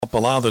up.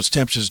 A lot of those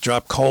temperatures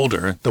drop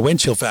colder. The wind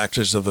chill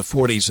factors of the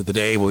 40s of the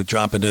day will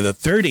drop into the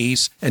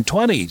 30s and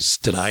 20s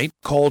tonight.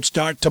 Cold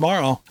start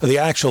tomorrow. The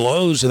actual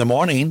lows in the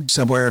morning,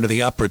 somewhere into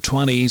the upper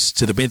 20s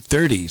to the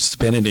mid-30s,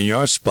 depending on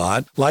your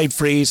spot. Light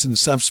freeze in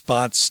some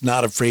spots,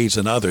 not a freeze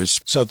in others.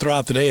 So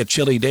throughout the day, a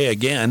chilly day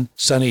again.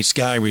 Sunny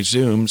sky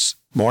resumes.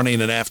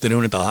 Morning and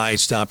afternoon at the high,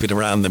 stopping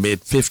around the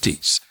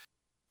mid-50s.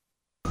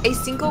 A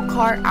single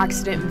car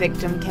accident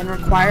victim can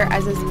require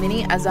as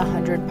many as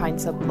 100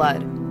 pints of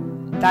blood.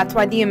 That's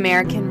why the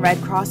American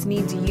Red Cross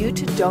needs you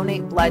to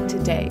donate blood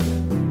today.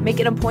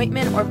 Make an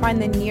appointment or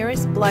find the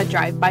nearest blood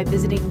drive by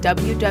visiting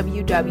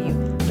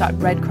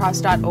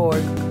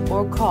www.redcross.org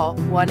or call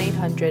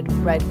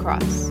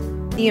 1-800-RED-CROSS.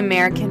 The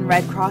American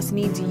Red Cross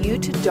needs you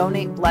to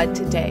donate blood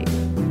today.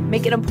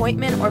 Make an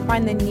appointment or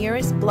find the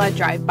nearest blood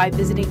drive by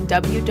visiting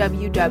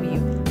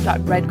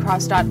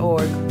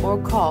www.redcross.org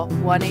or call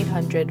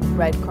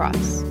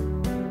 1-800-RED-CROSS.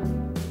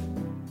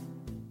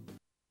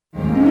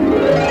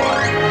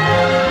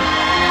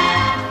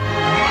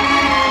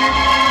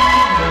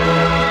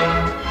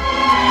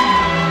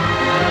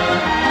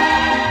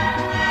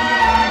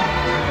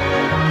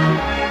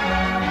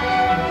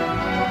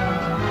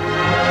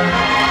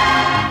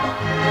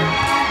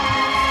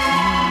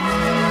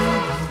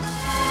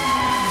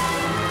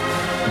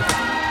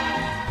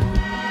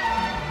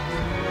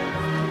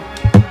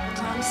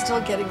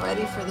 Getting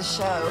ready for the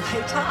show.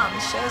 Hey, Tom, the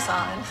show's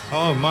on.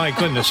 Oh, my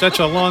goodness. That's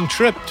a long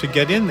trip to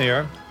get in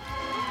there.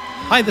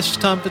 Hi, this is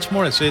Tom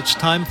Fitzmaurice. It's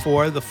time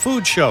for the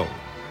food show.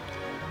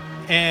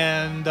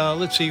 And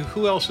let's see,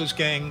 who else is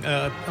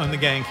on the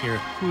gang here?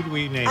 Who do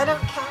we name? I don't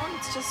count.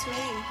 It's just me.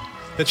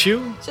 That's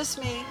you? Just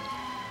me.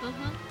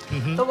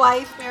 Mm-hmm. The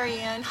wife,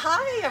 Marianne.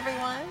 Hi,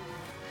 everyone.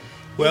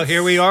 Well,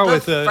 here we are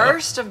with the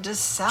 1st of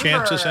December.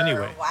 Chances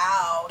anyway.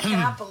 Wow.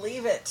 Cannot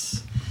believe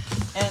it.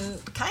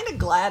 And kind of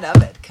glad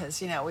of it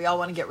because, we all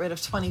want to get rid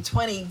of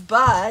 2020.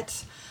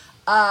 But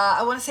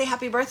I want to say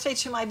happy birthday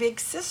to my big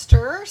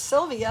sister,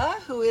 Sylvia,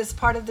 who is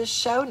part of this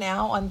show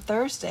now on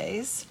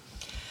Thursdays.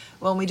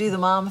 When we do the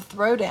Mom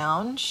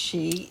Throwdown,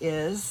 she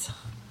is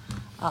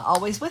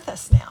always with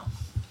us now.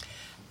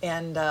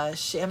 And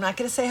I'm not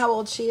going to say how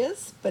old she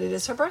is, but it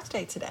is her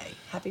birthday today.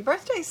 Happy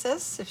birthday,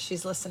 sis, if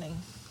she's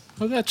listening.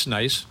 Well, that's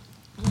nice.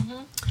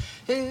 Mm-hmm.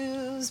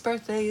 Whose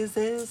birthday is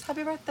this?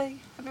 Happy birthday,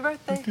 happy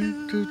birthday.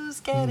 Who's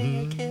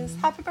getting a kiss?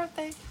 Happy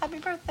birthday, happy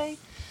birthday.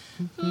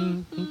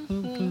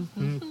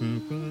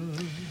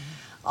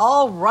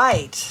 All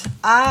right.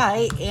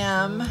 I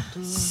am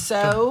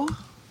so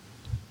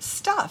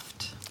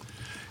stuffed.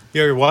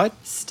 You're what?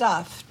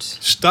 Stuffed.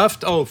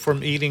 Stuffed? Oh,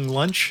 from eating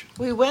lunch?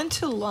 We went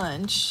to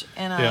lunch,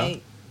 and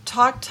I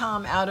talked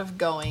Tom out of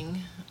going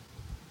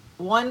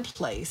one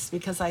place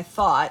because I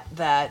thought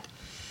that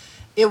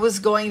it was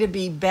going to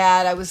be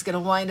bad. I was going to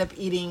wind up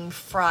eating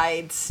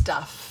fried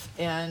stuff,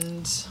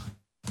 and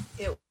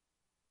it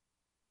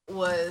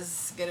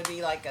was going to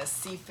be like a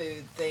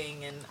seafood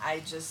thing, and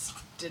I just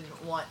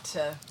didn't want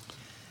to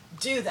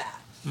do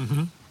that.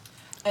 Mm-hmm.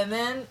 And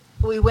then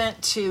we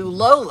went to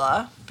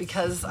Lola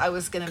because I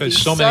was going to be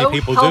so many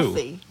people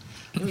healthy.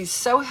 And be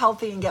so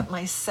healthy and get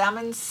my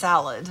salmon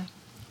salad.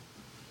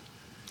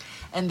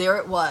 And there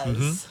it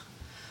was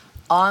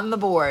on the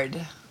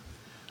board.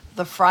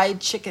 The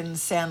fried chicken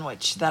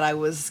sandwich that I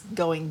was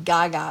going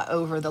gaga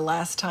over the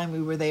last time we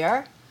were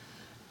there.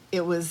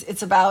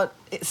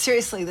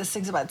 Seriously, this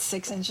thing's about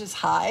 6 inches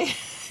high.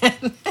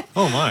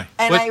 Oh my.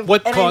 And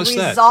what caused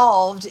that? I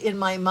resolved in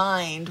my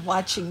mind,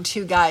 watching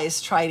two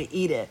guys try to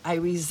eat it, I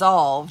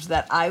resolved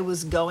that I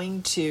was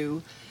going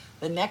to,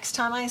 the next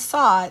time I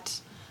saw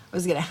it, I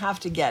was going to have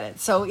to get it.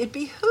 So it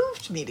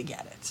behooved me to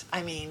get it.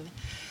 I mean,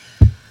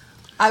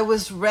 I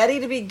was ready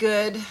to be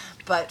good,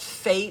 but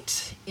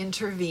fate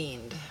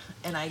intervened.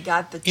 And I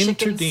got the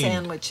chicken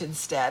sandwich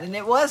instead, and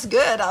it was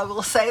good. I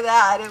will say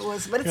that it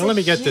was, but it's a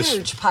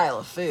huge pile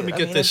of food. Let me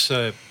get this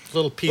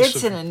little piece.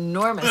 It's an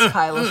enormous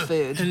pile of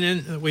food, and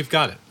then we've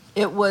got it.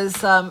 It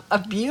was a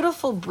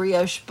beautiful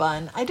brioche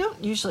bun. I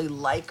don't usually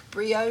like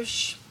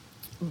brioche,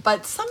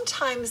 but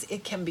sometimes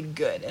it can be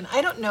good. And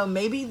I don't know,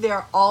 maybe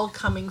they're all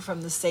coming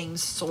from the same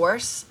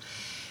source,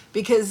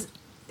 because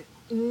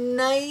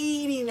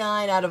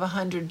 99 out of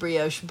 100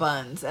 brioche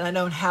buns, and I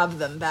don't have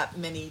them that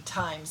many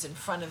times in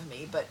front of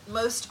me, but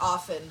most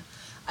often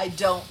I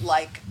don't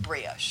like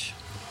brioche.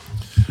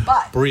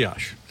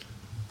 Brioche.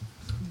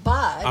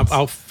 But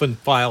I'll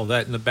file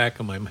that in the back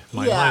of my mind.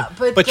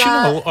 But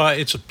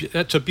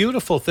it's a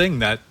beautiful thing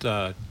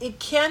that it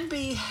can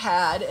be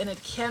had and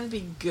it can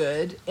be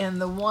good.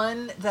 And the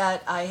one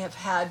that I have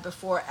had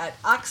before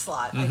at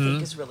Oxlot, I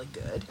think is really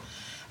good.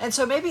 And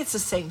so maybe it's the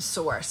same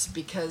source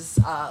because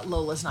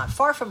Lola's not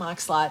far from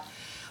Oxlot.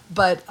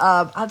 But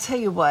I'll tell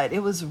you what,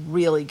 it was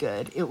really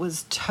good. It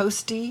was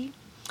toasty.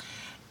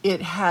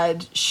 It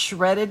had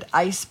shredded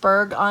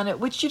iceberg on it,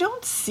 which you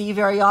don't see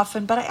very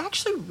often, but I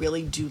actually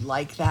really do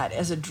like that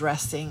as a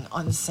dressing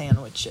on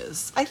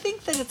sandwiches. I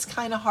think that it's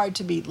kind of hard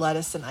to beat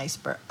lettuce and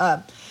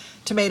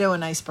tomato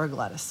and iceberg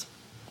lettuce.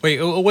 Wait,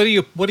 what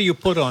do you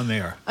put on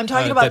there? I'm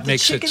talking about that the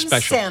makes chicken it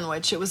special?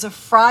 sandwich. It was a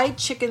fried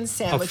chicken A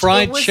sandwich.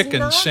 fried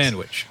chicken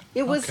sandwich.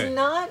 It was Okay.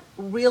 not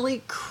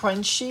really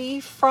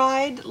crunchy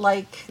fried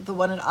like the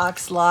one at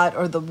Oxlot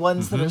or the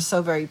ones that are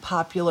so very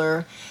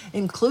popular,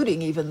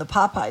 including even the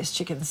Popeyes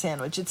chicken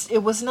sandwich.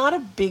 It was not a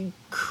big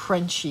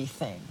crunchy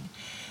thing.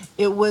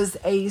 It was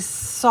a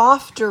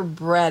softer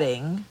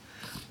breading,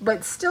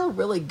 but still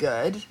really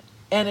good.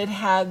 And it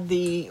had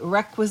the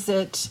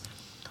requisite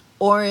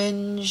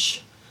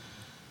orange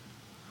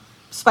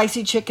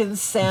spicy chicken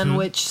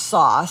sandwich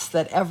sauce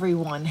that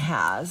everyone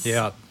has.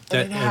 Yeah.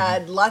 And it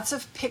had lots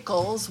of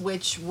pickles,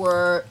 which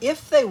were,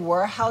 if they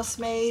were house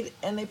made,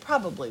 and they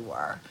probably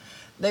were,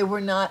 they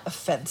were not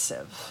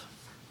offensive.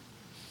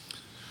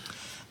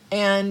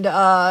 And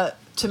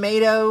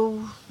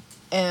tomato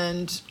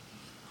and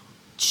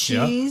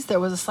cheese. There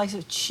was a slice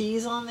of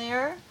cheese on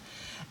there.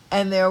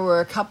 And there were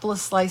a couple of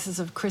slices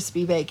of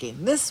crispy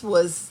bacon. This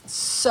was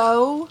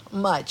so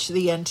much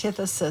the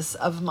antithesis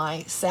of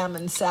my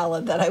salmon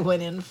salad that I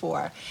went in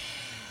for.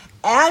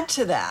 Add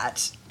to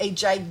that a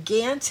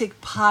gigantic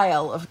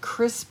pile of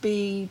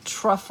crispy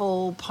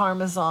truffle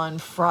parmesan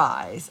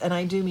fries, and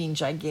I do mean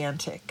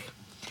gigantic.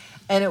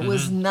 And it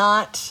was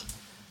not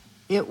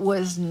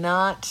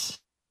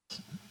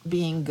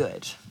being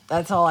good.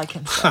 That's all I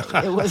can say.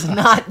 It was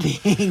not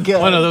being good.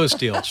 One of those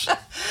deals.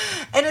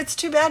 And it's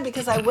too bad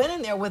because I went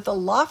in there with the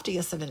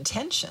loftiest of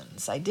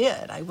intentions. I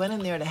did. I went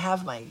in there to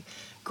have my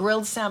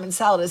grilled salmon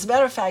salad. As a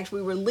matter of fact,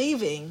 we were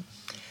leaving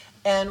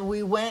and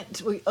we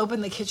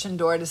opened the kitchen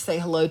door to say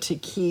hello to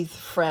Keith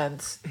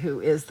Frentz, who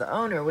is the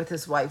owner, with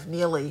his wife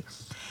Neely.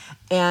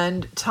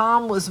 And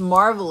Tom was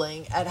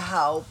marveling at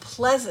how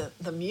pleasant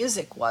the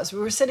music was. We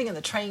were sitting in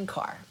the train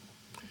car.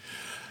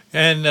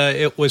 And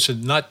it was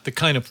not the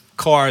kind of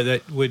car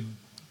that would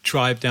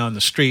drive down the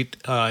street,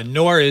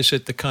 nor is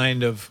it the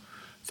kind of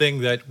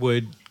thing that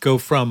would go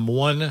from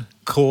one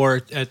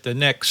core at the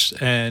next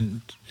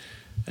and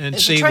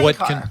It's see a train what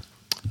car. can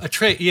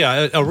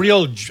a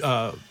real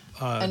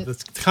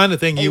the kind of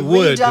thing you A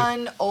would.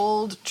 redone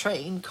old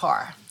train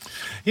car.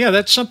 Yeah,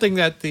 that's something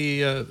that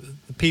the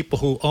people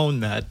who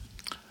own that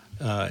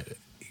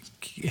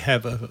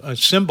have a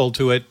symbol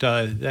to it.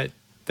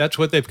 That's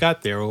what they've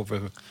got there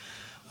over.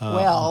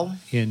 Well,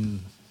 In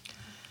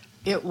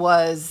it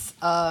was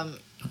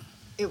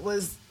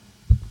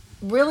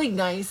really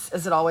nice,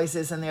 as it always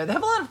is in there. They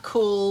have a lot of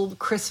cool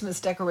Christmas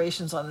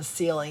decorations on the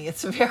ceiling.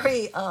 It's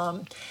very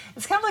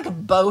it's kind of like a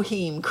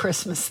boheme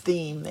Christmas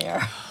theme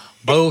there.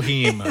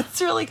 Boheme. It's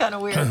really kind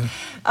of weird.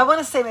 I want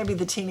to say maybe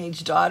the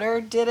teenage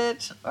daughter did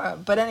it,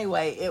 but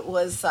anyway, it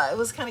was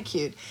kind of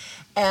cute,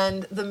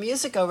 and the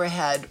music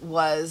overhead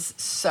was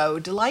so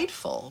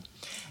delightful.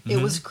 It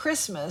was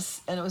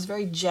Christmas, and it was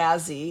very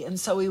jazzy, and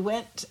so we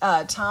went.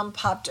 Tom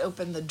popped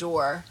open the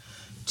door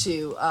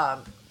to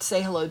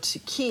say hello to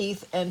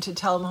Keith and to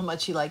tell him how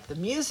much he liked the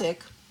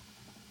music.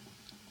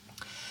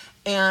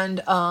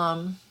 And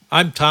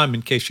I'm Tom,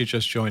 in case you're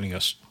just joining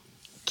us.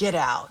 get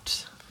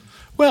out.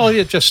 Well,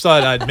 you just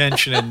thought I'd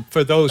mention it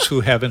for those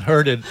who haven't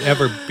heard it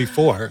ever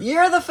before.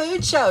 You're the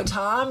food show,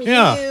 Tom.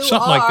 Yeah, you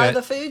something are like that.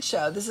 the food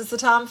show. This is the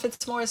Tom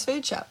Fitzmaurice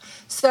Food Show.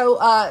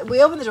 So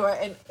we opened the door,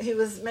 and he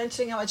was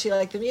mentioning how much he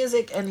liked the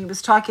music, and he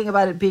was talking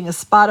about it being a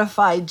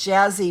Spotify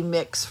jazzy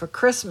mix for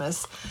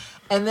Christmas.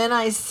 And then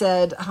I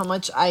said how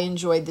much I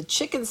enjoyed the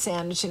chicken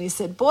sandwich, and he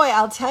said, boy,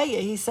 I'll tell you.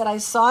 He said, I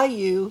saw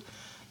you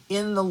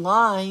in the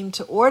line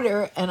to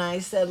order, and I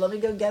said, let me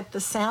go get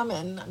the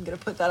salmon. I'm going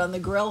to put that on the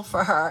grill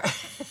for her.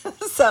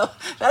 So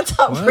that's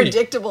how Right.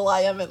 predictable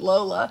I am at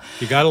Lola.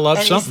 You gotta love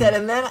and something. He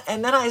said,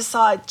 and then I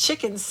saw a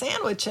chicken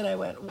sandwich, and I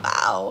went,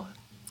 wow,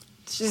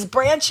 she's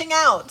branching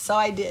out. So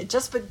I did,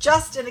 just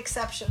an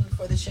exception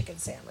for the chicken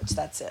sandwich.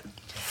 That's it.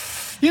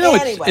 You know,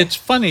 Anyway. it's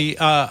funny.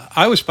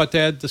 I was about to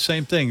add the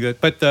same thing.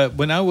 But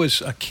when I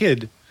was a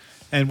kid,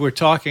 and we're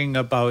talking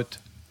about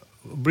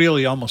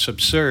really almost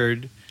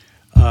absurd,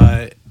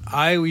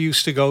 I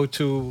used to go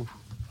to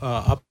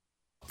up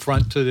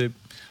front to the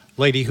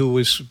lady who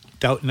was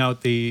doubting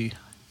out the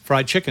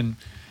fried chicken.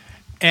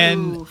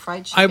 And Ooh,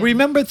 fried I chicken.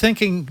 remember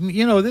thinking,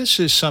 this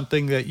is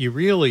something that you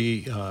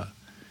really,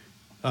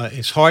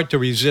 it's hard to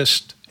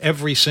resist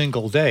every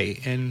single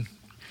day. And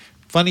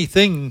funny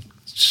thing,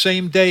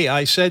 same day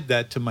I said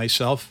that to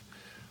myself,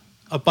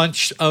 a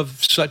bunch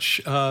of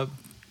such, some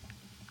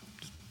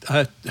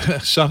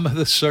of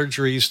the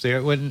surgeries there,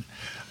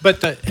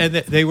 and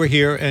they were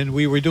here and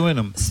we were doing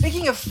them.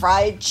 Speaking of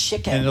fried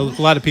chicken. And a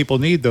lot of people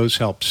need those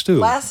helps too.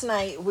 Last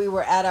night we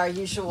were at our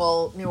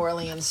usual New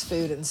Orleans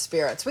Food and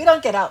Spirits. We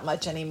don't get out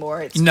much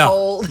anymore. It's No.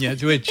 cold. Yeah,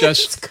 it It's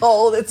just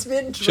cold. It's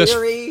been just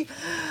dreary. from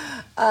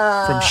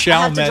I have to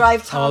Chalmette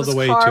drive all Tom's the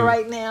way car to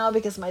right now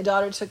because my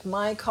daughter took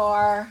my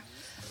car.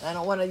 I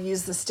don't want to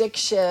use the stick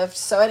shift.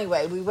 So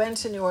anyway, we went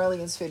to New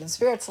Orleans Food and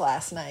Spirits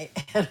last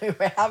night, and we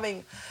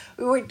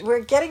were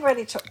getting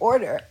ready to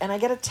order, and I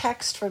get a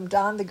text from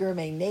Don, the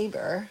gourmet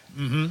neighbor,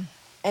 and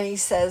he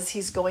says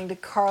he's going to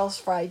Carl's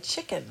Fried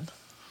Chicken.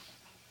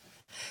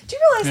 Do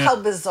you realize how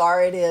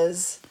bizarre it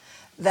is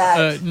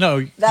that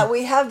no, that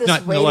we have this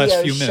not in the last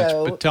radio few minutes,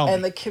 show but tell me.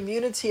 and the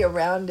community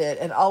around it,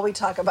 and all we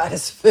talk about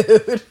is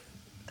food.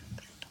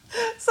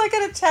 So I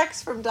got a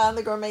text from Don,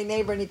 the gourmet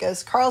neighbor, and he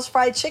goes, "Carl's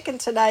fried chicken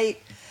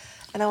tonight."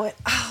 And I went,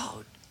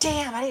 "Oh,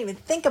 damn, I didn't even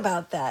think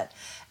about that."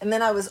 And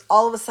then I was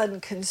all of a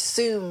sudden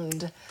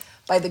consumed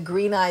by the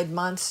green-eyed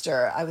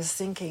monster. I was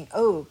thinking,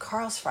 oh,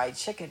 Carl's fried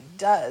chicken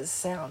does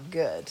sound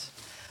good.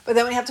 But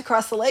then we have to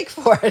cross the lake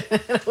for it.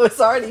 And it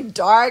was already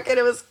dark and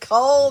it was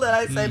cold. And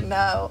I said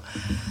no.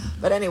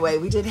 But anyway,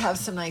 we did have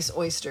some nice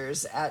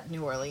oysters at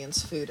New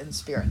Orleans Food and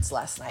Spirits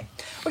last night.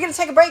 We're going to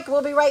take a break.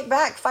 We'll be right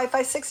back.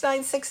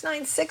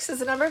 556-9696 is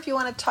the number if you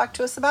want to talk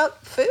to us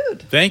about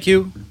food. Thank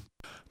you.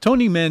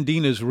 Tony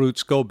Mandina's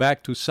roots go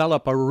back to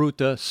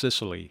Salaparuta,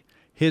 Sicily.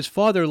 His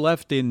father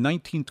left in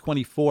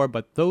 1924,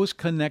 but those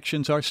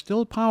connections are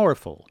still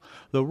powerful.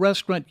 The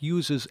restaurant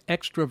uses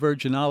extra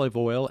virgin olive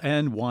oil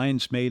and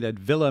wines made at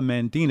Villa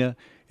Mandina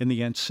in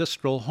the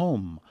ancestral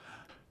home.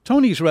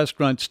 Tony's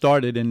restaurant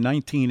started in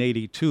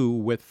 1982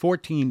 with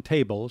 14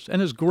 tables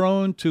and has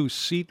grown to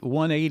seat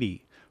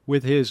 180,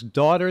 with his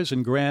daughters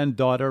and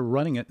granddaughter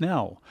running it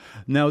now.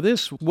 Now,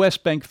 this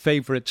West Bank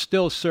favorite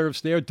still serves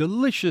their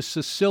delicious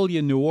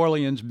Sicilian New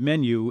Orleans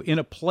menu in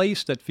a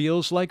place that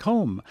feels like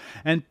home,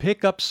 and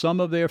pick up some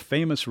of their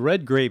famous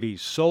red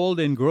gravies sold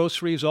in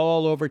groceries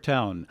all over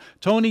town.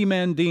 Tony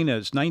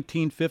Mandina's,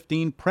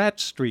 1915 Pratt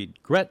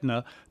Street,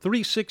 Gretna,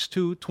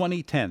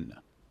 362-2010.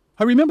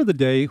 I remember the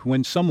day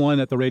when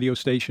someone at the radio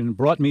station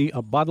brought me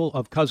a bottle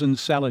of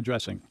Cousin's salad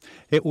dressing.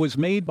 It was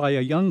made by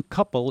a young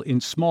couple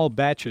in small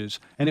batches,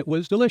 and it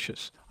was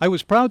delicious. I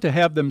was proud to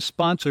have them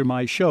sponsor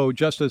my show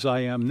just as I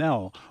am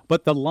now,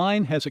 but the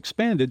line has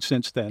expanded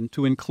since then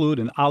to include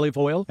an olive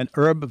oil, an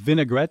herb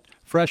vinaigrette,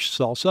 fresh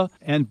salsa,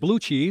 and blue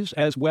cheese,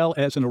 as well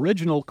as an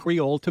original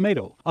Creole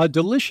tomato. A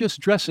delicious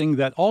dressing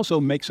that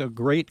also makes a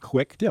great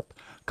quick dip.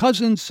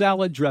 Cousin's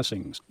Salad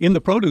Dressings, in the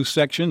produce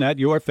section at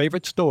your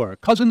favorite store,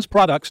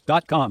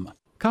 cousinsproducts.com.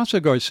 Casa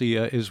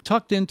Garcia is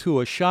tucked into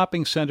a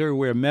shopping center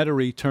where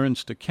Metairie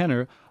turns to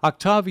Kenner.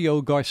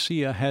 Octavio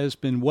Garcia has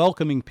been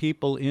welcoming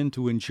people in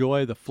to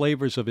enjoy the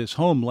flavors of his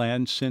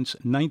homeland since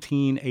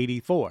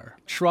 1984.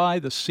 Try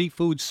the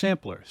seafood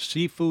sampler,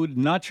 seafood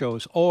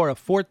nachos, or a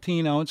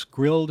 14-ounce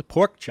grilled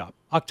pork chop.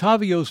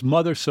 Octavio's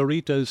mother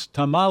Sarita's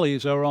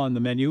tamales are on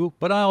the menu,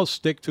 but I'll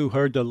stick to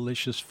her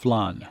delicious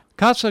flan.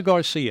 Casa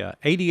Garcia,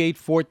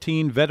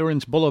 8814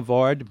 Veterans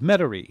Boulevard,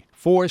 Metairie,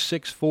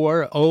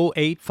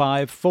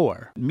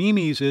 464-0854.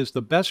 Mimi's is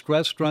the best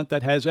restaurant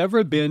that has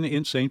ever been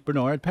in St.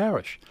 Bernard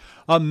Parish.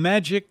 A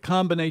magic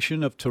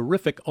combination of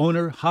terrific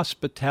owner,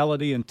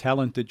 hospitality, and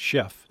talented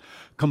chef,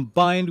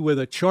 combined with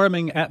a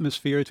charming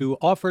atmosphere to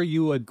offer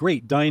you a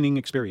great dining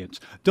experience.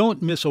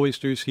 Don't miss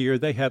oysters here.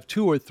 They have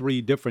 2 or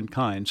 3 different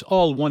kinds,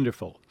 all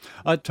wonderful.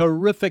 A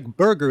terrific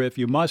burger if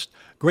you must.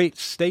 Great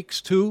steaks,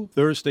 too.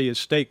 Thursday is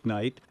steak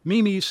night.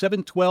 Mimi's,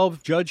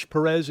 712 Judge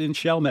Perez in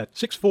Chalmette,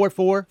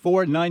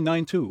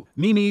 644-4992.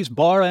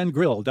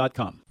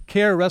 Mimi'sBarandGrill.com.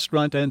 Care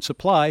Restaurant and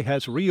Supply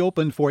has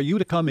reopened for you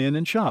to come in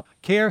and shop.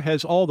 Care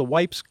has all the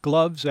wipes,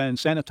 gloves, and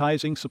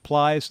sanitizing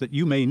supplies that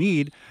you may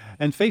need,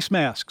 and face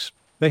masks.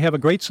 They have a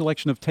great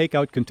selection of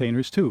takeout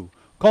containers, too.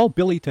 Call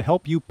Billy to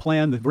help you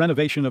plan the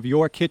renovation of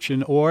your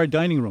kitchen or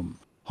dining room.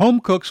 Home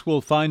cooks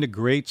will find a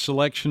great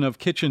selection of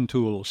kitchen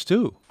tools,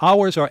 too.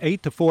 Hours are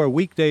 8 to 4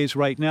 weekdays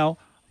right now.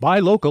 Buy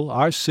local.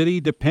 Our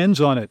city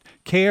depends on it.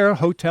 Care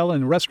Hotel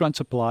and Restaurant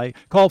Supply.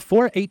 Call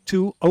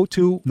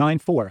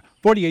 482-0294.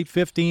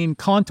 4815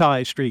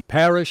 Conti Street.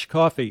 Parish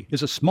Coffee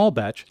is a small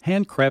batch,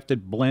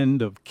 handcrafted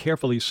blend of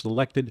carefully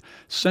selected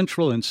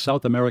Central and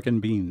South American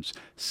beans,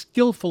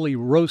 skillfully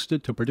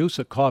roasted to produce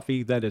a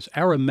coffee that is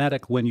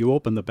aromatic when you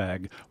open the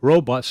bag,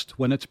 robust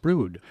when it's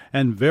brewed,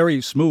 and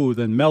very smooth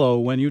and mellow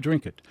when you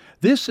drink it.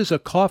 This is a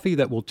coffee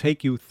that will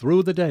take you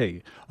through the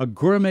day, a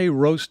gourmet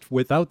roast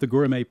without the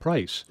gourmet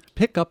price.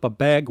 Pick up a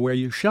bag where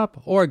you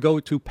shop or go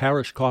to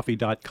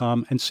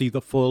parishcoffee.com and see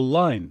the full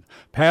line.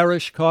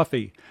 Parish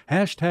Coffee.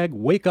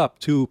 #Wake up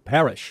to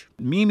Parish.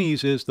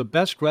 Mimi's is the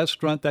best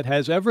restaurant that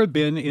has ever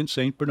been in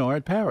St.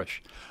 Bernard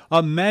Parish.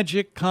 A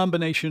magic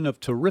combination of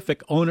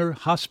terrific owner,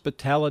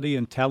 hospitality,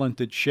 and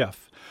talented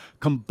chef,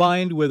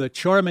 combined with a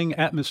charming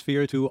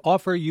atmosphere to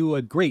offer you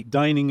a great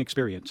dining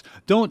experience.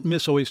 Don't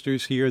miss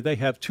oysters here. They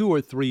have 2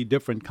 or 3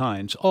 different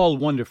kinds, all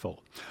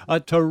wonderful. A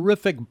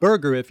terrific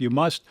burger if you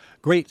must.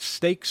 Great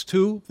steaks,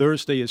 too.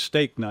 Thursday is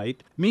steak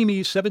night.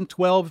 Mimi's,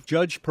 712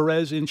 Judge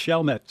Perez in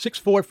Chalmette,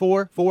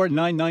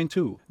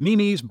 644-4992.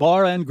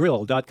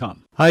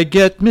 Mimi'sBarandGrill.com. I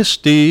get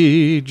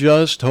misty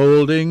just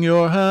holding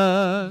your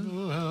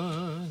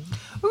hand.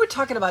 We were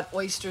talking about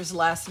oysters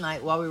last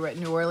night while we were at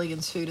New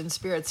Orleans Food and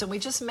Spirits, and we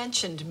just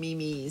mentioned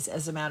Mimi's,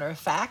 as a matter of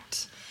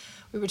fact.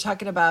 We were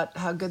talking about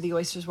how good the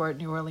oysters were at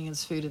New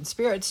Orleans Food and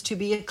Spirits, to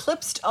be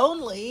eclipsed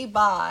only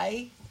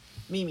by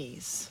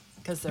Mimi's,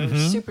 because they're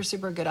super,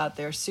 super good out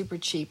there, super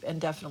cheap, and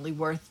definitely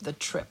worth the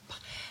trip.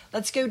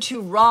 Let's go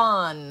to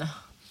Ron.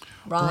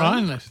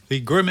 Ron, the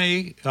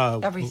gourmet...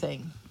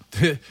 everything.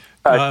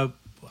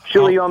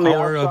 chewy on the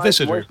our outside,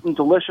 visitor. moist and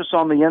delicious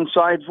on the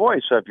inside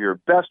voice of your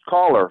best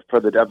caller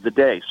of the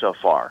day so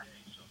far.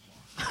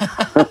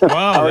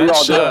 Wow, are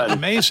that's y'all doing?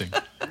 amazing.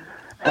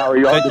 How are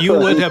y'all That you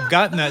doing? would have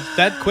gotten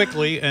that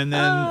quickly and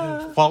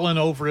then fallen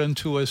over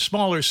into a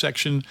smaller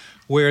section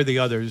where the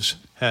others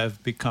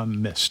have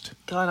become missed.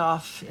 Gone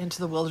off into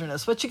the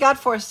wilderness. What you got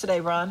for us today,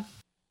 Ron?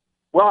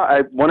 Well,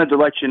 I wanted to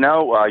let you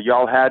know,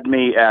 y'all had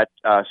me at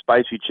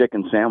spicy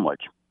chicken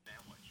sandwich.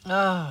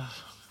 Oh,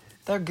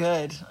 they're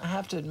good. I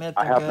have to admit,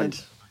 I they're happen good.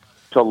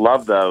 to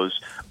love those.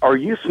 Are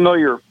you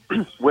familiar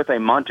with a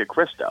Monte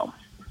Cristo?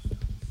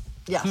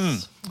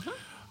 Yes.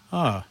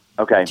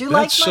 Okay. Do you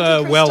like That's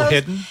Monte Cristos? well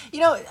hidden. You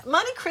know,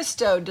 Monte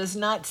Cristo does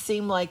not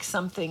seem like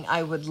something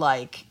I would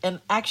like.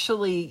 And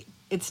actually,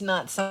 it's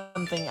not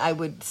something I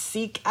would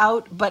seek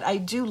out, but I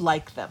do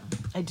like them.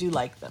 I do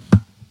like them.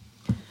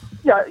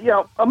 Yeah, you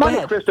know, a Monte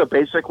ahead. Cristo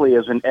basically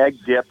is an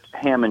egg-dipped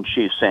ham and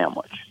cheese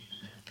sandwich.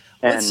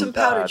 With some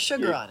powdered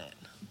sugar on it.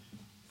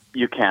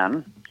 You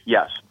can,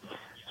 yes.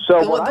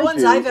 So The what I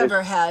ones do I've is,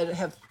 ever had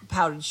have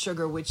powdered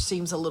sugar, which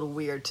seems a little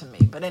weird to me.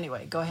 But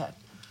anyway, go ahead.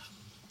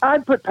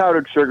 I'd put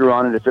powdered sugar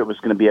on it if it was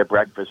going to be a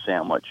breakfast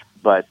sandwich,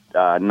 but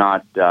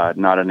not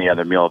any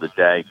other meal of the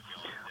day.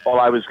 All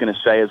I was going to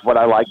say is what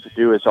I like to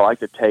do is I like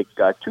to take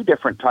two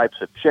different types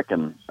of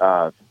chicken.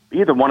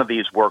 Either one of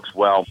these works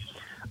well.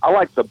 I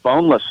like the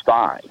boneless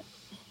thigh,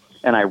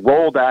 and I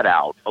roll that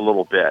out a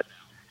little bit,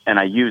 and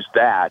I use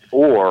that,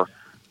 or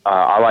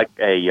I like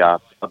a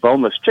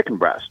boneless chicken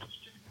breast.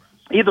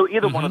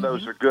 Either one of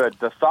those are good.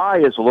 The thigh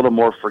is a little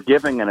more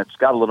forgiving, and it's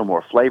got a little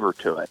more flavor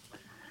to it.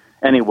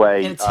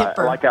 Anyway, And it's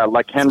hipper.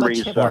 like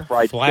Henry's hipper.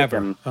 fried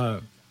Flavor.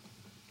 chicken.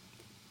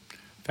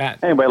 Fat.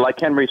 Anyway, like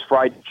Henry's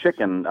fried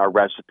chicken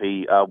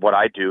recipe, what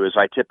I do is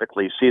I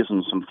typically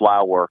season some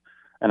flour,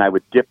 and I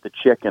would dip the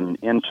chicken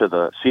into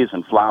the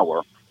seasoned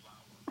flour,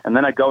 and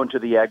then I go into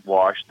the egg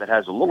wash that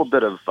has a little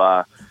bit of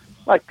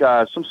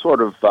some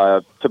sort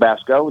of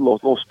Tabasco, a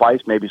little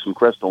spice, maybe some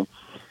Crystal,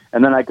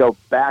 and then I go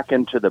back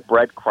into the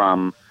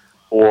breadcrumb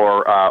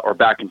or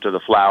back into the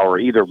flour,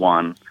 either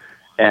one.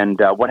 And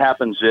what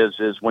happens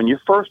is when you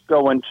first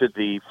go into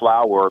the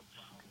flour,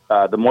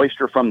 the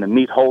moisture from the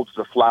meat holds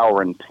the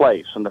flour in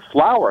place, and the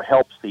flour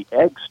helps the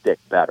egg stick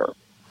better.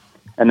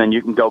 And then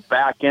you can go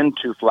back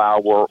into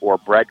flour or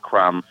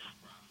breadcrumb.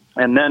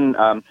 And then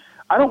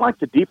I don't like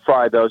to deep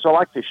fry those. I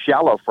like to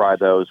shallow fry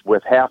those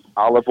with half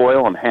olive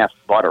oil and half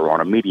butter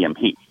on a medium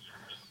heat.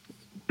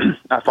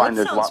 I find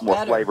there's a lot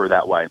more flavor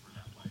that way.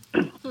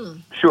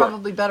 Sure.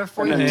 Probably better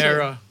for you, And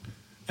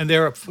too.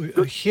 they're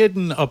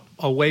hidden up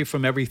away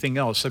from everything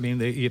else. I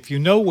mean, if you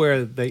know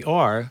where they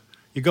are,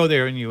 you go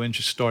there and you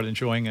just start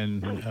enjoying.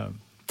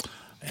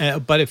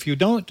 But if you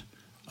don't,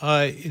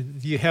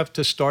 you have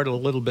to start a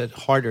little bit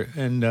harder.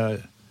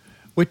 And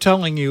we're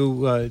telling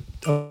you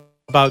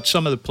about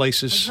some of the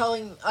places.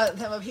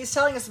 He's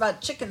telling us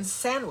about chicken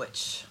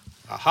sandwich.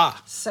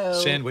 Aha! So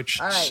Sandwich.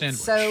 All right.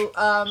 Sandwich.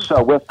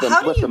 So with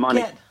the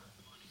money,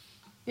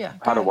 Yeah.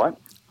 how to what?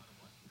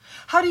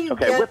 How do you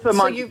Okay, get? with the so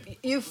Monte-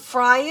 you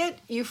fry it.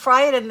 You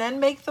fry it and then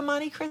make the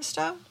Monte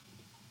Cristo.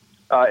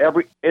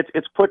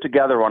 It's put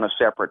together on a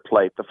separate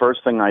plate. The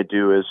first thing I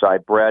do is I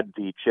bread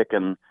the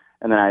chicken,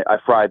 and then I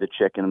fry the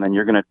chicken, and then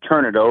you're going to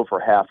turn it over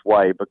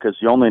halfway because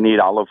you only need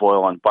olive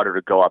oil and butter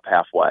to go up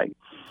halfway.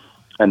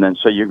 And then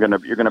so you're going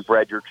to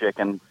bread your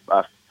chicken,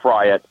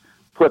 fry it,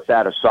 put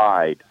that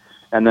aside,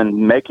 and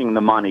then making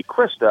the Monte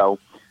Cristo,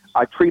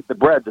 I treat the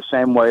bread the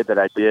same way that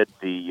I did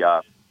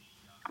the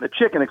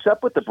chicken,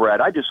 except with the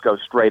bread, I just go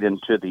straight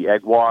into the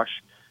egg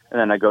wash, and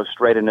then I go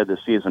straight into the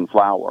seasoned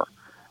flour.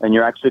 And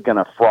you're actually going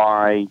to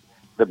fry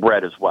the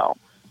bread as well.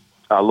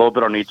 A little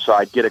bit on each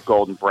side, get it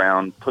golden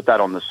brown, put that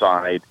on the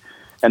side.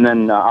 And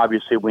then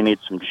obviously we need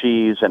some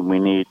cheese, and we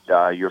need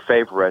your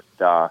favorite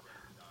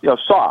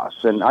sauce.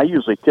 And I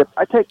usually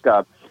take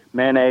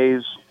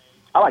mayonnaise.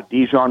 I like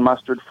Dijon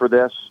mustard for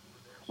this,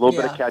 a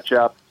little bit of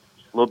ketchup,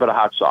 a little bit of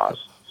hot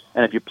sauce.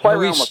 And if you play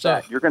around with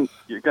that, you're going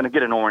to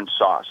get an orange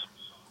sauce.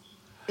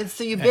 It's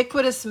the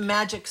ubiquitous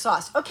magic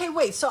sauce. Okay,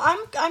 wait. So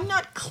I'm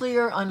not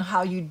clear on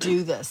how you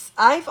do this.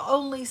 I've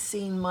only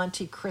seen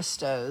Monte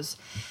Cristos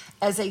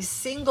as a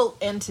single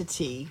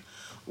entity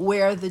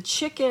where the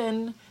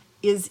chicken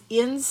is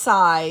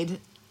inside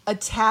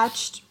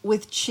attached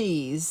with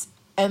cheese,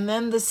 and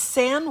then the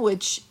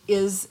sandwich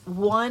is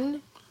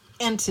one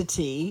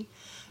entity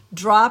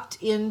dropped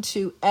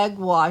into egg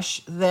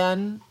wash,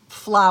 then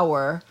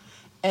flour,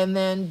 and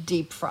then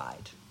deep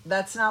fried.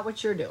 That's not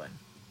what you're doing.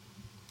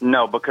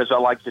 No, because I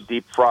like to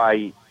deep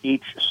fry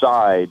each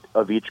side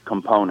of each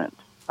component.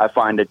 I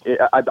find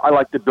I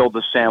like to build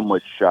the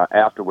sandwich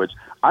afterwards.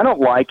 I don't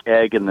like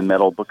egg in the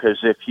middle because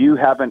if you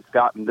haven't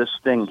gotten this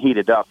thing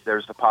heated up,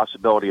 there's the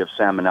possibility of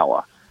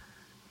salmonella.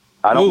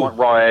 I don't want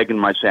raw egg in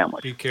my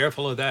sandwich. Be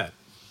careful of that.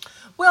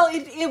 Well,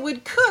 it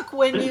would cook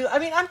when you... I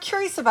mean, I'm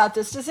curious about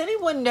this. Does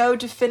anyone know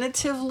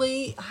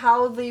definitively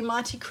how the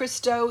Monte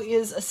Cristo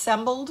is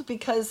assembled?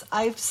 Because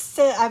I've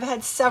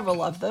had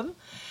several of them,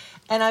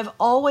 and I've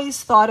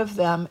always thought of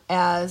them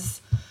as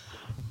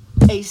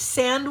a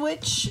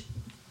sandwich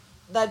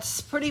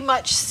that's pretty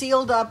much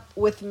sealed up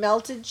with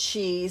melted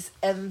cheese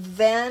and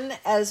then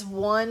as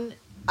one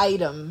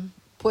item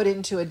put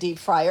into a deep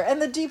fryer.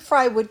 And the deep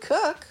fry would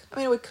cook. I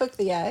mean, it would cook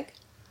the egg.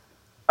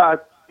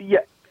 Yeah,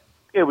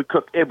 it would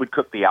cook. It would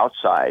cook the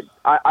outside.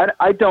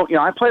 I don't.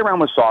 I play around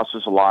with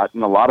sauces a lot,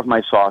 and a lot of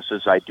my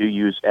sauces I do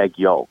use egg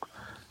yolk.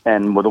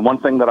 And the one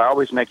thing that I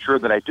always make sure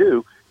that I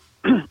do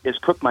is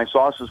cook my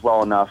sauces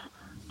well enough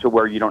to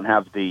where you don't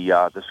have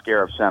the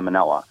scare of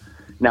salmonella.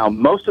 Now,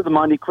 most of the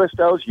Monte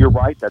Cristos, you're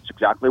right. That's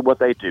exactly what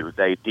they do.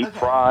 They deep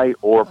fry,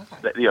 or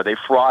they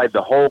fry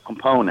the whole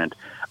component.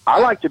 I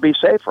like to be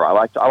safer. I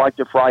like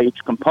to fry each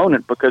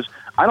component because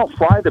I don't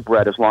fry the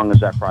bread as long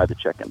as I fry the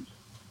chicken.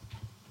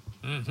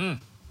 Mm-hmm.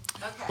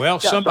 Okay. Well,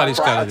 somebody's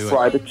got to do it.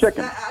 Fry the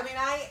chicken. I mean,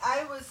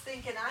 I was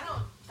thinking,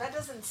 that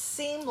doesn't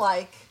seem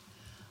like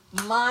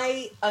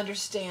my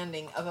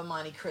understanding of a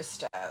Monte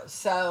Cristo.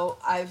 So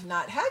I've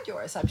not had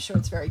yours. I'm sure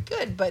it's very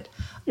good, but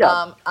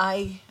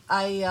I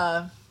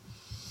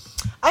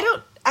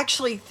don't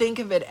actually think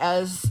of it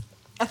as.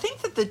 I think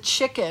that the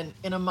chicken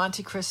in a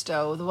Monte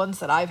Cristo, the ones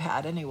that I've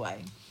had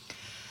anyway,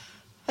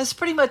 has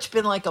pretty much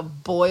been like a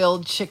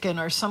boiled chicken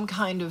or some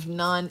kind of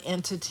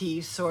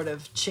non-entity sort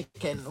of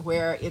chicken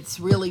where it's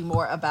really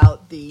more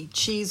about the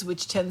cheese,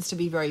 which tends to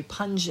be very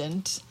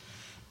pungent,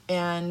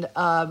 and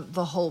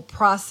the whole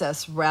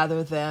process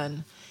rather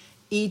than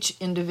each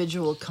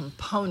individual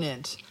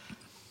component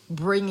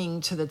bringing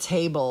to the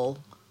table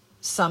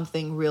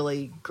something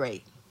really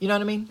great. You know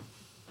what I mean?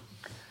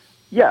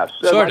 Yes,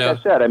 like I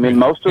said, I mean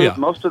most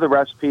of the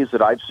recipes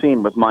that I've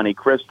seen with Monte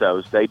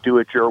Cristos, they do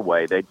it your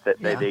way. They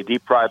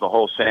deep fry the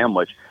whole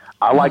sandwich.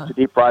 I like to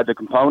deep fry the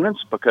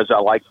components because I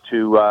like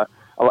to.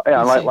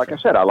 Like I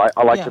said, I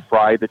like to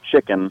fry the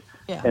chicken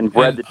and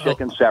bread the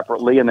chicken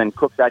separately, and then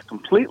cook that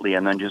completely,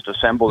 and then just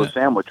assemble the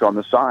sandwich on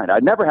the side. I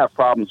never have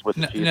problems with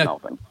the cheese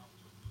melting.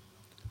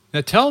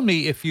 Now, tell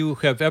me if you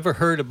have ever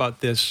heard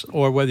about this,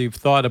 or whether you've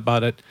thought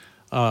about it,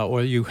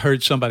 or you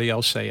heard somebody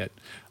else say it.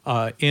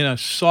 In a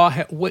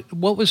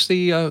what was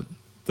the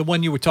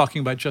one you were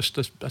talking about just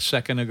a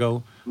second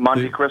ago?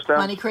 Monte Cristo.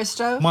 Monte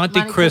Cristo.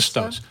 Monte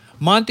Cristos.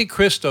 Monte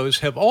Cristos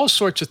have all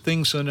sorts of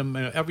things in them.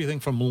 Everything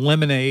from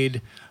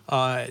lemonade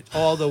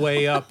all the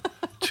way up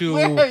to.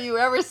 Where have you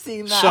ever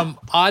seen that? Some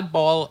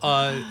oddball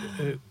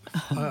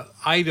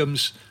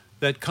items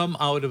that come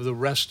out of the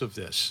rest of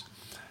this,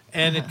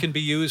 and it can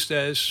be used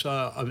as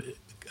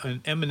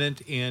an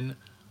eminent in.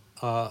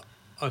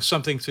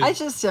 Something to. I'm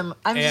just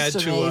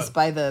amazed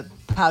by the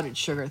powdered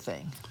sugar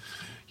thing.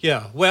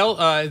 Yeah, well,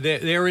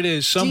 there it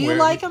is somewhere. Do you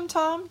like them,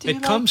 Tom?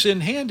 It comes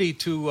in handy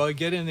to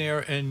get in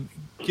there and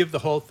give the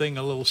whole thing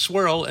a little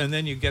swirl, and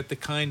then you get the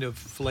kind of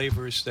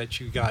flavors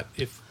that you got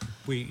if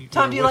we.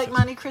 Tom, do you like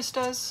Monte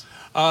Cristos?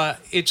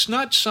 It's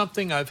not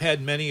something I've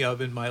had many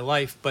of in my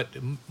life, but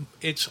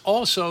it's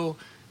also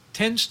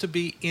tends to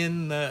be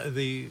in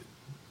the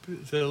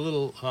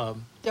little.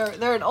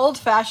 They're an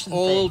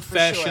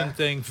old-fashioned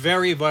thing,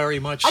 very, very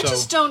much so. I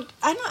just don't.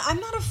 I'm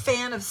not a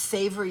fan of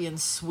savory and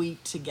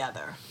sweet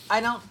together.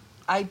 I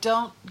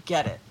don't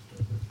get it.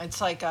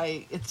 It's like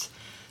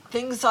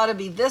things ought to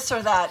be this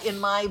or that in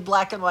my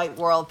black and white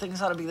world.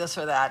 Things ought to be this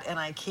or that, and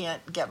I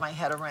can't get my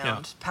head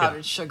around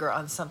powdered sugar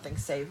on something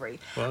savory.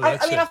 Well, I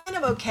find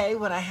them okay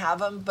when I have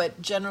them, but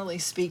generally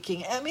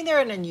speaking, I mean they're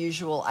an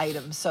unusual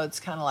item, so it's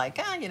kind of like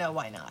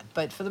why not?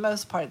 But for the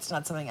most part, it's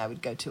not something I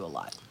would go to a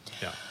lot.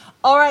 Yeah.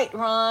 All right,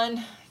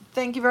 Ron.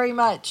 Thank you very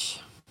much.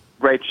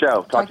 Great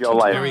show. Talk to you all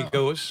later. There he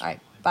goes. All right.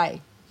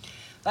 Bye.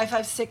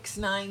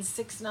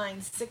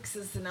 556-9696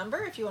 is the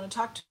number. If you want to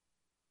talk to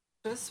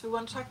us, we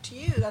want to talk to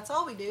you. That's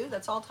all we do.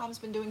 That's all Tom's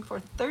been doing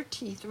for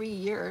 33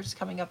 years.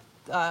 Coming up,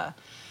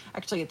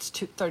 actually, it's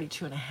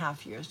 32 and a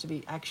half years to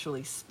be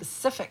actually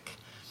specific.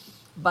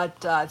 But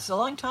it's a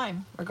long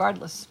time,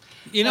 regardless.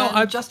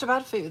 I'm just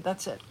about food.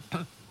 That's it.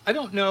 I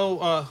don't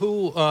know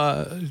who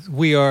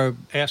we are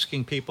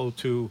asking people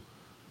to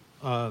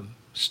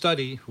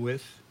study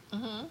with,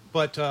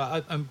 but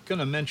I'm going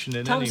to mention it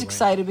anyway. Tom's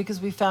excited because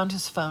we found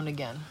his phone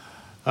again.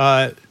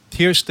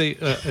 Here's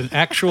an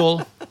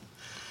actual.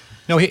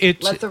 No,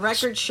 it's. Let the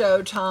record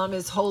show Tom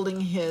is holding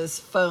his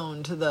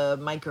phone to the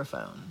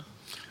microphone.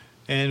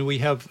 And we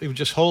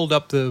just hold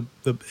up this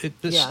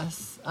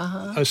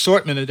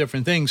assortment of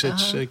different things.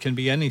 It can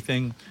be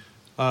anything.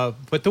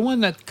 But the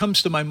one that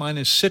comes to my mind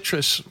is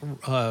citrus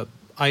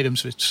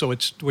items. So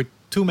it's with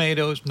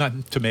citrus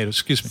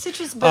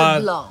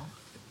beurre blanc.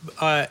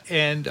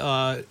 And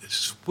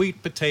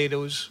sweet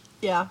potatoes.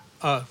 Yeah.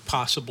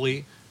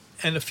 Possibly.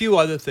 And a few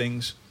other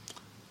things.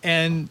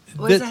 And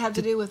what does that have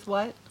to do with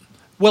what?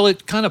 Well,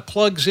 it kind of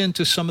plugs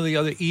into some of the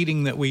other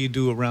eating that we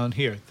do around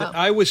here.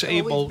 I was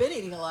able,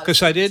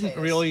 because I didn't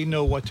really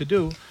know what to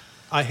do.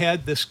 I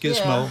had this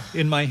gizmo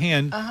in my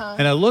hand,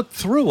 and I looked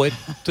through it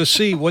to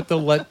see what the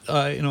letter.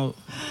 Tom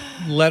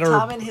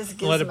and his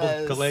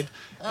gizmos.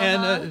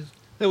 And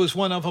there was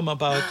one of them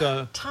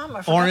about Tom,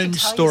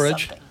 orange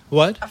storage.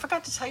 What? I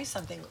forgot to tell you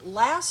something.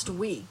 Last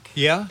week.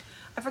 Yeah.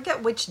 I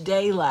forget which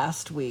day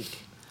last week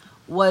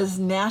was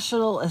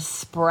National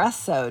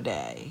Espresso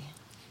Day.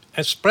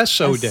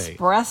 Espresso Day.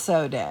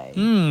 Espresso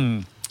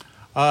Day.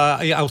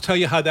 I'll tell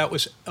you how that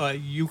was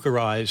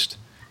Eucharized.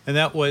 And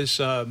that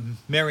was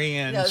Mary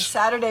Ann's. No,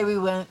 Saturday we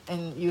went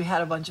and you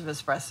had a bunch of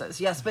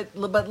espressos. Yes, but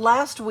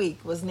last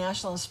week was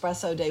National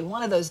Espresso Day.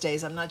 One of those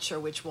days, I'm not sure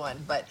which one,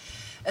 but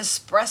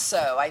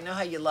espresso, I know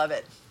how you love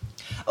it.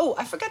 Oh,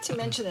 I forgot to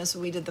mention this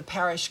when we did the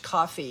Parish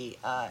Coffee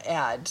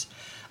ad.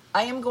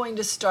 I am going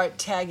to start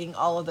tagging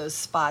all of those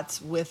spots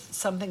with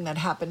something that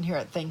happened here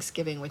at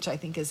Thanksgiving, which I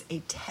think is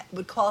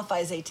would qualify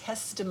as a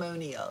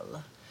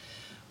testimonial.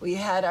 We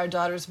had our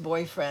daughter's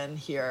boyfriend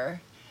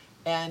here,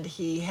 and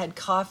he had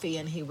coffee,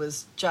 and he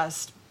was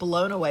just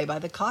blown away by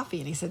the coffee.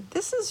 And he said,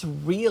 "This is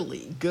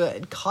really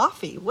good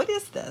coffee. What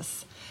is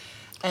this?"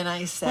 And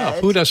I said,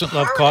 well, who doesn't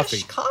love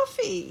coffee?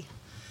 Coffee.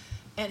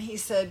 And he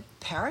said,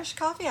 "Parish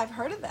coffee? I've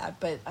heard of that,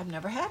 but I've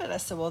never had it." I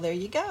said, "Well, there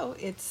you go.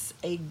 It's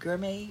a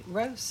gourmet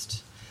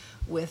roast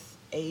with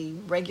a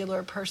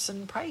regular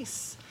person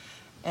price,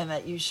 and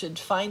that you should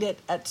find it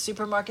at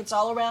supermarkets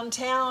all around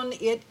town.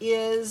 It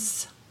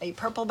is a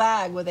purple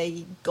bag with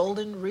a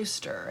golden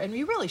rooster, and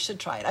you really should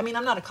try it. I mean,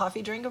 I'm not a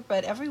coffee drinker,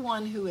 but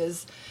everyone who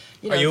is,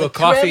 Are you the a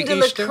coffee creme de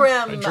la eater?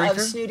 creme A of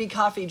drinker? snooty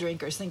coffee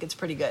drinkers think it's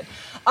pretty good.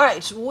 All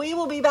right, we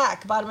will be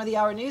back. Bottom of the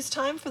hour news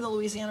time for the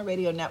Louisiana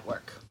Radio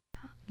Network.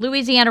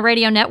 Louisiana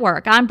Radio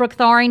Network. I'm Brooke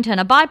Thorington.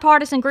 A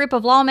bipartisan group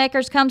of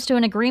lawmakers comes to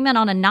an agreement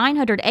on a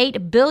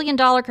 $908 billion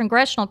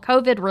congressional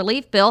COVID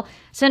relief bill.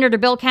 Senator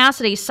Bill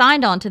Cassidy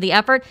signed on to the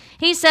effort.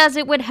 He says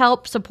it would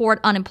help support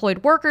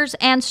unemployed workers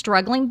and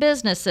struggling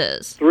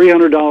businesses.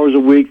 $300 a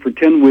week for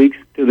 10 weeks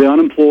to the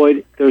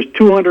unemployed. There's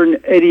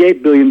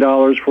 $288 billion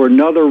for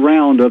another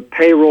round of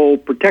payroll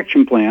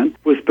protection plan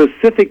with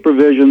specific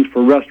provisions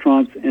for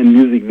restaurants and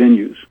music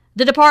venues.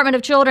 The Department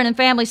of Children and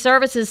Family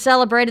Services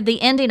celebrated the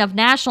ending of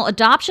National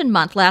Adoption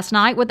Month last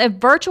night with a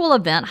virtual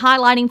event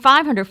highlighting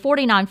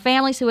 549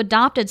 families who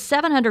adopted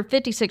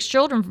 756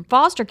 children from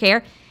foster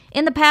care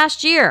in the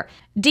past year.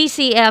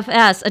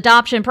 DCFS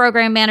Adoption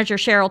Program Manager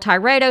Cheryl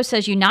Tyredo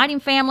says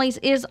uniting families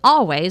is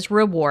always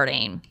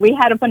rewarding. We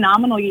had a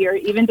phenomenal year,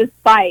 even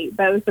despite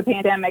both the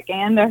pandemic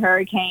and the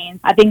hurricanes.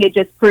 I think it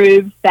just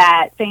proves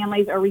that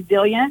families are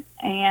resilient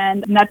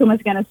and nothing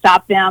was going to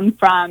stop them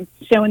from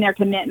showing their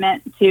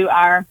commitment to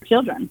our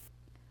children.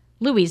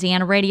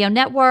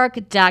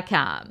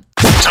 LouisianaRadioNetwork.com.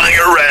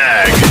 Tiger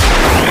Rag.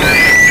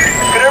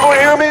 Can everyone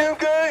hear me,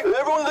 okay?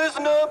 Everyone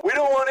listen up. We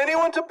don't want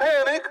anyone to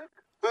panic,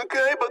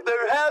 okay? But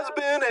there has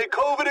been a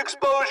COVID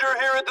exposure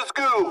here at the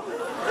school.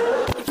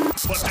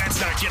 But that's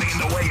not getting in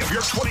the way of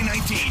your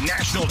 2019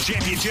 National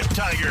Championship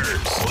Tigers.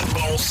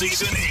 Football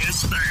season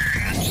is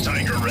back.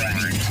 Tiger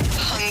Rag.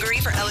 Hungry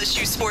for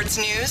LSU sports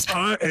news?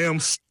 I am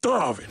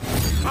starving.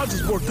 I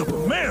just worked up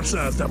a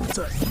man-sized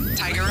appetite.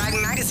 Tiger Rag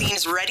Magazine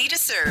is ready to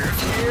serve.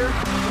 Here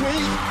we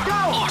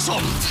go.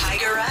 Awesome.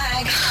 Tiger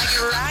Rag.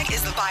 Tiger Rag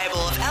is the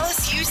Bible of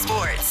LSU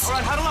sports. All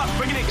right, huddle up.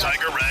 Bring it in, guys.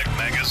 Tiger Rag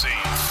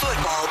Magazine.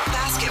 Football,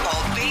 basketball,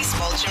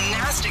 baseball,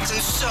 gymnastics,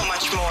 and so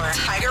much more.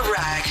 Tiger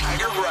Rag.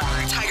 Tiger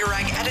Rag. Tiger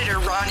Rag editor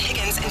Ron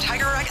Higgins and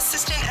Tiger Rag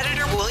assistant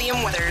editor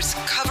William Weathers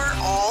cover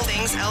all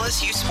things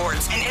LSU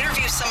sports and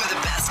interview some of the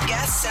best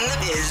guests in the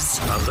biz.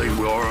 I think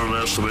we are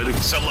underestimated.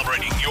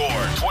 Celebrating your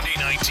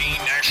 2019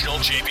 National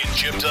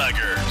Championship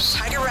Tigers.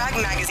 Tiger Rag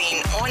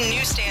Magazine on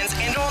newsstands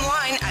and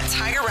online at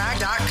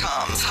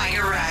tigerrag.com.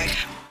 Tiger Rag.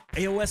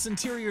 AOS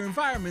Interior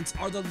Environments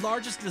are the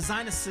largest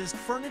design assist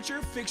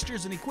furniture,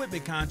 fixtures, and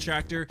equipment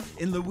contractor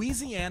in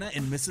Louisiana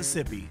and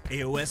Mississippi.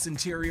 AOS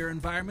Interior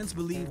Environments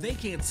believe they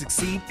can't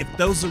succeed if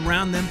those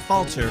around them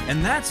falter,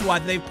 and that's why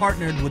they've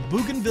partnered with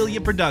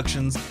Bougainvillea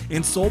Productions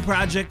and Soul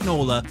Project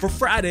NOLA for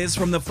Fridays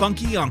from the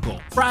Funky Uncle.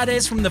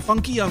 Fridays from the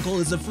Funky Uncle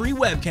is a free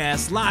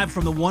webcast live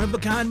from the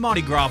one-of-a-kind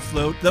Mardi Gras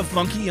float, the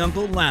Funky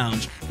Uncle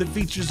Lounge, that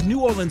features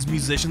New Orleans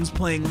musicians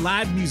playing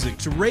live music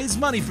to raise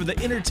money for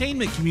the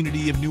entertainment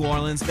community of New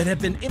Orleans that have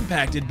been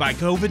impacted by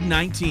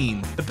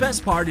COVID-19. The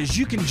best part is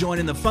you can join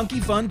in the funky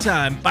fun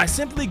time by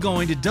simply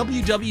going to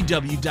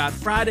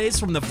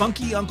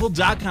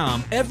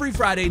www.fridaysfromthefunkyuncle.com every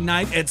Friday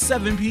night at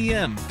 7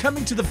 p.m.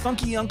 Coming to the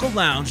Funky Uncle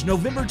Lounge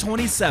November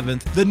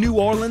 27th, the New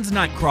Orleans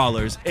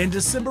Nightcrawlers, and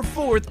December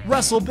 4th,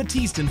 Russell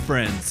Batiste and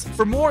Friends.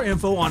 For more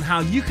info on how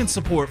you can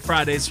support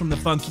Fridays from the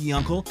Funky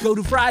Uncle, go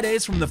to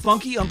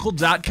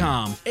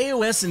fridaysfromthefunkyuncle.com.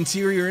 AOS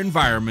Interior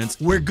Environments,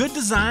 where good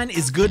design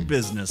is good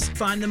business.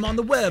 Find them on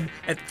the web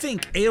at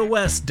thinkaos.com.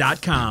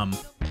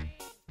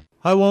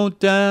 I won't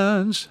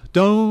dance,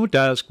 don't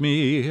ask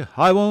me.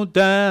 I won't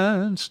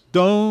dance,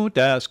 don't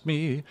ask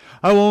me.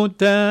 I won't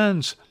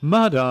dance,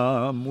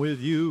 madame,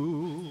 with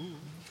you.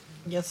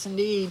 Yes,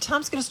 indeed.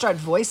 Tom's going to start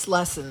voice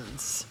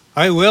lessons.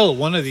 I will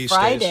one of these days.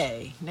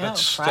 Friday.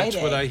 That's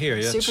what I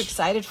hear. Super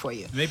excited for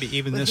you. Maybe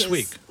even this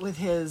week. With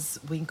his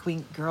wink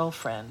wink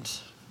girlfriend.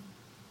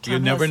 You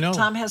never know.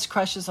 Tom has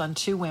crushes on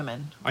two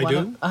women. I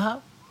do? Uh-huh.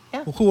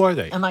 Yeah. Well, who are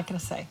they? I'm not going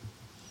to say.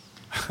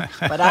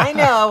 But I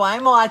know.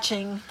 I'm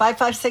watching.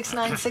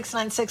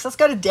 5569696. Let's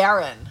go to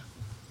Darren.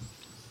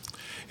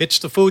 It's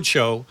the Food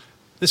Show.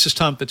 This is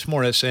Tom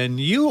Fitzmaurice,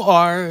 and you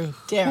are...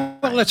 Darren.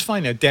 Well, let's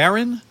find out.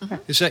 Darren?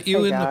 Is that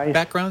you in the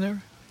background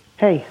there?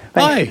 Hey,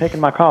 thanks Hi. for taking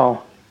my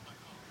call.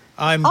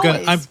 I'm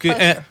good.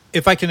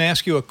 If I can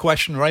ask you a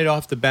question right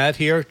off the bat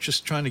here,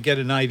 just trying to get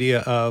an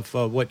idea of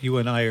what you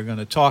and I are going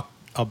to talk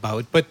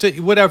about. But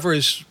whatever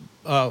is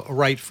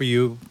right for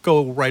you,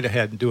 go right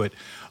ahead and do it.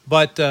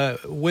 But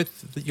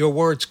with your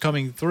words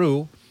coming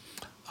through,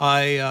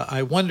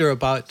 I wonder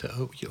about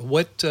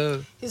what.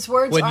 His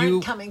words when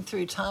aren't coming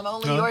through, Tom.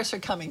 Only yours are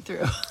coming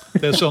through.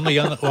 There's only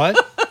what?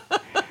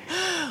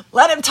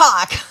 Let him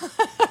talk.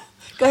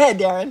 Go ahead,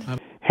 Darren.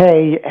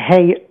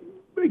 Hey,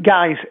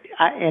 guys,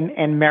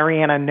 and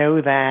Marianne, I know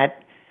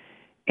that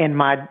in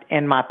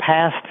my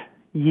past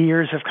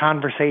years of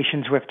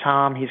conversations with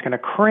Tom, he's going to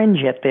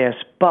cringe at this,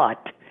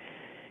 but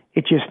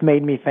it just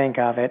made me think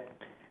of it.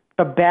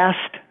 The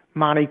best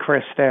Monte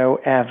Cristo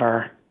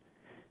ever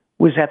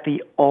was at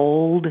the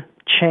old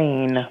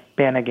chain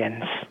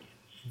Bennigan's.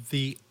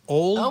 The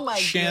old Oh my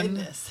chain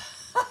goodness.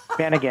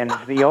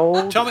 Bennigan's, the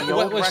old Tell me, the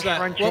what old was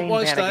restaurant that? What chain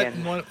was that?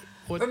 Bennigan's.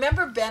 What?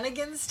 Remember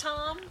Bennigan's,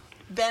 Tom?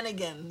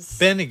 Bennigan's.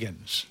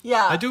 Bennigan's.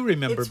 Yeah, I do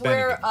remember it's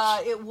where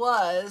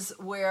Bennigan's.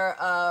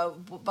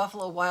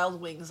 Buffalo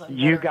Wild Wings on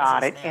You Veterans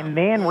got is it. now. And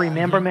then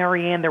remember,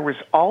 Marianne, there was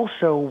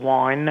also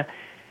one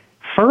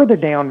further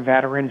down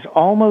Veterans,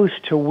 almost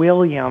to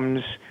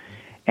Williams,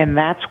 and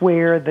that's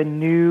where the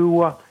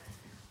new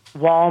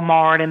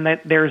Walmart and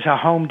there's a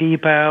Home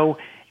Depot.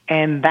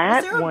 And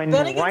that one,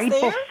 right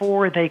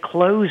before they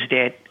closed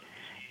it,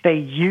 they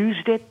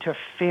used it to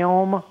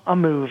film a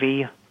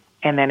movie,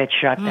 and then it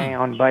shut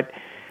down. But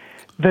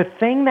the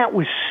thing that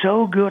was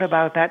so good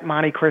about that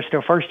Monte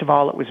Cristo, first of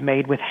all, it was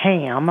made with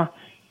ham,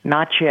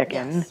 not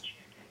chicken. Yes.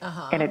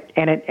 Uh-huh.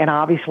 And it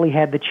obviously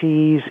had the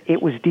cheese.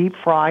 It was deep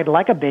fried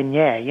like a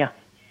beignet,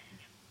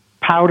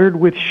 powdered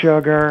with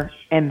sugar,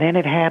 and then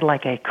it had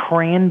like a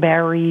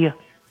cranberry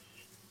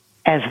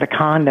as the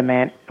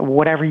condiment,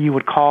 whatever you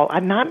would call.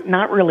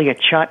 Not really a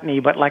chutney,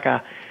 but like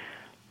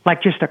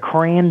just a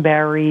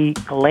cranberry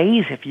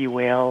glaze, if you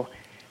will.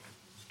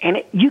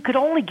 And you could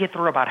only get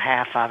through about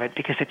half of it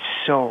because it's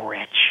so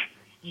rich.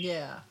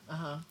 Yeah.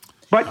 Uh-huh.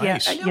 But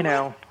Nice.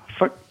 yeah,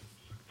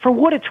 for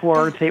what it's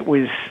worth, it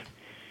was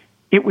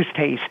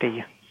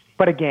tasty.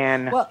 But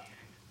again,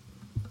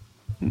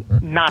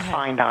 not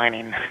fine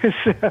dining.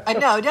 I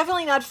know,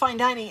 definitely not fine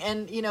dining.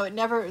 And, it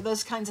never,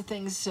 those kinds of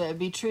things,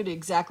 be true to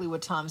exactly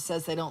what Tom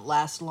says, they don't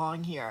last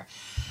long here.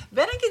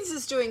 Bennigan's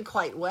is doing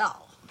quite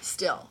well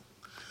still.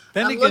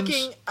 I'm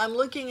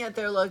looking at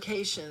their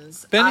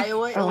locations.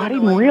 Iowa, Illinois, I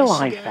didn't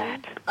realize Michigan.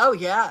 that. Oh,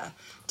 yeah.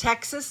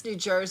 Texas, New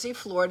Jersey,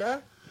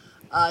 Florida,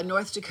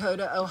 North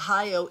Dakota,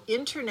 Ohio,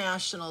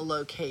 international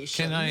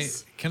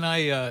locations. Can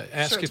I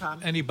ask Sure, if Tom.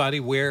 anybody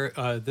where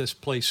this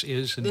place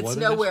is and It's what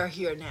nowhere it is?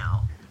 here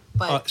now.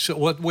 But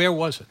where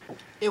was it?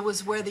 it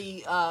was where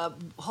the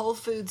Whole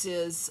Foods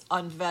is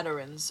on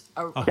Veterans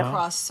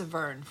across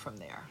Severn from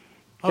there.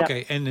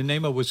 Okay, and the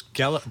name was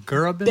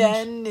Gurabins?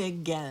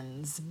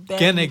 Bennigan's.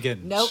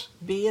 Gennigan's. Nope.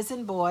 B as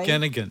in boy.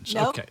 Gennigan's,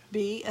 Nope. okay.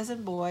 B as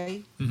in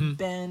boy.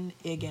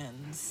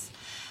 Bennigan's.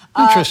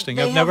 Interesting.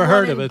 They I've never have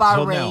heard one of in it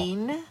till now.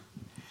 Bahrain,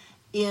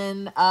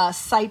 in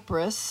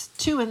Cyprus,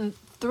 2 and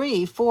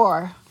 3,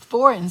 4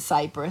 in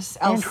Cyprus,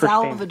 El Interesting.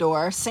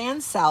 Salvador,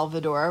 San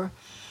Salvador,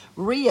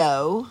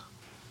 Rio,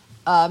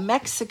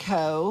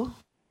 Mexico,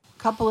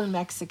 couple in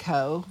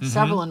Mexico,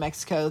 several in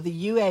Mexico,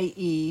 the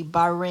UAE,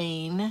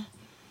 Bahrain,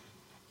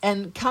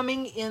 and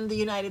coming in the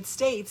United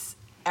States,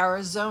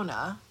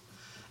 Arizona,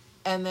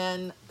 and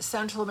then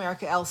Central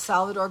America, El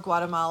Salvador,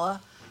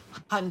 Guatemala,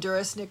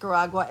 Honduras,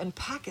 Nicaragua, and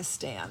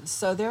Pakistan.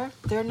 So they're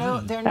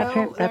not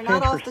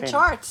off the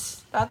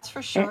charts. That's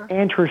for sure.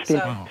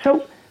 Interesting.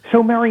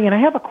 So Marianne, I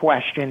have a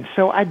question.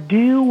 So I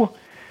do,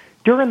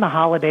 during the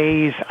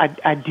holidays,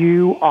 I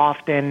do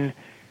often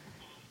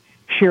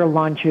share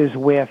lunches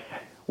with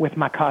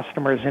my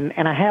customers,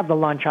 and I have the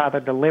lunch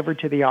either delivered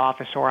to the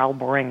office or I'll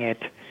bring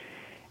it.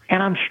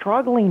 And I'm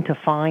struggling to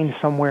find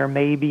somewhere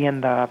maybe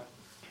in the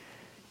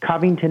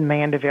Covington,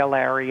 Mandeville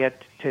area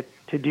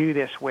to do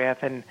this with.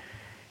 And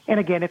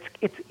again,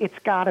 it's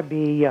got to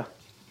be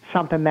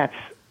something that's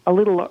a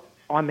little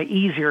on the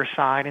easier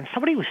side. And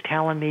somebody was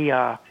telling me,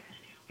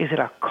 is it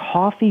a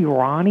Coffee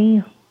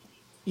Ronnie?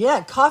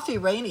 Yeah, Coffee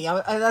Rainey.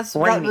 As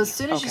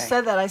soon as you Okay.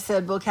 said that, I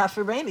said, well,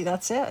 Coffee Rainey,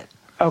 that's it.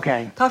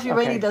 Okay. Coffee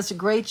Rainey does a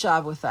great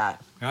job with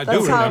that. I That's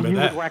do how- remember You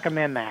that. would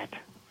recommend that?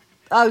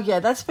 Oh, yeah,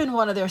 that's been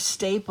one of their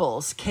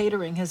staples.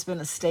 Catering has been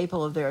a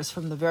staple of theirs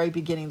from the very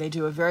beginning. They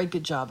do a very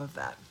good job of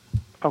that.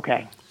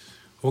 Okay.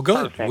 Well,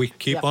 good. Perfect. We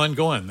keep Yep. on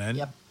going then.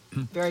 Yep,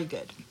 very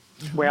good.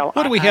 Well,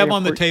 What do we have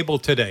on the table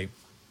today?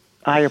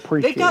 I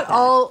appreciate They've got that.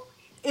 all.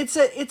 It's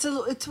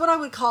what I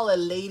would call a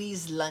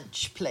ladies'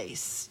 lunch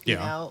place. You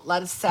Yeah. know, a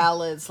lot of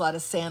salads, a lot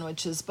of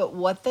sandwiches, but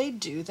what they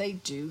do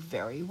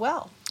very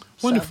well.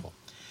 So, Wonderful.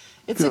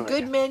 it's a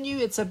good menu.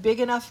 It's a big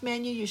enough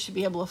menu. You should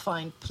be able to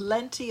find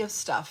plenty of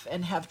stuff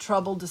and have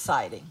trouble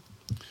deciding.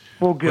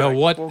 Well, good. Well,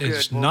 what Well,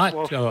 is good. not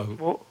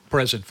Well,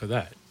 present for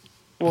that?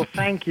 well,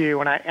 thank you.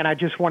 And I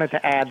just wanted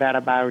to add that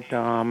about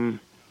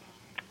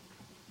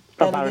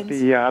about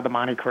the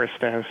Monte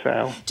Cristo.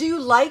 So Do you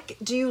like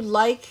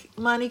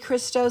Monte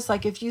Cristos?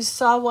 Like, if you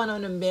saw one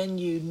on a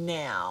menu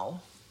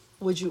now,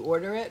 would you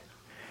order it?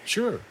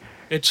 Sure.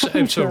 It's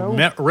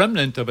a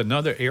remnant of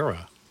another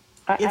era.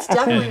 It's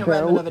definitely a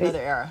remnant of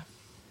another era.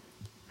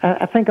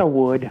 I think I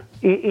would.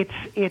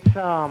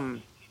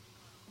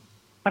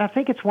 But I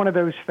think it's one of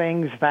those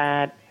things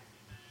that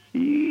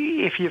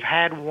if you've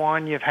had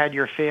one, you've had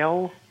your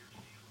fill.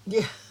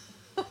 Yeah.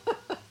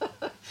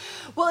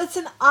 Well, it's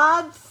an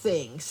odd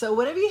thing. So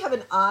whenever you have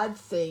an odd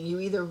thing, you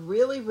either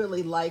really,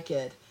 really like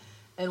it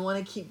and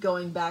want to keep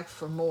going back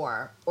for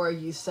more, or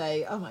you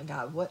say, oh my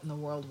God, what in the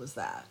world was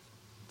that?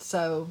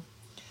 So,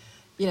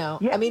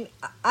 I mean,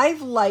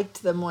 I've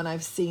liked them when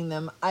I've seen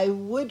them. I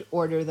would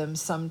order them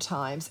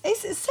sometimes.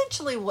 It's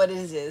essentially what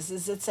it is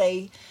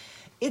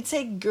it's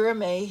a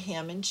gourmet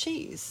ham and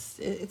cheese.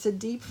 It's a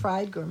deep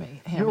fried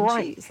gourmet ham and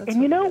cheese. That's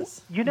and what it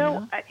is.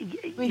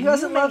 Who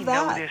doesn't love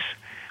that?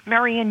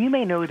 Marianne, you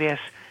may know this.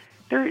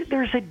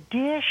 There's a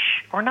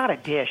dish, or not a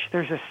dish,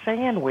 there's a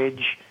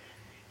sandwich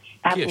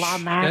at La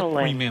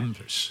Madeleine. That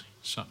remembers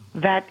something.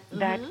 That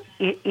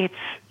it's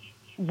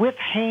with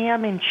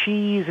ham and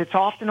cheese. It's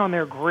often on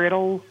their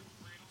griddle.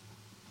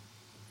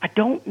 I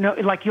don't know,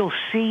 like you'll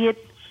see it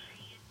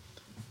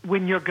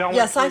when you're going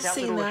through I've that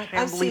seen little that.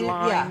 assembly I've seen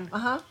line. it,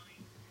 yeah.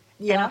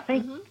 Yeah. And I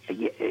think,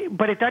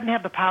 but it doesn't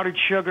have the powdered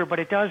sugar, but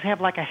it does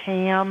have like a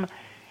ham,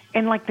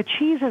 and like the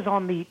cheese is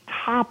on the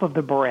top of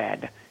the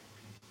bread,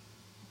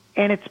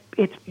 and it's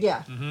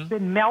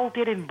been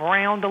melted and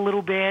browned a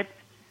little bit.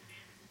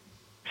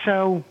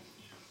 So,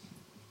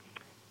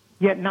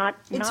 not.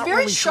 It's not very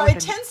really sharp. sure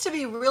It tends to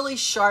be really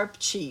sharp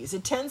cheese.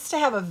 It tends to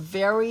have a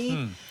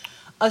very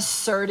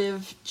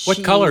assertive cheese.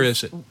 What color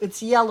is it?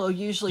 It's yellow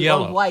usually,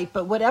 Yellow. or white,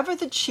 but whatever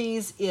the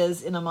cheese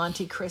is in a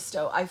Monte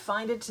Cristo, I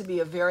find it to be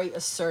a very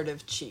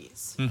assertive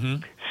cheese. Mm-hmm.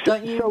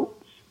 Don't you?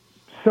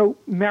 So,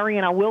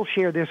 Marian, I will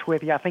share this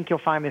with you. I think you'll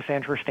find this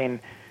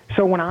interesting.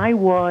 So when I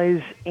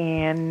was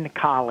in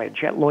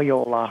college at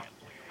Loyola,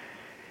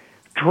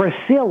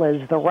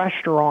 Drusilla's, the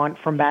restaurant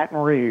from Baton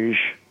Rouge,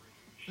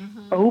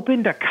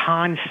 opened a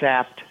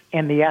concept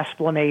in the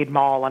Esplanade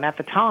Mall. And at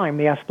the time,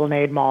 the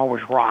Esplanade Mall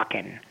was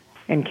rocking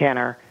in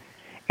Kenner.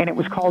 And it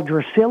was called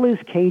Drusilla's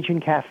Cajun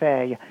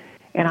Cafe.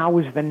 And I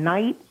was the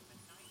night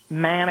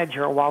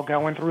manager while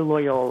going through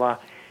Loyola.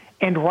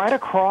 And right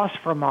across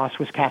from us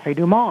was Cafe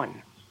Du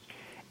Monde.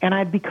 And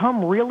I'd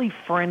become really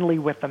friendly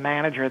with the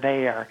manager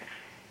there.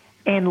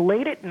 And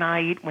late at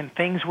night, when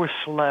things were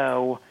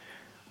slow,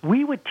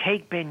 we would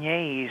take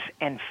beignets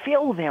and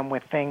fill them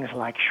with things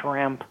like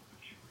shrimp,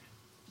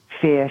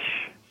 fish,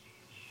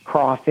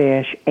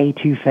 crawfish,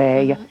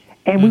 etouffee,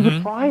 and we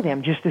would fry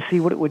them just to see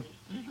what it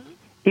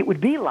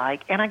would be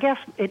like. And I guess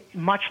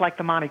much like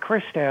the Monte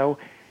Cristo,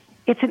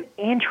 it's an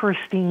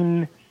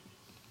interesting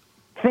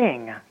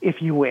thing,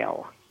 if you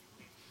will.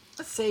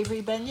 A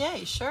savory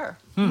beignet, sure.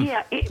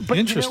 Yeah, but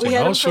interesting. We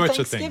had All them for sorts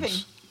of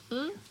Thanksgiving.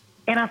 things.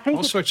 And I think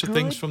All sorts of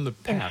things from the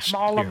past. In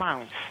small here.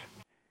 amounts,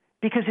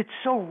 because it's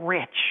so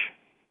rich.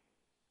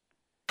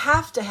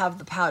 Have to have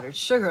the powdered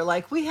sugar.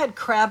 Like we had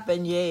crab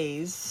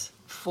beignets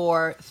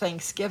for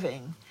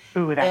Thanksgiving,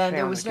 Ooh, that and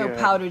there sounds was no good.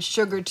 powdered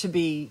sugar to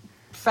be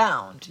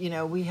found.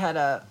 We had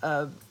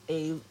a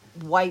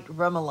white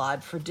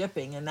remoulade for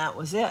dipping, and that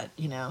was it.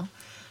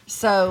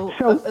 So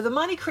the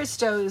Monte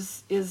Cristo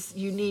is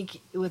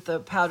unique with the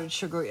powdered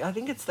sugar. I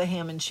think it's the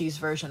ham and cheese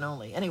version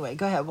only. Anyway,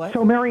 go ahead. What?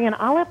 So, Marianne,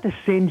 I'll have to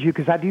send you,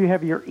 because I do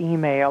have your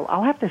email,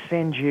 I'll have to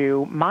send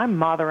you, my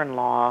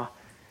mother-in-law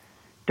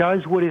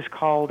does what is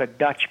called a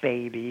Dutch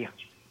baby,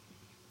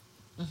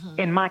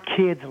 and my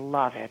kids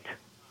love it.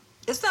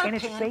 Is that a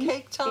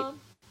pancake, Tom?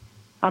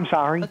 I'm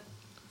sorry?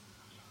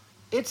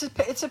 It's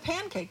a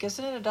pancake,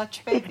 isn't it? A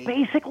Dutch baby? It's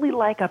basically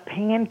like a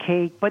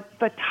pancake, but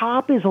the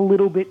top is a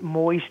little bit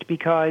moist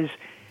because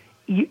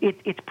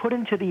it's put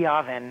into the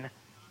oven,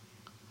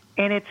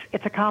 and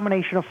it's a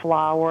combination of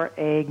flour,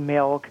 egg,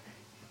 milk,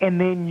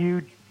 and then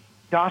you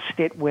dust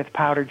it with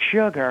powdered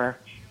sugar,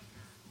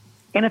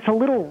 and it's a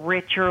little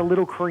richer, a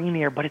little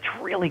creamier, but it's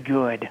really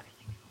good.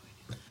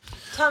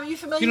 Tom, you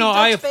familiar with Dutch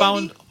I have baby?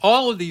 found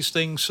all of these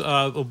things,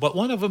 but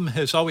one of them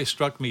has always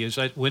struck me is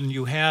that when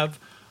you have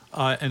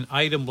an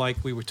item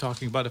like we were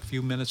talking about a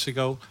few minutes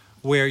ago,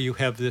 where you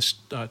have this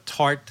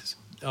tart,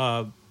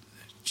 Cranberry?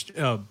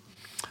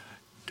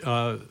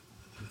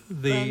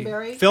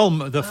 film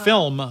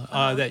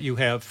that you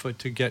have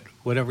to get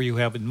whatever you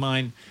have in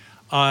mind.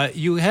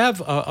 You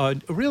have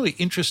a really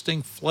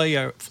interesting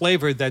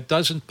flavor that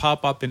doesn't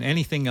pop up in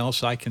anything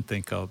else I can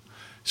think of.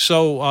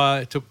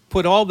 So to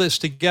put all this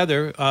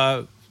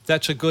together,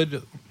 that's a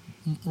good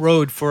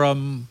road for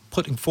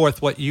putting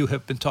forth what you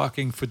have been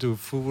talking for the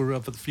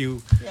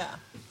few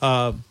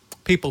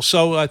people.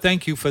 So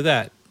thank you for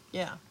that.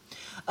 Yeah,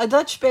 a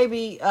Dutch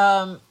baby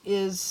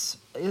is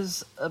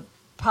a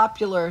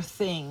popular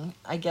thing,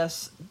 I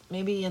guess.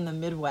 Maybe in the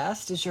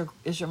Midwest. Is your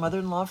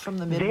mother-in-law from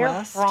the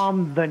Midwest? They're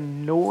from the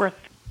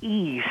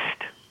Northeast.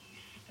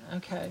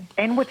 Okay.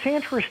 And what's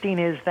interesting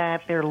is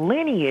that their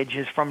lineage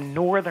is from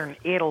northern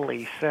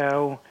Italy,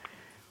 so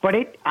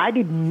But I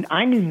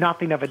knew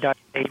nothing of a Dutch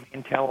baby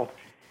until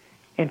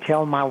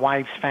my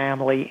wife's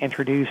family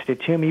introduced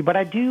it to me. But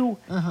I do.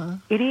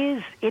 It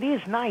is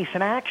nice,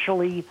 and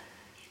actually,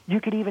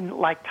 you could even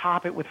like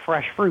top it with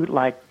fresh fruit,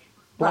 like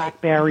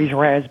blackberries,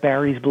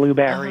 raspberries,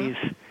 blueberries,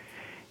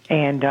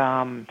 and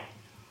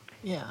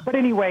yeah. But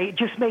anyway, it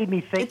just made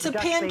me think. It's a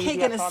Dutch pancake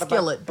baby, in a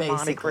skillet, Monte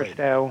basically.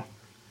 Cristo.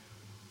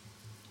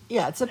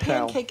 Yeah, it's a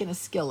pancake in a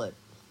skillet.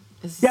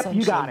 Is Yep,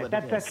 you got essentially it.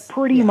 what That's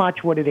pretty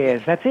much what it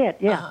is. That's it.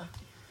 Yeah.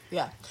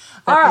 Yeah.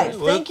 All right.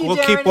 We'll- Thank you, we'll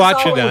Darren, keep as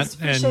watching always.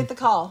 that and Appreciate the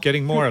call.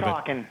 getting more of it.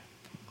 Talking.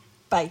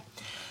 Bye.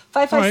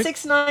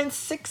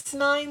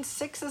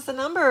 5569696 is the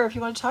number. If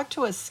you want to talk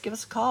to us, give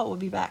us a call. We'll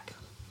be back.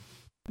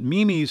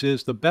 Mimi's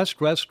is the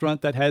best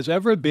restaurant that has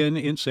ever been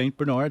in St.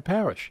 Bernard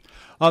Parish.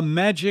 A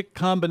magic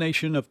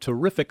combination of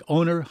terrific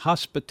owner,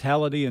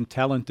 hospitality, and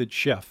talented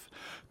chef,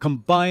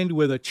 combined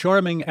with a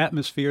charming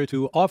atmosphere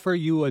to offer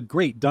you a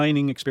great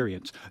dining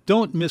experience.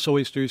 Don't miss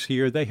oysters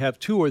here. They have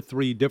 2 or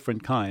 3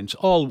 different kinds,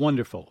 all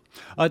wonderful.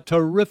 A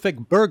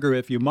terrific burger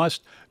if you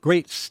must.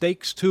 Great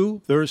steaks,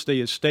 too.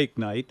 Thursday is steak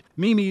night.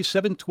 Mimi's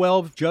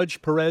 712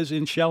 Judge Perez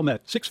in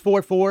Chalmette,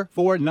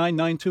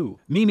 644-4992.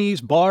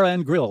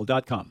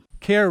 Mimi'sBarandGrill.com.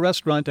 Care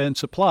Restaurant and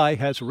Supply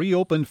has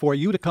reopened for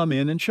you to come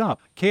in and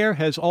shop. Care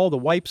has all the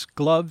wipes,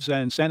 gloves,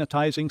 and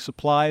sanitizing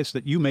supplies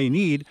that you may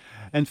need,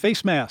 and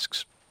face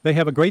masks. They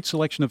have a great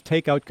selection of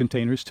takeout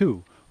containers,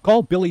 too.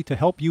 Call Billy to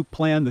help you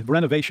plan the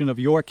renovation of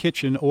your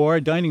kitchen or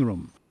dining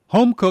room.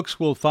 Home cooks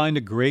will find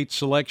a great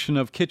selection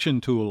of kitchen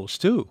tools,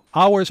 too.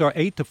 Hours are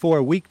 8 to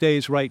 4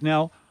 weekdays right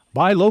now.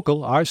 Buy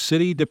local. Our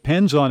city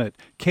depends on it.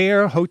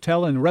 Care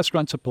Hotel and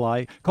Restaurant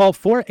Supply. Call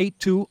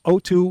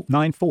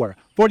 482-0294.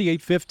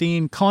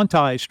 4815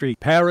 Conti Street.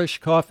 Parish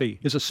Coffee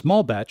is a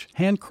small batch,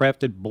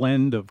 handcrafted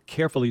blend of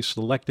carefully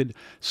selected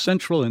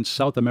Central and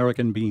South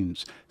American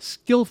beans,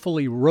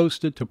 skillfully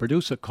roasted to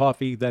produce a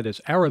coffee that is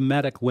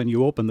aromatic when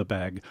you open the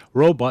bag,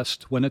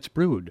 robust when it's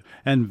brewed,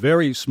 and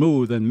very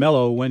smooth and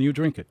mellow when you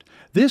drink it.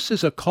 This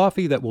is a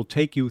coffee that will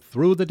take you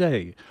through the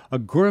day, a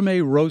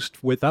gourmet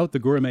roast without the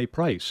gourmet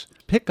price.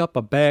 Pick up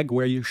a bag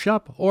where you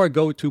shop or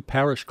go to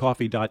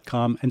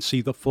parishcoffee.com and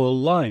see the full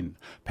line.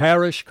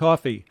 Parish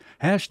Coffee.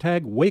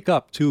 Hashtag wake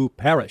up to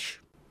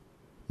Parish.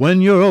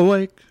 When you're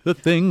awake, the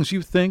things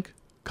you think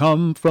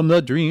come from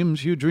the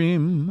dreams you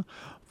dream.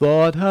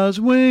 Thought has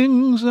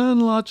wings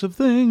and lots of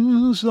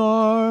things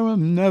are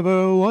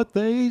never what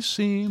they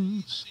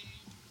seem.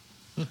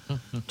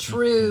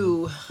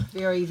 True.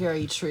 Very,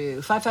 very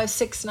true.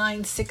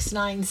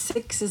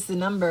 5569696 is the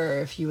number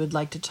if you would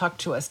like to talk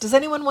to us. Does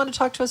anyone want to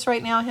talk to us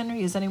right now,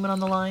 Henry? Is anyone on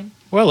the line?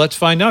 Well, let's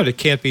find out. It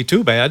can't be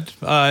too bad.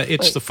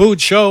 It's the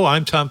Food Show.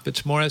 I'm Tom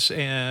Fitzmaurice,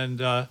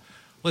 and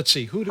let's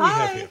see. Who do we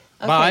have here?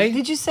 Okay. Bye.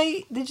 Did you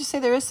say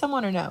there is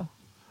someone or no?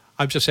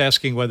 I'm just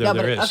asking whether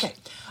there is. Okay.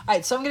 All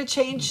right. So I'm going to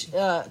change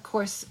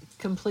course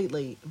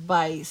completely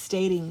by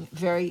stating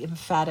very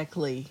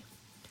emphatically,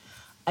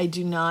 I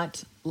do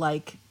not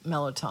like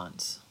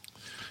mellotons.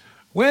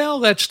 Well,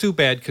 that's too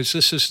bad because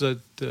this is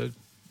the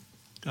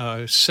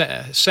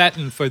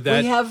satin for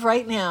that. We have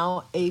right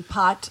now a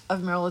pot of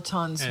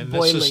mellotons and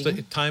boiling. This is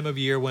the time of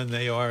year when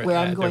they are where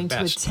at I'm going their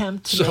to best.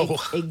 attempt to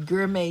make a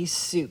gourmet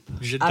soup.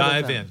 You should out of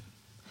dive them. in.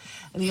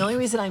 And the only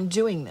reason I'm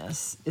doing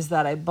this is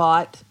that I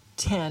bought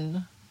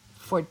 10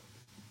 for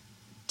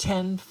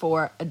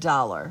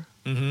 $1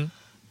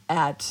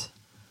 at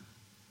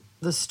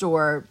the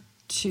store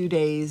 2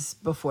 days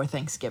before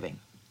Thanksgiving.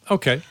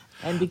 Okay.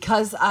 And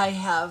because I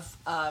have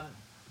a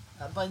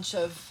bunch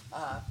of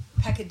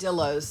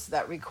peccadillos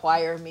that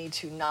require me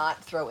to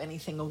not throw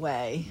anything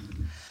away,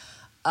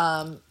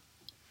 I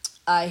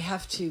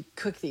have to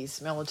cook these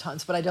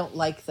mellotons, but I don't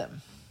like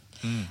them.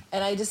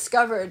 And I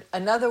discovered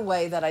another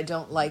way that I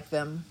don't like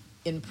them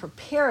in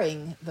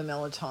preparing the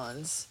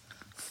mellotons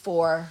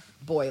for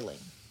boiling.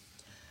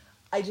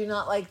 I do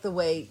not like the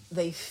way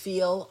they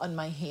feel on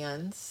my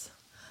hands.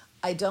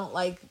 I don't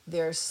like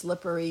their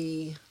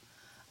slippery,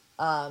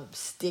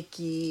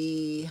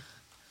 sticky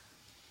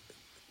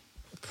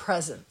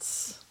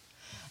presence.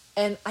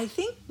 And I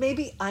think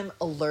maybe I'm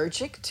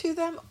allergic to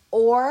them,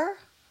 or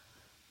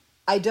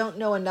I don't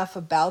know enough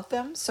about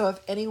them. So if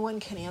anyone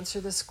can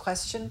answer this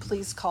question,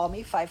 please call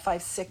me,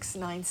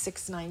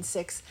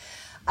 556-9696.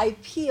 I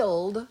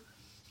peeled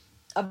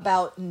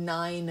about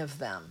 9 of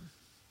them.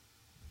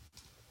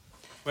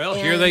 Well,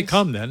 here they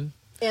come then.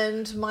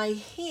 And my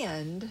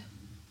hand,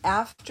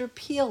 after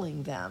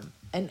peeling them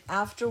and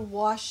after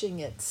washing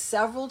it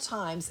several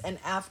times and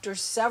after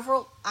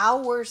several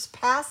hours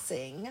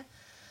passing,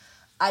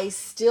 I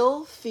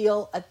still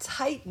feel a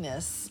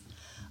tightness,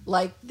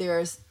 like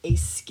there's a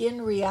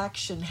skin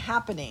reaction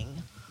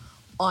happening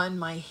on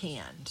my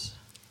hand.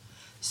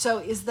 So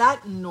is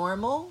that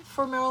normal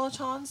for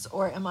mellotons,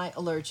 or am I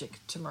allergic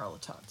to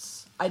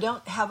mellotons? I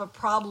don't have a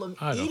problem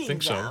eating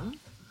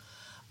them,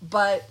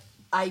 but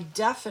I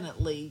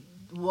definitely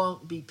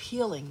won't be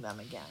peeling them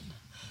again.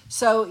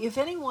 So if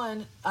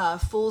anyone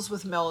fools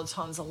with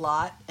mellotons a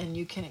lot and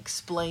you can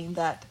explain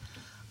that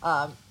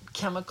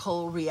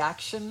chemical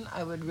reaction,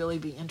 I would really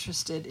be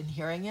interested in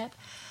hearing it.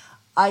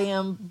 I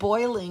am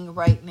boiling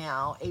right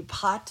now a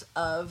pot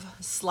of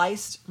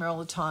sliced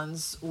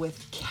mirlitons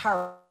with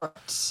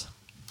carrots.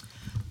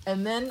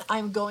 And then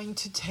I'm going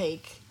to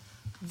take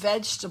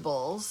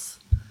vegetables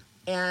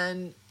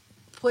and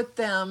put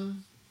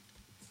them...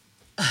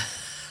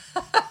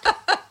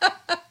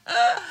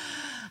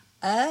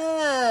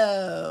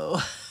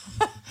 Oh,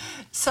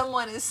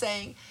 someone is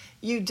saying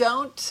you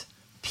don't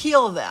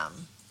peel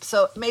them.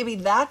 So maybe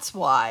that's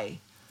why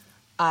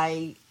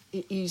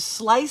you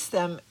slice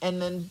them and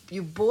then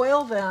you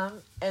boil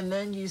them and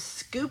then you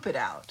scoop it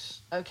out.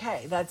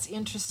 Okay, that's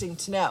interesting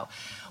to know.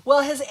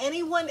 Well, has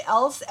anyone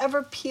else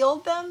ever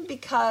peeled them?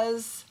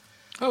 Because...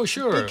 Oh,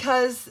 sure.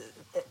 Because...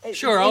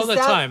 Sure, all the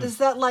time. Is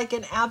that like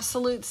an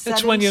absolute set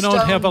It's when you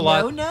don't have a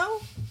lot... No?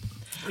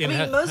 I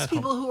mean, most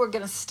people who are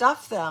going to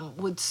stuff them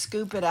would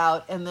scoop it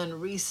out and then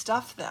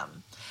restuff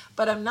them.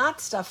 But I'm not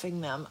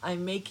stuffing them.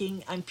 I'm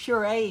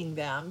pureeing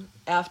them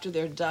after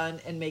they're done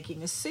and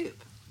making a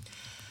soup.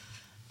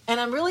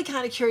 And I'm really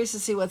kind of curious to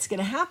see what's going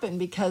to happen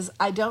because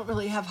I don't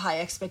really have high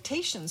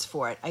expectations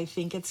for it. I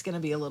think it's going to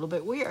be a little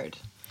bit weird.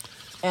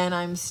 And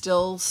I'm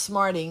still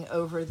smarting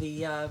over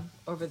the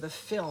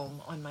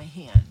film on my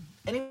hand.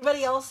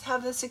 Anybody else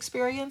have this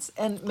experience?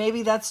 And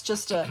maybe that's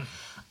just a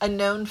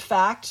known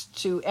fact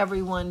to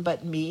everyone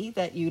but me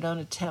that you don't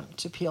attempt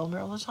to peel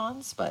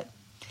mirlitons. But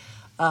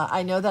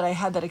I know that I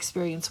had that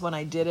experience when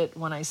I did it,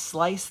 when I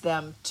sliced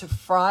them to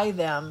fry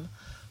them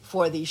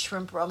for the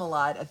shrimp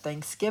remoulade at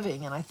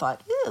Thanksgiving. And I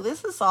thought, ew,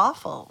 this is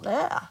awful.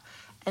 Yeah.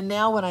 And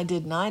now when I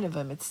did 9 of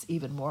them, it's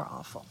even more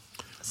awful.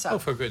 So. Oh,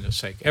 for goodness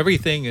sake.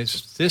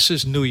 This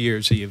is New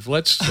Year's Eve.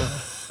 Let's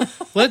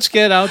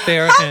get out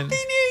there and... Happy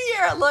New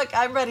Year! Look,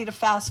 I'm ready to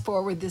fast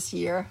forward this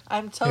year.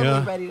 I'm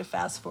totally ready to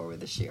fast forward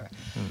this year.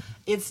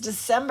 It's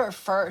December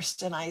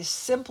 1st, and I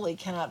simply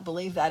cannot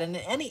believe that. And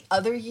in any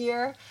other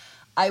year,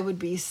 I would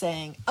be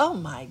saying, oh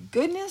my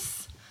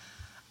goodness,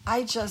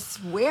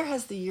 where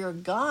has the year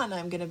gone?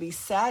 I'm going to be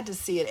sad to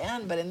see it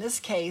end. But in this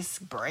case,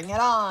 bring it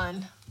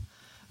on.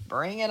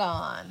 Bring it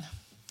on.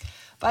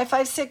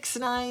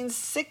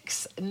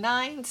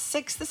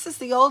 556-9696. This is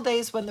the old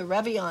days when the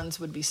Revions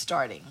would be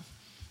starting.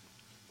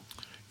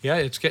 Yeah,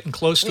 it's getting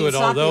close to it. It's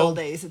not the old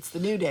days; it's the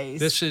new days.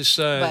 This is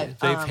they've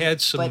had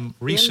some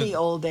recent. In the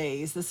old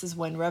days, this is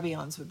when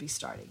Revions would be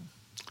starting.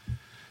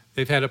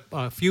 They've had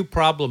a few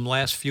problem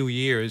last few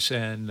years,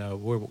 and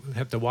we'll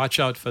have to watch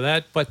out for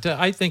that. But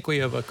I think we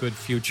have a good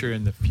future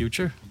in the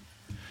future.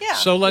 Yeah.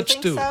 So let's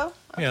do. So?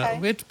 Okay. Yeah,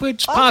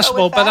 it's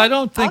possible, but I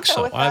don't think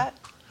so.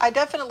 I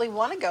definitely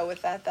want to go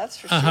with that. That's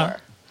for sure.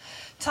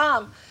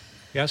 Tom.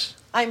 Yes.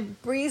 I'm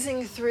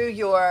breezing through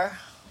your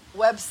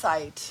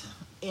website,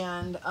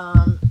 and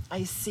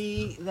I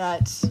see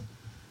that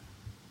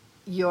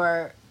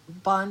your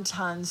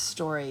Bon-Ton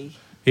story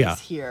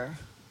is here.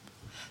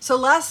 So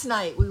last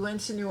night we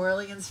went to New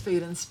Orleans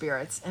Food and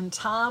Spirits, and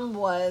Tom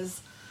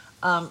was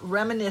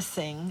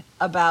reminiscing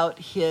about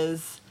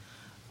his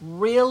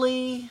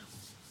really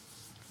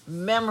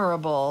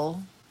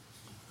memorable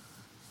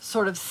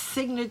sort of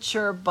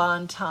signature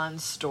Bon-Ton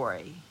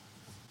story.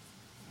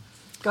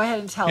 Go ahead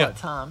and tell it,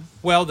 Tom.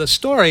 Well, the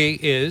story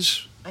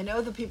is... I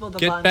know the people at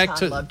the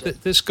Bon-Ton loved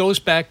it. This goes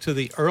back to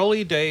the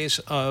early days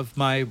of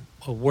my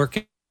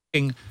working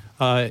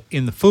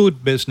in the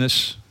food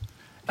business.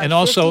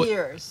 About and 50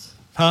 years.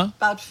 Huh?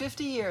 About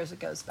 50 years it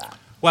goes back.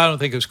 Well, I don't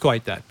think it was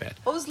quite that bad.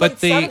 It was late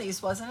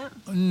 70s, wasn't it?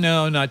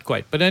 No, not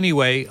quite. But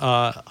anyway,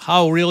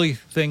 how really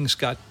things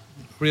got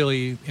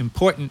really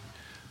important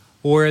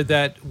were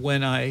that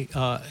when I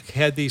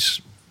had these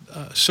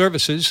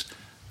services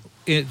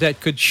that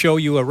could show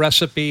you a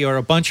recipe or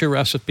a bunch of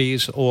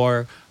recipes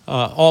or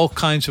all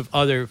kinds of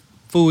other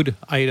food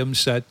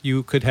items that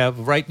you could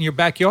have right in your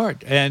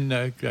backyard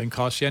and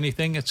cost you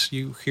anything.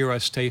 You hear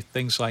us say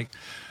things like,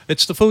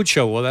 it's the food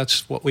show. Well,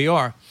 that's what we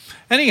are.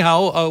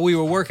 Anyhow, we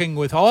were working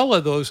with all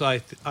of those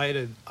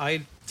item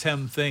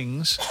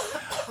things,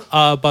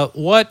 but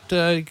what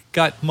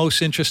got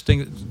most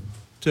interesting,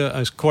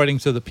 according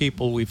to the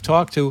people we've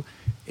talked to,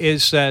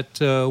 is that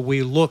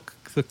we look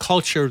the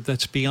culture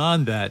that's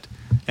beyond that,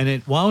 and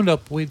it wound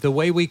up with the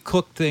way we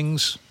cook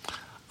things.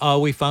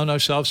 We found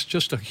ourselves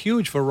just a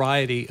huge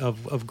variety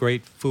of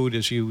great food,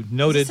 as you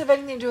noted. Does this have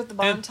anything to do with the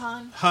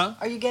Bon-Ton? Huh?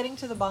 Are you getting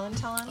to the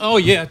Bon-Ton? Oh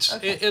yeah,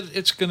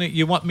 it's gonna.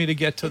 You want me to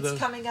get to It's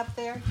coming up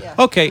there. Yeah.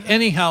 Okay.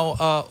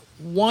 Anyhow,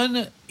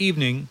 one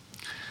evening,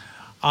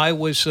 I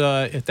was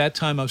at that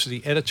time I was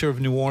the editor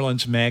of New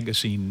Orleans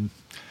Magazine.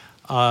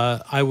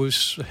 I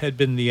had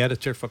been the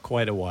editor for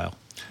quite a while,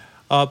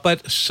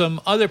 but some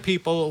other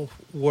people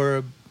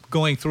were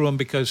going through them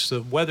because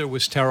the weather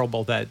was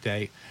terrible that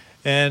day.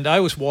 And I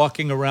was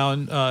walking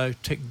around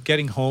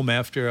getting home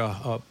after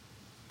a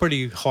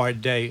pretty hard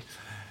day.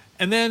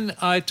 And then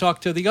I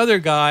talked to the other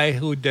guy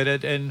who did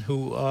it and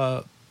who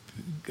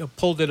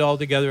pulled it all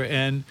together.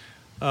 And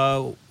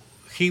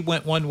he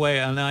went one way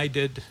and I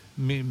did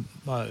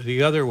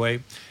the other way.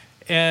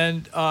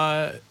 And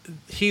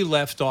he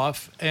left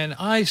off. And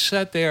I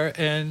sat there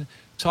and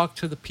talked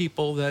to the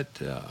people that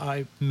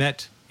I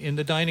met in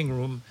the dining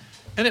room.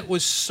 And it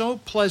was so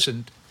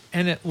pleasant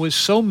and it was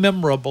so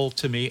memorable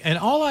to me. And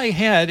all I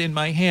had in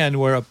my hand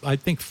were, I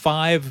think,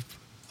 5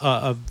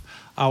 of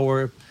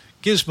our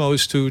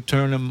gizmos to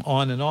turn them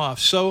on and off.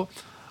 So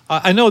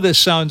I know this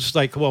sounds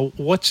like, well,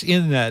 what's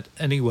in that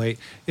anyway?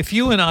 If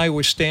you and I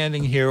were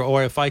standing here,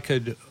 or if I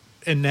could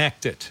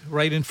enact it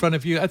right in front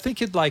of you, I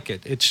think you'd like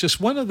it. It's just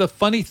one of the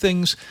funny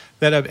things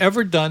that I've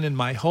ever done in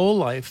my whole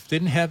life.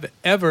 Didn't have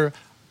ever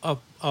a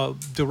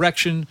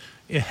direction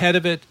ahead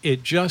of it.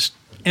 It just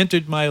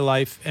entered my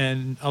life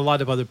and a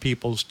lot of other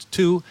people's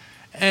too.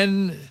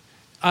 And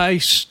I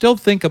still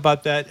think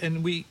about that,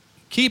 and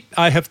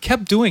I have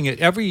kept doing it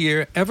every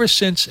year ever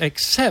since,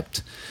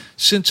 except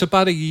since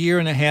about a year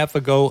and a half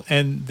ago.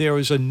 And there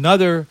is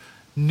another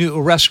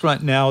new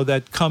restaurant now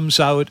that comes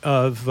out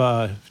of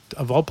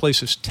all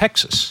places,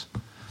 Texas.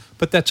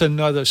 But that's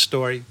another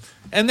story.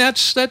 And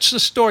that's the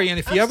story. And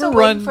if you ever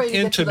run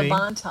into me,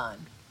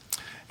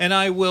 and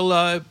I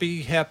will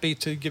be happy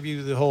to give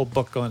you the whole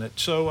book on it.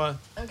 So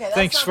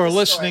thanks for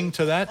listening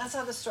to that. That's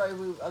not the story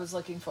I was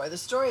looking for. The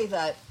story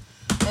that,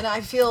 and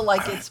I feel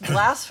like it's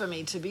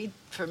blasphemy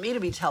for me to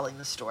be telling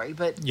the story.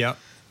 But yeah.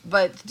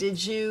 But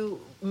did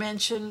you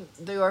mention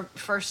your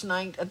first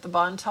night at the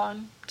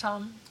Bon-Ton,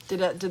 Tom? Did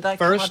that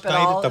come up at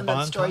all in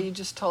that story you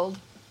just told?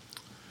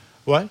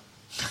 What?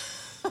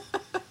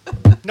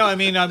 No, I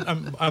mean I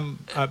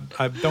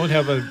don't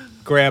have a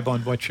grab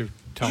on what you're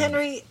telling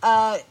me.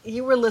 Henry,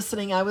 you were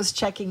listening. I was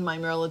checking my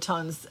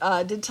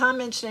Mirlitons. Did Tom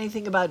mention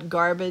anything about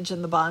garbage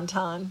in the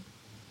Bon-Ton?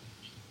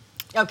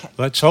 Okay.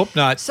 Let's hope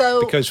not,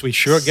 because we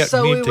sure need to get our garbage.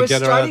 So we were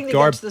starting to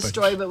get to the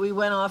story, but we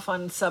went off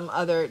on some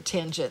other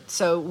tangent.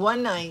 So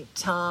one night,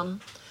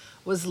 Tom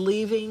was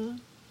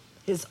leaving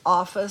his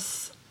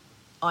office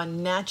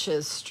on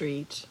Natchez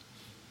Street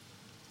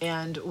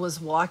and was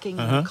walking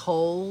in the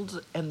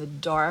cold and the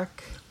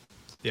dark.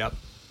 Yep.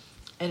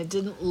 And it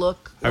didn't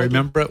look like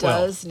it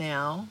does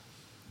now.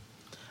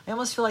 I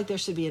almost feel like there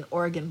should be an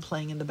organ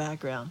playing in the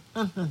background.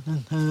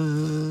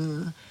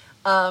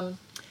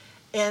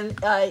 And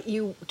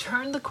you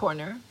turned the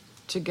corner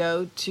to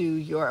go to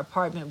your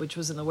apartment, which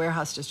was in the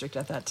warehouse district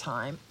at that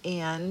time,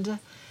 and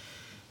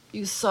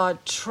you saw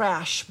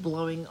trash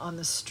blowing on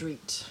the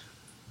street.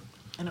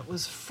 And it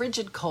was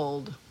frigid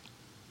cold.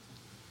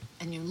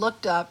 And you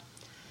looked up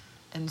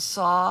and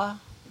saw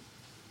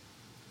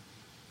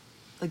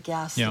the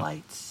gas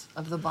lights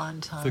of the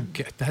Bon-Ton.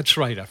 That's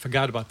right. I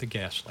forgot about the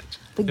gas lights.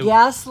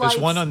 Gas lights.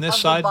 There's one on this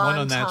side, one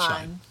on that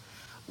side.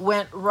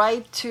 Went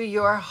right to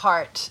your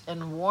heart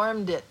and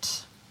warmed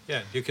it.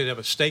 Yeah, you could have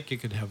a steak, you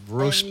could have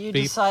roast beef. And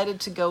you decided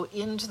to go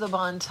into the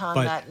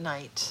Bon-Ton that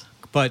night.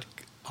 But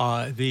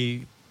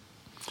the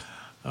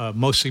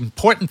most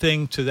important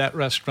thing to that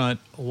restaurant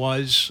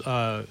was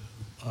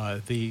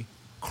the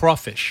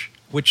crawfish,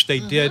 which they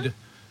did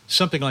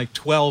something like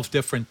 12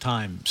 different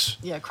times.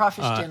 Yeah,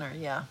 crawfish dinner,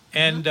 yeah.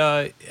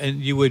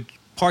 And you would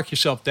park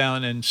yourself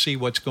down and see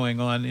what's going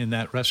on in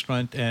that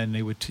restaurant, and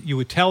you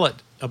would tell it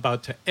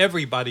about to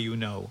everybody you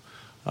know,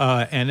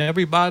 and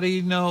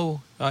everybody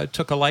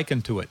took a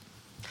liking to it.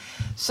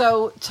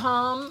 So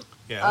Tom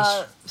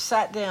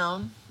sat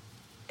down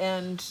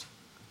and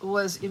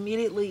was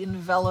immediately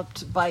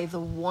enveloped by the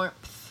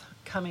warmth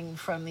coming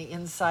from the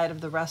inside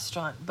of the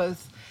restaurant,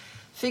 both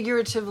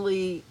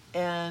figuratively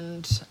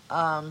and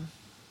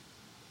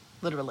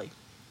literally.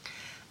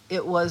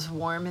 It was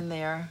warm in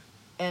there,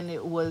 and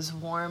it was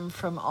warm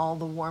from all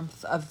the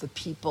warmth of the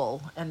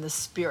people and the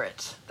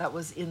spirit that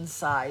was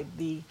inside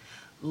the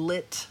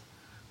lit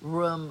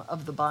room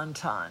of the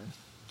Bon-Ton.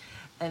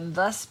 And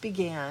thus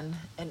began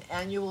an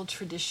annual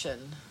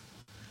tradition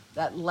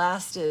that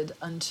lasted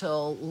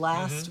until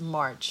last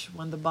March,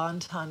 when the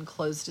Bon-Ton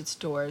closed its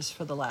doors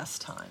for the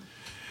last time.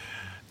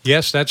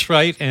 Yes, that's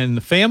right. And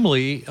the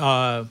family,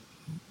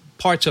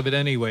 parts of it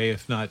anyway,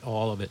 if not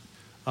all of it,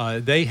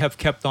 they have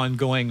kept on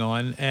going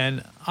on.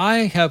 And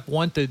I have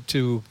wanted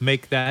to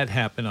make that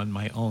happen on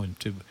my own,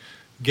 to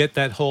get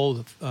that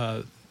whole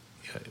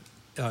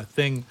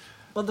thing.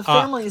 Well, the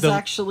family is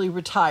actually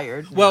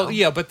retired now. Well,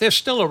 yeah, but they're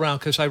still around,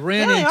 because I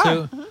ran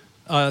into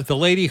the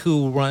lady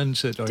who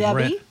runs it. Or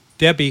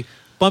Debbie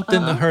bumped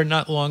into her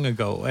not long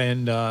ago,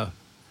 and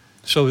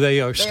so they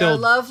are still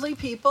lovely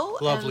people,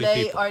 and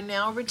they are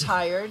now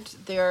retired.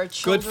 Their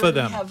children Good for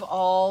them. have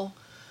all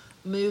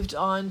moved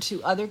on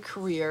to other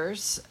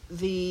careers.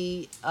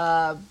 The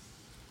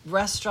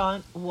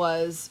restaurant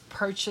was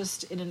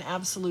purchased in an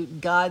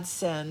absolute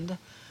godsend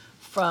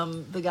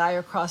from the guy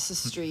across the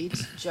street,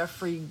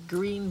 Jeffrey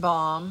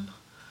Greenbaum,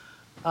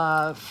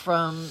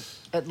 from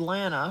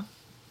Atlanta.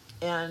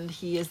 And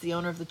he is the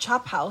owner of the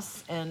Chop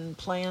House and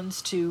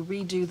plans to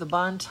redo the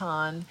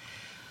Bon-Ton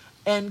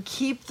and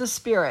keep the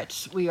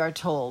spirit, we are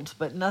told.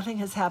 But nothing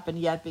has happened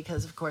yet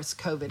because, of course,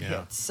 COVID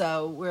hit.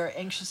 So we're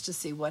anxious to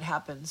see what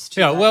happens to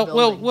that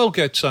building. We'll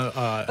get some.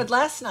 But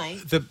last night,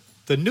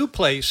 the new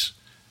place,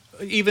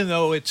 even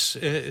though it's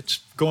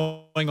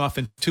going off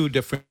in two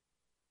different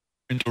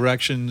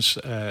directions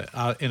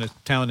out in a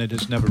town that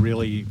has never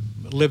really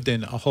lived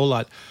in a whole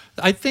lot,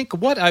 I think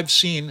what I've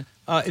seen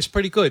is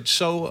pretty good.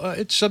 So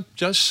it's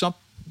just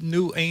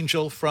new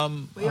angel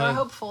from... We are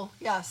hopeful,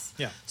 yes.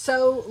 Yeah.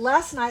 So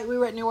last night we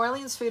were at New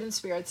Orleans Food and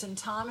Spirits, and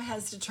Tom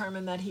has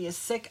determined that he is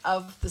sick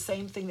of the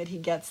same thing that he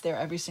gets there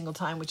every single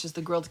time, which is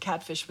the grilled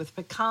catfish with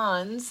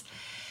pecans.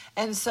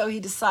 And so he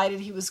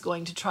decided he was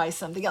going to try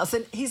something else.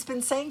 And he's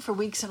been saying for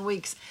weeks and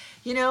weeks,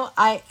 you know,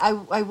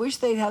 I wish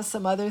they'd have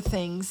some other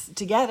things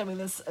to get. I mean,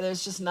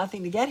 there's just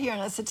nothing to get here.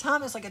 And I said,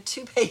 Tom, it's like a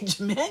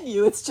 2-page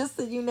menu. It's just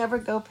that you never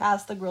go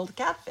past the grilled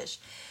catfish.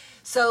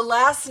 So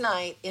last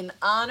night, in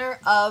honor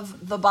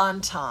of the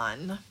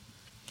Bonton,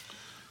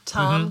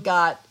 Tom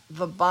got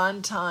the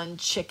Bonton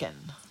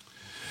chicken.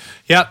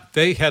 Yeah,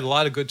 they had a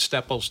lot of good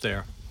staples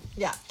there.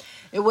 Yeah.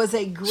 It was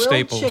a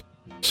grilled chicken.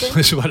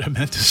 Is what I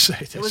meant to say.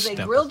 It was a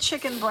grilled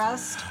chicken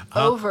breast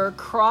over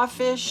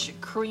crawfish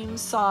cream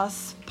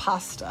sauce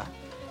pasta.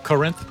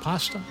 Corinth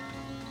pasta?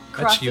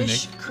 That's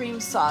Crawfish unique. cream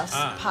sauce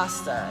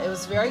pasta. It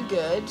was very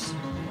good.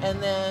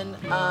 And then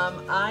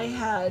I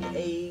had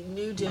a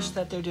new dish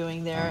that they're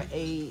doing there,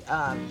 a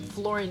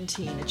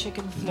Florentine, a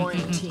chicken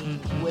Florentine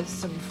with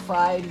some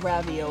fried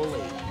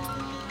ravioli,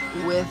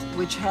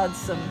 which had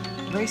some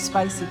very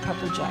spicy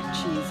pepper jack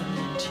cheese in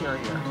the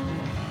interior.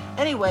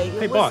 Anyway,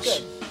 it was boss.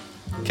 good.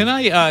 Can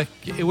I,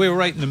 we're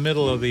right in the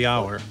middle of the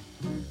hour.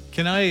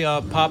 Can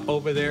I pop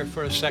over there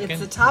for a second?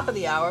 It's the top of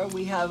the hour.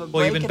 We have a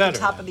break at the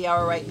top of the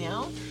hour right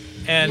now.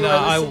 And you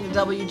are listening to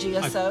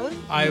WGSO.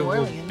 I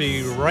will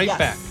be right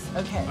back.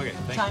 Okay.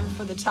 Time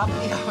for the top of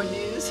the hour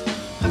news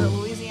on the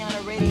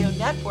Louisiana Radio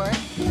Network.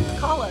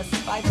 Call us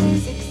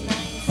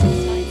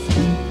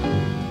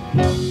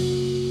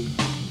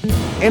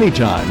 566-9666.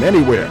 Anytime,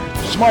 anywhere.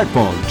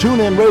 Smartphone,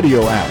 TuneIn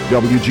Radio app,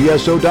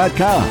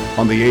 WGSO.com.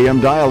 On the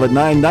AM dial at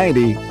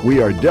 990, we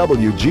are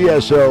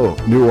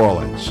WGSO New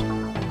Orleans.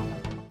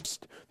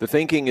 The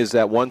thinking is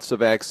that once the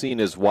vaccine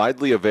is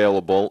widely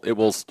available, it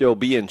will still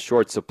be in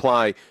short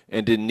supply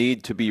and in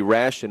need to be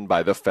rationed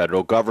by the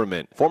federal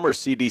government. Former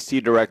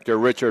CDC Director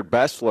Richard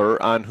Bessler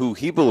on who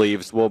he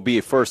believes will be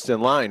first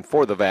in line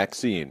for the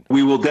vaccine.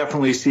 We will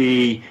definitely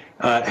see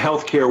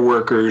healthcare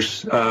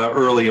workers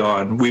early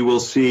on. We will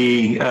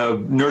see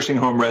nursing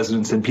home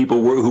residents and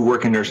people who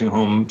work in nursing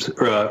homes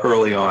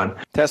early on.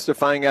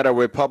 Testifying at a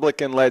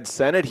Republican-led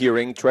Senate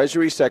hearing,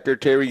 Treasury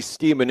Secretary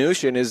Steve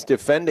Mnuchin is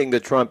defending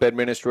the Trump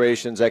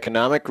administration's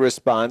economic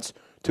response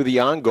to the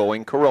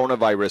ongoing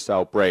coronavirus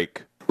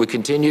outbreak. We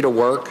continue to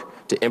work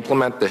to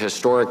implement the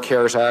historic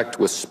CARES Act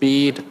with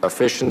speed,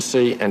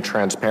 efficiency, and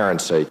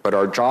transparency. But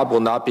our job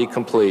will not be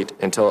complete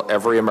until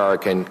every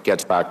American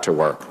gets back to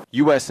work.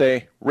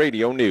 USA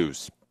Radio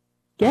News.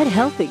 Get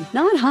healthy,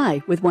 not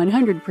high, with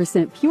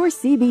 100% pure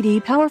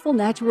CBD powerful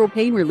natural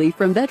pain relief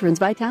from Veterans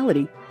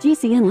Vitality.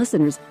 GCN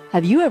listeners,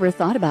 have you ever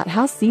thought about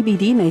how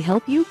CBD may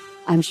help you?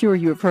 I'm sure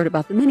you have heard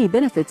about the many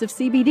benefits of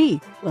CBD.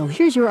 Well,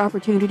 here's your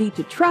opportunity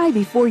to try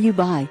before you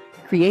buy.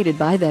 Created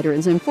by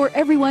veterans and for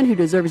everyone who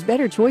deserves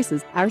better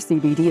choices, our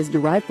CBD is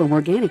derived from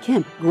organic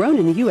hemp, grown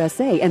in the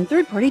USA and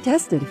third-party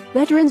tested.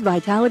 Veterans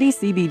Vitality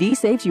CBD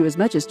saves you as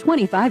much as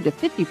 25 to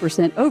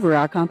 50% over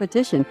our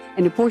competition,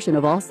 and a portion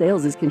of all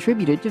sales is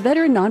contributed to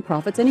veteran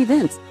nonprofits and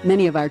events.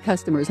 Many of our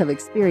customers have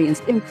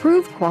experienced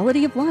improved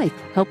quality of life,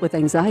 help with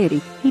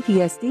anxiety,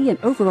 PTSD,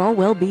 and overall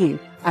well-being.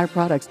 Our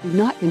products do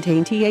not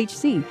contain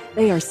THC.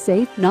 They are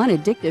safe,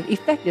 non-addictive,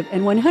 effective,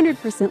 and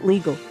 100%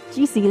 legal.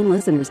 GCN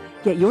listeners,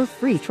 get your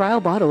free trial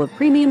bottle of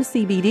premium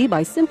CBD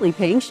by simply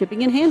paying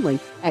shipping and handling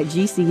at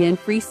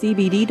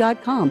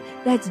GCNFreeCBD.com.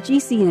 That's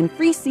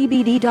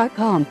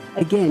GCNFreeCBD.com.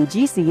 Again,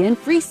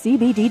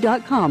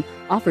 GCNFreeCBD.com.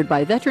 Offered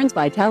by Veterans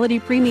Vitality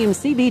Premium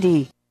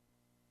CBD.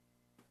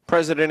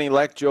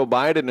 President-elect Joe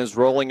Biden is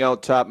rolling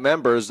out top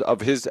members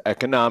of his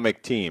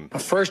economic team. A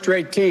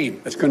first-rate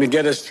team that's going to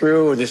get us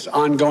through this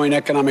ongoing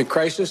economic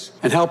crisis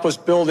and help us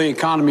build the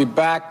economy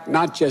back,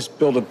 not just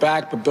build it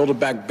back, but build it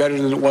back better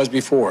than it was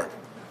before.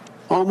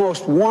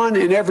 Almost 1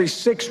 in every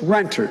 6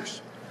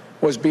 renters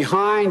was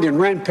behind in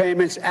rent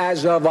payments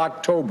as of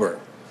October.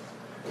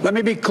 Let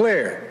me be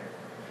clear.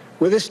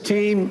 With this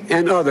team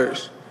and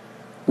others,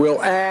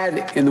 we'll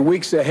add in the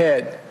weeks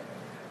ahead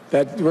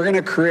that we're going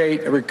to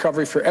create a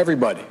recovery for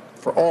everybody,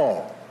 for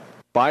all.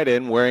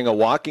 Biden, wearing a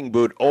walking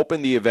boot,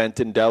 opened the event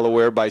in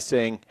Delaware by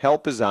saying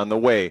help is on the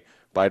way.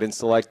 Biden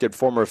selected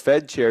former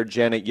Fed Chair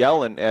Janet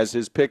Yellen as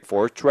his pick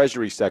for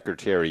Treasury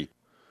Secretary.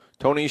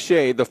 Tony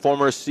Hsieh, the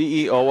former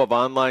CEO of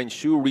online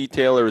shoe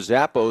retailer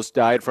Zappos,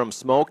 died from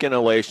smoke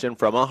inhalation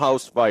from a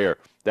house fire.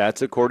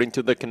 That's according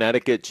to the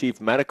Connecticut Chief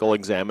Medical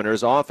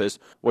Examiner's Office,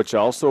 which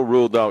also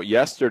ruled out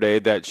yesterday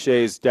that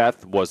Hsieh's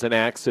death was an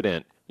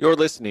accident. You're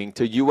listening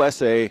to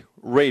USA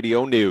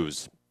Radio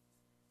News.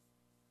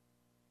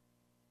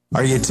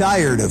 Are you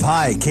tired of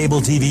high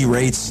cable TV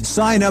rates?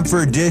 Sign up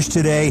for Dish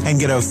today and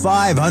get a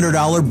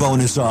 $500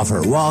 bonus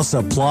offer while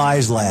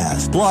supplies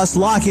last. Plus,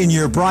 lock in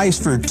your price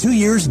for 2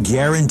 years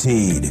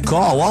guaranteed.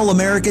 Call All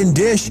American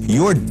Dish,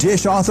 your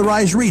Dish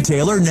authorized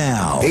retailer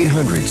now.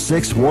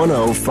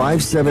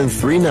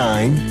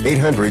 800-610-5739.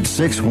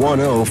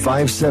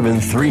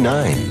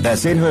 800-610-5739.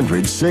 That's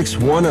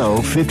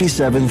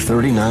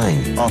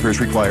 800-610-5739. Offers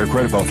require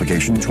credit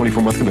verification,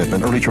 24-month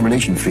commitment, early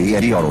termination fee,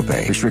 and e-auto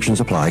pay. Restrictions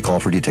apply.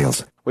 Call for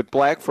details. With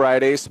Black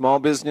Friday, Small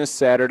Business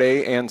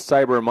Saturday, and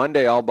Cyber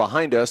Monday all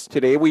behind us,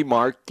 today we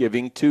mark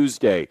Giving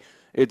Tuesday.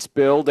 It's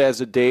billed as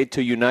a day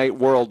to unite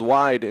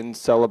worldwide in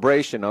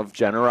celebration of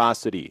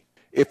generosity.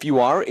 If you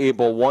are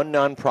able, one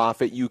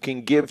nonprofit you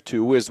can give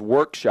to is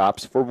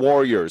Workshops for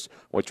Warriors,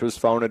 which was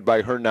founded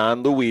by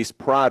Hernan Luis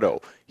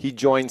Prado. He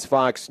joins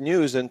Fox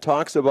News and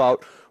talks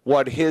about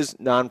what his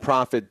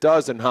nonprofit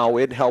does and how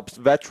it helps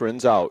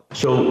veterans out.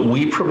 So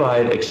we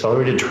provide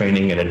accelerated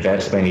training and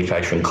advanced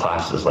manufacturing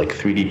classes like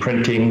 3D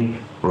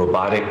printing,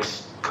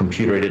 robotics,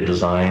 computer-aided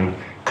design,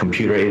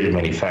 computer-aided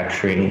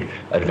manufacturing,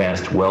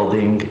 advanced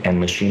welding,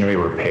 and machinery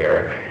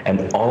repair.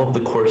 And all of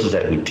the courses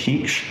that we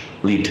teach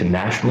lead to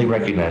nationally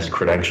recognized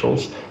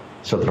credentials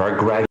so that our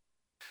graduates.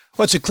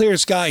 Well, it's a clear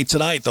sky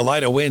tonight. The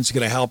lighter wind's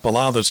going to help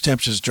allow those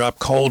temperatures to drop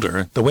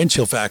colder. The wind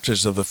chill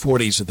factors of the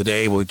 40s of the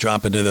day will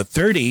drop into the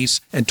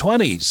 30s and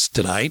 20s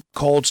tonight.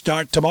 Cold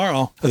start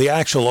tomorrow. The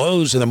actual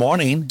lows in the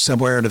morning,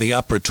 somewhere into the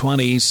upper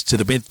 20s to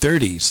the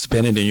mid-30s,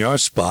 depending on your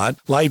spot.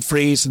 Light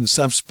freeze in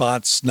some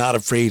spots, not a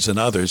freeze in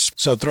others.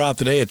 So throughout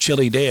the day, a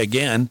chilly day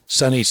again.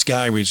 Sunny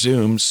sky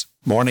resumes.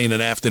 Morning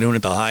and afternoon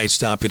at the high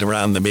stopping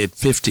around the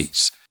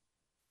mid-50s.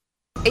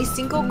 A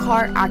single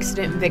car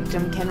accident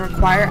victim can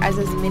require as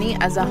many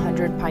as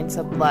 100 pints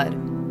of blood.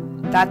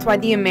 That's why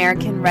the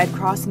American Red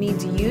Cross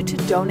needs you to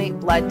donate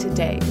blood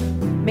today.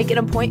 Make an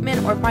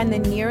appointment or find the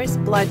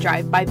nearest blood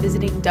drive by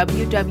visiting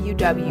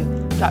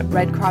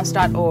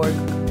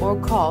www.redcross.org or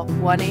call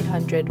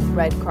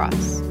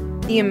 1-800-RED-CROSS.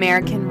 The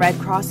American Red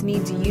Cross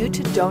needs you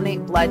to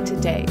donate blood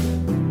today.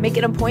 Make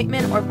an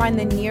appointment or find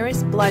the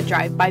nearest blood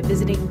drive by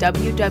visiting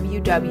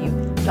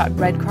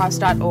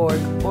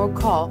www.redcross.org or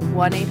call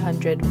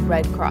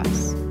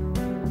 1-800-RED-CROSS.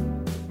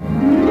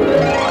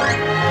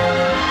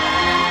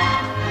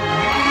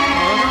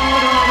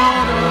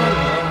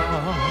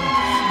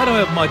 I don't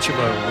have much of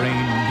a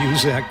rain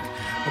music,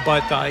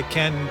 but I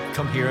can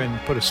come here and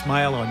put a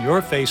smile on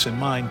your face and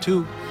mine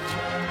too.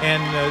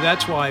 And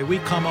that's why we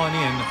come on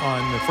in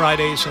on the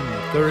Fridays and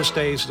the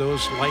Thursdays,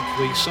 those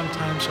likely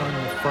sometimes on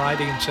the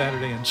Friday and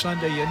Saturday and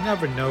Sunday. You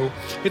never know.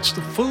 It's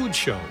the food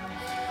show.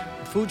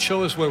 The food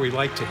show is where we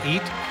like to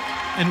eat,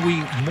 and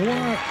we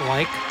more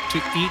like to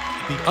eat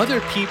the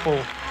other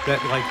people that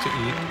like to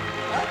eat.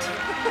 What?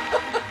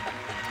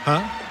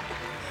 Huh?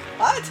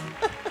 What?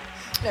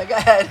 No, go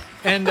ahead.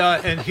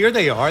 And here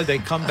they are. They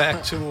come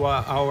back to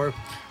our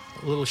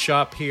little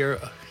shop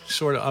here,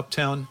 sort of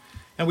uptown.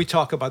 And we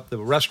talk about the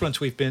restaurants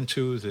we've been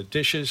to, the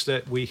dishes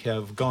that we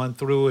have gone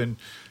through and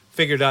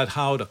figured out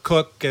how to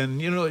cook,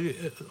 and, you know,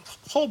 a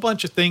whole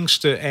bunch of things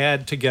to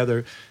add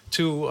together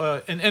to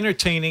an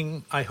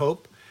entertaining, I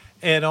hope,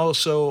 and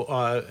also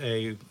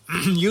a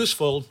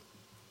useful.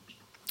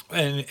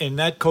 And in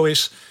that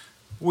case,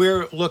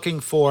 we're looking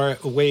for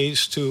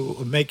ways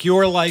to make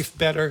your life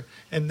better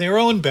and their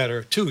own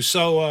better, too.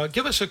 So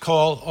give us a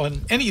call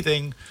on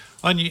anything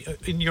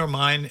in your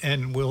mind,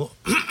 and we'll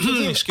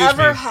if you've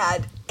ever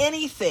had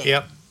anything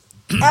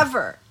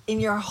ever in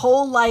your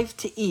whole life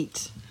to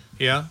eat,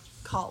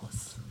 call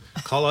us.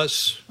 Call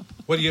us.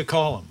 What do you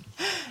call them?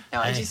 No,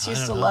 I just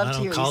used to love to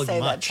hear you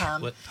say that,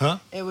 Tom. What? Huh?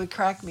 It would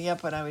crack me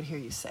up when I would hear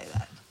you say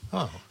that.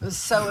 Oh. It was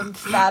so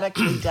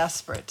emphatically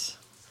desperate.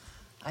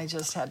 I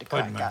just had to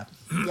crack up.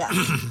 Yeah.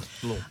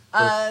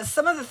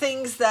 Some of the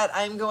things that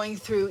I'm going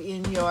through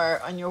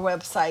on your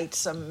website,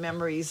 some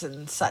memories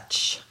and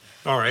such.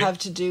 All right. Have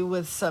to do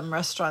with some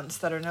restaurants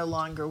that are no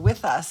longer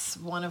with us,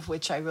 one of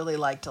which I really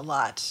liked a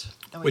lot.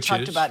 And we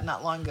talked about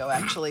not long ago,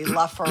 actually,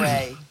 La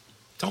Forêt.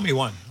 Tell me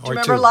one or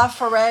two. Do you remember La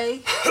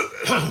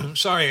Forêt?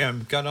 Sorry,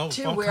 I've got all kinds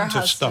of stuff. Two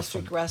warehouse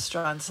district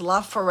restaurants,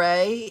 La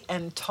Forêt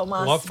and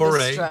Thomas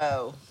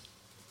Bistro.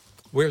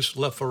 Where's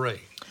La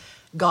Forêt?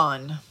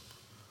 Gone.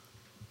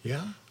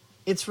 Yeah?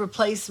 Its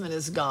replacement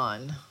is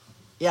gone.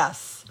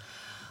 Yes.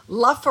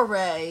 La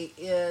Forêt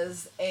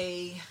is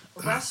a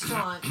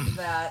restaurant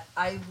that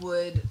I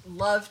would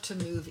love to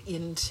move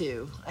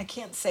into. I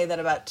can't say that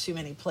about too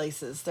many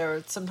places.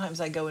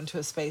 Sometimes I go into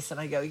a space and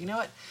I go, you know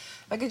what?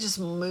 If I could just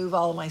move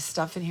all of my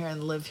stuff in here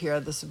and live here,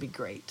 this would be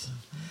great.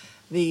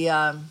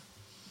 Mm-hmm.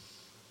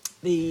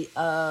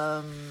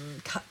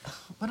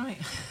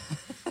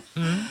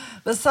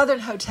 The Southern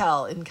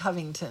Hotel in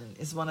Covington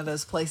is one of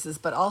those places,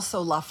 but also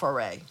La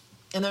Forêt.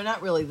 And they're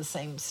not really the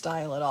same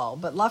style at all.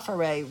 But La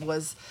Forêt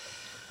was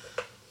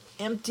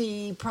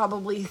empty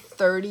probably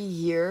 30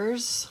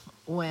 years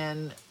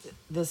when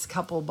this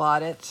couple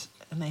bought it,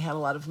 and they had a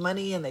lot of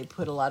money and they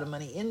put a lot of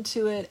money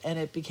into it, and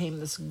it became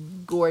this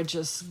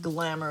gorgeous,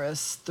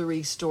 glamorous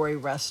 3-story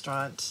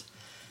restaurant.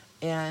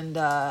 And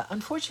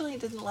unfortunately,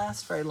 it didn't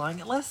last very long.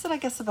 It lasted, I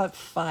guess, about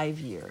 5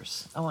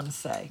 years, I want to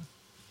say.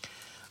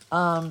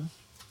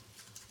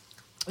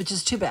 Which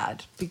is too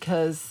bad,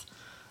 because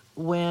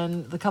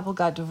when the couple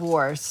got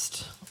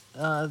divorced,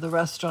 the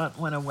restaurant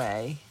went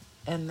away.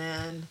 And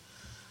then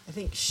I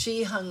think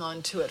she hung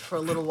on to it for a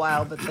little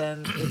while, but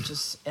then it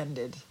just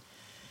ended.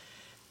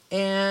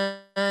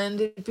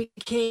 And it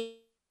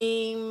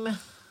became...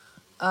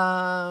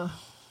 what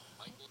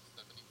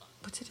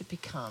did it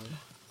become?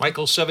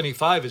 Michael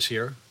 75 is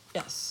here.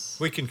 Yes.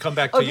 We can come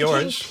back to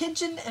yours.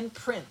 Pigeon and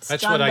Prince.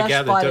 That's John what I Besh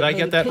gathered. bought Did it, I made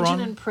get it that Pigeon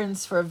wrong? and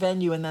Prince for a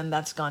venue, and then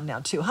that's gone now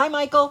too. Hi,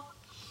 Michael.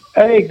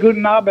 Hey,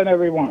 guten Abend,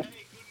 everyone.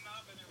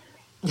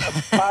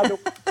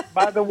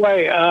 By the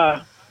way,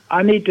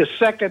 I need to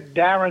second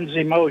Darren's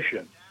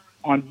emotion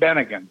on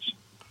Bennigan's.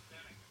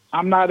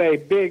 I'm not a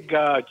big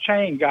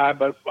chain guy,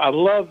 but I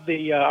love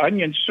the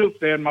onion soup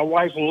there, and my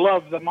wife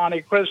loved the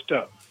Monte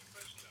Cristo.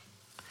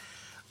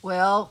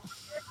 Well,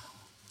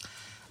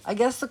 I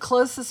guess the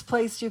closest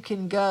place you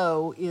can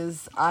go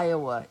is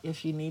Iowa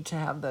if you need to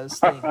have those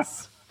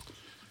things.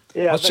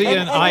 Yeah, Let's see you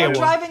in Iowa. We're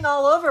driving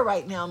all over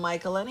right now,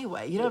 Michael,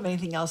 anyway. You don't have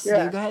anything else to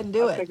do. Go ahead and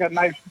do it. Take a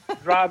nice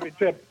driving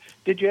trip.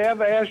 Did you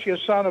ever ask your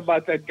son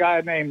about that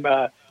guy named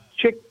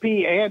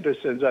Chickpea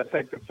Anderson's, I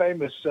think, the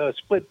famous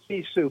split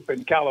pea soup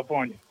in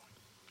California?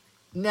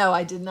 No,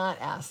 I did not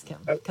ask him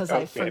because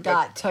I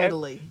forgot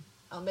totally.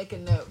 I'll make a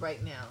note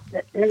right now.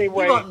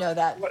 Anyway, you won't know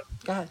that. Go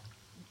ahead.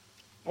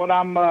 When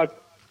I'm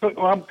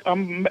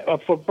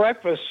for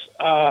breakfast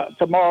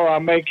tomorrow,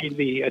 I'm making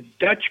the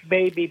Dutch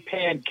baby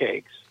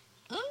pancakes.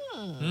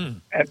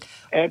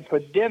 And for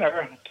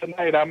dinner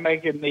tonight, I'm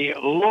making the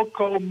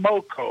Loco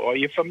Moco. Are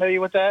you familiar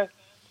with that?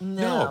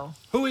 No.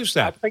 Who is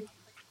that?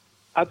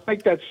 I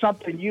think that's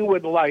something you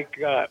would like,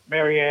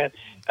 Marianne.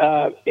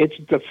 It's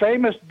the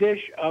famous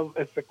dish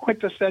it's the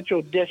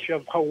quintessential dish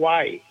of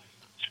Hawaii,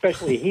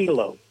 especially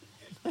Hilo.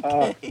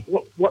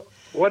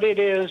 What it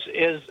is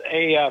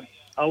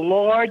a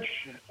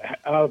large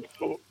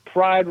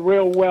fried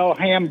real well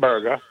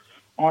hamburger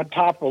on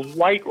top of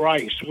white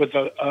rice with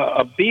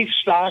a beef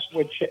stock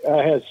which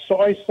has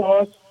soy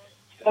sauce,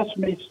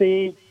 sesame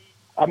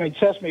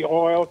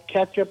oil,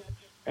 ketchup,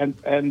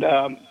 and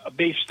a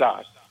beef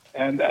stock,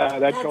 and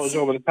that goes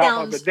over the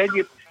top of it. Then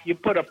you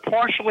put a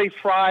partially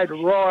fried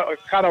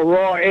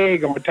raw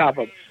egg on top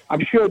of it.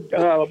 I'm sure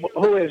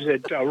who is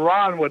it?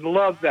 Ron would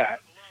love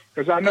that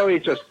because I know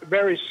he's just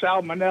very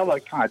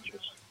salmonella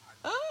conscious.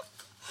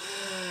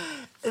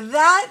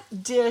 That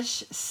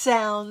dish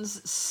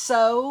sounds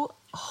so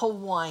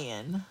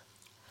Hawaiian.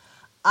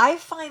 I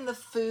find the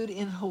food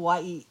in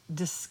Hawaii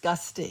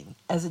disgusting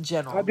as a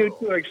general I do rule.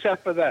 too,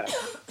 except for that.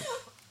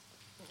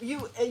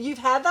 You've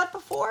had that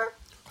before?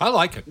 I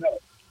like it. No,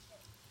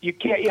 you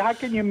can't. How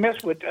can you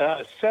mess with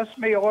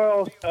sesame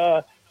oil?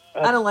 I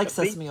don't like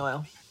sesame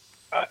oil.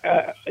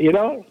 You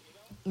know?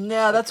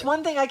 No, that's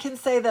one thing I can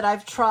say that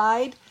I've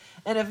tried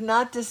and have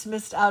not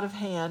dismissed out of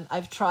hand.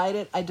 I've tried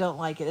it. I don't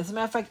like it. As a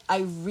matter of fact, I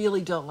really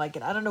don't like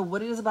it. I don't know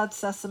what it is about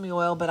sesame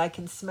oil, but I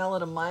can smell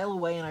it a mile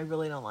away, and I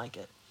really don't like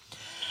it.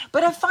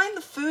 But I find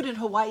the food in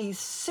Hawaii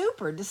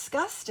super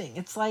disgusting.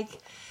 The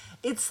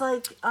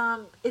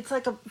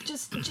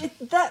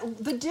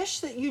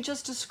dish that you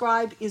just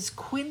described is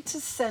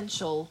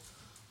quintessential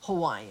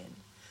Hawaiian.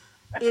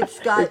 It's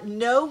got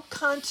no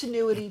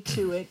continuity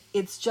to it.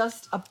 It's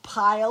just a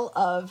pile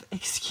of,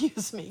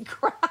 excuse me,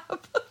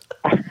 crap.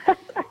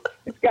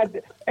 It's got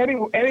any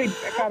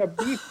kind of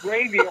beef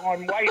gravy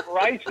on white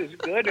rice is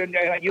good, and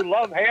you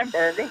love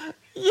hamburgers.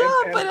 Yeah,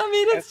 but I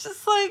mean, it's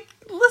just like,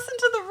 listen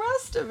to the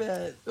rest of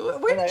it.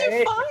 Where did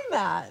you find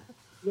that?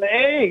 The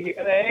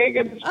egg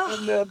and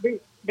the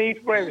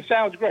beef gravy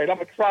sounds great. I'm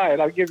gonna try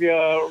it. I'll give you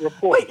a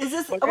report. Wait, is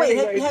this?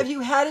 Anyway, have you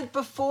had it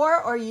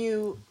before, or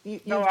you?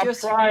 No, I'm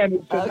trying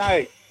it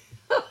tonight.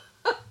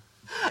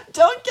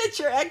 Don't get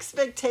your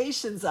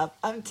expectations up.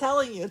 I'm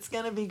telling you, it's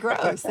going to be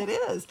gross. It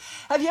is.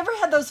 Have you ever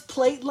had those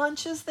plate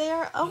lunches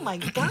there? Oh, my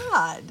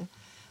God.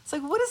 It's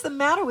like, what is the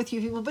matter with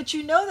you people? But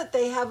you know that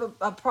they have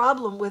a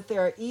problem with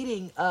their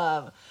eating,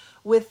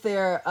 with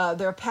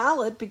their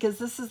palate, because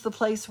this is the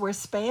place where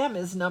Spam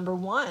is number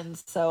one.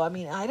 So, I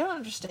mean, I don't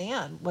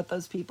understand what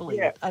those people eat.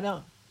 Yeah. I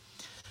don't.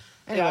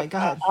 Anyway, go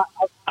ahead.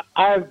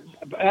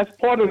 That's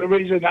part of the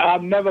reason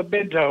I've never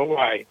been to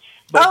Hawaii.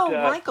 But,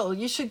 Michael,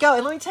 you should go.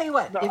 And let me tell you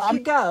what, you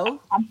go.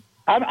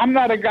 I'm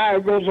not a guy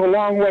who goes a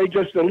long way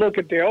just to look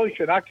at the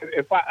ocean.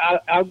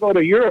 I'll go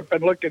to Europe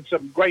and look at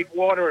some great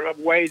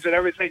waterways and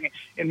everything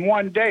in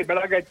one day, but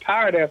I get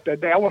tired after a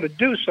day. I want to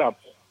do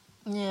something.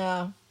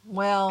 Yeah,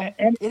 well,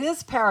 it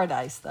is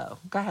paradise, though.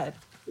 Go ahead.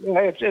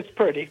 Yeah, it's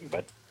pretty,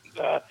 but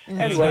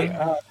anyway,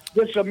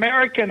 this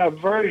American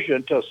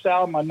aversion to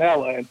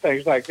salmonella and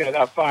things like that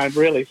I find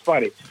really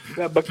funny.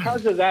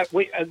 Because of that,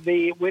 we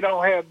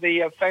don't have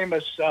the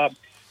famous salad.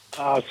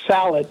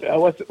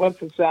 What's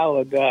the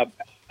salad?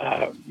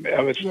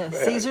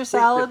 Caesar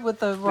salad with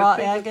the raw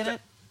egg in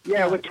it.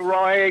 Yeah, with the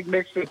raw egg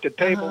mixed at the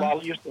table. I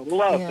used to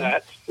love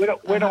that. We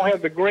don't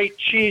have the great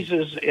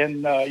cheeses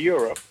in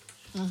Europe.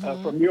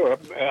 from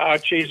Europe. Our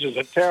cheeses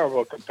are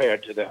terrible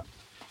compared to them.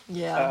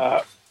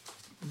 Yeah.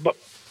 But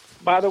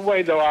by the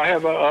way, though, I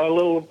have a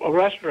little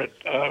restaurant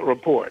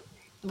report.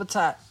 What's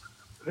that?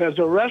 There's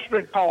a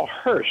restaurant called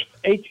Hearst,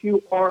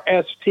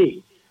 Hurst.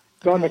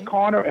 It's on the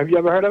corner. Have you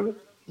ever heard of it?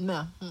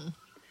 No.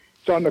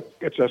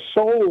 It's a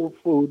soul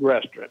food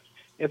restaurant.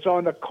 It's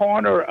on the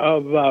corner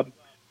of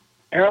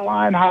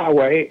Airline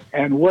Highway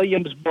and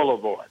Williams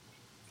Boulevard.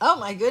 Oh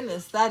my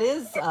goodness,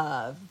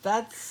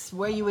 that's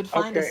where you would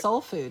find a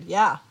soul food.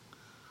 Yeah.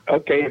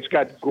 Okay, it's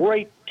got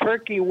great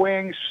turkey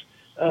wings,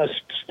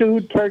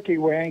 stewed turkey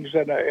wings,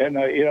 and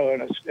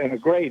a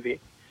gravy,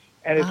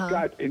 and it's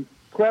got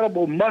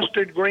incredible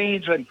mustard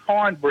greens and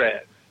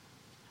cornbread.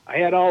 I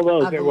had all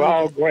those; they were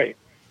all great.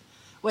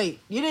 Wait,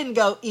 you didn't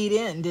go eat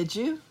in, did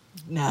you?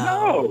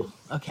 No.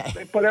 Okay.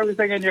 They put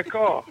everything in your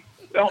car.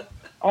 The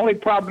only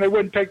problem, they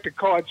wouldn't take the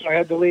card, so I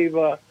had to leave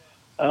a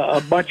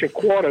bunch of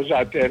quarters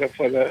out there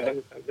for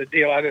the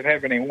deal. I didn't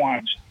have any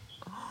wants.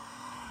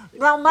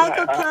 Now,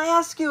 Michael, can I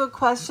ask you a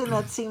question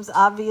that seems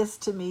obvious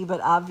to me,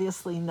 but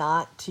obviously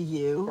not to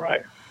you?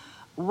 Right.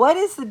 What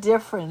is the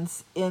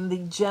difference in the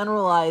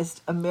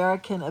generalized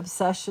American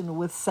obsession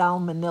with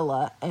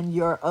salmonella and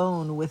your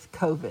own with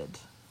COVID?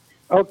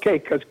 Okay,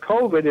 because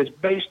COVID is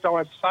based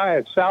on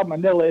science.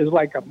 Salmonella is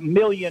like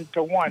 1,000,000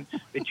 to 1.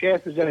 The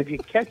chances that if you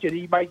catch it,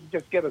 you might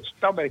just get a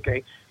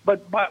stomachache.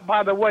 But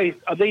by the way,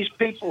 these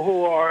people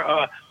who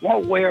are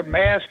won't wear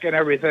masks and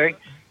everything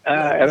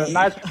and are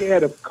not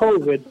scared of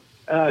COVID,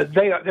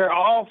 they're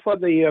all for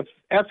the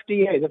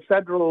FDA, the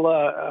Federal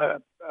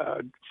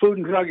Food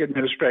and Drug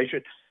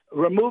Administration,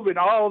 removing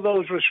all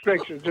those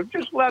restrictions. And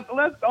just let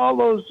all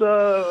those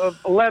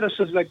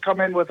lettuces that come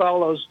in with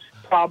all those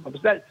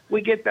problems. That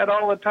we get that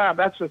all the time.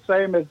 That's the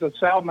same as the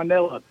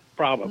salmonella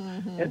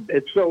problem.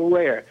 It's so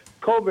rare.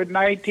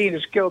 COVID-19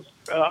 has killed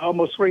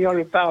almost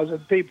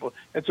 300,000 people.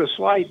 It's a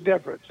slight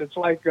difference. It's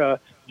like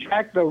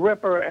Jack the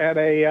Ripper and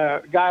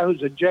a guy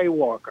who's a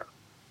jaywalker.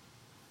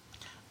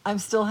 I'm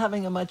still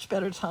having a much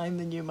better time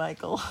than you,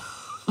 Michael.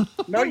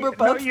 No, you're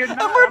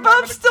not. And we're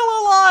both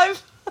still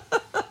alive.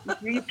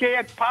 You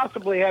can't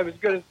possibly have as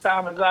good a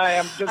time as I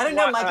am. I don't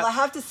know, Michael. I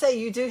have to say,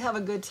 you do have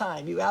a good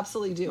time. You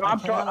absolutely do. I'm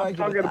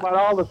talking about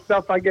all the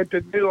stuff I get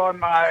to do on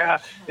my.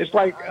 It's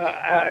like,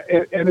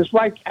 and it's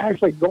like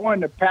actually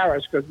going to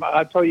Paris because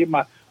I tell you,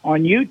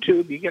 on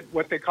YouTube you get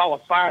what they call a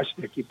Fire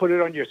Stick. You put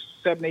it on your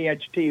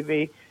 70-inch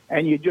TV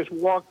and you just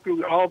walk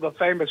through all the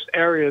famous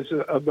areas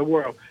of the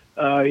world.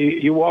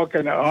 You walk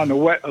on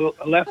the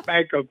left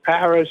bank of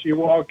Paris. You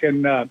walk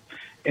on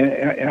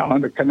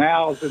the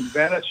canals in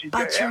Venice.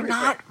 But you're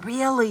not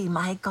really,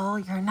 Michael.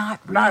 You're not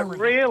really. Not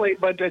really,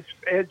 but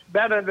it's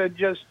better than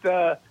just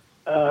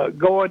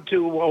going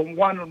to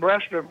one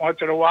restaurant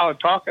once in a while and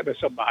talking to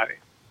somebody.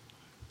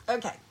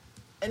 Okay.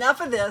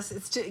 Enough of this.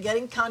 It's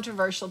getting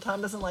controversial.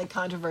 Tom doesn't like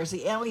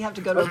controversy, and we have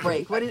to go to a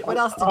break. What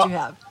else did you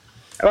have?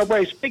 Oh,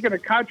 wait, speaking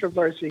of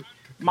controversy,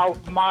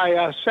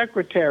 my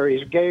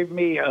secretaries gave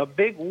me a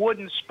big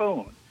wooden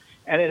spoon,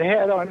 and it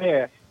had on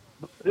there,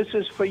 "This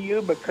is for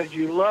you because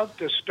you love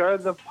to stir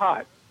the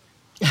pot."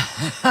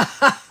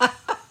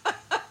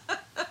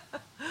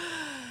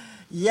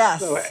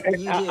 Yes, so, you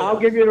do. I'll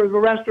give you the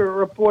restaurant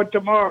report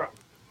tomorrow.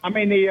 I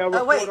mean the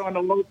report on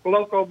the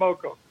Loco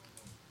Moco.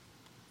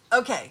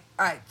 Okay,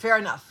 all right, fair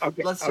enough.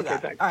 Okay. Let's do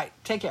that. Thanks. All right,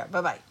 take care.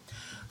 Bye-bye.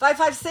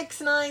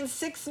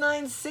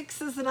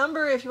 5569696 is the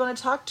number if you want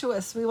to talk to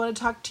us. We want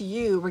to talk to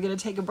you. We're going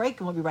to take a break,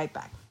 and we'll be right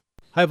back.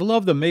 I've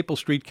loved the Maple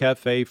Street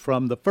Cafe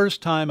from the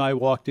first time I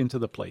walked into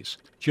the place.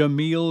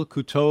 Jamil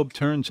Kutob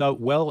turns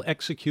out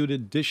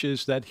well-executed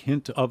dishes that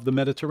hint of the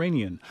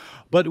Mediterranean,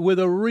 but with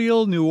a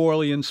real New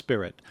Orleans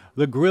spirit.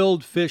 The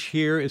grilled fish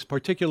here is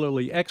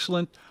particularly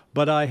excellent,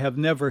 but I have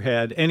never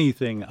had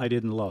anything I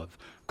didn't love.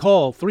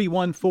 Call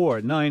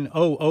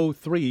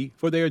 314-9003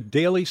 for their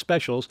daily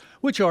specials,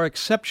 which are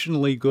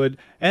exceptionally good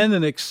and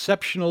an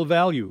exceptional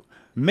value.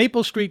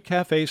 Maple Street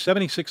Cafe,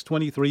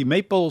 7623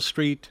 Maple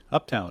Street,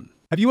 Uptown.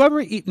 Have you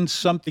ever eaten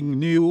something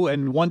new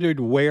and wondered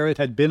where it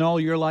had been all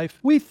your life?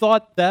 We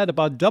thought that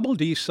about Double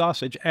D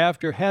sausage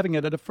after having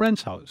it at a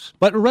friend's house.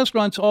 But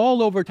restaurants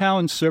all over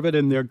town serve it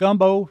in their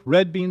gumbo,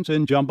 red beans,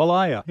 and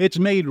jambalaya. It's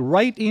made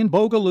right in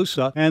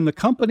Bogalusa, and the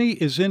company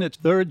is in its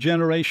third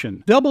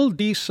generation. Double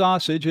D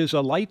sausage is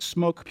a light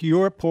smoke,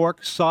 pure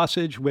pork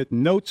sausage with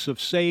notes of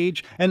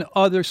sage and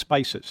other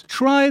spices.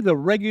 Try the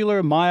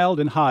regular, mild,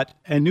 and hot,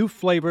 and new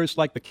flavors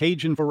like the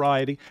Cajun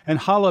variety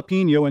and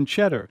jalapeno and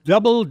cheddar.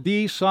 Double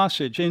D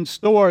sausage in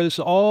stores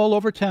all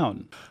over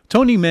town.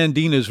 Tony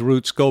Mandina's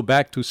roots go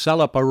back to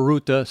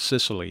Salaparuta,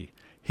 Sicily.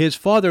 His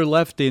father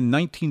left in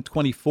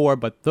 1924,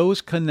 but those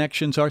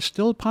connections are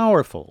still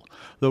powerful.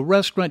 The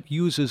restaurant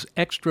uses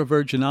extra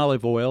virgin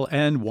olive oil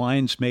and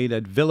wines made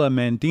at Villa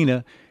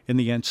Mandina in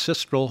the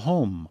ancestral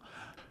home.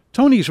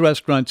 Tony's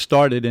restaurant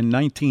started in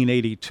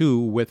 1982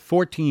 with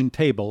 14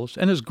 tables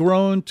and has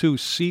grown to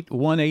seat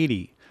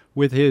 180.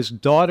 with his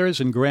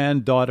daughters and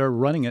granddaughter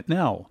running it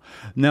now.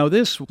 Now,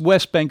 this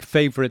West Bank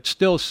favorite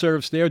still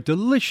serves their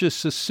delicious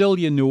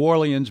Sicilian New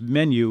Orleans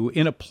menu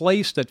in a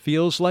place that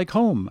feels like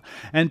home,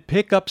 and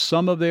pick up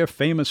some of their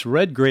famous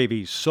red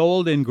gravies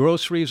sold in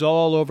groceries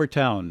all over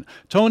town.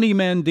 Tony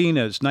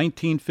Mandina's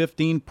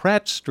 1915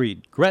 Pratt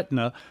Street,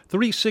 Gretna,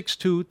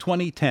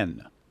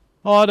 362-2010.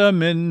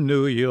 Autumn in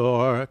New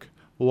York,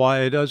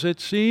 why does it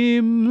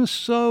seem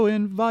so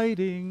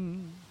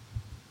inviting?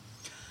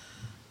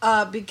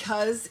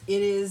 Because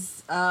it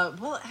is,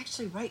 well,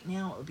 actually right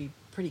now it would be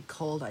pretty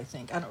cold, I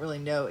think. I don't really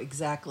know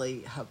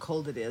exactly how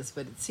cold it is,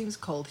 but it seems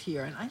cold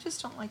here, and I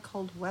just don't like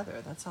cold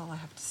weather. That's all I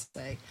have to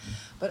say.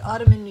 But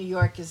autumn in New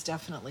York is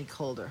definitely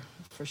colder,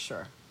 for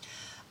sure.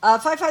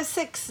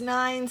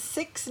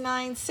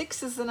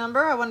 556-9696 is the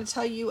number. I want to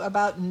tell you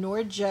about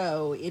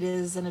Norjo. It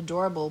is an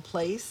adorable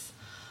place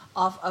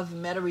off of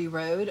Metairie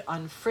Road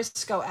on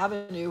Frisco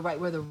Avenue, right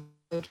where the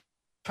road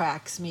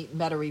tracks meet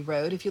Metairie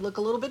Road. If you look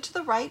a little bit to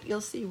the right,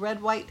 you'll see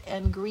red, white,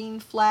 and green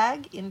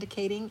flag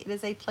indicating it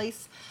is a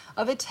place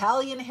of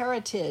Italian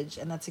heritage,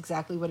 and that's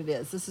exactly what it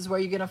is. This is where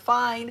you're going to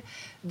find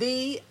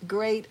the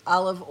great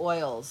olive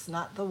oils,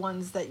 not the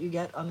ones that you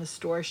get on the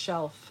store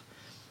shelf.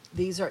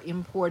 These are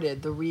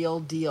imported, the real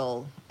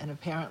deal, and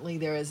apparently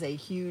there is a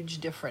huge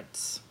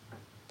difference.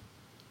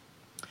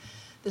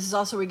 This is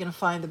also where you're going to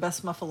find the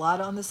best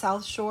muffalata on the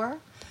South Shore.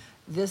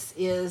 This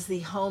is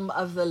the home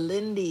of the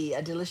Lindy,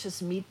 a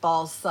delicious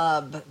meatball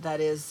sub that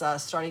is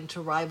starting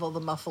to rival the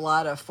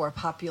muffalata for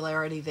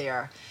popularity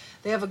there.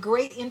 They have a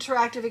great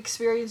interactive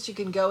experience. You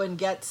can go and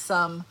get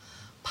some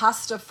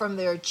pasta from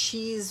their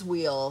cheese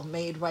wheel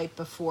made right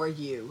before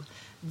you.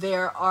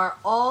 There are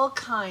all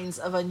kinds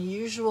of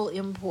unusual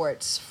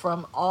imports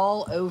from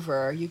all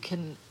over. You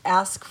can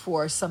ask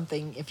for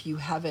something if you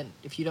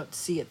don't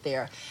see it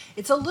there.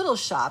 It's a little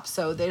shop,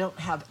 so they don't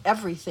have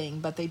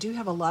everything, but they do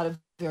have a lot of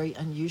very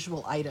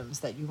unusual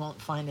items that you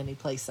won't find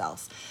anyplace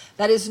else.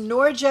 That is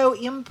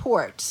Norjo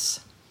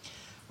Imports,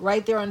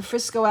 right there on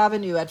Frisco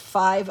Avenue at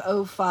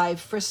 505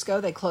 Frisco.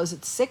 They close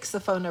at 6.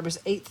 The phone number is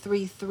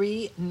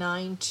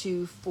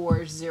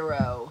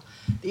 833-9240.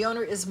 The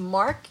owner is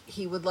Mark.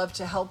 He would love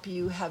to help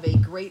you have a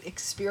great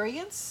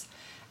experience.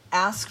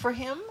 Ask for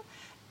him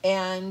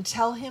and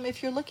tell him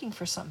if you're looking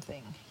for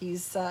something.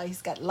 He's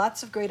got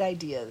lots of great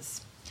ideas.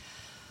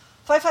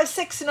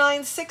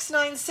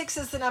 556-9696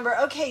 is the number.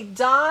 Okay,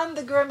 Don,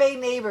 the gourmet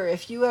neighbor,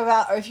 if you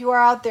are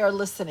out there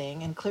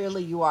listening, and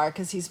clearly you are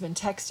because he's been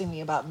texting me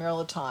about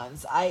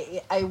Mirlitons,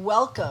 I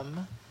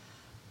welcome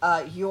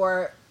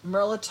your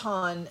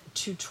Mirliton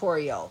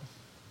tutorial.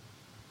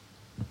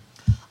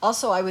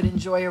 Also, I would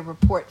enjoy a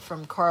report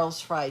from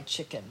Carl's Fried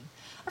Chicken.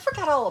 I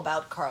forgot all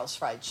about Carl's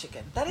Fried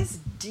Chicken. That is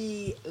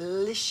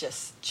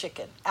delicious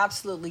chicken,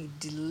 absolutely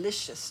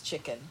delicious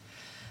chicken.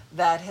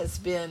 That has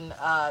been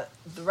the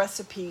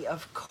recipe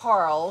of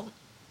Carl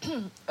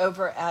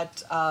over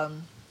at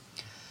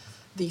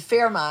the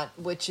Fairmont,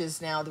 which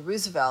is now the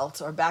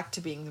Roosevelt, or back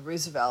to being the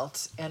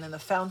Roosevelt. And in the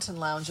Fountain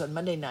Lounge on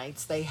Monday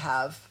nights, they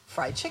have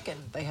fried chicken.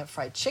 They have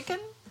fried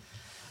chicken,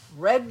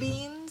 red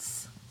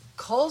beans,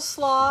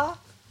 coleslaw,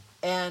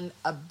 and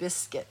a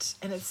biscuit.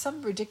 And it's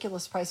some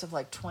ridiculous price of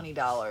like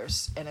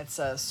 $20, and it's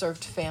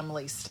served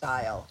family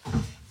style.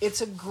 It's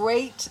a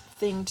great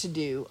thing to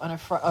do on a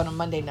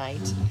Monday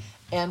night.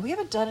 And we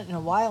haven't done it in a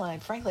while,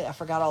 and frankly, I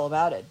forgot all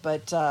about it.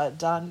 But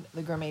Don,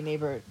 the gourmet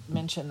neighbor,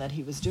 mentioned that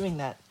he was doing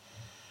that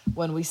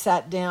when we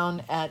sat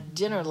down at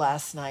dinner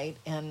last night,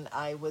 and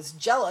I was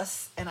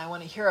jealous, and I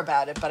want to hear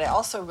about it. But I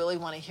also really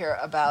want to hear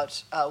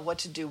about what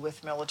to do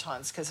with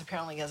Mirlitons, because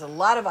apparently he has a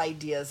lot of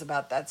ideas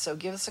about that. So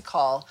give us a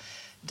call.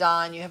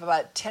 Don, you have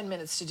about 10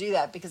 minutes to do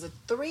that, because at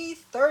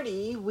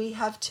 3:30, we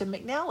have Tim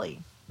McNally,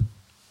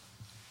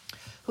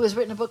 who has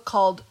written a book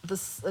called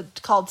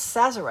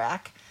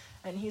Sazerac.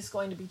 And he's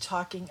going to be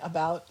talking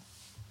about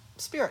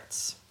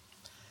spirits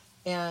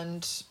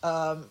and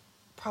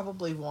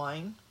probably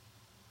wine.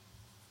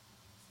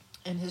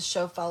 And his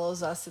show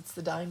follows us. It's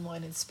the Dine,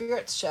 Wine, and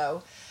Spirits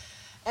show.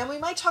 And we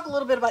might talk a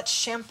little bit about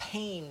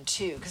champagne,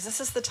 too, because this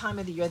is the time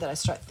of the year that I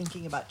start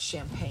thinking about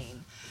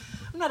champagne.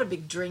 I'm not a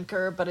big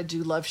drinker, but I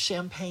do love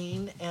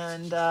champagne.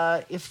 And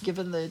if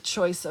given the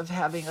choice of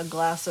having a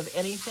glass of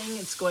anything,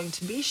 it's going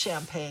to be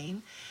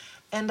champagne.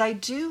 And I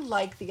do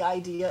like the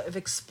idea of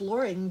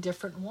exploring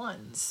different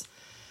ones.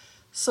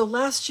 So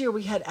last year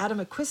we had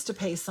Adam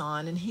Equistapace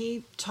on, and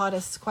he taught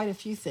us quite a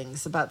few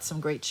things about some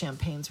great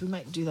champagnes. We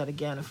might do that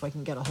again if I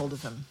can get a hold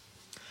of him.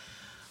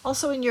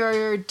 Also in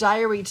your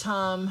diary,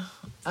 Tom,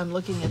 I'm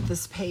looking at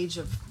this page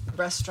of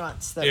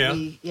restaurants that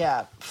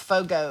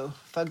Fogo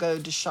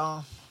de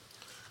Champ.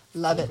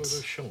 Love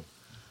it.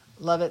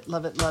 Love it,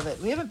 love it, love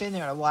it. We haven't been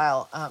there in a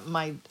while. Our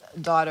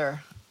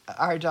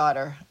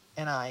daughter,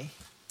 and I.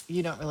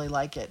 You don't really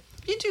like it.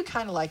 You do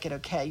kind of like it,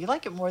 okay. You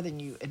like it more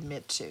than you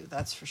admit to,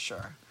 that's for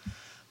sure.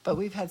 But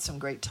we've had some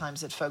great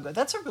times at Fogo.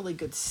 That's a really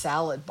good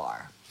salad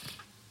bar.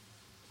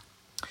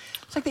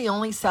 It's like the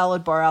only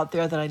salad bar out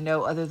there that I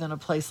know other than a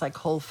place like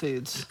Whole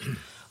Foods.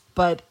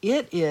 But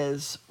it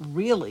is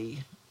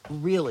really,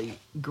 really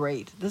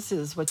great. This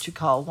is what you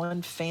call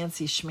one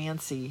fancy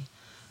schmancy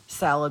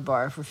salad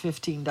bar for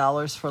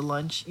 $15 for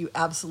lunch. You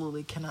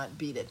absolutely cannot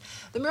beat it.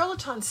 The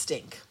mirlitons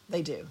stink.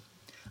 They do.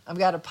 I've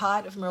got a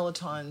pot of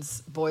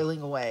mirlitons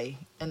boiling away,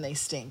 and they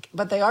stink.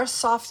 But they are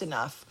soft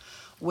enough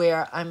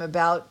where I'm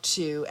about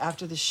to,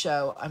 after the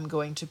show, I'm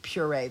going to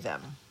puree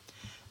them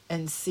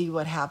and see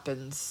what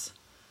happens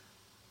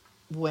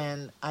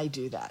when I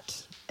do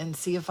that, and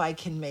see if I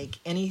can make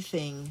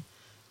anything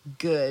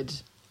good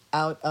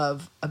out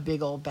of a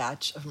big old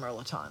batch of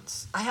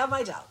mirlitons. I have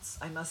my doubts.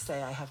 I must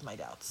say I have my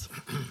doubts.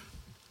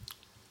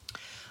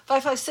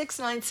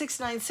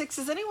 556-9696.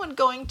 Is anyone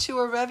going to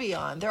a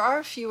Revillon? There are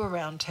a few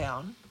around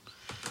town,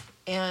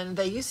 and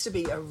they used to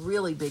be a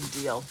really big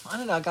deal. I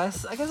don't know,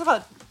 guys. I guess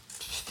about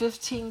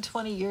 15,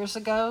 20 years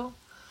ago,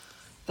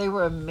 they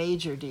were a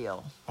major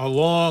deal. A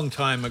long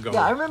time ago.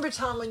 Yeah, I remember,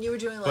 Tom, when you were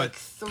doing like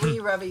 3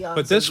 Revillons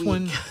But this a week.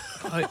 one,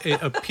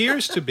 it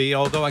appears to be,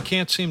 although I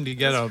can't seem to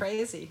get It's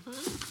crazy.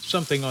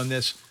 something on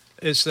this,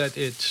 is that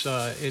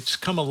it's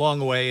come a long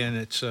way, and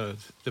it's the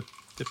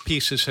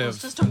pieces have. Well,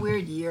 it's just a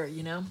weird year,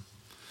 you know.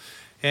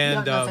 And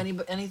you don't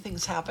know if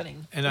anything's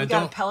happening. And we I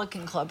got don't- a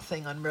Pelican Club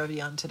thing on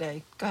Revillon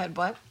today. Go ahead,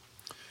 what?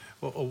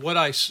 Well, what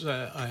I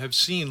have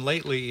seen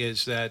lately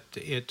is that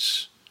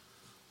it's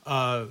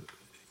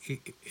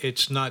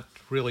not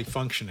really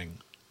functioning.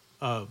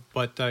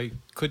 But I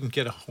couldn't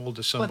get a hold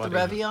of somebody.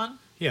 What, the Revillon?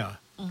 Yeah.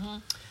 Mm-hmm.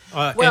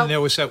 And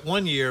there was that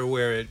one year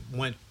where it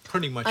went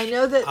pretty much I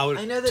know that out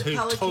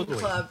Pelican totally.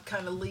 Club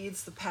kind of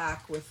leads the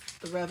pack with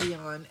the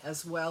Revillon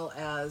as well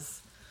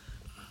as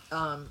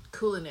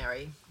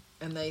Culinary,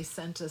 and they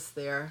sent us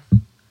their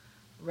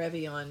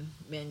Revillon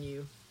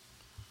menu,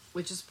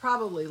 which is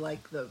probably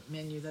like the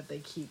menu that they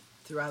keep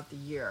throughout the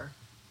year.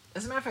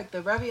 As a matter of fact,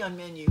 the Revillon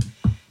menu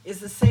is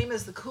the same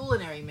as the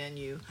Culinary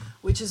menu,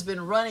 which has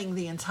been running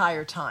the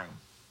entire time.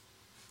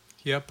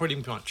 Yeah, pretty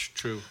much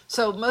true.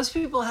 So most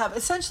people have,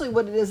 essentially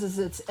what it is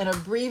it's an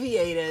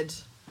abbreviated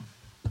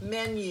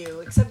menu,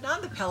 except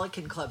not in the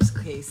Pelican Club's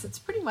case. It's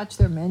pretty much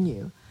their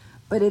menu.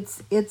 But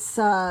it's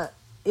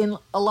in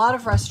a lot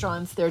of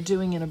restaurants, they're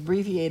doing an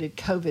abbreviated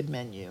COVID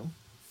menu.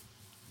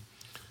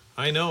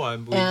 I know.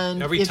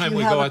 And every if time you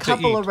we have go a out to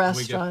couple eat, of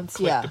restaurants,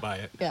 we get yeah, clicked by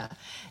it. Yeah.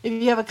 If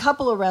you have a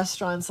couple of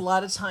restaurants, a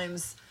lot of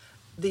times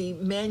the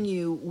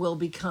menu will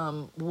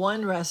become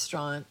one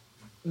restaurant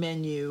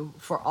menu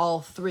for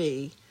all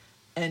 3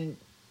 and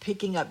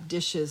picking up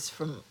dishes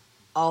from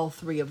all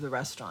 3 of the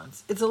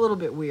restaurants. It's a little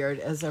bit weird,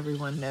 as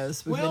everyone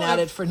knows. We've been at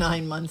it for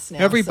 9 months now.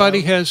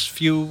 Everybody so, has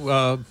few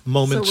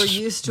moments. So we're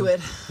used to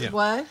it. Yeah.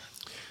 What?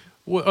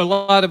 Well, a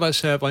lot of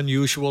us have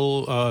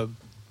unusual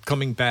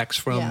coming backs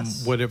from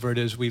Yes. whatever it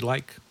is we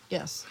like.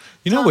 Yes.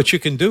 You know what you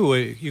can do?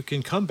 You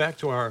can come back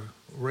to our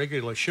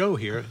regular show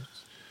here.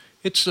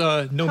 It's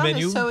no Tom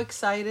menu. is so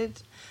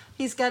excited.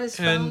 He's got his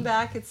phone And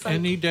back. It's like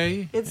any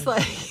day. It's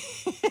like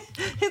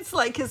it's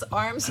like his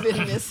arm's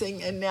been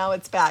missing and now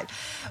it's back.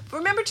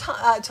 Remember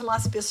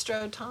Tomas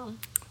Bistro, Tom?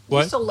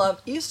 What?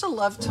 You used to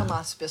love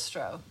Tomas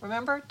Bistro.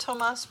 Remember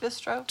Tomas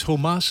Bistro?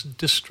 Tomas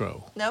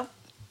Distro. No.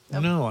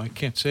 No, I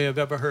can't say I've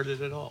ever heard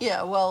it at all.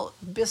 Yeah, well,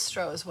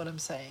 Bistro is what I'm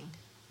saying.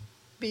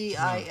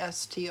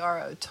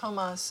 Bistro.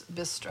 Tomas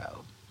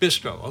Bistro.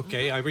 Bistro,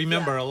 okay. I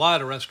remember a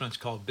lot of restaurants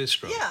called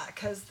Bistro. Yeah,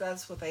 because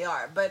that's what they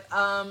are.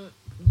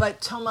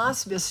 But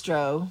Tomas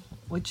Bistro,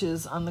 which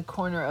is on the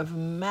corner of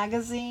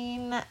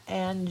Magazine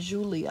and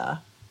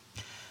Julia,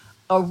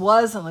 or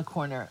was on the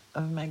corner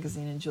of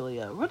Magazine and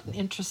Julia. What an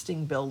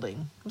interesting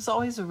building. It was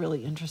always a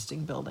really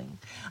interesting building.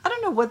 I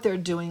don't know what they're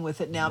doing with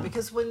it now,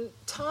 because when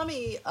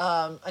Tommy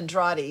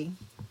Andrade...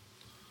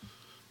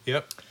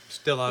 Yep,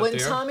 still out when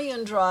there. Tommy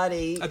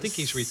Andrade... I think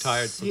he's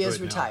retired for He is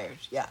good now. retired,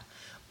 yeah.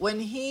 When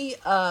he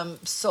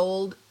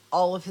sold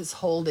all of his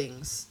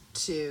holdings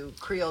to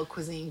Creole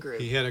Cuisine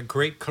Group... He had a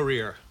great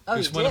career. Oh,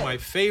 He's he one of did. my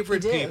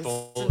favorite He did.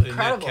 people It's in that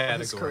incredible, category.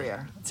 his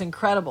career. It's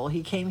incredible.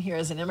 He came here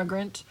as an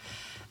immigrant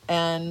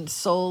and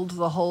sold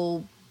the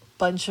whole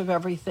bunch of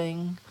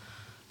everything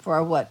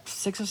for what,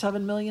 $6 or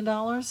 $7 million?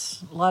 A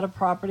lot of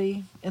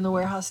property in the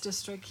warehouse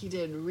district. He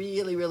did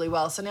really, really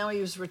well. So now he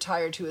was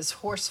retired to his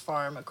horse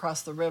farm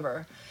across the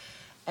river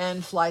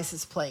and flies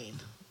his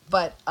plane.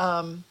 But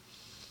Tomas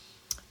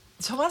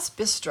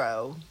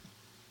Bistro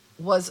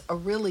was a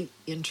really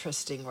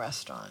interesting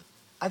restaurant.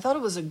 I thought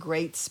it was a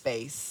great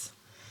space.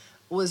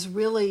 It was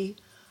really,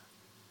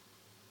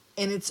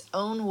 in its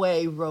own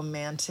way,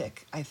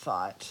 romantic, I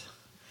thought.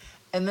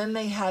 And then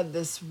they had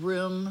this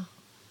room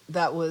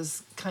that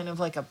was kind of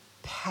like a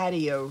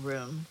patio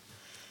room.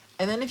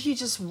 And then if you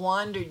just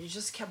wandered, you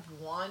just kept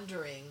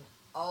wandering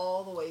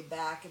all the way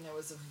back, and there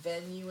was a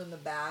venue in the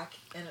back,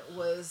 and it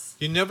was...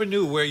 You never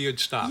knew where you'd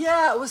stop.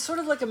 Yeah, it was sort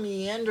of like a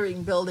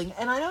meandering building,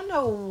 and I don't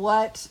know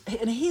what...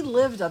 And he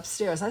lived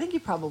upstairs. I think he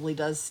probably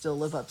does still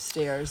live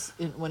upstairs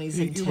when he's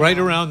in town. Right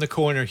around the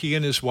corner, he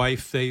and his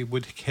wife, they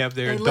would have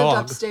their They dog.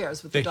 lived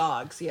upstairs with the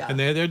dogs, yeah. And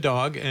they had their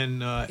dog,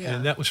 and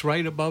that was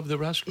right above the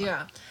restaurant.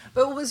 Yeah,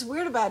 but what was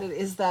weird about it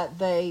is that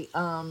they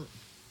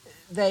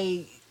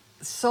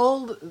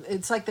sold.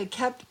 It's like they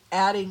kept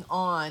adding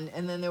on,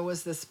 and then there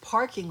was this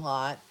parking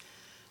lot,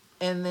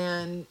 and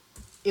then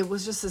it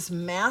was just this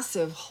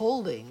massive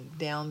holding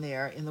down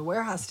there in the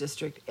warehouse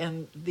district,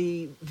 and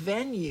the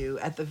venue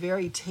at the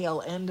very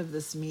tail end of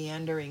this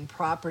meandering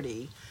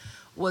property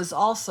was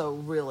also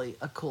really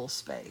a cool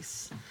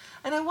space.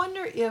 And I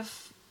wonder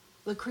if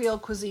the Creole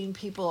Cuisine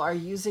people are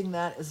using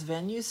that as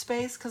venue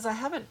space, because I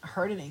haven't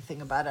heard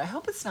anything about it. I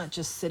hope it's not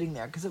just sitting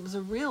there, because it was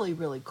a really,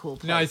 really cool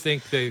place. No, I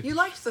think You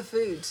liked the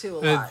food, too, a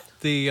lot.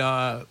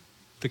 The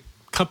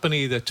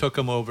company that took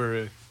them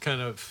over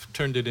kind of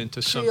turned it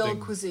into Creole something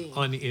Cuisine.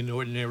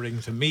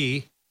 unordinary to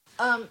me.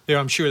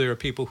 I'm sure there are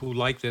people who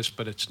like this,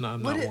 but it's not,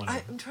 I'm not one of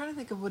them. I'm trying to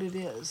think of what it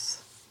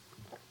is.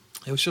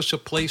 It was just a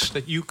place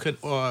that you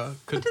could What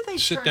did they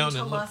sit down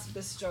turn and look. Tomas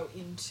Bistro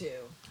into?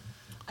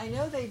 I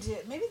know they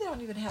did. Maybe they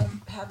don't even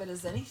have it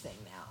as anything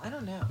now. I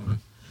don't know.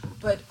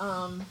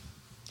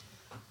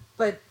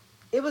 But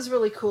it was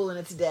really cool in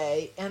its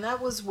day, and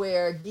that was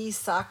where Guy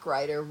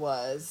Sockrider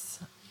was,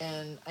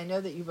 and I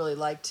know that you really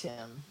liked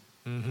him.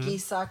 Mm-hmm. Guy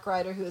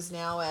Sockrider, who is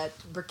now at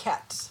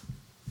Briquette,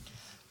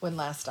 when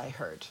last I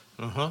heard.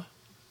 Uh-huh.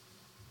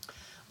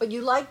 But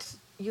you liked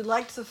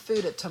the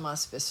food at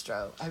Tomas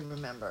Bistro, I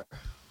remember,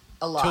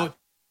 a lot.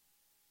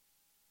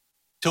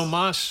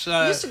 Tomas... you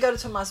used to go to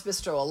Tomas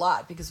Bistro a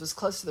lot because it was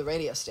close to the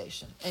radio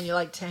station, and you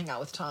liked to hang out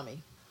with Tommy.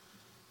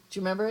 Do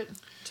you remember it,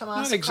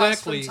 Tomas? Not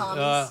exactly.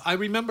 I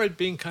remember it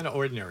being kind of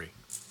ordinary.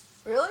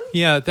 Really?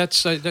 Yeah,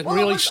 that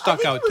really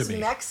stuck out to me. I think it was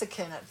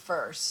Mexican at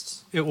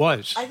first. It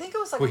was. I think it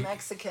was like a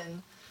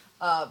Mexican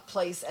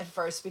place at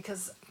first,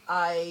 because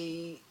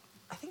I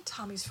think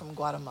Tommy's from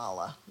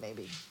Guatemala,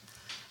 maybe.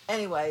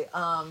 Anyway,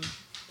 and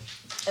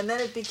then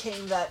it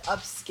became that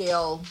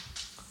upscale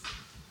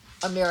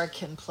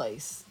American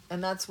place.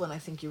 And that's when I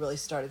think you really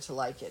started to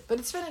like it. But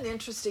it's been an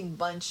interesting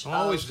bunch I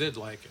always did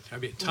like it. I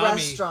mean,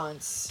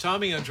 restaurants.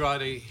 Tommy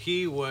Andrade,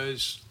 he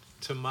was,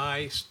 to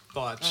my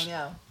thoughts,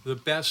 the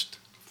best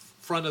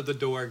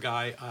front-of-the-door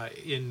guy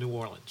in New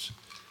Orleans.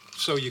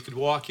 So you could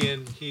walk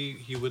in,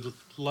 he would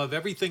love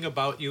everything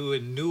about you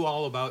and knew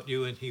all about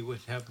you, and he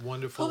would have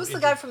wonderful... Who was the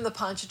guy from the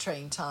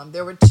Pontchartrain, Tom?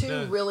 There were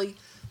two really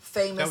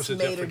famous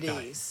maitre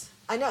d's.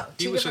 I know,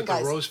 two different guys.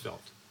 He was at the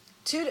Roosevelt.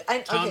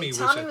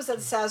 Tommy was at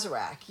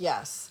Sazerac,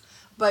 yes.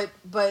 But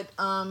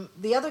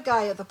the other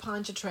guy at the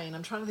Pontchartrain,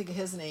 I'm trying to think of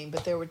his name,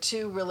 but there were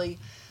two really,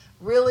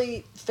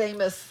 really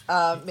famous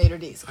maitre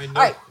d's. All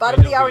right,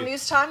 bottom of the hour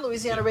news time,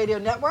 Louisiana Radio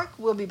Network.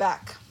 We'll be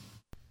back.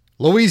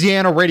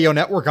 Louisiana Radio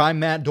Network, I'm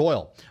Matt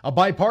Doyle. A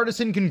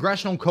bipartisan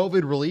congressional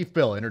COVID relief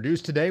bill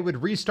introduced today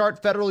would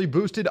restart federally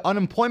boosted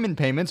unemployment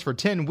payments for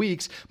 10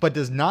 weeks, but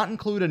does not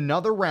include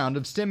another round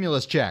of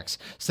stimulus checks.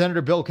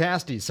 Senator Bill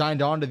Cassidy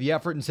signed on to the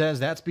effort and says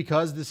that's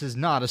because this is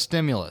not a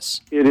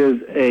stimulus. It is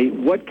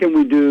what can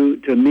we do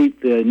to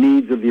meet the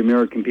needs of the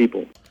American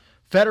people?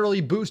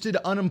 Federally boosted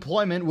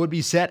unemployment would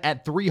be set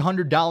at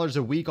 $300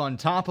 a week on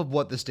top of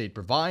what the state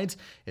provides.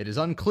 It is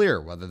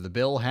unclear whether the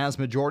bill has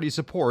majority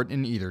support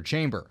in either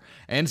chamber.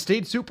 And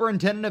State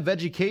Superintendent of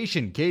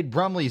Education Cade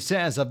Brumley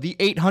says of the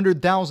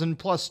 800,000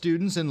 plus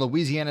students in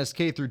Louisiana's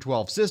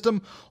K-12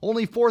 system,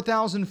 only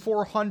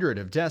 4,400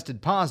 have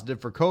tested positive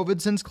for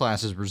COVID since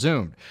classes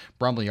resumed.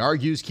 Brumley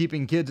argues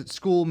keeping kids at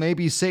school may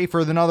be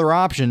safer than other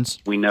options.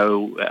 We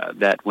know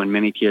that when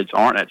many kids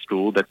aren't at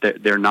school, that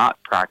they're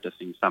not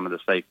practicing some of the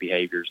safe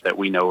behaviors that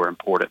we know are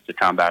important to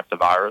combat the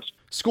virus.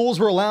 Schools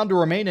were allowed to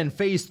remain in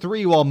Phase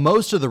 3 while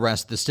most of the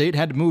rest of the state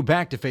had to move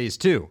back to Phase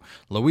 2.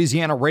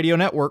 Louisiana Radio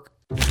Network.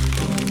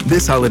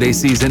 This holiday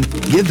season,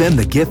 give them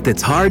the gift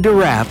that's hard to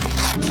wrap,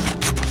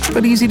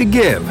 but easy to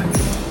give.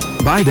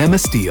 Buy them a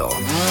Stihl.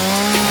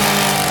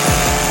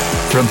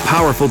 From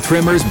powerful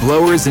trimmers,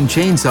 blowers, and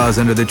chainsaws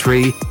under the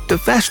tree to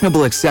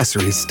fashionable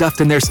accessories stuffed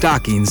in their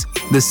stockings,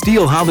 the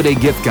Stihl Holiday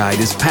Gift Guide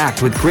is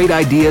packed with great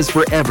ideas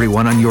for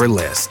everyone on your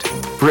list.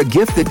 For a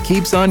gift that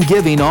keeps on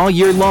giving all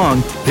year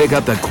long, pick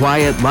up the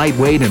quiet,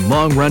 lightweight, and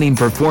long-running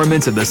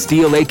performance of the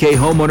Stihl AK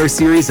Homeowner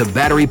series of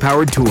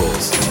battery-powered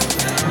tools.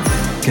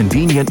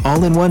 Convenient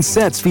all-in-one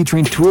sets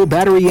featuring tool,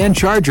 battery, and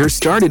charger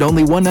start at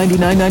only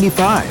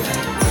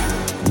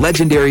 $199.95.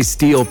 Legendary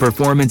Stihl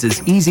performance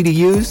is easy to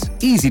use,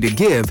 easy to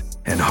give,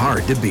 and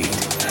hard to beat.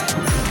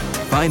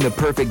 Find the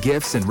perfect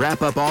gifts and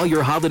wrap up all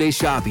your holiday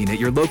shopping at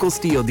your local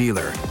Stihl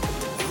dealer.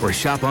 Or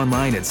shop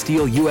online at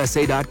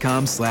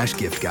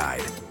stihlusa.com/gift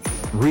guide.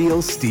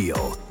 Real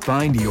Stihl.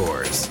 Find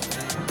yours.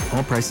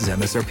 All prices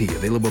MSRP.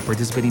 Available at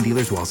participating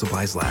dealers while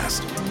supplies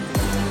last.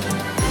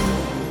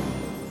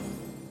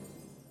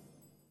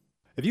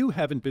 If you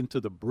haven't been to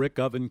the Brick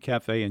Oven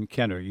Cafe in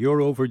Kenner,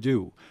 you're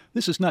overdue.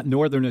 This is not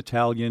Northern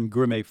Italian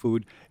gourmet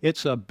food.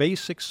 It's a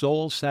basic,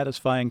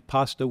 soul-satisfying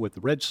pasta with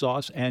red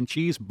sauce and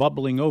cheese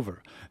bubbling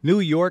over. New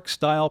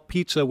York-style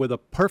pizza with a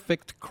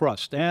perfect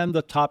crust and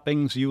the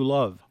toppings you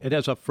love. It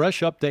has a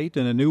fresh update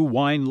and a new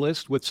wine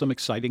list with some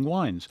exciting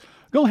wines.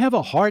 Go have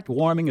a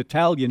heart-warming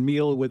Italian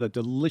meal with a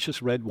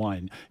delicious red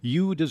wine.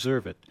 You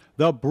deserve it.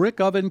 The Brick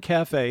Oven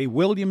Cafe,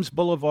 Williams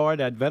Boulevard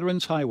at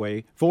Veterans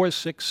Highway,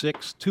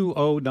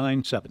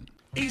 466-2097.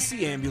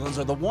 AC Ambulance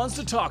are the ones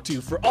to talk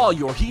to for all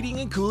your heating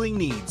and cooling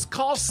needs.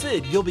 Call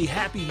Sid, you'll be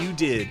happy you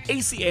did.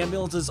 AC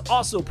Ambulance is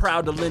also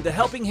proud to lend a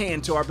helping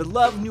hand to our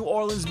beloved New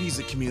Orleans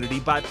music community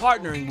by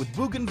partnering with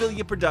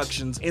Bougainvillea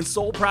Productions and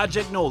Soul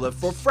Project NOLA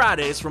for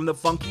Fridays from the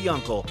Funky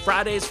Uncle.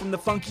 Fridays from the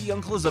Funky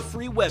Uncle is a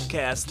free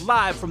webcast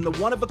live from the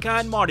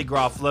one-of-a-kind Mardi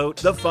Gras float,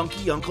 the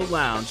Funky Uncle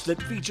Lounge,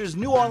 that features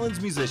New Orleans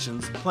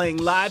musicians playing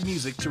live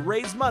music to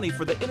raise money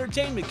for the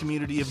entertainment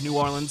community of New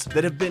Orleans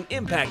that have been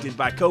impacted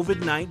by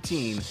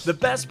COVID-19.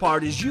 The best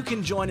part is you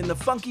can join in the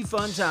funky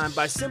fun time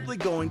by simply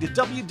going to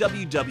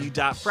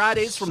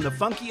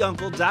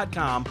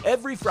www.fridaysfromthefunkyuncle.com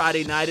every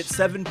Friday night at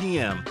 7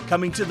 p.m.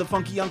 Coming to the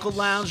Funky Uncle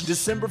Lounge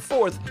December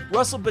 4th,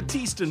 Russell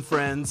Batiste and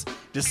Friends,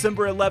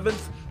 December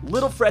 11th,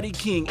 Little Freddie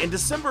King, and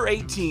December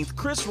 18th,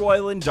 Chris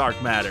Royal and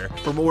Dark Matter.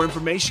 For more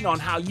information on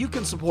how you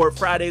can support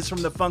Fridays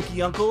from the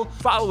Funky Uncle,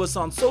 follow us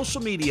on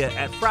social media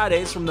at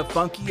Fridays from the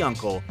Funky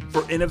Uncle.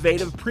 For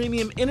innovative,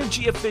 premium,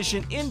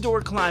 energy-efficient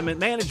indoor climate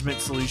management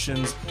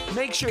solutions,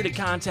 make sure to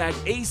contact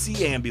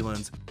AC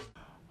Ambulance.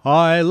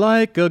 I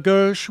like a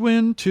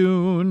Gershwin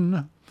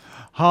tune.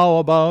 How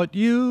about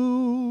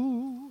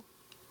you?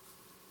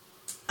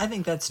 I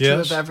think that's true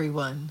of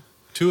everyone.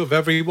 Two of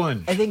every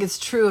one. I think it's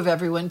true of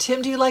everyone.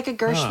 Tim, do you like a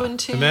Gershwin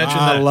tune? Imagine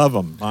I that. love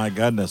them. My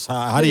goodness.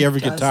 How do you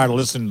ever get tired of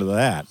listening to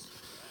that?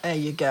 There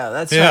you go.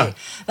 That's right.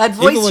 That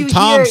voice Even when you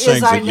Tom hear sings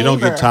is our it, you don't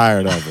neighbor. get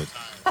tired of it.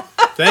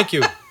 Thank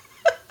you.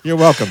 You're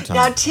welcome, Tom.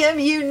 Now, Tim,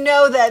 you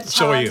know that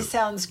So are Tom you.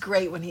 sounds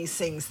great when he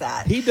sings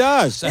that. He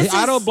does.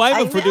 I don't blame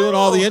him for doing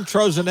all the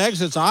intros and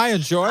exits. I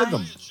enjoy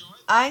them.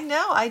 I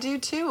know, I do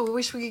too. We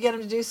wish we could get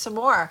him to do some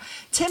more.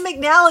 Tim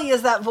McNally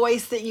is that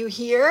voice that you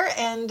hear,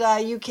 and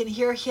you can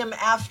hear him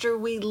after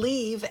we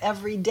leave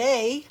every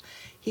day.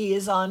 He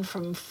is on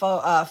from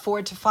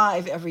 4 to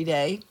 5 every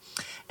day,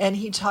 and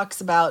he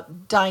talks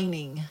about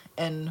dining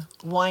and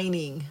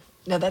whining.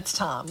 No, that's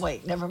Tom.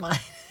 Wait, never mind.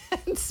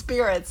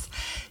 Spirits.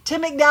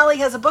 Tim McNally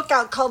has a book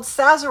out called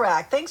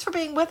Sazerac. Thanks for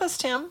being with us,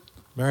 Tim.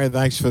 Mary,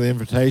 thanks for the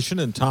invitation.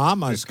 And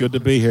Tom, it's good to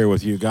be here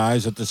with you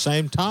guys at the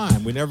same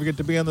time. We never get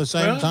to be on the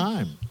same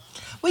time.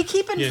 We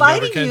keep You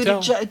inviting never you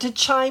can to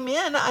chime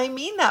in. I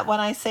mean that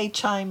when I say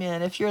chime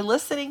in. If you're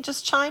listening,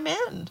 just chime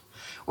in.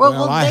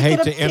 We'll I make hate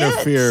it a to bit.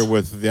 interfere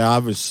with the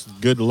obvious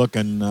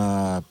good-looking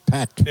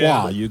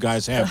patois you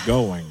guys have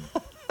going.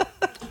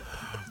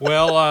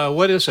 Well,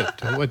 what is it?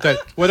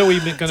 What are we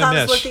going to Tom's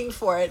miss? looking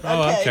for it.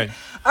 Oh, Okay. okay.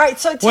 All right,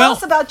 so tell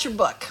us about your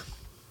book.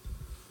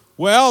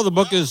 Well, the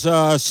book is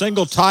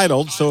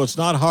single-titled, so it's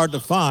not hard to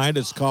find.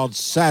 It's called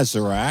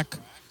Sazerac.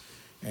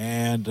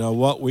 And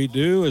what we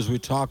do is we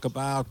talk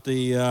about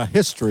the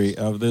history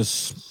of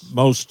this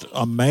most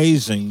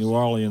amazing New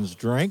Orleans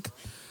drink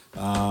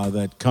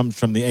that comes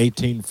from the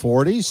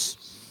 1840s.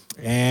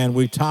 And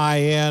we tie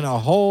in a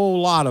whole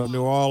lot of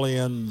New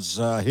Orleans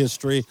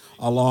history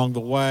along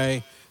the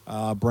way,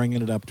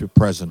 bringing it up to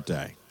present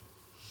day.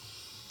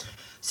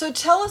 So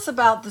tell us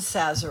about the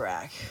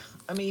Sazerac.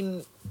 I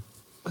mean,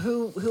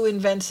 who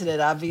invented it?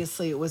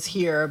 Obviously, it was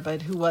here,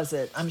 but who was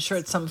it? I'm sure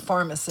it's some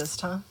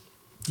pharmacist, huh?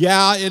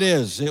 Yeah, it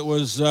is. It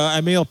was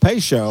Emile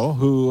Peychaud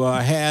who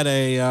had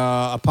a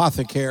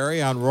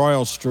apothecary on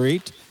Royal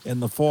Street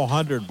in the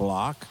 400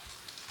 block,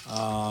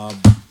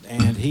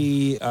 and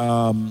he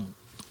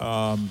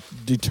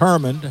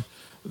determined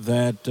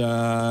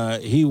that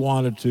he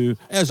wanted to,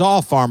 as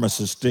all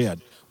pharmacists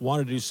did,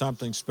 wanted to do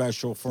something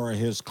special for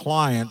his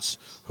clients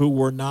who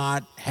were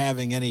not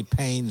having any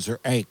pains or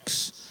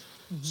aches.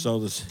 So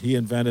he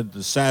invented the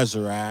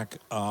Sazerac.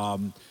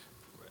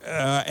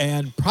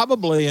 And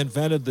probably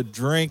invented the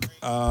drink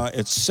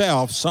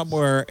itself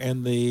somewhere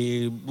in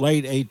the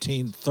late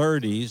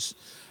 1830s.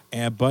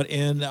 But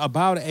in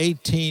about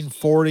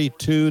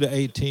 1842 to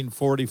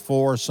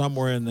 1844,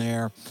 somewhere in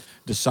there,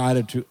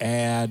 decided to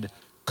add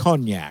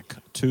cognac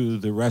to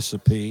the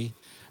recipe.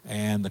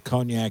 And the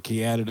cognac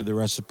he added to the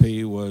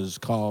recipe was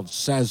called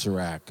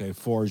Sazerac, a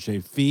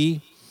Forget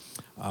Fille.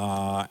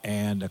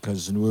 And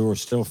because we were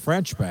still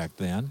French back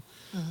then.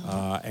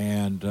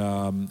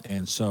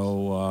 And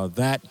so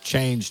that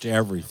changed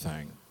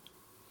everything.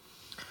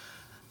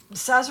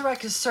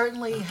 Sazerac is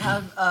certainly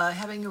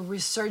having a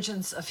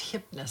resurgence of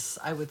hipness,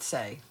 I would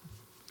say.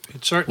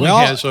 It certainly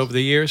has over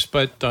the years,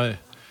 but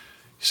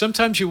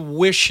sometimes you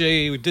wish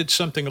they did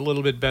something a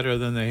little bit better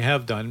than they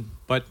have done.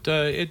 But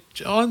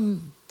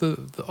on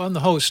the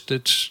host,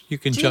 you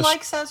can Do just. you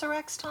like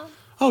Sazeracs, Tom?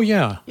 Oh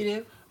yeah. You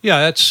do?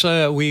 Yeah, that's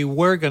we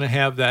were going to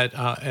have that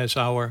as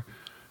our.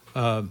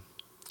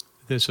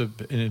 There's an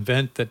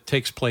event that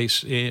takes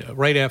place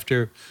right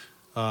after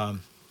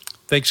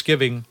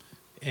Thanksgiving,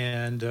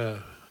 and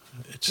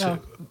it's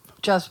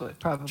Jesuit,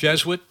 probably.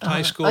 Jesuit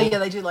High School. Oh yeah,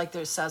 they do like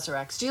their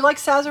Sazeracs. Do you like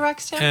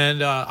Sazeracs, Tim?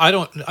 And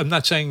I'm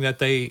not saying that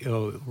they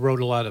wrote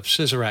a lot of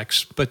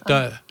Sazeracs,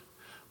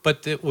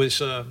 but it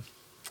was.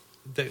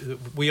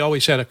 We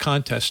always had a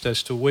contest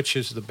as to which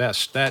is the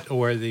best, that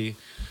or the.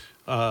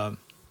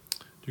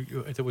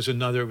 There was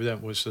another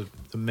that was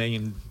the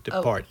main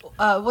part.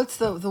 What's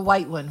the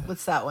white one?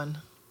 What's that one?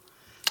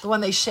 The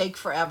one they shake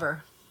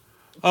forever.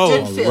 Oh,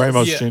 Gin Fizz.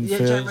 Ramos Yeah, Gin yeah,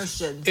 Fizz. Ramos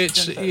Gin.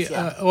 It's Gin Fizz,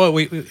 yeah.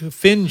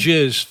 Fin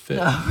Jizz.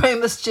 No,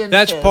 Ramos Gin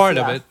That's Fizz, part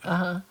yeah. of it.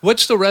 Uh-huh.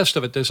 What's the rest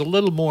of it? There's a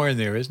little more in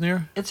there, isn't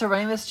there? It's a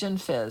Ramos Gin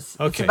Fizz.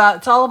 Okay.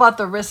 It's all about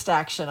the wrist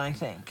action, I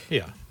think.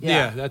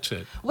 Yeah, that's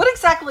it. What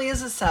exactly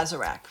is a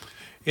Sazerac?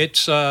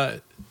 It's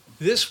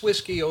this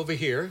whiskey over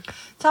here.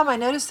 Tom, I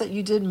noticed that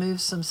you did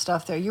move some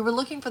stuff there. You were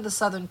looking for the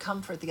Southern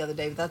Comfort the other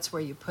day, but that's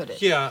where you put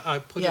it. Yeah, I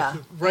put it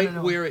right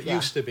where it Yeah.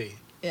 used to be.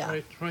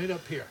 Yeah. Right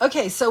up here.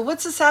 Okay, so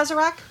what's a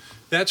Sazerac?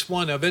 That's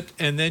one of it,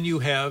 and then you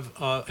have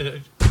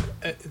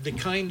the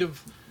kind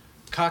of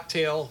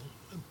cocktail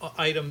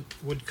item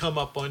would come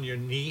up on your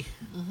knee,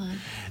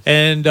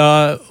 and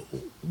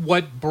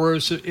what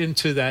burrs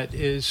into that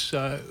is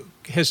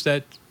has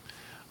that.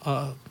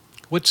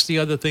 What's the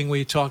other thing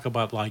we talk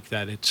about like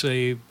that? It's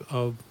a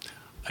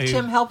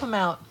Tim, help him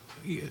out.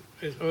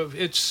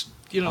 It's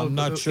I'm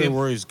not sure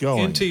where he's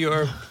going. into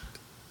your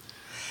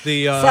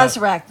the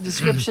Sazerac, the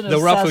description of the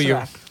ruffle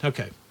Sazerac. your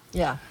okay.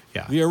 Yeah.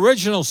 Yeah. The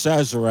original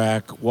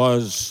Sazerac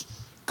was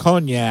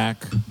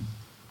cognac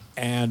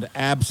and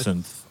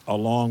absinthe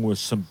along with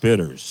some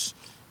bitters.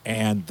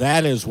 And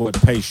that is what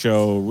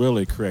Peychaud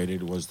really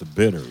created, was the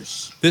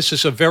bitters. This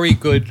is a very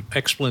good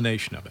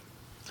explanation of it.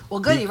 Well,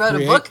 good. He wrote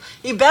a book.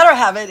 He better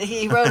have it.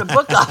 He wrote a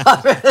book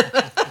on it.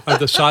 Of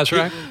the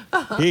Sazerac?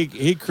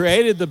 He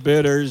created the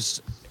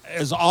bitters,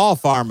 as all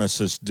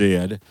pharmacists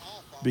did,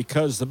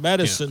 because the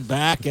medicine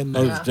back in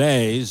those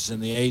days, in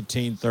the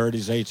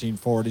 1830s,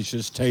 1840s,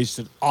 just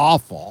tasted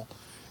awful.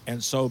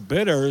 And so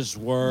bitters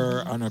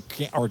were an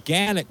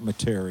organic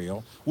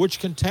material, which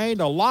contained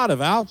a lot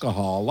of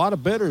alcohol. A lot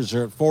of bitters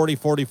are at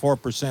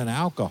 44%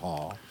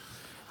 alcohol.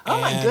 Oh,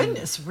 my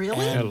goodness.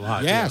 Really? A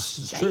lot, Yes,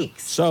 it's true.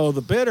 So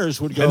the bitters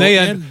would go And they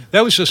had, in.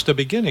 that was just the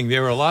beginning.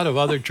 There were a lot of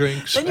other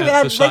drinks. Then you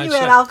had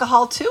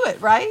alcohol to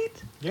it, right?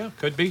 Yeah,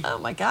 could be. Oh,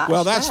 my gosh.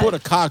 Well, that's go what a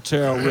ahead.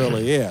 cocktail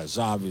really is,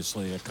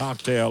 obviously. A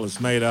cocktail is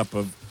made up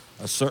of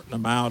a certain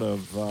amount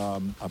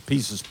of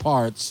pieces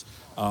parts,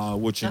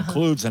 which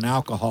includes an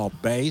alcohol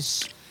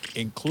base,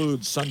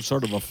 includes some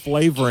sort of a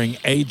flavoring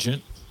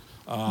agent,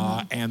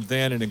 and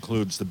then it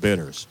includes the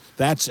bitters.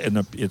 That's in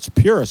its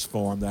purest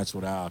form. That's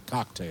what a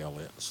cocktail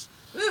is.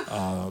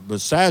 The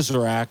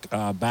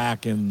Sazerac,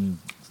 back in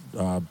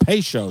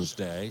Peychaud's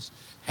days,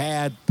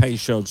 had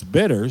Peychaud's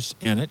bitters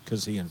in it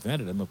because he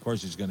invented them. Of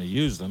course, he's going to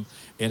use them.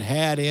 It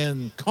had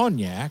in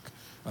cognac,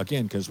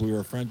 again, because we were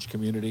a French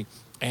community,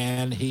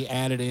 and he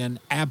added in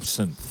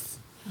absinthe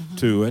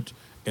to it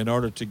in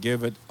order to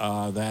give it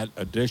that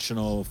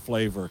additional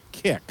flavor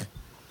kick.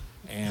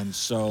 And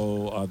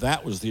so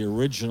that was the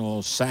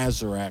original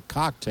Sazerac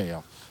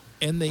cocktail.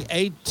 In the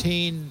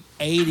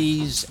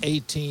 1880s,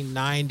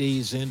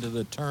 1890s, into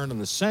the turn of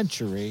the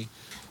century,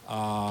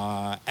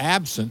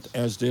 absinthe,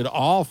 as did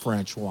all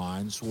French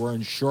wines, were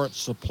in short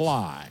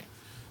supply,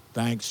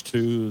 thanks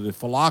to the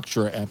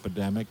phylloxera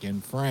epidemic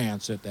in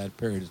France at that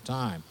period of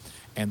time.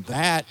 And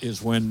that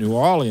is when New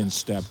Orleans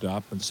stepped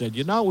up and said,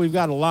 we've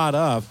got a lot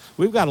of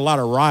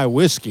rye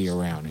whiskey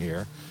around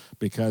here,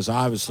 because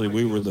obviously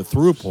we were the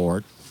through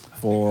port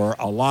for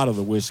a lot of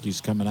the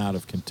whiskeys coming out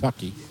of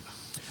Kentucky.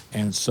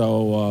 And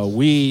so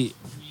we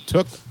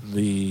took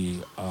the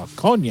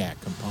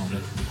cognac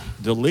component,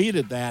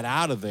 deleted that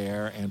out of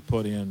there, and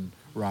put in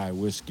rye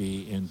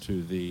whiskey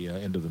into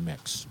the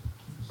mix.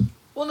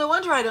 Well, no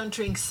wonder I don't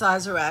drink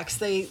Sazeracs.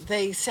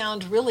 They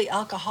sound really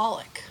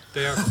alcoholic.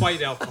 They are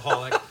quite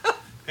alcoholic,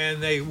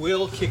 and they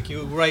will kick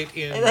you right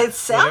in It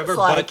sounds whatever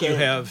like butt you it.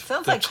 have.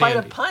 Sounds that's like quite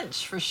handy. a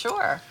punch for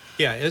sure.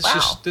 Yeah, it's Wow.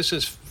 just this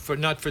is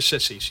not for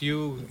sissies.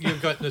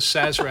 You've gotten a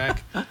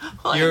Sazerac.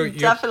 Well, you're I'm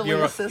definitely a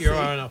sissy. You're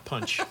on a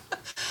punch.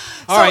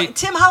 So,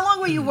 Tim, how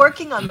long were you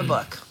working on the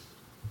book?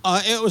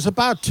 It was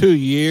about 2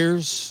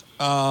 years.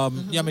 I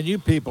mean, you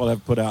people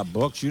have put out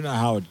books. You know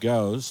how it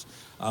goes.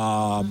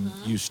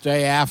 You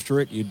stay after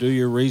it. You do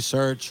your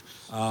research.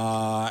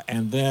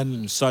 And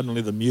then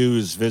suddenly the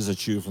muse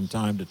visits you from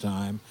time to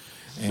time.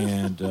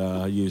 And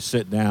you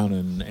sit down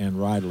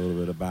and write a little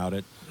bit about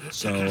it.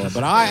 So,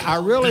 but I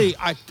really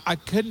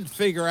couldn't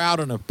figure out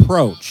an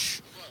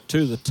approach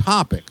to the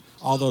topic.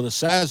 Although the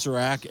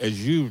Sazerac,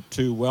 as you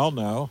two well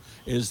know,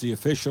 is the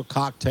official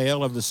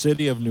cocktail of the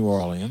city of New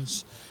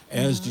Orleans,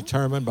 as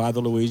determined by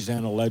the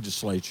Louisiana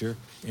legislature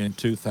in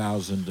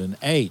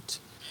 2008.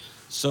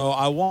 So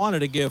I wanted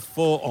to give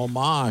full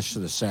homage to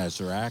the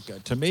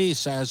Sazerac. To me,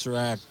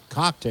 Sazerac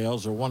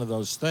cocktails are one of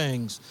those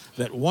things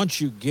that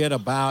once you get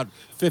about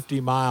 50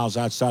 miles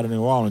outside of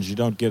New Orleans, you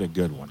don't get a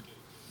good one.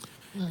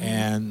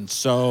 And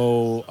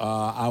so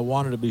I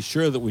wanted to be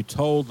sure that we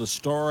told the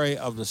story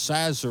of the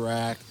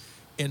Sazerac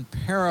in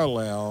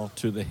parallel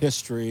to the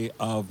history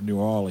of New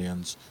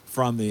Orleans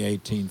from the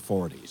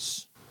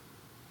 1840s.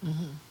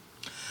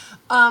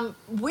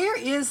 Where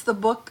is the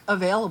book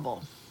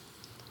available?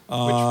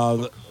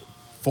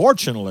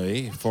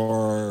 Fortunately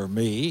for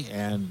me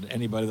and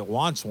anybody that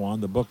wants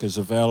one, the book is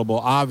available.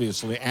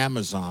 Obviously,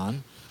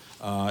 Amazon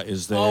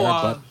is there.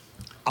 But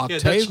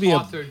Octavia, yeah,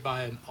 that's authored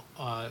by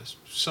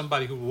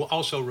somebody who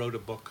also wrote a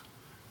book,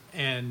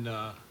 and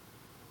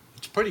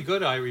it's pretty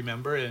good. I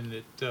remember,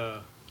 and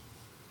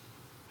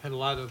Had a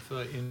lot of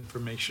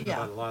information Yeah,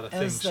 about a lot of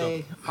as things.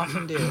 they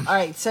often do. All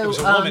right, so there was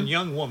a woman,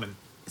 young woman.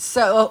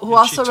 So who and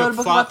also she wrote took a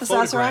book about the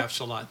photographs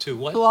Sazerac? a lot too.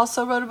 What? Who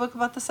also wrote a book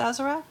about the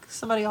Sazerac?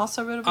 Somebody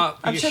also wrote a book.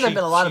 I'm Yeah, sure there've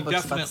been a lot of she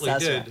books about the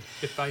definitely Sazerac. did.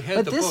 If I had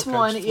But the this book, I'd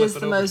one flip is it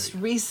the over to most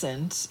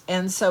recent,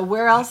 and so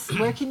where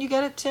can you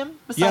get it, Tim?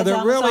 Besides Yeah, there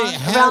Amazon? really Around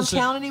hasn't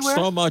town anywhere?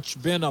 so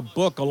much been a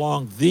book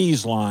along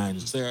these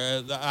lines.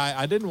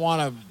 I didn't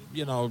want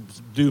to,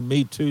 do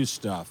Me Too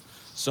stuff.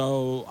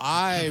 So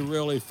I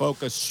really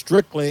focus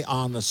strictly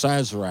on the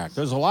Sazerac.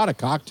 There's a lot of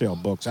cocktail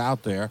books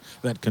out there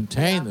that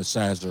contain the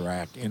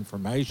Sazerac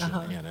information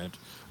in it,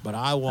 but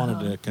I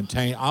wanted to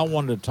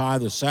tie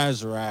the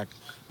Sazerac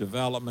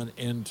development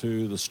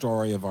into the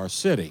story of our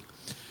city.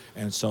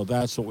 And so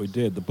that's what we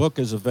did. The book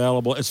is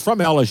available. It's from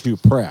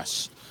LSU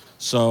Press.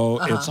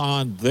 So it's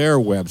on their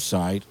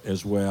website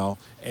as well.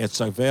 It's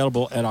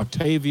available at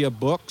Octavia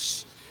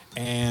Books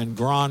and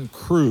Grand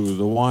Cru,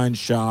 the wine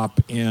shop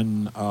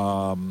in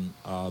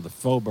the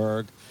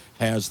Faubourg,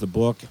 has the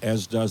book,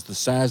 as does the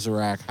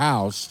Sazerac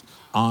House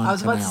on I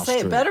was about to Canal say,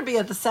 Street. it better be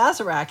at the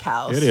Sazerac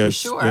House. It is.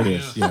 For sure. It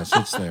is. Yes,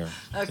 it's there.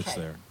 Okay, It's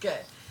there. good.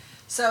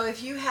 So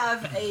if you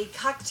have a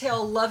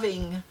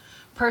cocktail-loving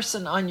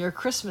person on your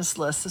Christmas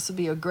list, this would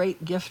be a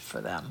great gift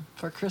for them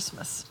for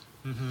Christmas.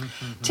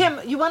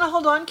 Tim, you want to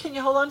hold on? Can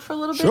you hold on for a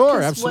little bit?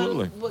 Sure, 'Cause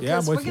absolutely. Yeah,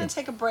 I'm we're with going you. to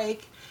take a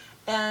break,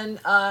 and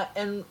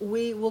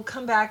we will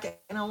come back,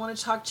 and I want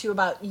to talk to you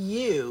about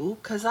you,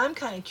 because I'm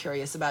kind of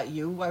curious about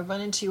you. I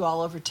run into you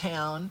all over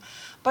town,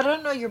 but I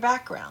don't know your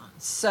background.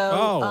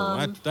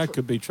 So that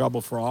could be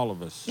trouble for all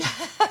of us.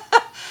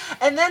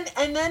 And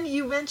then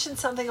you mentioned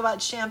something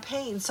about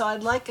champagne. So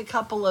I'd like a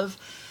couple of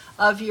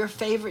your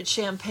favorite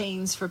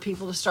champagnes for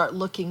people to start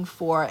looking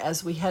for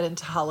as we head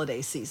into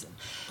holiday season.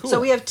 So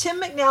we have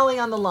Tim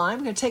McNally on the line.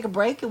 We're going to take a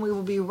break, and we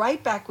will be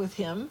right back with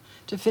him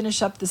to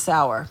finish up this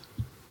hour.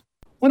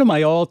 One of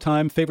my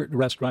all-time favorite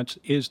restaurants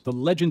is the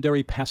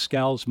legendary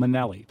Pascal's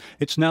Manali.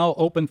 It's now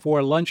open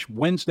for lunch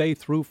Wednesday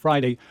through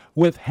Friday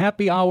with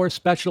happy hour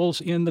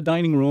specials in the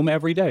dining room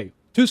every day.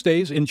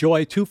 Tuesdays,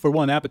 enjoy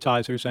 2-for-1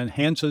 appetizers and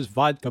Hansa's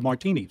vodka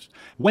martinis.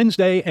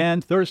 Wednesday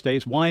and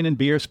Thursdays, wine and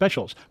beer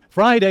specials.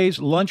 Fridays,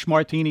 lunch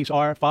martinis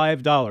are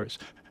 $5.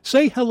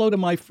 Say hello to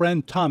my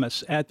friend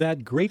Thomas at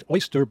that great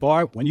oyster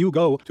bar when you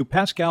go to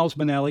Pascal's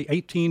Manali,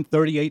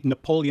 1838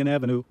 Napoleon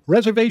Avenue.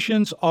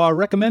 Reservations are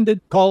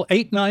recommended. Call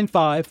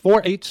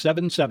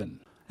 895-4877.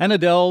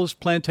 Anadel's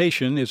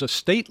Plantation is a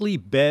stately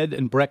bed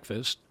and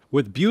breakfast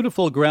with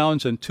beautiful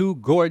grounds and 2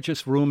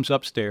 gorgeous rooms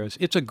upstairs.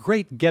 It's a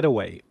great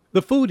getaway.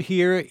 The food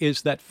here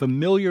is that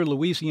familiar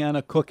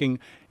Louisiana cooking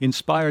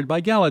inspired by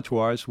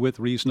Galatoire's with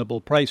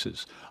reasonable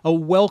prices. A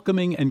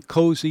welcoming and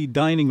cozy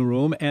dining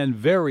room and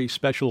very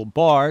special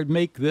bar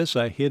make this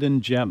a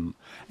hidden gem.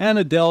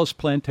 Anadel's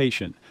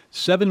Plantation,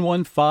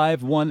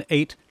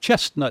 71518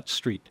 Chestnut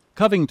Street,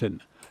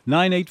 Covington,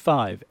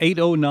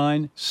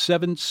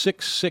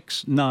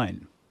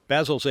 985-809-7669.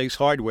 Basil's Ace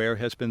Hardware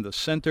has been the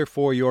center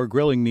for your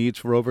grilling needs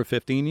for over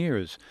 15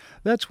 years.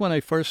 That's when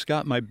I first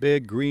got my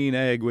big green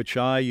egg, which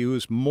I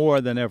use more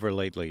than ever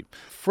lately.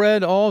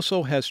 Fred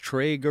also has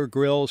Traeger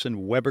grills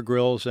and Weber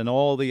grills and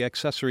all the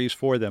accessories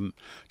for them.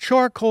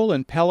 Charcoal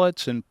and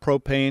pellets and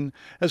propane,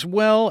 as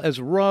well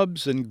as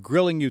rubs and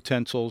grilling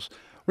utensils.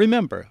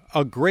 Remember,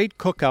 a great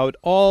cookout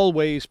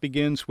always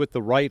begins with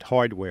the right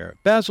hardware.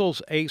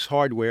 Basil's Ace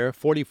Hardware,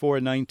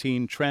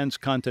 4419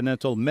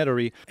 Transcontinental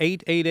Metairie,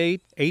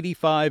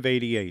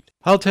 888-8588.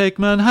 I'll take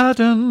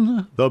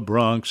Manhattan, the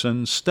Bronx,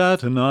 and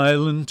Staten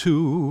Island,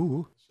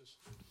 too.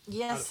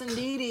 Yes,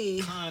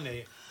 indeedy.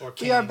 Or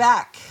We are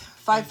back.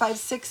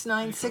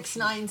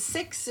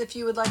 556-9696 if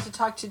you would like to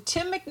talk to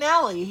Tim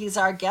McNally. He's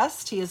our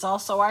guest. He is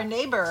also our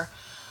neighbor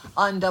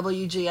on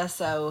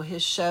WGSO.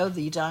 His show,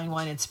 the Dine,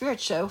 Wine, and Spirit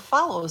Show,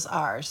 follows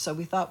ours. So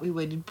we thought we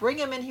would bring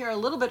him in here a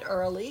little bit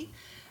early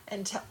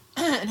and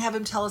have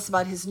him tell us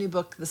about his new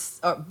book,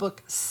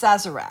 book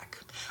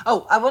Sazerac.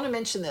 Oh, I want to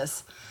mention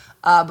this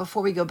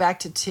before we go back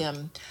to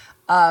Tim.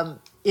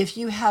 If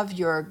you have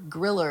your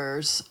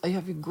grillers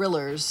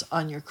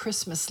on your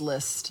Christmas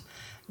list,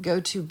 go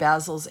to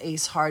Basil's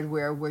Ace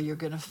Hardware, where you're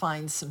going to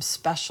find some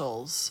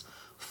specials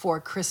for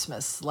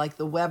Christmas, like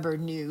the Weber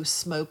new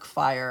Smoke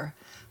Fire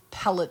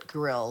pellet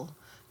grill,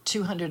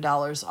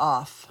 $200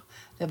 off.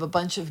 They have a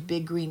bunch of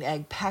Big Green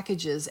Egg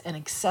packages and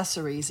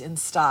accessories in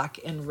stock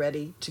and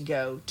ready to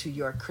go to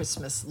your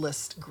Christmas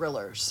list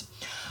grillers.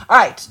 All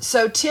right,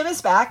 so Tim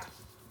is back.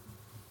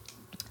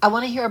 I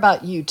want to hear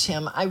about you,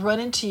 Tim. I run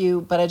into you,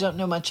 but I don't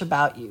know much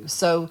about you.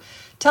 So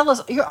tell us,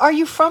 are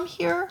you from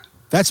here?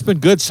 That's been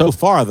good so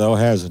far, though,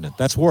 hasn't it?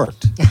 That's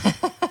worked.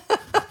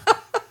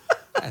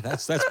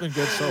 That's been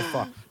good so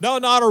far. No,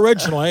 not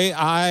originally.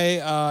 I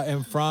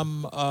am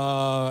from,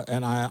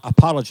 and I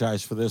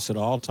apologize for this at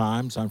all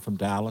times, I'm from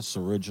Dallas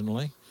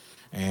originally,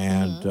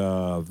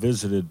 and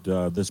visited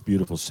this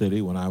beautiful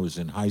city when I was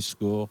in high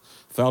school,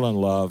 fell in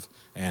love,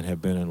 and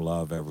have been in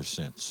love ever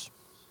since.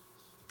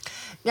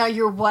 Now,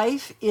 your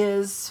wife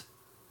is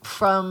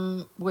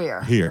from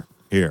where? Here.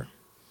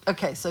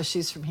 Okay, so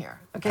she's from here.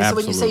 Okay, so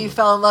when you say you Absolutely.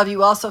 fell in love,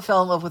 you also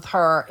fell in love with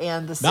her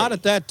and the city. Not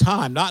at that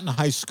time, not in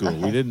high school. Okay.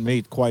 We didn't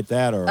meet quite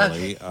that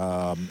early. Okay.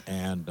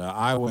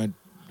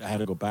 I had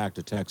to go back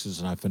to Texas,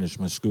 and I finished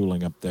my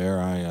schooling up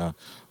there. I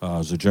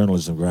was a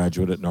journalism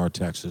graduate at North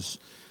Texas,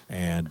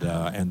 and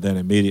then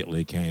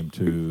immediately came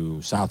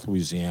to South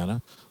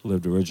Louisiana.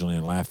 Lived originally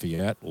in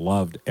Lafayette.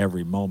 Loved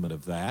every moment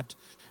of that,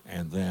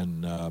 and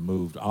then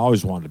moved. I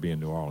always wanted to be in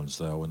New Orleans,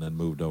 though, and then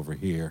moved over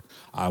here.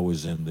 I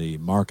was in the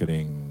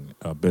marketing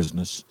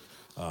business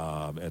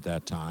at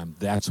that time.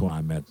 That's when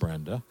I met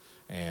Brenda,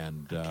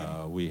 and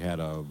we had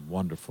a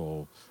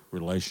wonderful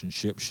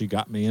relationship. She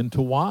got me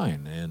into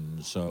wine,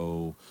 and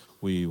so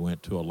we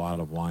went to a lot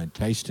of wine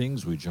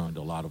tastings. We joined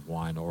a lot of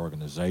wine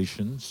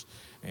organizations,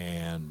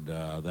 and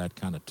that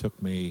kind of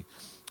took me,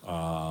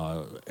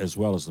 as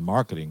well as the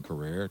marketing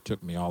career, it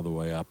took me all the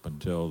way up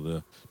until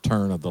the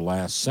turn of the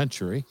last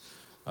century,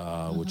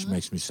 which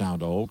makes me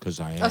sound old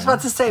because I am. I was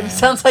about to say, it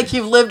sounds like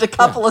you've lived a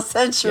couple of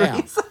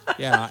centuries.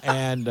 Yeah,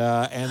 and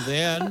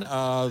then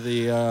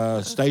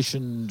the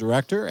station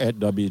director at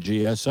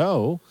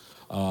WGSO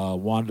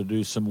wanted to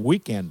do some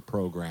weekend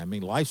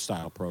programming,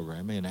 lifestyle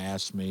programming, and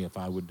asked me if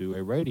I would do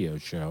a radio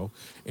show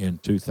in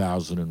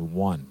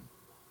 2001.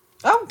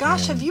 Oh,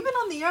 gosh, have you been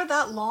on the air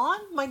that long?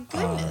 My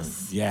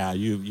goodness. Yeah,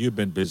 you've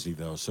been busy,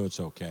 though, so it's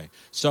okay.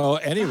 So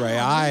anyway,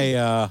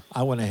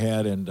 I went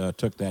ahead and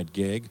took that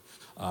gig.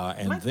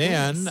 And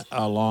then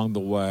along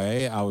the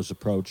way, I was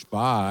approached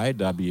by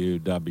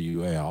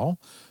WWL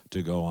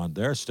to go on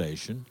their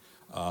station.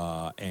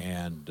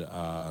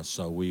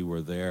 So we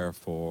were there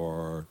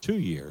for 2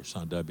 years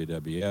on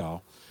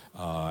WWL,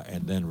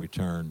 and then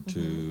returned to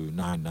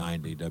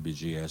 990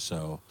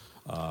 WGSO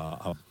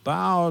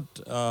about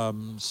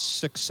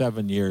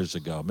 6-7 years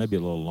ago, maybe a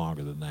little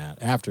longer than that,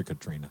 after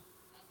Katrina.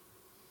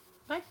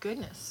 My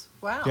goodness.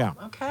 Wow. Yeah.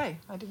 Okay.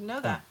 I didn't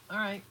know that. All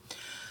right.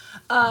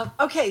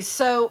 Okay.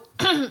 So,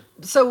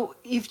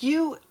 if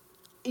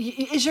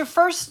is your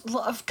first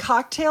love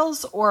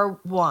cocktails or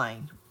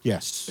wine?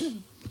 Yes.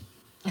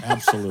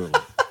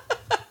 Absolutely.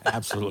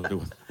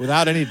 Absolutely.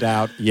 Without any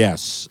doubt,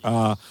 yes.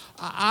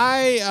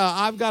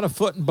 I've got a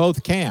foot in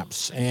both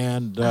camps,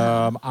 and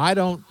I'm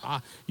an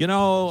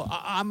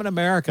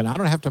American. I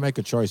don't have to make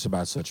a choice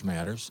about such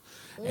matters.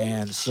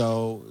 And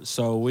so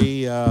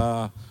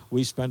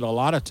we spend a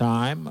lot of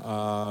time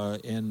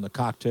in the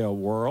cocktail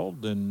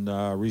world and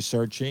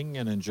researching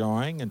and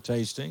enjoying and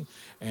tasting.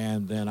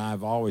 And then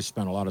I've always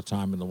spent a lot of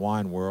time in the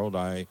wine world.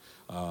 I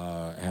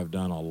have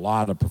done a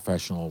lot of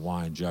professional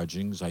wine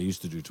judgings. I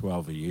used to do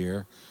 12 a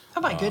year. Oh,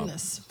 my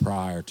goodness.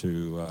 Prior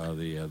to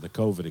the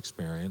COVID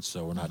experience,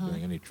 so we're not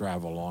doing any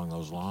travel along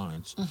those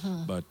lines.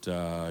 But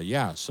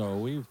so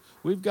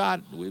we've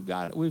got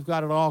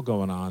it all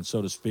going on,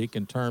 so to speak,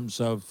 in terms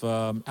of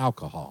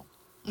alcohol.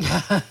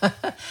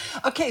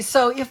 Okay,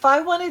 so if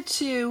I wanted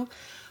to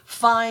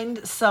find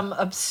some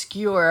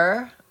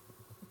obscure,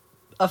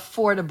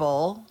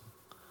 affordable,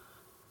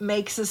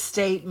 makes a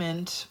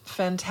statement,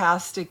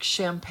 fantastic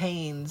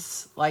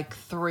champagnes, like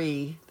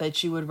 3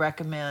 that you would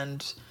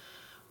recommend,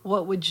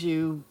 what would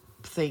you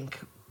think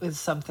is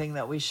something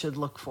that we should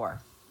look for?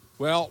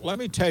 Well, let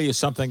me tell you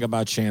something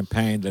about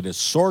champagne that is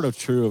sort of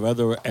true of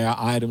other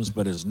items,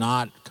 but is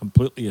not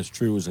completely as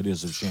true as it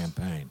is of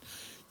champagne.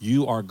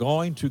 You are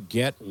going to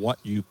get what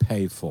you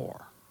pay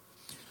for.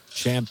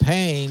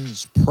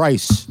 Champagne's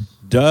price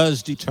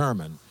does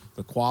determine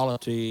the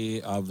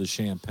quality of the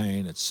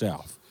champagne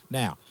itself.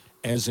 Now,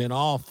 as in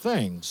all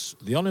things,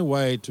 the only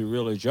way to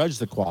really judge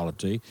the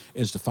quality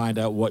is to find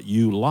out what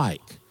you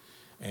like.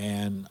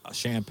 And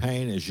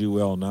champagne, as you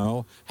well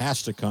know,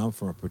 has to come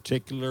from a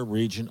particular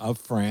region of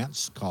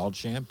France called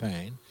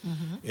Champagne.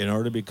 In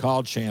order to be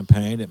called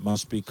champagne, it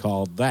must be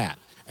called that.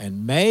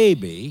 And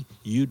maybe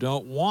you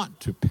don't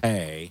want to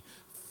pay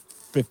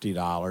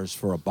 $50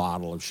 for a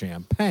bottle of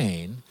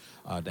champagne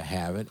to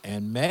have it.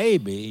 And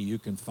maybe you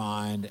can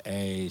find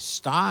a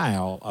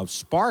style of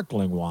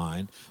sparkling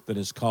wine that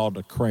is called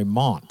a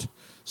Cremant,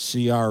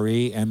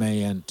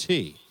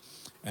 C-R-E-M-A-N-T.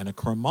 And a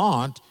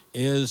Cremant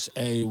is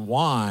a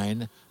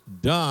wine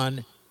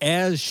done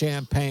as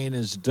champagne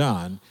is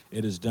done.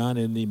 It is done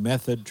in the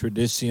method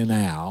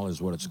traditionnelle,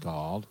 is what it's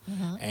called.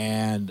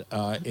 And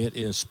it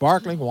is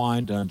sparkling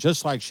wine done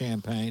just like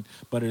champagne,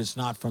 but it is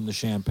not from the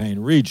Champagne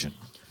region.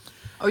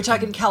 Are we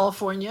talking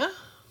California?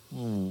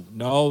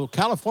 No,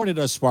 California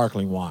does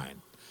sparkling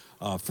wine.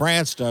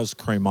 France does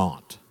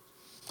Cremant.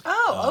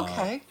 Oh,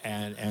 okay.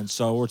 And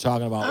so we're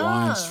talking about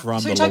wines from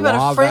so the you're talking Loire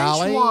about a French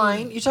Valley.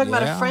 wine. You're talking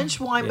about a Yeah, French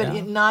wine, but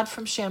yeah. not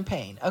from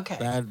Champagne. Okay.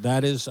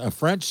 That is a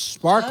French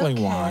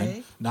sparkling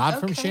wine, not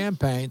from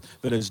Champagne,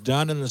 but is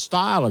done in the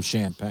style of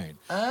Champagne.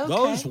 Okay.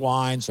 Those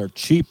wines are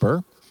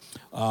cheaper,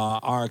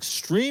 are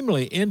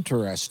extremely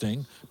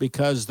interesting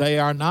because they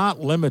are not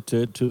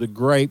limited to the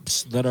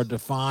grapes that are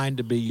defined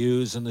to be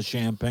used in the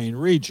Champagne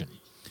region.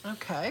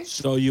 Okay.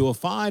 So you will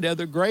find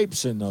other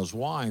grapes in those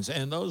wines,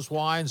 and those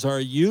wines are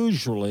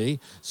usually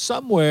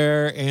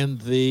somewhere in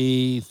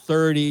the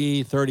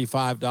 $30,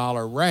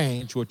 $35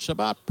 range, which is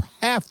about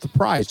half the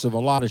price of a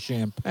lot of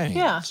champagnes.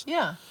 Yeah,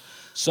 yeah.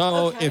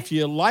 So if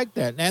you like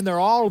that, and they're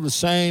all the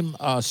same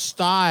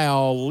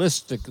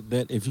stylistic,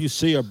 that if you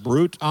see a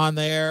Brut on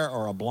there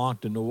or a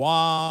Blanc de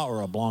Noir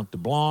or a Blanc de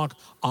Blanc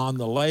on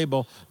the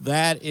label,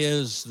 that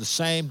is the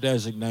same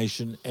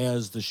designation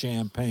as the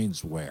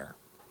champagnes wear.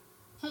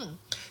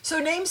 So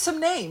name some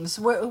names.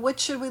 What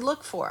should we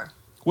look for?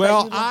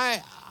 Well,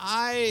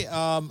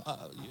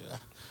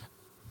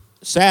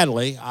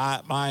 sadly,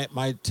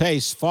 my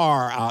tastes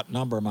far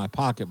outnumber my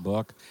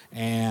pocketbook,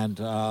 and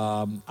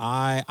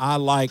I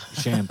like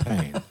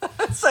champagne.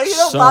 So you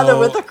don't bother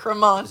with the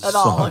Cremant at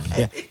all,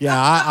 okay?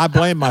 I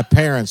blame my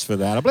parents for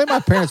that. I blame my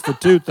parents for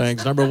two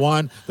things. Number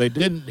one, they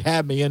didn't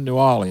have me in New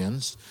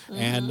Orleans.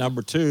 And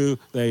number two,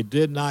 they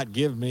did not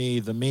give me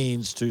the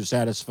means to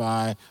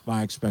satisfy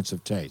my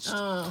expensive taste.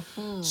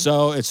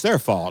 So it's their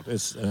fault.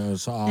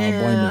 So I'll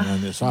blame them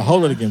on this. I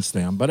hold it against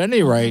them. But at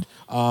any rate,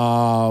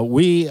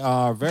 we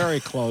are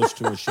very close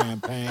to a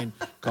champagne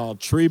called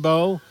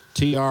Tribaut,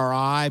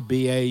 Tribaut,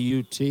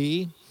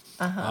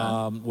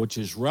 which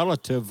is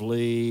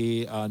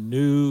relatively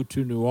new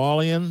to New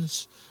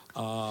Orleans.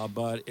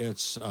 But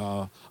it's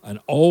an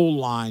old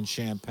line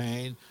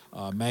champagne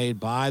made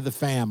by the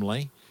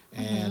family.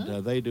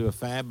 And they do a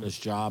fabulous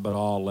job at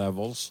all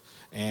levels.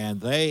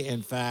 And they,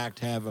 in fact,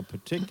 have a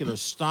particular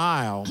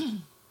style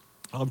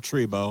of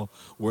Tribaut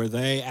where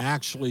they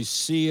actually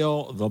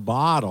seal the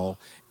bottle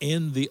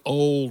in the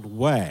old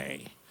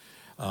way,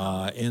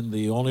 in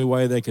the only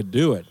way they could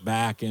do it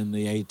back in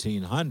the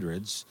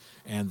 1800s.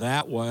 And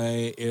that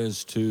way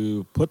is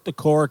to put the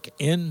cork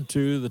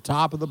into the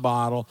top of the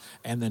bottle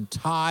and then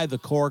tie the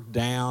cork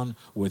down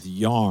with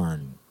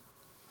yarn.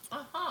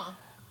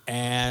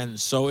 And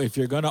so if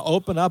you're going to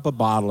open up a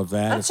bottle of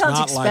that, it's sounds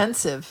not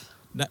expensive.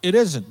 No, it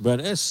isn't,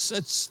 but it's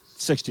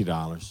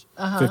 $60,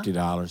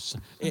 $50.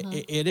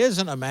 It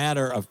isn't a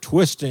matter of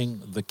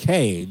twisting the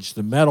cage,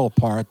 the metal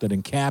part that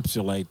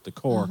encapsulate the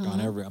cork on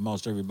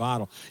almost every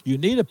bottle. You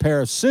need a pair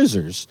of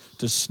scissors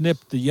to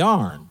snip the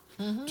yarn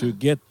to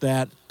get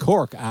that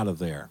cork out of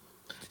there.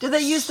 Do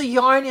they use the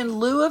yarn in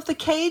lieu of the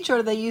cage, or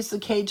do they use the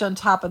cage on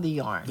top of the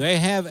yarn? They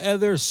have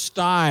other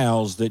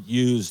styles that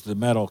use the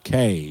metal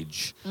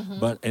cage,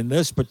 but in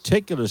this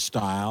particular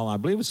style, I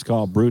believe it's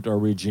called Brut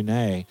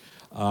Origine,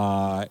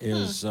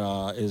 is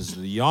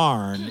the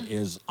yarn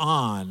is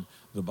on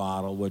the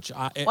bottle, which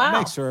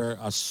makes her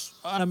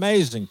an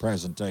amazing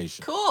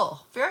presentation.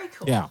 Cool, very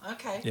cool. Yeah.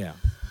 Okay. Yeah.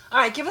 All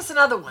right, give us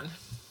another one.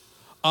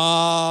 Do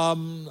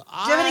you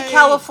have any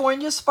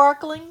California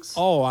sparklings?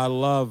 Oh,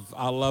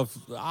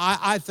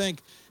 I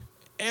think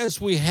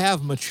as we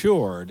have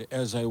matured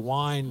as a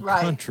wine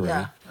country,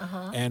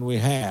 and we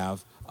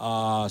have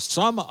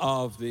some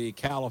of the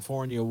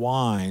California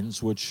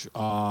wines, which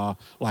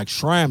like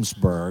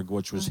Schramsberg,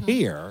 which was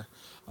here,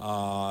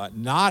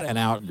 not an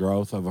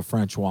outgrowth of a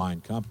French wine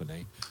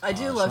company. I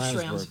do love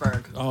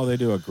Schramsberg. Oh, they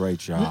do a great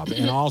job.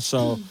 And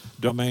also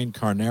Domaine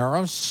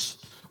Carneros,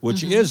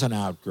 which is an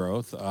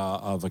outgrowth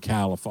of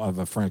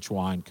a French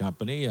wine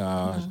company,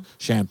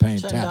 Champagne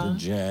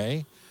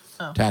Taittinger.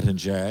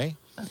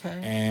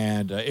 Okay.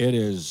 And it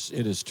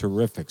is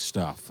terrific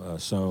stuff.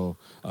 So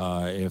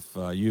if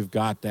you've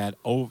got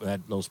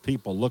those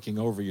people looking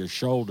over your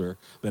shoulder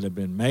that have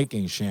been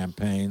making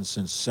champagne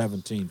since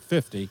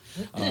 1750,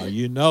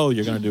 you know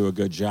you're going to do a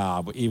good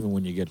job even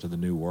when you get to the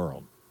New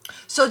World.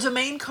 So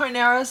Domaine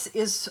Carneros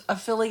is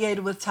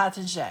affiliated with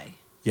Taittinger?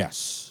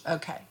 Yes.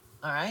 Okay.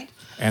 All right.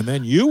 And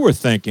then you were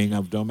thinking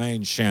of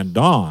Domaine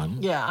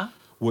Chandon,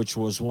 which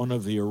was one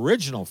of the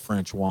original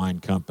French wine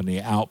company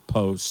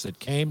outposts that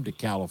came to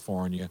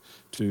California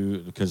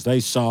because they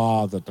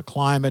saw that the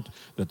climate,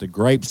 that the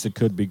grapes that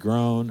could be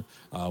grown,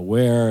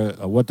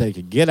 what they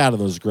could get out of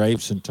those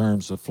grapes in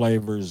terms of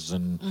flavors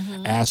and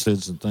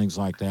acids and things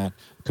like that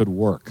could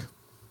work.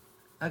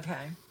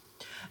 Okay.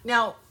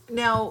 Now,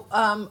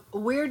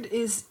 where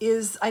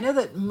is I know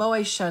that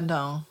Moet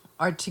Chandon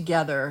are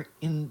together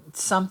in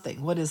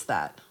something. What is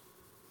that?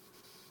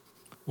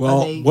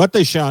 Well,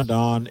 Moët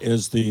Chandon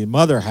is the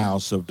mother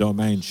house of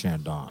Domaine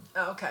Chandon.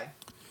 Oh, okay.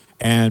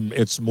 And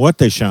it's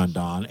Moët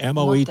Chandon,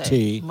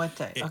 M-O-E-T.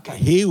 Moët, okay.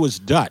 He was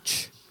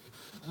Dutch.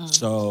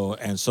 So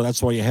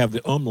that's why you have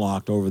the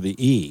umlaut over the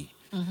E.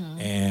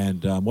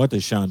 And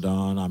Moët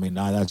Chandon, I mean,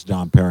 that's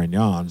Dom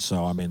Perignon.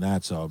 So, I mean,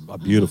 that's a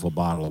beautiful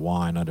bottle of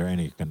wine under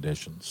any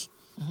conditions.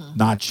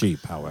 Not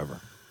cheap,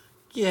 however.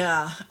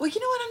 Yeah. Well, you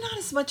know what? I'm not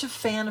as much a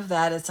fan of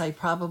that as I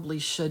probably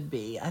should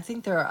be. I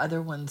think there are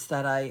other ones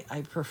that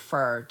I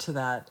prefer to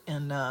that.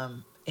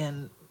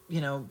 And you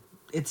know,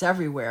 it's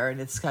everywhere,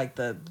 and it's like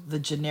the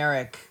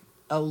generic,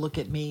 oh, look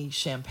at me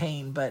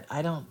champagne, but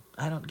I don't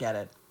get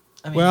it.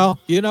 I mean, well,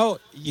 you know,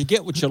 you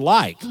get what you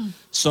like.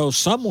 So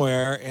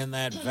somewhere in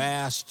that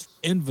vast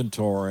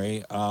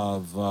inventory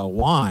of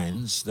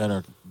wines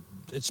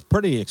it's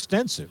pretty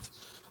extensive.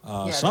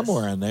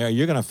 Somewhere in there,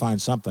 you're going to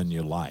find something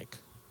you like.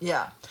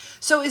 Yeah.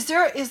 So is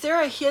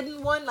there a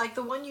hidden one like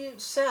the one you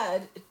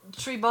said,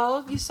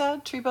 Tribaut? You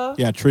said Tribaut?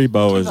 Yeah,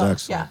 Tribaut is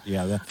excellent.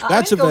 Yeah,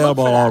 that's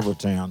available all over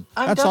town.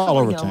 That's all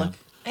over town.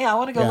 Yeah, I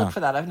want to go look for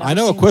that. I've never I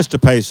know seen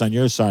Equistapace on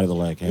your side of the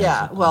lake.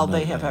 Yeah, it. well, I know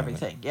they have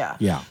everything. Yeah.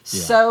 Yeah.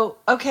 So,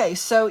 okay,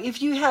 so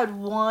if you had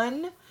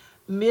one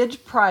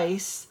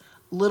mid-price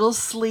little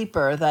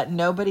sleeper that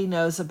nobody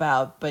knows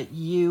about but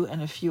you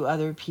and a few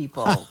other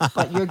people,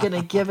 but you're going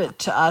to give it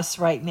to us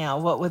right now,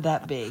 what would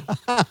that be?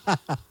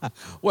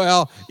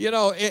 Well,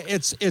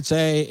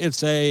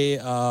 it's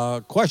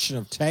a question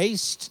of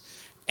taste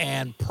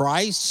and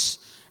price,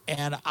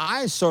 and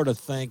I sort of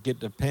think it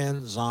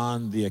depends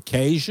on the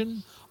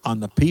occasion,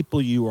 on the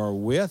people you are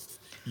with.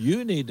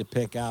 You need to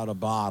pick out a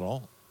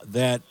bottle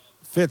that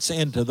fits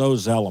into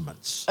those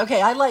elements.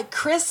 Okay, I like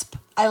crisp,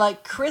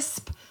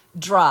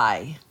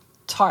 dry,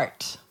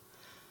 tart.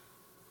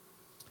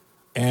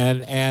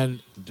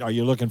 And are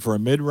you looking for a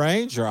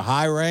mid-range or a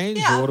high range?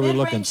 Yeah, or what are we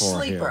looking mid-range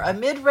for sleeper, here? a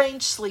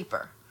mid-range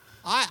sleeper.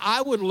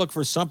 I would look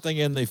for something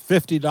in the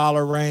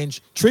 $50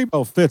 range.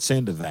 Treebo fits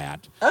into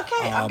that.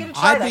 Okay, I'm going to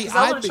try that because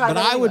I want to try that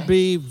But I would anyway.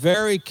 be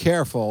very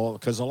careful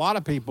because a lot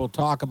of people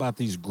talk about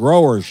these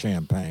grower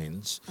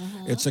champagnes.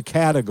 It's a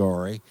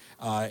category.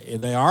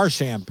 They are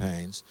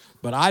champagnes,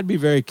 but I'd be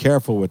very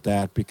careful with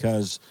that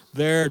because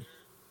their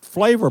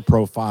flavor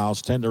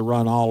profiles tend to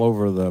run all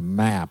over the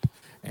map,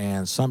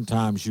 and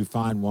sometimes you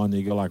find one that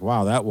you go like,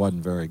 wow, that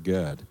wasn't very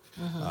good.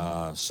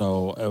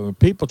 So when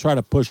people try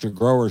to push a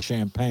grower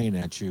champagne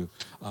at you,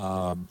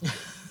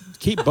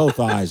 keep both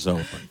eyes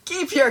open.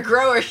 Keep your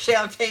grower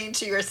champagne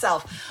to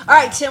yourself. All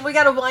right, Tim, we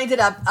got to wind it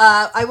up.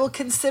 I will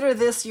consider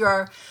this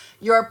your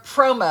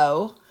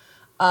promo.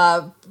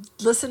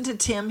 Listen to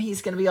Tim.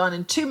 He's going to be on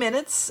in 2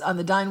 minutes on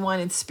the Dine, Wine,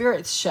 and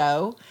Spirits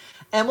show.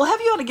 And we'll have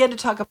you on again to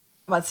talk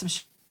about some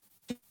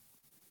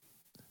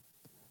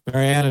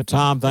Marianne and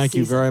Tom, thank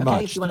you very Okay,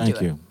 much. if you wanna Thank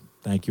do it. you.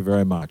 Thank you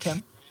very much.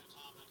 Tim.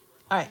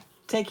 All right,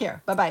 take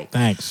care. Bye-bye.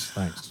 Thanks.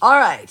 All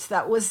right,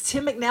 that was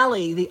Tim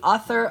McNally, the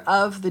author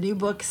of the new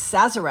book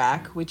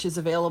Sazerac, which is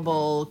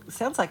available,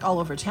 sounds like all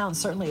over town,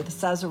 certainly at the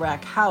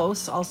Sazerac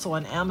House, also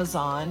on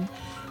Amazon.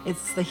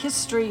 It's the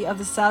history of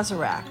the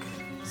Sazerac,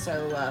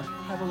 so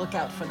have a look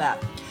out for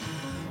that.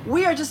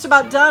 We are just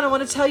about done. I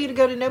want to tell you to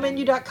go to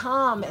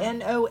nomenu.com,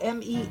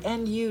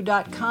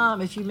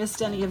 nomenu.com, if you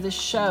missed any of this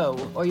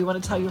show or you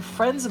want to tell your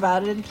friends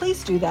about it, and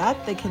please do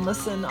that. They can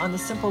listen on the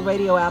Simple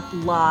Radio app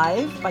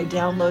live by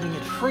downloading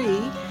it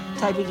free,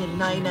 typing in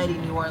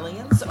 990 New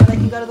Orleans, or they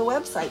can go to the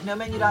website,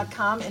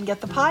 nomenu.com, and get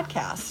the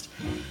podcast.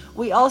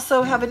 We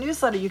also have a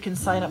newsletter you can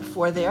sign up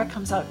for there. It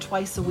comes out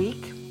twice a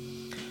week.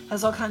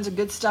 Has all kinds of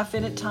good stuff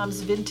in it.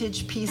 Tom's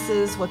vintage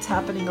pieces, what's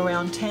happening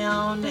around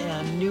town,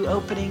 and new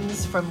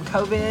openings from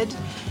COVID.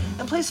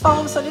 And please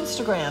follow us on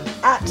Instagram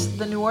at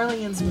The New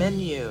Orleans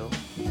Menu.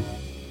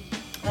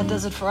 That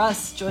does it for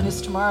us. Join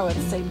us tomorrow at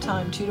the same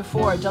time, 2 to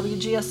 4,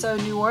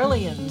 WGSO New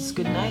Orleans.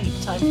 Good night.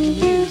 Time for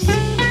the news.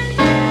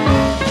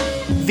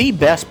 The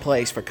best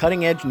place for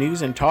cutting-edge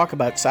news and talk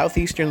about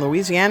southeastern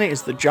Louisiana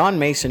is The John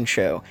Mason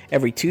Show,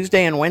 every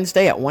Tuesday and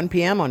Wednesday at 1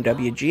 p.m. on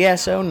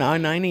WGSO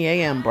 990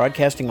 AM,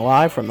 broadcasting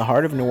live from the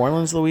heart of New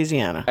Orleans,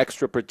 Louisiana.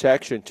 Extra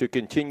protection to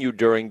continue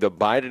during the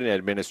Biden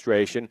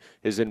administration,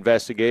 his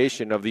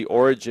investigation of the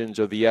origins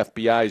of the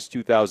FBI's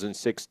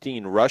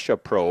 2016 Russia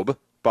probe.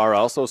 Barr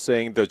also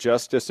saying the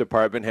Justice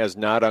Department has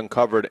not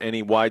uncovered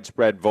any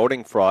widespread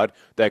voting fraud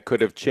that could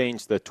have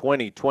changed the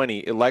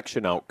 2020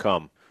 election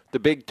outcome. The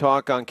big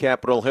talk on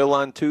Capitol Hill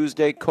on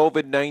Tuesday,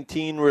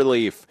 COVID-19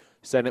 relief.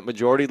 Senate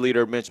Majority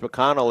Leader Mitch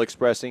McConnell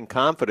expressing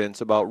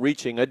confidence about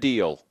reaching a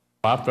deal.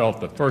 I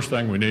felt the first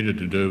thing we needed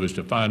to do is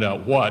to find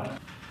out what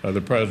the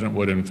president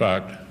would in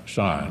fact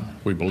sign.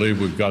 We believe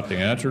we've got the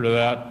answer to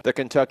that. The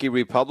Kentucky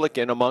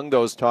Republican among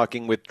those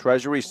talking with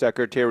Treasury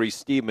Secretary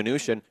Steve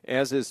Mnuchin,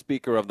 as is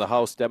Speaker of the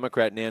House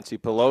Democrat Nancy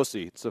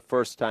Pelosi. It's the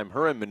first time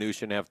her and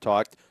Mnuchin have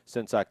talked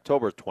since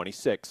October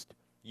 26th.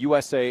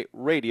 USA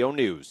Radio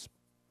News.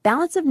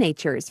 Balance of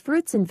Nature's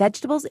fruits and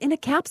vegetables in a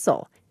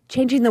capsule,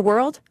 changing the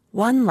world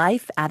one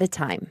life at a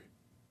time.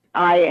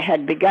 I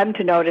had begun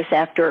to notice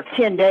after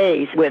 10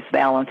 days with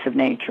Balance of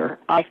Nature,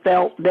 I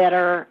felt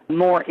better,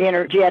 more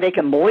energetic,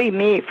 and believe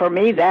me, for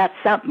me, that's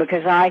something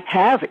because I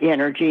have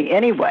energy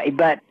anyway,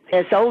 but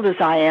as old as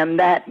I am,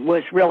 that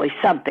was really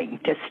something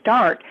to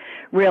start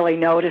really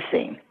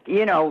noticing.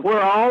 You know,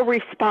 we're all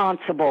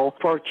responsible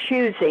for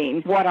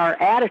choosing what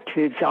our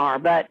attitudes are,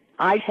 but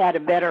I had a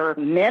better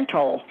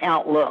mental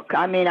outlook.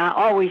 I mean, I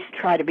always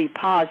try to be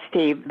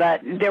positive, but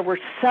there were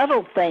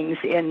subtle things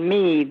in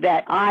me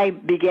that I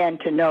began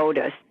to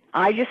notice.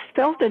 I just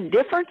felt a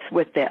difference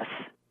with this.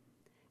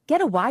 Get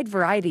a wide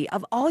variety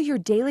of all your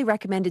daily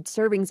recommended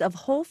servings of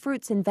whole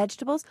fruits and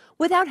vegetables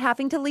without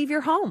having to leave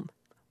your home.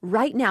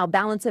 Right now,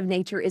 Balance of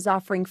Nature is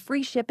offering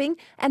free shipping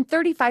and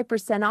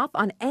 35% off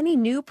on any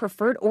new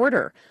preferred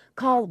order.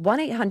 Call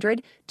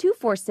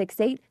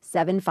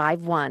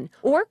 1-800-2468-751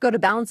 or go to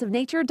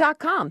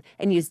balanceofnature.com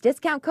and use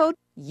discount code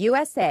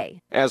USA.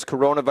 As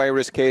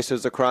coronavirus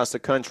cases across the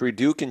country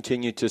do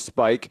continue to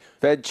spike,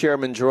 Fed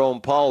Chairman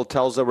Jerome Powell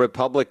tells a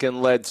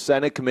Republican-led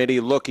Senate committee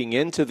looking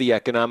into the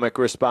economic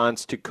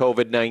response to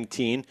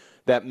COVID-19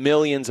 that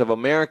millions of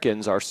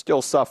Americans are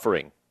still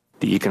suffering.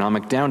 The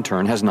economic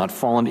downturn has not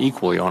fallen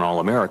equally on all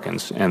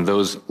Americans, and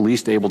those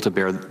least able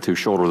to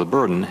shoulder the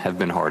burden have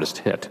been hardest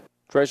hit.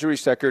 Treasury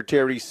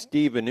Secretary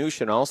Steve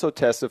Mnuchin also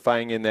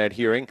testifying in that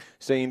hearing,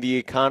 saying the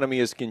economy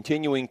is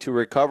continuing to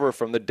recover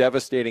from the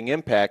devastating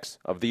impacts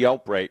of the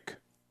outbreak.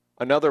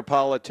 Another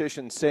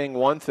politician saying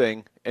one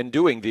thing and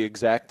doing the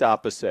exact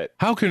opposite.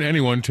 How can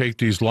anyone take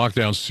these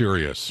lockdowns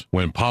serious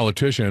when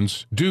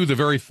politicians do the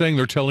very thing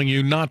they're telling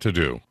you not to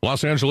do?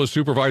 Los Angeles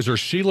Supervisor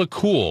Sheila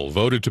Kuhl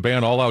voted to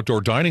ban all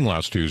outdoor dining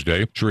last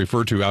Tuesday. She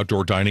referred to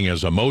outdoor dining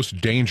as a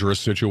most dangerous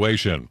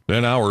situation.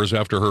 Then hours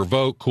after her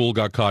vote, Kuhl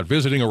got caught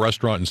visiting a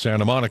restaurant in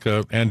Santa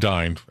Monica and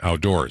dined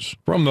outdoors.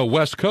 From the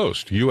West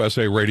Coast,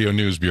 USA Radio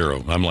News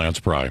Bureau, I'm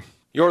Lance Pry.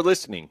 You're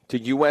listening to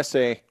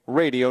USA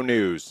Radio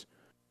News.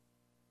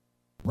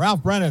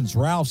 Ralph Brennan's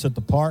Ralph's at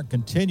the Park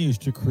continues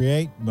to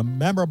create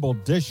memorable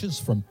dishes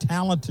from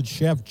talented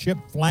chef Chip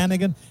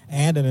Flanagan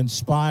and an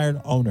inspired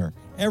owner.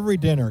 Every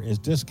dinner is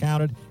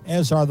discounted,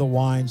 as are the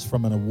wines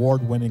from an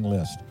award-winning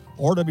list.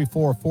 Order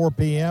before 4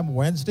 p.m.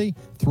 Wednesday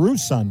through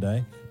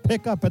Sunday.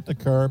 Pick up at the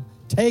curb.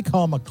 Take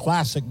home a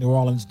classic New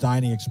Orleans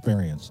dining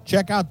experience.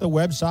 Check out the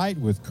website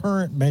with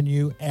current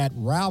menu at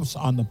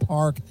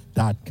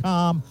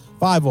ralphsonthepark.com,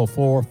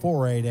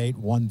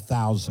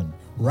 504-488-1000.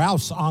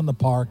 Ralph's on the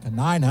Park,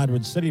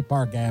 900 City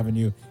Park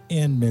Avenue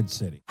in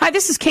Mid-City. Hi,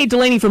 this is Kate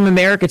Delaney from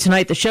America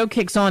Tonight. The show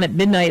kicks on at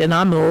midnight, and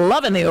I'm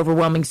loving the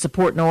overwhelming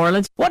support in New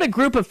Orleans. What a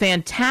group of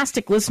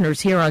fantastic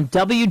listeners here on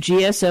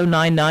WGSO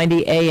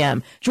 990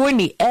 AM. Join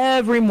me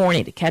every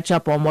morning to catch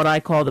up on what I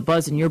call the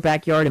buzz in your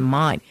backyard and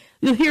mine.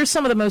 You'll hear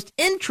some of the most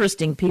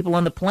interesting people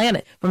on the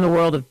planet from the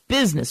world of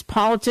business,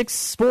 politics,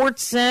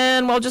 sports,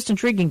 and, well, just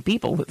intriguing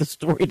people with a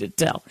story to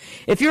tell.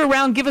 If you're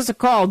around, give us a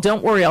call.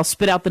 Don't worry, I'll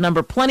spit out the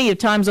number plenty of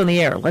times on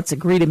the air. Let's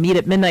agree to meet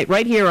at midnight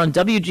right here on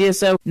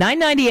WGSO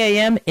 990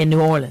 AM in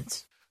New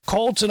Orleans.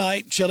 Cold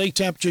tonight, chilly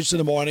temperatures in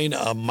the morning,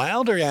 a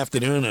milder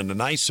afternoon and a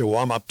nicer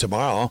warm-up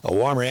tomorrow, a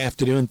warmer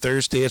afternoon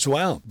Thursday as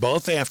well.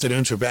 Both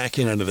afternoons are back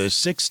in into the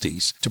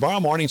 60s. Tomorrow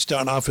morning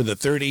starting off in the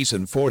 30s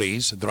and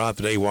 40s, and throughout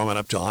the day warming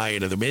up to high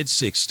into the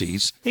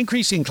mid-60s.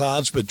 Increasing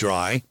clouds but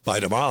dry. By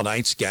tomorrow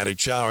night, scattered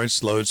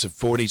showers, lows of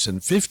 40s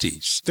and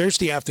 50s.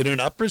 Thursday afternoon,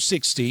 upper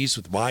 60s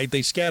with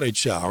widely scattered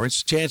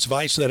showers. Chance of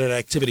isolated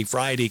activity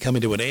Friday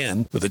coming to an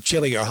end with a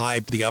chillier high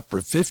to the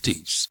upper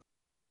 50s.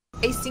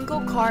 A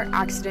single car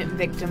accident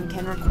victim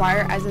can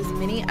require as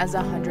many as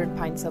 100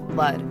 pints of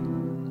blood.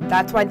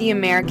 That's why the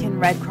American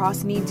Red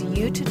Cross needs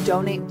you to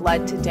donate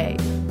blood today.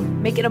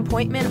 Make an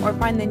appointment or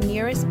find the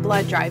nearest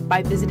blood drive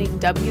by visiting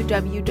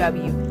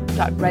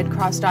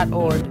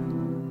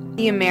www.redcross.org.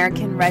 The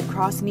American Red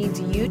Cross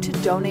needs you to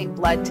donate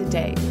blood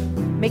today.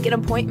 Make an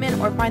appointment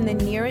or find the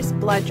nearest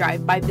blood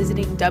drive by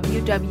visiting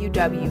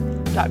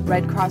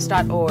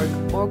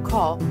www.redcross.org or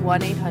call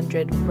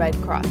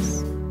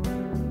 1-800-RED-CROSS.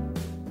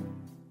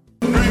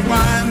 Drink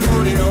wine,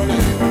 booty, ole.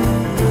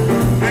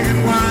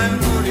 Drinking wine,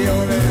 booty,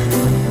 ole.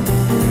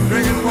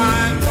 Drinking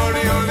wine,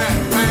 booty, ole.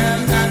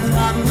 Well, that's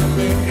rock the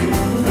baby.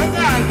 Look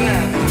out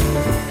there.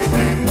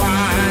 Drink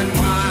wine,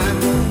 wine.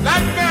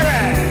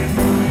 Blackberry.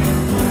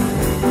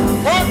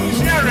 Port and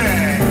sherry.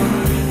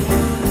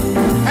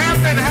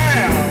 Half and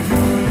half.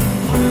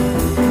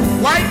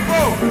 White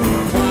boat.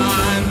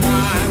 Wine, wine,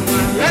 wine.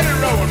 Let it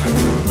roll.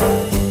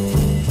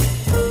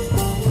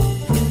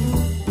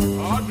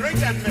 Oh, drink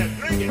that mess.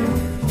 Drink it.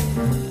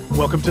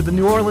 Welcome to the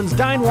New Orleans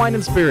Dine, Wine,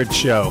 and Spirits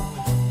Show,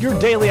 your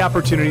daily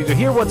opportunity to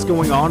hear what's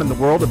going on in the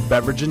world of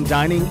beverage and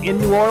dining in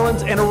New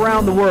Orleans and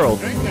around the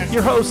world.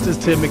 Your host is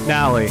Tim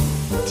McNally.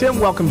 Tim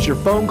welcomes your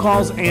phone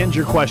calls and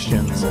your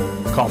questions.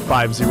 Call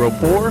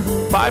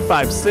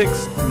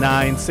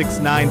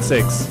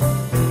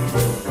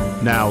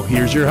 504-556-9696. Now,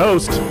 here's your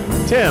host,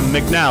 Tim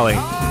McNally.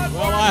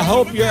 Well, I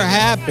hope you're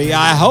happy.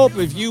 I hope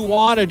if you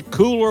wanted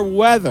cooler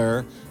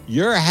weather,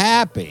 you're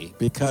happy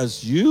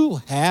because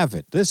you have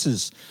it. This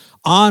is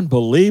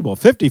unbelievable.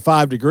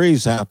 55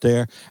 degrees out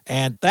there,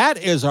 and that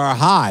is our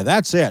high.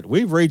 That's it.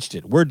 We've reached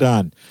it. We're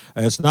done.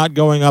 It's not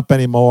going up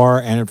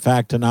anymore, and in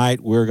fact,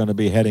 tonight we're going to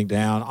be heading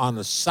down on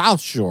the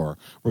South Shore.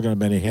 We're going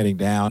to be heading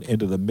down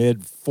into the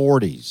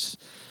mid-40s.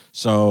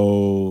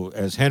 So,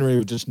 as Henry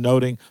was just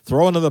noting,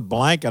 throw another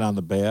blanket on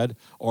the bed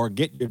or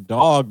get your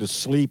dog to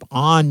sleep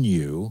on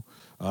you.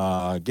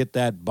 Get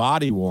that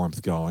body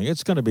warmth going.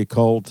 It's going to be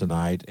cold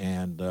tonight,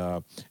 and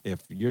if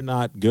you're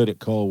not good at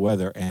cold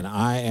weather, and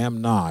I am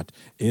not,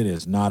 it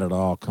is not at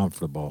all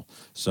comfortable.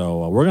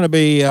 So we're going to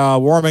be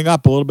warming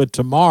up a little bit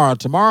tomorrow.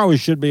 Tomorrow we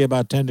should be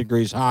about 10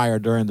 degrees higher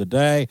during the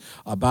day,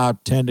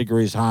 about 10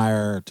 degrees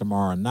higher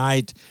tomorrow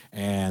night,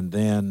 and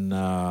then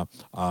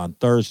on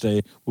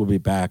Thursday we'll be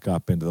back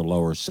up into the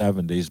lower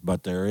 70s,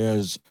 but there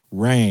is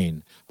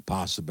rain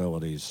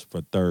possibilities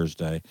for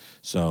Thursday,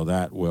 so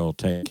that will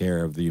take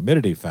care of the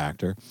humidity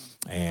factor.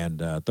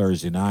 And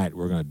Thursday night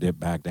we're going to dip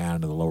back down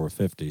into the lower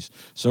 50s.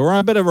 So we're on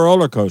a bit of a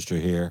roller coaster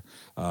here.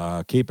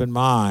 Keep in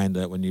mind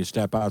that when you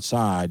step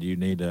outside, you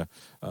need to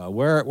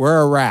wear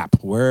a wrap,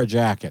 wear a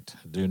jacket.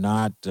 Do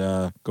not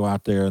go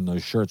out there in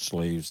those shirt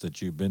sleeves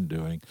that you've been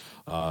doing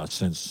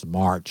since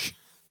March,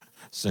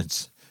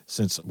 since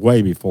since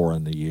way before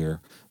in the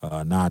year.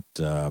 Not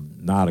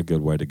a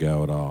good way to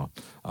go at all.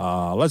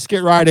 Let's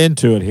get right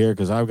into it here,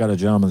 because I've got a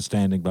gentleman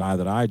standing by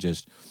that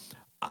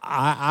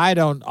I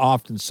don't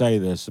often say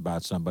this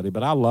about somebody,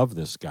 but I love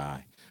this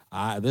guy.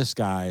 This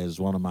guy is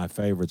one of my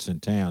favorites in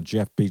town.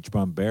 Jeff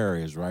Beachbum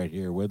Berry is right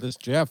here with us.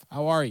 Jeff,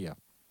 how are you?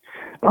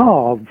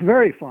 Oh,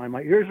 very fine.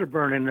 My ears are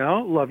burning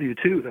now. Love you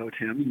too, though,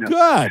 Tim.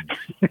 Good.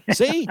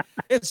 See,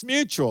 it's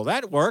mutual.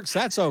 That works.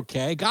 That's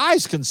okay.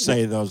 Guys can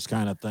say those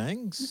kind of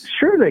things.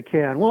 Sure they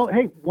can. Well,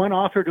 hey, one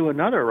author to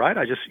another, right?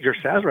 Your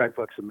Sazerac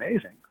book's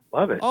amazing.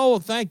 Love it. Oh, well,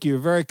 thank you.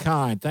 Very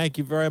kind. Thank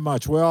you very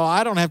much. Well,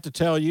 I don't have to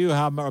tell you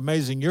how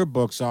amazing your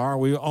books are.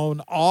 We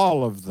own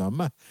all of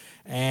them,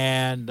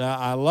 and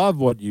I love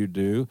what you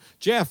do.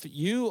 Jeff,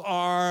 you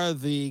are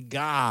the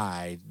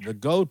guy, the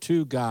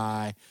go-to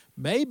guy,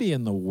 maybe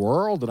in the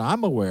world that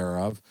I'm aware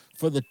of,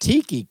 for the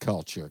tiki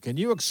culture. Can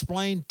you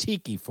explain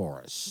tiki for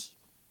us?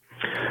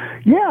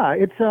 Yeah,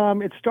 it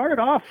started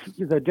off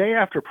the day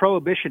after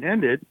Prohibition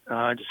ended,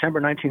 December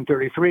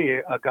 1933.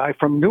 A guy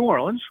from New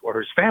Orleans, or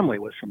his family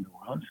was from New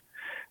Orleans,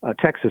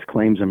 Texas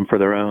claims him for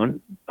their own.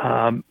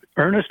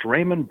 Ernest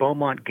Raymond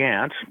Beaumont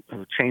Gant,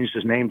 who changed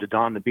his name to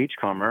Don the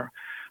Beachcomber,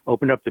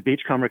 opened up the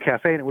Beachcomber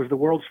Cafe, and it was the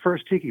world's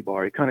first tiki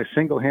bar. He kind of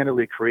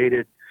single-handedly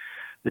created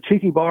the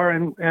tiki bar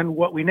and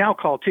what we now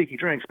call tiki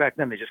drinks. Back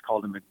then, they just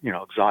called them,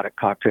 exotic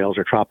cocktails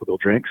or tropical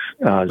drinks.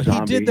 But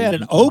he did that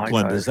in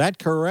Oakland, is that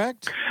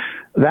correct?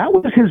 That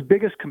was his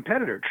biggest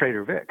competitor,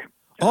 Trader Vic.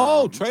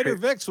 Oh, Trader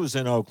Vic's was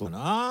in Oakland.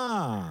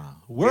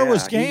 Where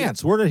was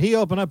Gantz? Where did he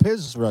open up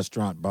his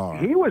restaurant bar?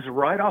 He was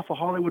right off of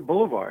Hollywood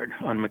Boulevard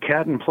on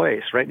McCadden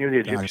Place, right near the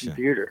Egyptian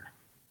Theater,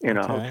 in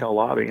a hotel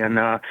lobby. And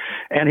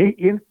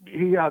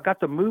he got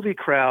the movie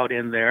crowd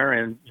in there,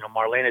 and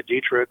Marlene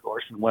Dietrich,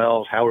 Orson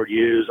Welles, Howard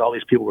Hughes, all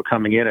these people were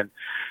coming in and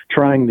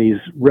trying these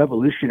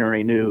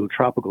revolutionary new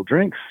tropical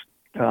drinks.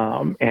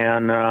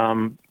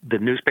 The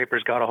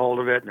newspapers got a hold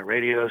of it, and the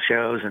radio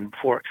shows, and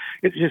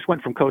it just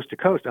went from coast to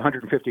coast.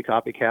 150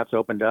 copycats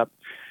opened up,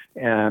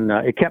 and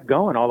it kept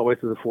going all the way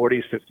through the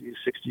 40s, 50s,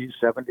 60s,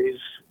 70s.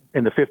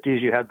 In the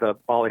 50s, you had the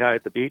Bali High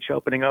at the Beach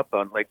opening up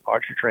on Lake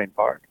Pontchartrain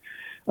Park.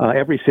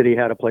 Every city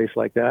had a place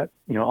like that,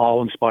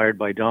 all inspired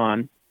by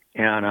Don.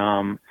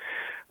 And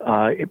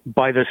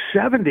by the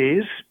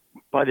 70s,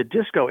 by the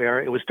disco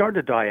era, it was starting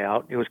to die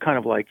out. It was kind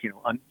of like,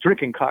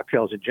 drinking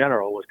cocktails in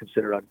general was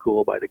considered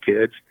uncool by the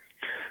kids.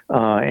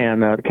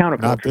 And the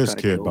counterculture. Not this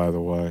kid, by the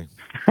way.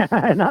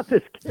 Not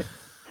this kid.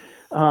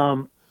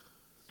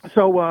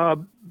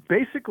 So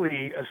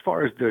basically, as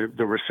far as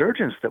the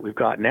resurgence that we've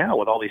got now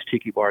with all these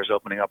tiki bars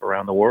opening up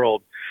around the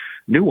world,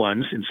 new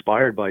ones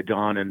inspired by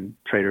Don and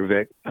Trader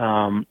Vic,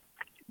 in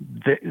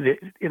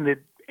the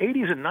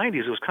 80s and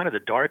 90s, it was kind of the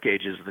dark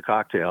ages of the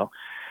cocktail.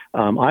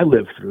 I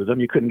lived through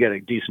them. You couldn't get a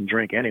decent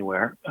drink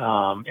anywhere.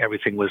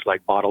 Everything was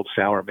like bottled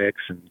sour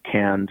mix and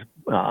canned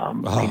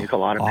pina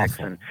colada mix.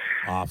 And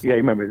awful. Yeah,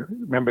 you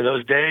remember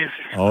those days?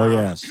 Oh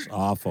yes,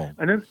 awful.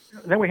 And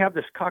then we have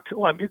this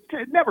cocktail. Well,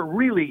 it never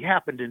really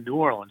happened in New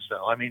Orleans,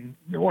 though. I mean,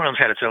 New Orleans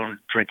had its own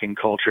drinking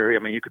culture. I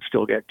mean, you could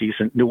still get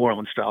decent New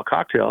Orleans style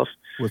cocktails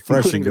with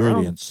fresh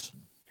ingredients.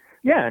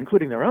 Yeah,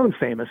 including their own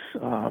famous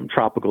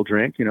tropical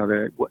drink.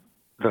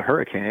 The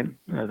Hurricane,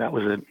 that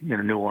was a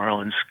New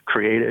Orleans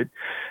created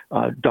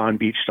Don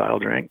Beach style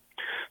drink.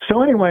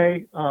 So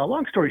anyway,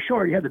 long story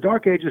short, you had the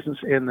dark ages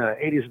in the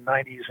 80s and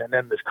 90s, and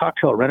then this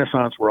cocktail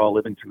renaissance we're all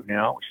living through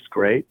now, which is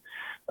great.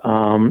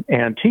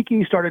 And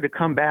tiki started to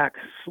come back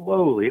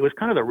slowly. It was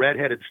kind of the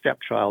redheaded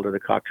stepchild of the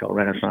cocktail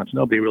renaissance.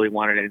 Nobody really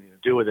wanted anything to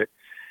do with it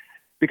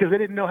because they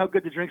didn't know how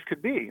good the drinks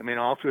could be. I mean,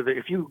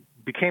 if you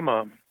became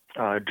a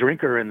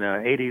drinker in the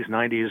 80s,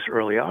 90s,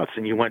 early aughts,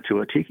 and you went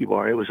to a tiki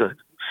bar, it was a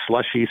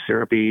slushy,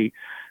 syrupy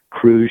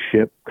cruise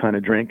ship kind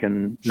of drink,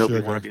 and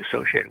nobody wanted to be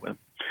associated with.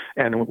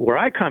 And where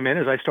I come in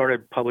is I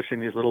started publishing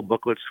these little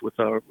booklets with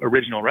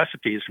original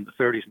recipes from the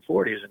 30s and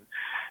 40s, and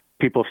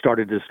people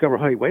started to discover,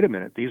 hey, wait a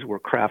minute, these were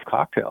craft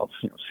cocktails,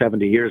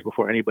 70 years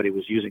before anybody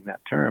was using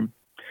that term,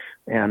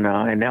 and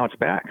now it's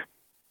back.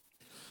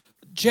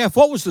 Jeff,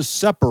 what was the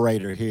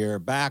separator here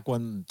back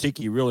when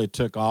tiki really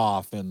took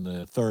off in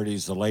the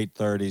 30s, the late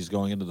 30s,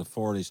 going into the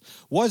 40s?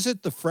 Was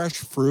it the fresh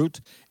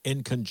fruit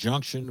in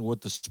conjunction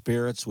with the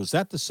spirits? Was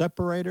that the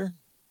separator?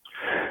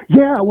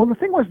 Yeah, well, the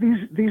thing was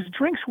these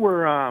drinks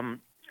were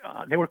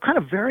they were kind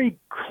of very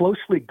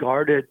closely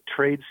guarded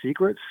trade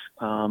secrets.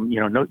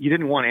 You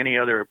didn't want any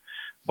other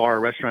bar or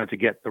restaurant to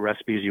get the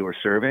recipes you were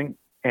serving,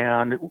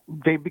 and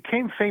they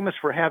became famous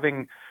for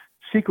having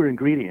secret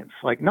ingredients,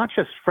 like not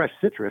just fresh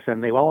citrus,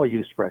 and they all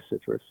used fresh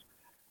citrus,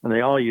 and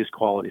they all used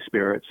quality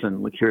spirits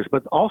and liqueurs,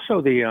 but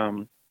also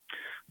the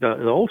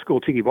old school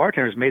tiki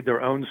bartenders made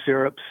their own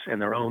syrups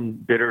and their own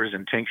bitters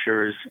and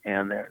tinctures,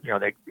 and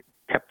they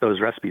kept those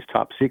recipes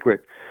top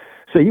secret.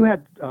 So you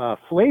had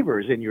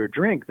flavors in your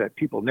drink that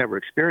people never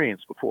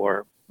experienced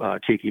before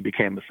tiki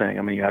became a thing.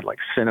 I mean, you had like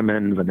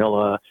cinnamon,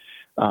 vanilla,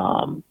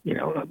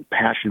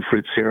 passion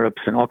fruit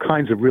syrups, and all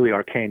kinds of really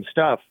arcane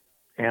stuff.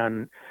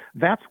 And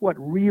that's what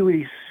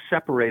really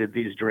separated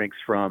these drinks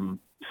from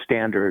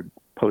standard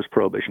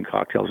post-Prohibition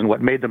cocktails and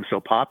what made them so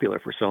popular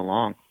for so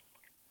long.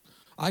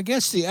 I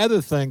guess the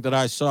other thing that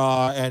I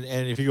saw, and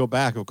if you go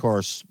back, of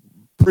course,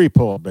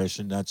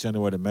 pre-Prohibition, that's the only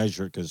way to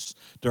measure it, because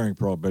during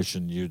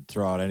Prohibition, you'd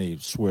throw out any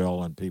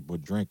swill and people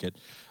would drink it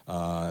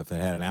if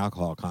it had an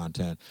alcohol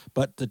content.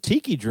 But the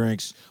tiki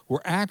drinks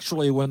were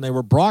actually, when they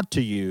were brought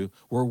to you,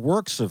 were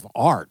works of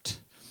art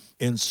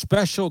in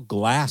special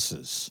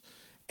glasses.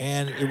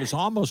 And it was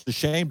almost a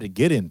shame to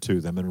get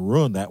into them and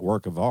ruin that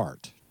work of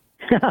art.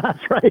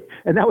 That's right.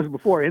 And that was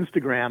before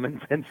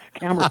Instagram and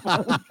camera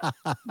phones.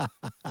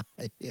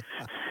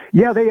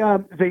 Yeah,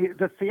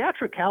 the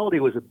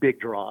theatricality was a big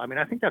draw. I mean,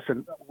 I think that's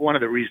one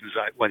of the reasons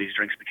why these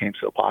drinks became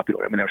so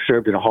popular. I mean, they're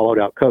served in a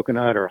hollowed-out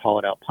coconut or a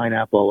hollowed-out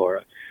pineapple or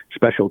a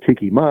special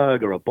tiki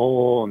mug or a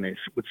bowl, and they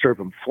would serve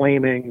them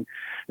flaming.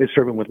 They'd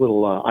serve them with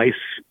little ice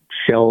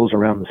shells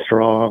around the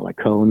straw, like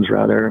cones,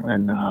 rather,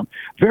 and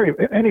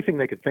anything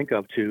they could think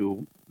of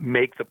to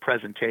make the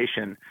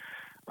presentation,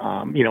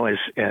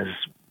 as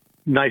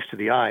nice to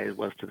the eye as it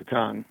was to the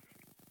tongue.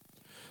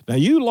 Now,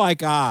 you,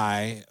 like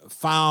I,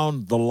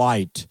 found the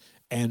light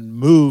and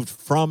moved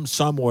from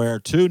somewhere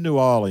to New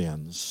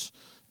Orleans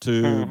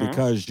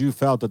because you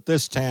felt that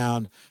this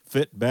town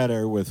fit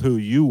better with who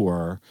you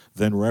were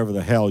than wherever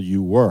the hell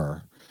you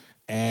were.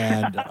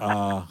 And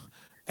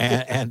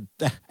and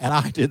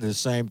I did the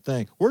same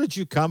thing. Where did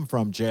you come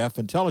from, Jeff?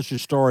 And tell us your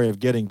story of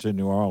getting to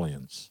New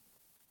Orleans.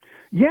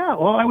 Yeah,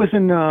 well, I was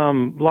in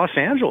Los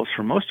Angeles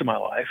for most of my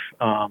life,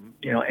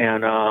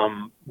 and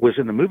was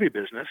in the movie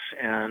business,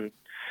 and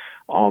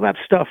all that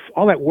stuff,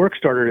 all that work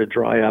started to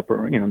dry up,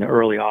 in the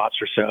early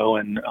aughts or so,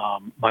 and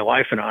my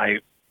wife and I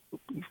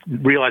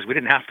realized we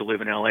didn't have to live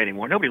in L.A.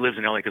 anymore. Nobody lives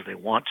in L.A. because they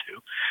want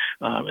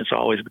to. It's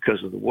always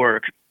because of the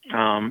work,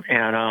 I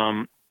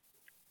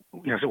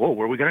said, well,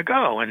 where are we going to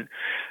go? And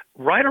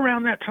right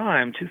around that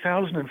time,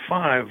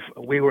 2005,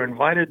 we were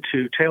invited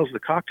to Tales of the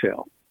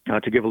Cocktail.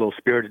 To give a little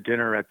spirited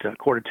dinner at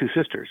Quarter Two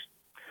Sisters.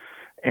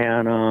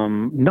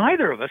 And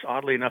neither of us,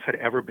 oddly enough, had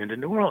ever been to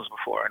New Orleans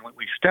before. And when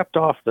we stepped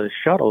off the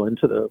shuttle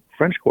into the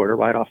French Quarter,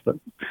 right opposite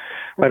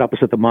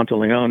the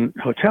Monteleone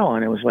Hotel,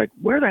 and it was like,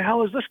 where the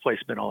hell has this place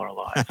been all our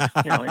lives?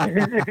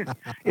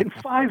 In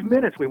 5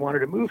 minutes, we wanted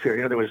to move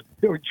here. There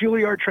were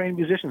Juilliard trained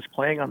musicians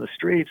playing on the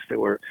streets. There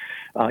were,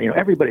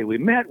 everybody we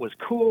met was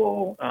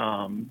cool,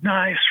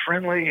 nice,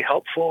 friendly,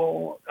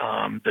 helpful.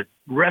 The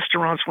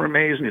restaurants were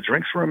amazing. The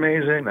drinks were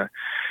amazing.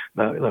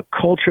 The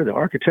culture, the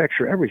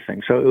architecture,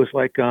 everything. So it was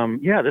like,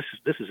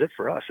 this is it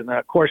for us. And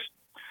of course,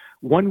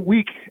 1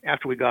 week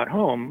after we got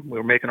home, we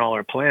were making all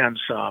our plans.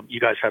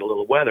 You guys had a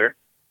little weather.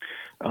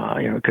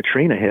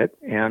 Katrina hit,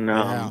 and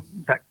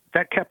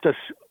that kept us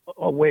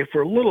away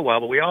for a little while.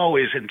 But we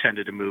always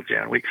intended to move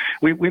down. We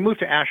moved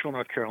to Asheville,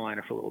 North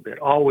Carolina, for a little bit,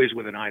 always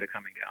with an eye to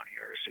coming down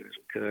here as soon as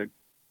we could.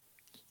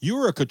 You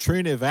were a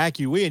Katrina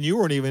evacuee, and you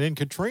weren't even in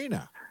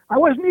Katrina. I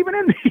wasn't even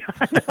in the.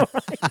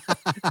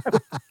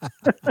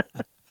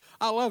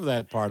 I love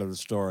that part of the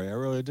story. I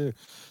really do.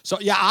 So,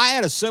 yeah, I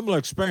had a similar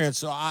experience.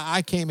 So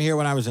I came here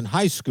when I was in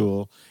high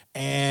school,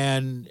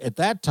 and at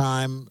that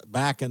time,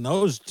 back in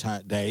those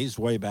days,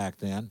 way back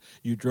then,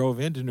 you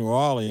drove into New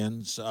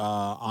Orleans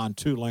on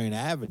Tulane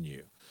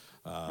Avenue.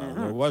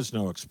 There was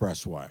no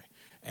expressway.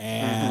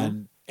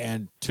 And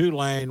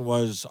Tulane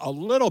was a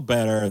little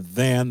better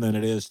then than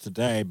it is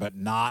today, but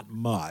not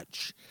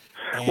much.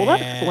 Well,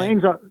 that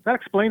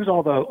explains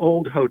all the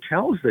old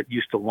hotels that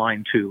used to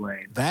line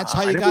Tulane. That's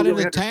how you got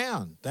into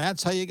town.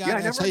 That's how you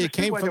got. That's how you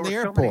came from the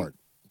airport.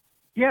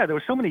 There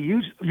were so many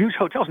huge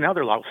hotels. Now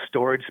they're a lot of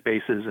storage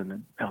spaces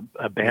and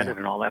abandoned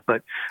and all that.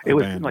 But it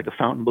was like the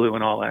Fontainebleau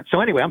and all that.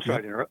 So anyway, I'm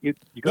sorry to interrupt you.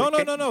 No.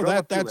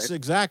 That's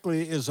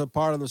exactly is a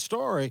part of the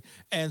story.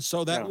 And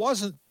so that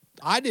wasn't.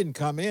 I didn't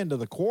come into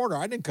the quarter.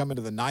 I didn't come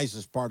into the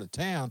nicest part of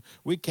town.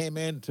 We came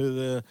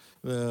into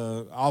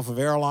the off of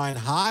Airline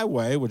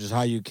Highway, which is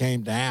how you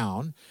came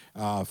down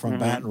from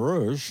Baton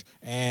Rouge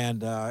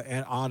and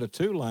onto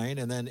Tulane,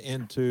 and then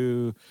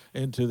into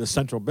the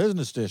Central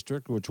Business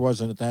District, which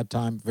wasn't at that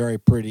time very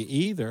pretty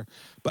either.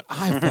 But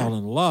I fell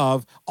in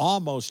love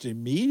almost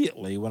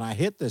immediately when I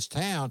hit this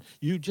town.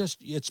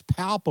 It's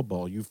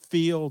palpable. You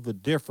feel the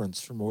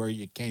difference from where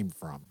you came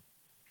from.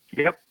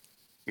 Yep.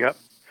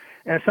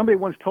 And as somebody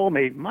once told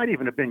me, might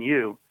even have been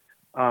you,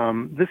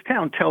 this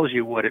town tells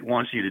you what it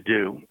wants you to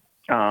do.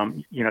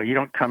 You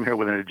don't come here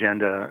with an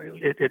agenda.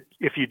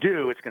 If you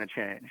do, it's going to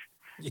change.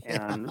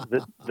 Yeah. And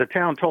the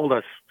town told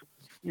us,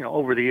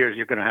 over the years,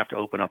 you're going to have to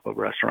open up a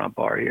restaurant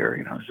bar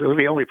here. So it was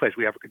the only place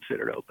we ever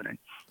considered opening.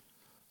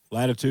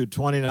 Latitude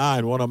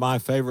 29, one of my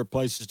favorite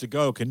places to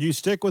go. Can you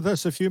stick with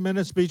us a few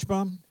minutes, Beach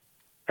Bum?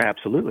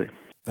 Absolutely.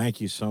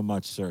 Thank you so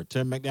much, sir.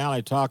 Tim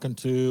McNally talking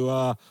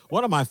to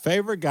one of my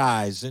favorite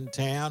guys in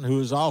town who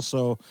is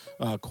also,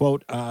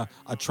 quote, a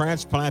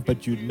transplant,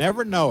 but you'd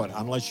never know it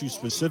unless you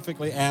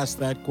specifically ask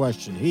that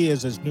question. He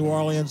is as New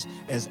Orleans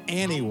as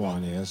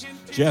anyone is.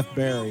 Jeff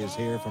Berry is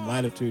here from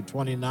Latitude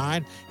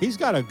 29. He's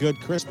got a good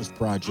Christmas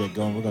project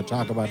going. We're going to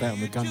talk about that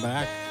when we come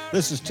back.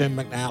 This is Tim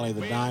McNally,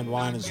 the Dine,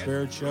 Wine, and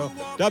Spirit Show,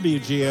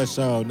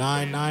 WGSO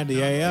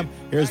 990 AM.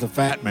 Here's the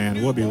Fat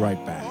Man. We'll be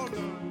right back.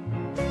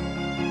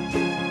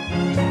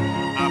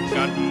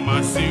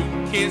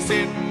 kiss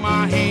in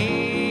my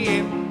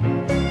hand.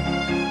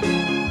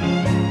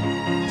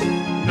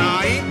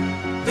 Now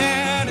ain't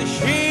that a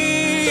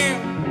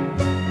shame?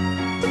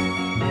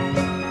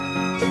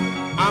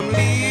 I'm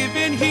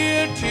leaving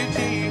here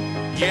today.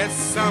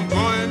 Yes, I'm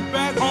going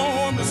back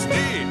home to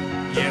stay.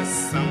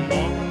 Yes, I'm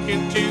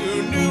walking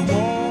to New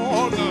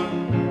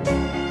Orleans.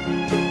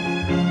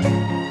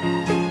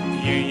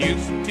 You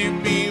used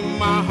to be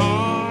my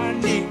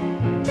honey.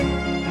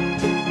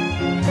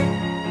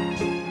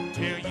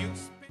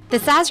 The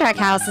Sazerac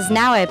House is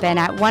now open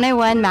at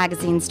 101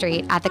 Magazine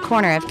Street at the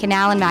corner of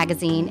Canal and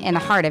Magazine in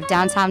the heart of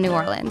downtown New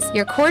Orleans.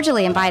 You're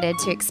cordially invited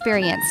to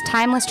experience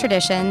timeless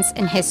traditions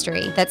and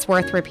history that's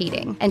worth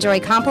repeating. Enjoy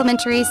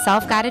complimentary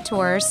self-guided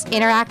tours,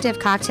 interactive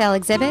cocktail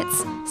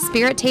exhibits,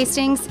 spirit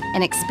tastings,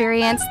 and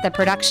experience the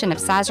production of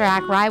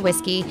Sazerac rye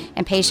whiskey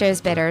and Peychaud's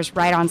bitters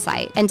right on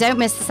site. And don't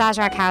miss the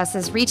Sazerac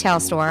House's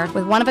retail store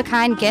with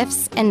one-of-a-kind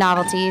gifts and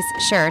novelties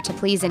sure to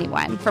please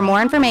anyone. For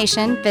more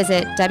information,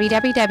 visit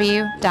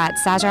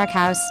www.sazerachouse.com.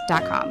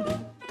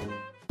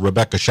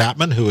 Rebecca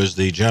Chapman, who is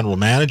the general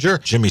manager,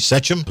 Jimmy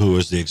Setchum, who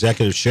is the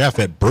executive chef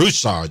at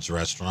Broussard's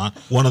Restaurant,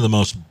 one of the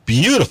most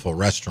beautiful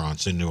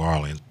restaurants in New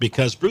Orleans,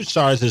 because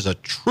Broussard's is a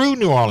true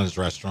New Orleans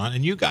restaurant,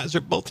 and you guys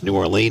are both New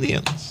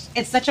Orleanians.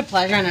 It's such a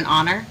pleasure and an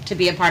honor to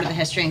be a part of the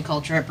history and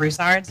culture at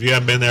Broussard's. If you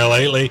haven't been there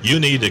lately, you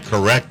need to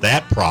correct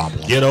that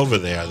problem. Get over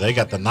there. They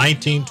got the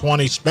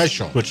 1920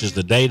 special, which is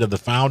the date of the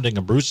founding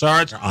of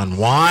Broussard's, on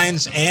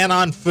wines and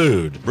on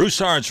food.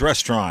 Broussard's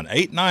Restaurant,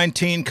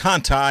 819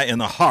 Cantai in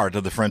the heart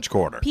of the French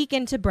Quarter. Peek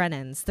into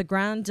Brennan's, the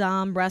Grand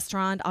Dame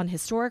restaurant on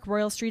historic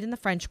Royal Street in the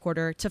French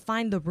Quarter, to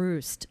find The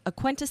Roost, a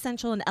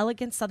quintessential and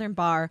elegant southern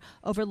bar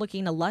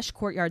overlooking a lush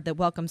courtyard that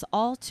welcomes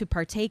all to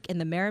partake in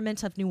the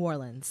merriment of New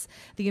Orleans.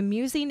 The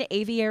amusing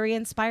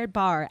aviary-inspired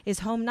bar is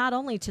home not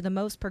only to the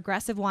most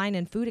progressive wine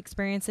and food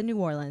experience in New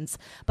Orleans,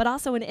 but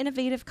also an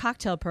innovative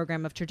cocktail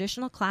program of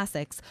traditional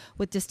classics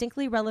with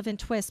distinctly relevant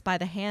twists by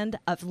the hand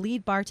of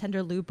lead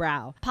bartender Lou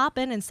Brow. Pop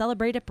in and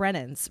celebrate at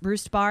Brennan's,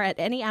 Roost Bar at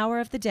any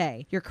hour of the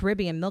day. Your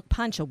Caribbean milk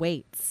punch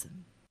awaits.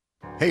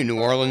 Hey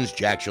New Orleans,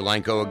 Jack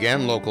Shalenko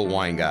again, local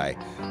wine guy.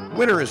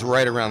 Winter is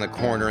right around the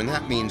corner, and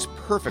that means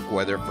perfect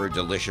weather for a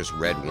delicious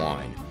red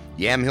wine.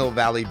 Yamhill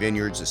Valley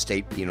Vineyards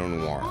Estate Pinot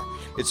Noir.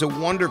 It's a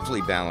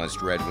wonderfully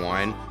balanced red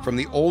wine from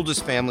the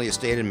oldest family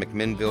estate in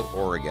McMinnville,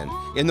 Oregon,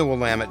 in the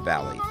Willamette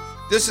Valley.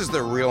 This is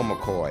the real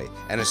McCoy,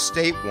 an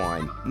estate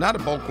wine, not a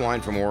bulk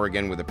wine from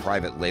Oregon with a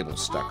private label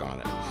stuck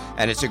on it.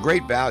 And it's a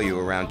great value,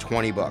 around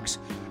 $20.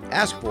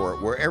 Ask for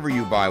it wherever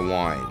you buy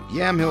wine.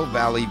 Yamhill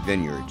Valley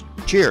Vineyards.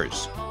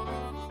 Cheers.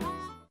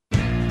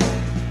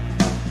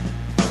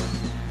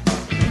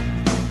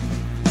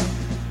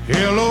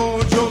 Hello,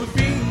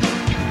 Josephine.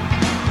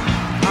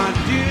 How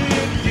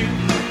did you?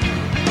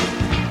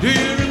 Do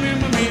you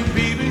remember me,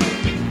 baby?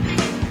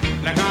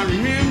 Like I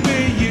remember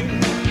you.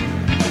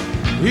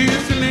 You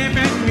used to laugh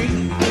at me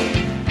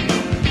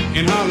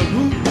and holler,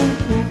 hoo, hoo,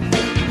 hoo.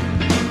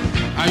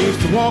 I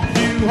used to walk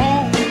you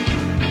home.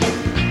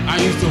 I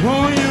used to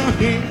hold your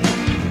hand.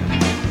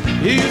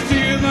 You used to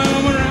use my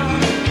arm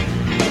around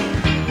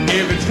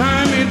every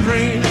time it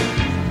rained.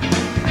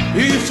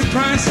 You used to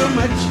cry so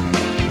much.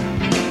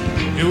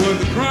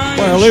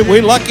 Well, we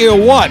lucky or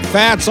what?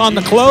 Fats on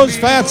the closed,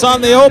 fats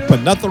on the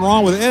open. Nothing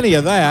wrong with any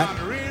of that.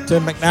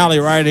 Tim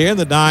McNally right here,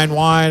 the Dine,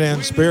 Wine,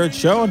 and Spirits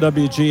Show on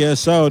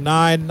WGSO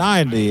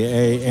 990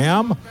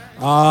 AM.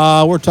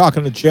 We're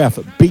talking to Jeff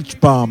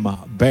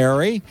Beachbum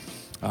Berry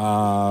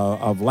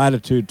of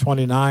Latitude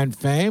 29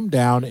 fame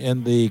down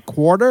in the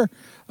Quarter.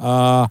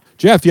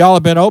 Jeff, y'all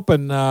have been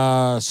open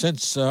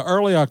since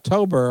early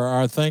October.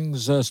 Are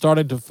things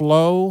starting to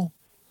flow?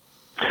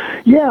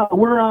 Yeah,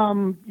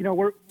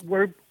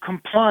 we're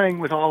complying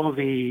with all of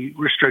the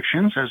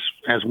restrictions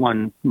as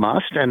one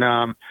must,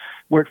 and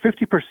we're at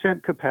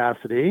 50%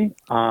 capacity.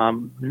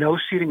 No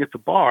seating at the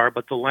bar,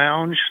 but the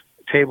lounge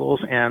tables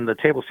and the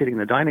table seating in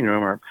the dining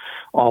room are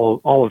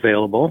all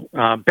available.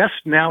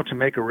 Best now to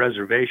make a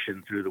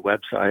reservation through the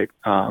website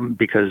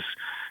because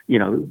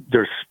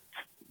there's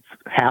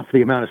half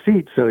the amount of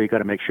seats, so you got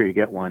to make sure you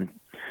get one.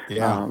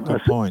 Yeah,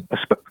 good point.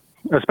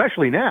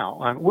 Especially now.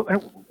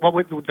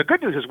 The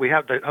good news is we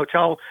have the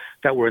hotel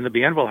that we're in, the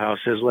Bienville House,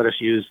 has let us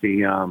use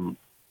the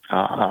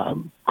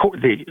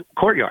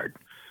courtyard,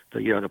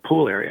 the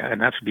pool area, and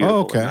that's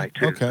beautiful at night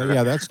too. Okay,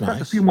 yeah, that's nice.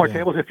 A few more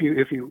tables if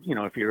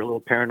you're a little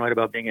paranoid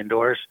about being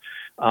indoors.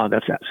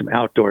 That's some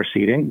outdoor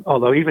seating.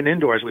 Although even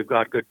indoors, we've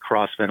got good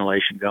cross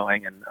ventilation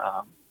going, and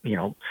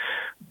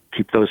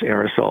keep those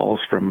aerosols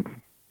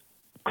from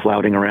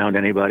clouding around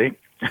anybody,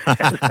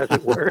 as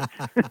it were.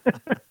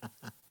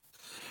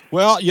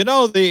 Well,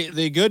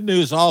 the good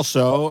news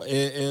also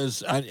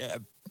is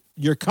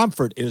your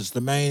comfort is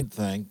the main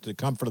thing, the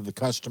comfort of the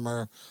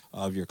customer,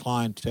 of your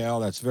clientele.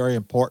 That's very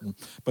important.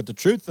 But the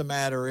truth of the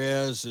matter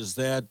is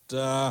that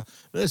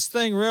this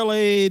thing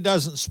really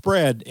doesn't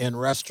spread in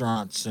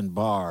restaurants and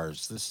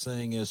bars. This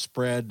thing is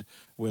spread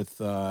with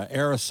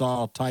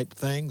aerosol type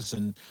things,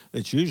 and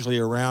it's usually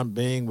around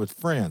being with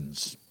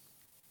friends.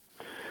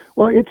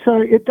 Well, it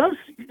does.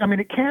 I mean,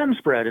 it can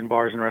spread in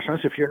bars and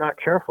restaurants if you're not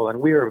careful, and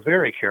we are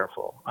very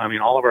careful. I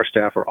mean, all of our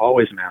staff are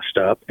always masked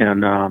up,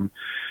 and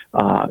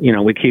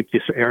we keep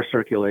this air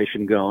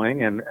circulation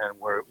going, and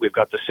we've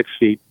got the 6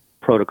 feet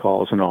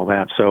protocols and all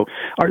that. So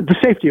the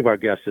safety of our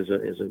guests is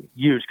a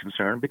huge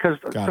concern, because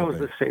so is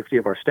the safety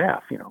of our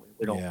staff. We don't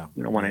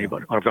want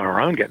anybody of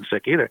our own getting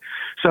sick either.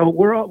 So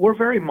we're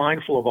very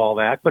mindful of all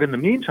that. But in the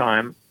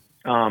meantime,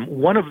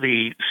 one of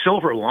the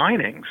silver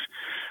linings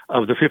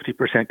of the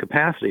 50%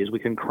 capacity is we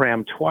can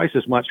cram twice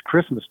as much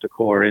Christmas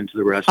decor into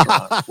the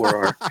restaurant.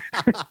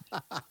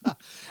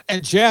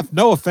 And Jeff,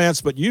 no offense,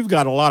 but you've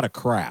got a lot of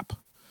crap.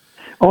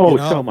 Oh,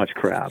 so much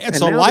crap.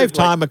 It's a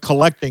lifetime of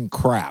collecting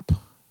crap.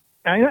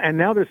 And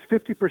now there's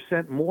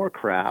 50% more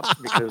crap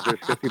because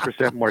there's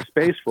 50% more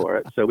space for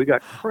it. So we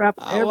got crap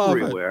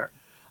everywhere.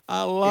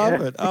 I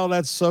love it. Oh,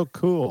 that's so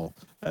cool.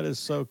 That is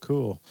so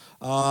cool.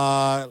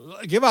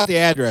 Give out the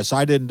address.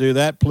 I didn't do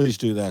that. Please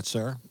do that,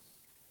 sir.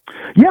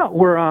 Yeah,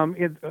 we're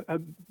in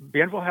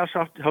Bienville House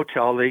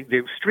Hotel.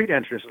 The street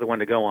entrance is the one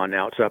to go on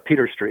now. It's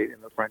Peter Street in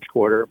the French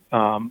Quarter,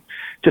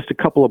 just a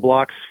couple of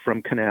blocks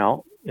from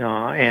Canal.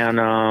 And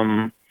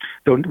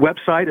the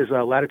website is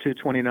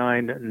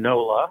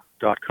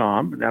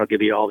latitude29nola.com, and that'll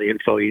give you all the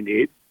info you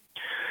need.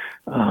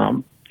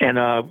 But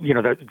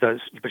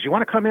you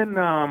want to come in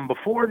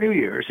before New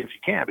Year's if you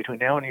can, between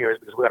now and New Year's,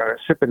 because we got our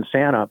Sippin'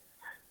 Santa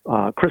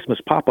Christmas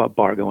pop-up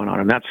bar going on,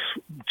 and that's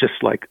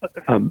just like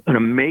an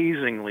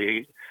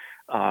amazingly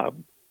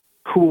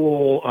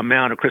cool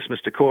amount of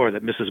Christmas decor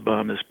that Mrs.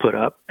 Bum has put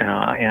up,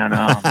 and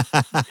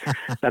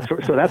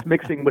that's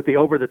mixing with the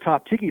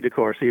over-the-top tiki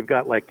decor. So you've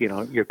got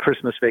your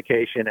Christmas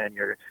vacation and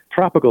your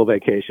tropical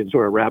vacation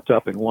sort of wrapped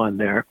up in one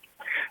there.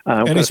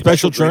 Any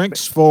special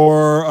drinks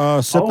for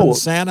Sippin'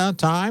 Santa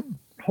time?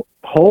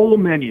 Whole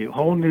menu,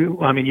 whole new.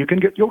 I mean, you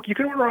can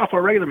order off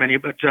our regular menu,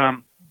 but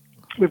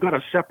we've got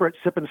a separate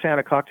Sippin'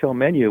 Santa cocktail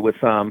menu with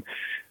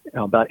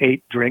about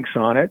 8 drinks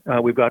on it.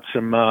 We've got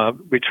some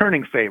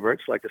returning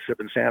favorites like the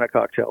Sippin' Santa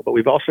cocktail, but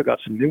we've also got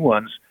some new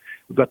ones.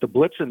 We've got the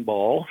Blitzen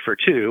Bowl for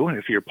 2,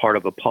 if you're part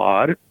of a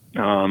pod,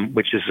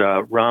 which is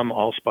rum,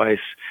 allspice,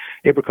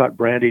 apricot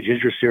brandy,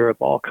 ginger syrup,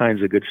 all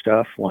kinds of good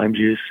stuff, lime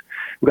juice.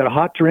 We've got a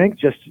hot drink.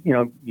 Just,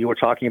 you were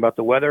talking about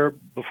the weather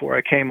before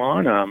I came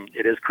on.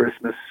 It is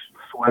Christmas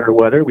sweater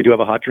weather. We do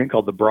have a hot drink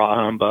called the Bra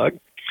Humbug.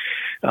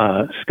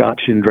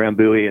 Scotch and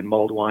Drambuie and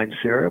mulled wine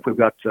syrup. We've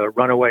got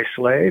Runaway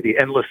Sleigh, the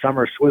Endless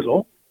Summer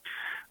Swizzle.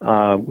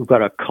 We've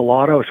got a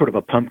colada, sort of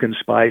a pumpkin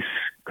spice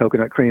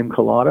coconut cream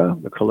colada,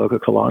 the Coloca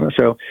Colada.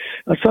 So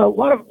it's a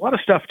lot of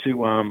stuff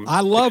to.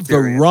 I love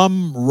experience.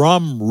 The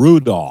rum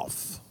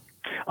Rudolph.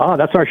 Oh,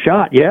 that's our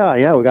shot. Yeah.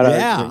 We got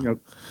to.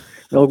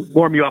 They'll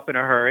warm you up in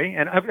a hurry,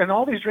 and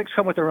all these drinks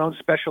come with their own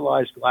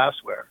specialized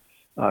glassware,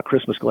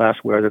 Christmas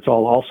glassware. That's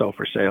all also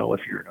for sale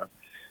if you're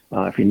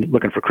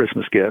looking for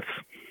Christmas gifts.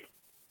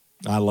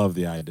 I love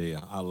the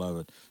idea. I love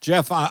it.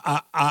 Jeff,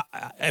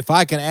 if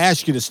I can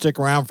ask you to stick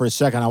around for a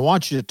second, I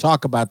want you to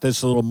talk about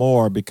this a little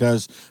more,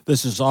 because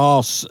this is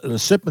all the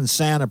Sippin'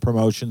 Santa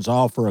promotions,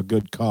 all for a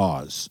good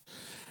cause.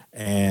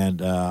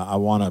 And I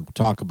want to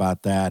talk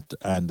about that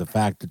and the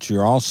fact that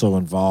you're also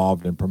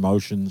involved in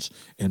promotions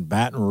in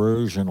Baton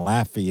Rouge and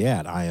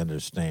Lafayette, I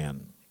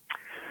understand.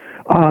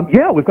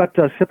 We've got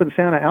Sippin'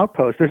 Santa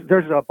Outpost.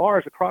 There's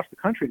bars across the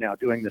country now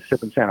doing the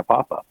Sippin' Santa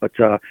pop-up, but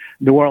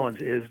New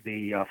Orleans is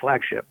the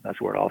flagship.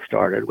 That's where it all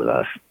started with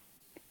us.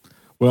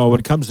 Well, when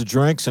it comes to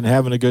drinks and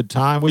having a good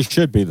time, we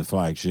should be the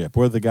flagship.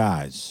 We're the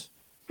guys.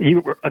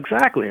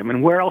 Exactly. I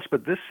mean, where else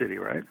but this city,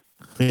 right?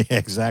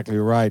 Exactly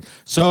right.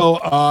 So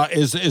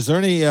is there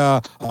any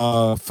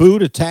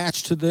food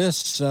attached to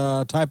this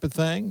type of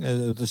thing,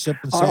 the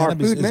Sippin'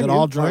 Santa? Is it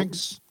all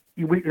drinks?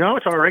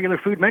 It's our regular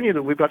food menu.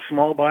 That we've got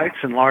small bites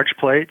and large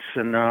plates,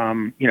 and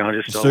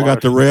just. You still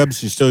got the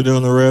ribs? You still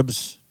doing the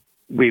ribs?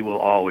 We will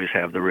always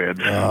have the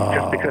ribs. Oh,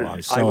 just because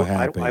I'm so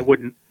happy. I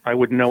wouldn't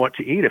know what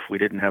to eat if we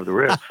didn't have the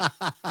ribs.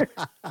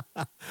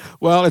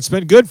 Well, it's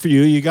been good for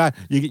you.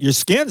 Your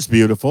skin's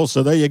beautiful,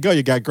 so there you go.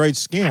 You got great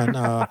skin.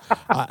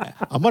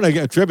 I'm going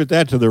to attribute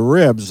that to the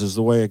ribs, is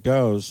the way it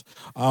goes.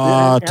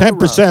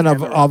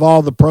 10% of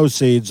all the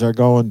proceeds are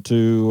going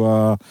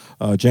to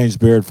James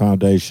Beard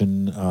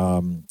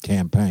Foundation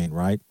campaign,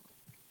 right?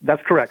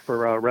 That's correct,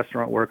 for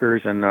restaurant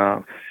workers and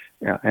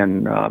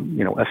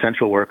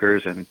essential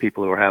workers and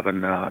people who are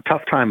having a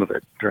tough time of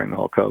it during the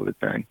whole COVID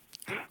thing.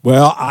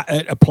 Well,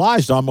 it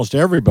applies to almost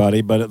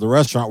everybody, but the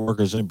restaurant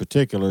workers in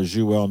particular, as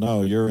you well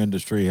know, your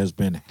industry has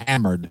been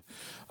hammered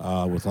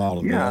with all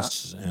of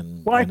this,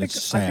 and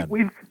it's sad. I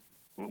think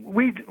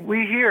we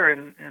here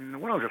in New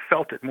Orleans have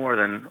felt it more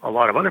than a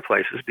lot of other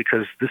places,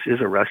 because this is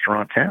a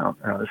restaurant town.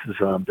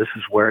 This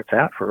is where it's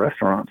at for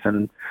restaurants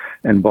and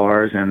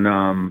bars, and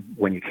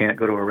when you can't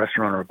go to a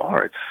restaurant or a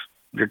bar,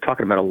 you're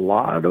talking about a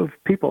lot of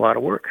people out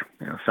of work.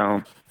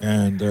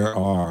 And there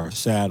are,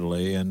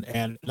 sadly,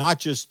 and not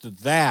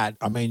just that.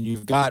 I mean,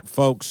 you've got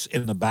folks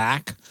in the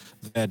back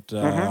that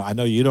I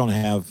know you don't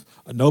have.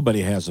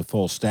 Nobody has a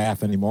full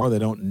staff anymore. They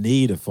don't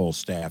need a full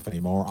staff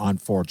anymore,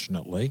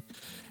 unfortunately.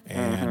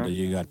 and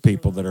you got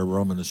people that are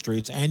roaming the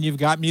streets, and you've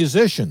got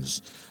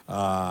musicians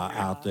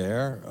out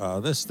there.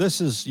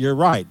 This is, you're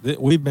right.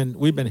 We've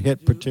been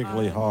hit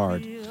particularly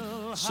hard.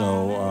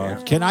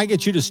 So can I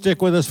get you to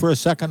stick with us for a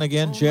second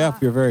again, Jeff?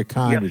 You're very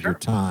kind with your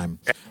time.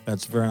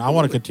 That's very. I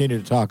want to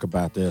continue to talk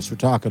about this. We're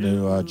talking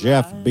to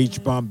Jeff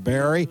Beach Bum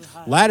Berry.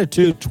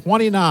 Latitude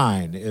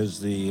 29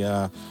 is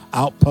the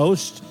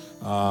outpost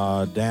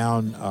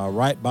down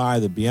right by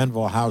the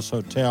Bienville House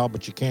Hotel,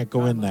 but you can't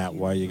go in that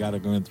way. You got to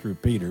go in through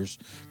Peters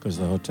because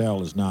the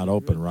hotel is not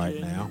open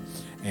right now.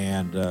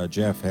 And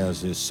Jeff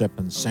has his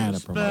Sippin' Santa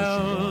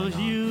promotion going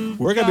on.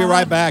 We're going to be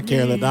right back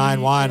here, the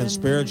Dine, Wine, and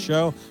Spirit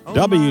Show,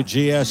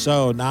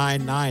 WGSO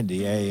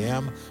 990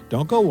 AM.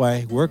 Don't go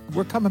away. We're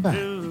coming back.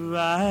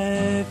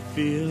 I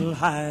feel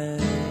high.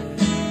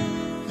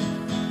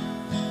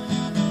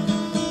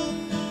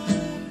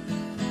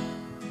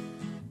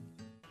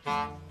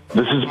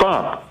 This is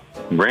Bob.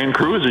 Grand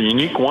Cru is a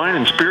unique wine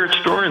and spirit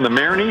store in the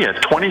Marigny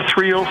at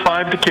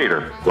 2305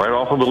 Decatur, right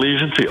off of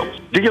Elysian Fields.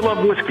 Do you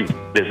love whiskey?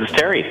 This is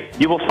Terry.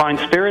 You will find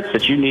spirits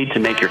that you need to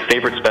make your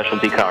favorite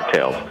specialty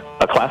cocktails.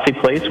 A classy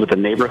place with a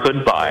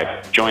neighborhood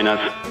vibe. Join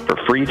us for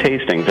free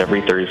tastings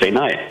every Thursday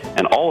night.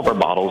 And all of our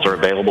bottles are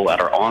available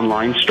at our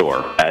online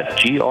store at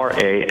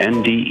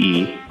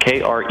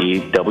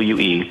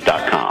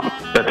GRANDEKREWE.com.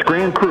 That's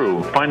Grand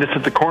Cru. Find us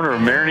at the corner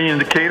of Marigny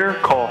and Decatur.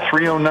 Call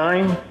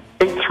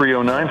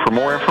 309-8309 for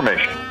more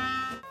information.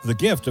 The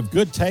gift of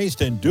good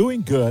taste and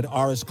doing good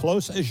are as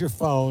close as your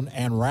phone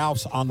and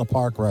Ralph's on the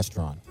Park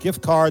restaurant.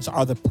 Gift cards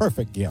are the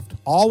perfect gift,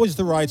 always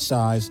the right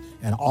size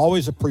and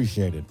always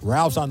appreciated.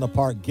 Ralph's on the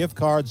Park gift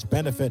cards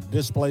benefit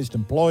displaced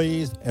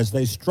employees as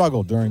they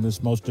struggle during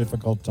this most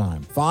difficult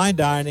time. Fine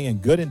dining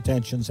and good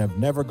intentions have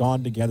never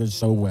gone together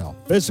so well.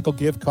 Physical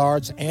gift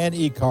cards and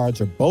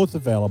e-cards are both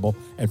available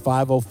at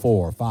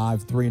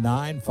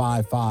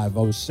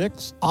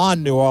 504-539-5506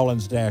 on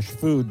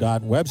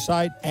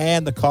neworleans-food.website,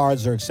 and the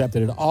cards are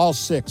accepted at all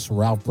 6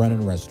 Ralph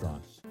Brennan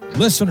restaurants.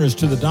 Listeners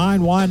to the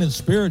Dine, Wine, and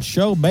Spirit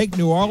Show make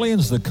New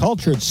Orleans the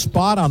cultured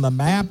spot on the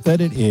map that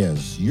it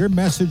is. Your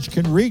message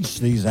can reach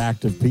these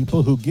active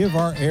people who give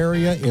our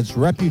area its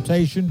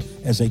reputation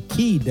as a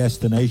key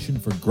destination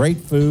for great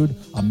food,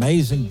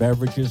 amazing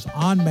beverages,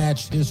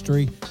 unmatched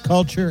history,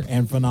 culture,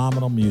 and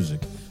phenomenal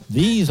music.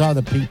 These are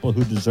the people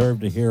who deserve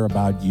to hear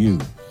about you.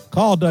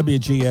 Call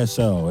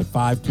WGSO at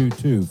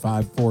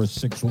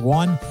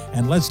 522-5461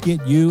 and let's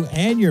get you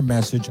and your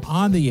message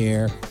on the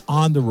air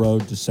on the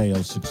road to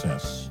sales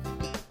success.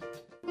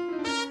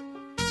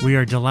 We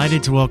are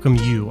delighted to welcome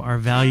you, our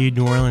valued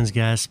New Orleans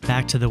guests,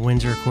 back to the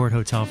Windsor Court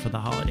Hotel for the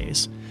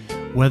holidays.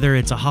 Whether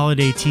it's a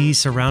holiday tea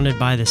surrounded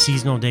by the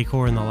seasonal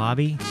decor in the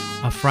lobby,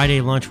 a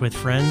Friday lunch with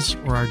friends,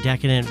 or our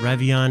decadent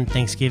Réveillon,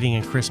 Thanksgiving,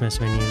 and Christmas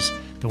menus,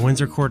 the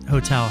Windsor Court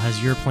Hotel has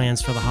your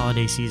plans for the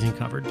holiday season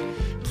covered.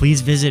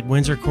 Please visit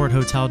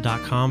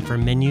windsorcourthotel.com for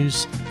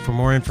menus, for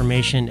more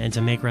information, and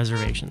to make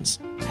reservations.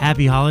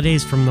 Happy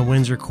holidays from the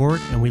Windsor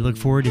Court, and we look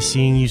forward to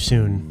seeing you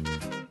soon.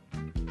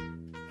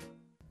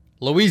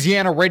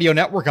 Louisiana Radio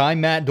Network,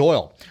 I'm Matt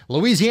Doyle.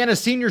 Louisiana's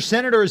senior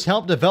senators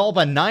helped develop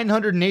a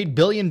 $908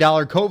 billion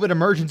COVID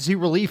emergency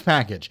relief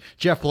package.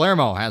 Jeff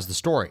Palermo has the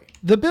story.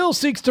 The bill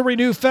seeks to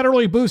renew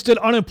federally boosted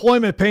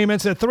unemployment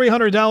payments at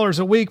 $300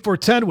 a week for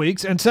 10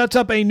 weeks and sets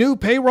up a new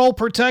payroll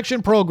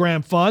protection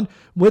program fund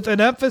with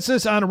an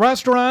emphasis on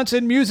restaurants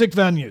and music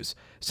venues.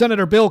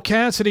 Senator Bill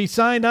Cassidy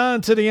signed on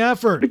to the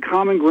effort. The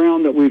common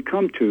ground that we've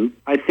come to,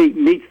 I think,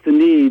 meets the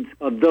needs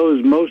of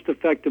those most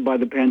affected by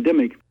the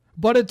pandemic.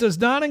 But it does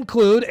not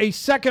include a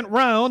second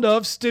round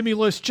of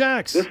stimulus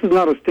checks. This is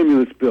not a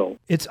stimulus bill.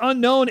 It's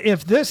unknown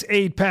if this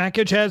aid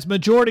package has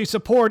majority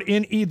support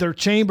in either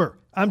chamber.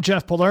 I'm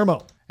Jeff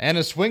Palermo. And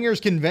a swingers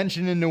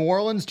convention in New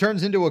Orleans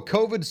turns into a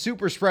COVID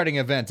super spreading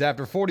event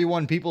after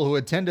 41 people who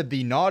attended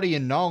the Naughty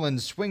and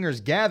Nolans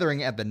swingers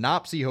gathering at the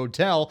Nopsey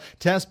Hotel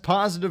test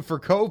positive for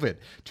COVID.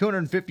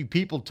 250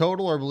 people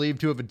total are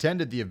believed to have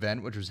attended the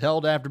event, which was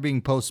held after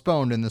being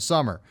postponed in the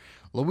summer.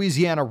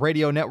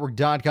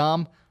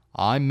 LouisianaRadioNetwork.com.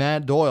 I'm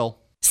Matt Doyle.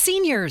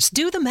 Seniors,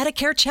 do the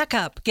Medicare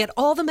checkup. Get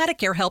all the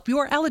Medicare help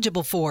you're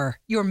eligible for.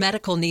 Your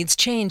medical needs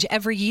change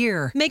every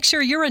year. Make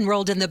sure you're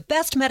enrolled in the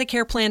best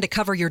Medicare plan to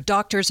cover your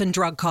doctors and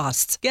drug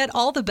costs. Get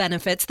all the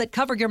benefits that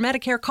cover your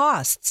Medicare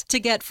costs. To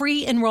get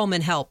free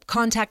enrollment help,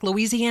 contact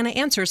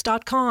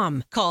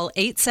LouisianaAnswers.com. Call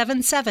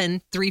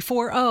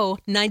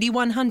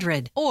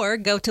 877-340-9100 or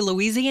go to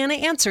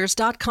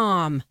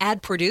LouisianaAnswers.com.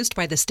 Ad produced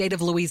by the State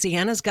of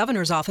Louisiana's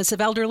Governor's Office of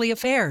Elderly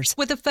Affairs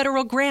with a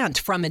federal grant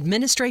from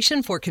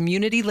Administration for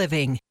Community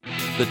Living.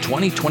 The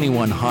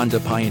 2021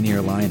 Honda Pioneer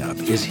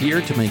lineup is here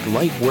to make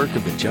light work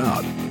of the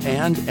job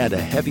and add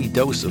a heavy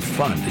dose of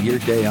fun to your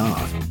day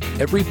off.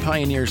 Every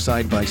Pioneer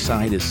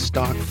side-by-side is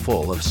stock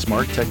full of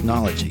smart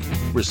technology,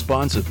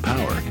 responsive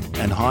power,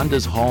 and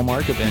Honda's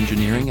hallmark of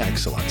engineering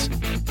excellence.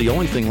 The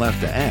only thing left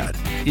to add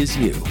is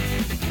you.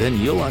 Then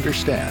you'll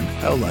understand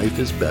how life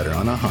is better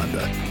on a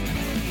Honda.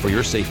 For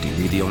your safety,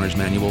 read the owner's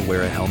manual,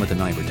 wear a helmet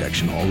and eye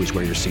protection, always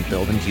wear your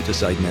seatbelt, and keep the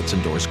side nets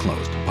and doors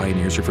closed.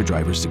 Pioneers are for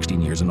drivers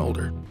 16 years and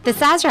older. The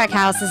Sazerac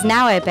House is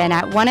now open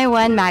at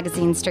 101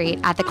 Magazine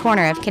Street at the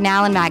corner of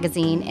Canal and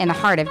Magazine in the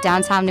heart of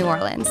downtown New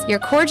Orleans. You're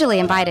cordially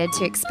invited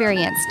to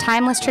experience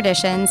timeless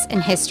traditions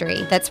and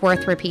history that's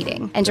worth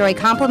repeating. Enjoy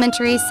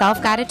complimentary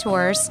self-guided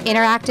tours,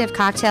 interactive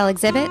cocktail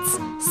exhibits,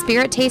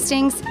 spirit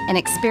tastings, and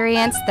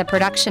experience the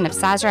production of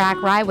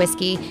Sazerac rye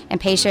whiskey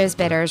and Peychaud's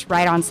bitters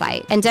right on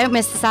site. And don't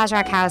miss the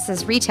Sazerac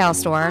House's retail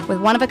store with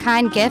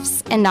one-of-a-kind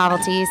gifts and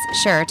novelties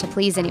sure to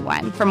please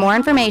anyone. For more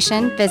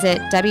information, visit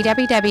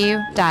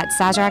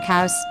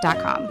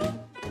www.sazerachouse.com.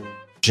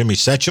 Jimmy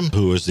Setchum,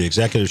 who is the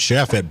executive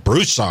chef at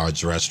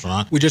Broussard's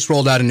restaurant. We just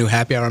rolled out a new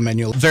happy hour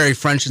menu. Very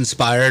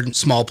French-inspired,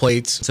 small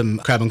plates, some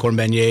crab and corn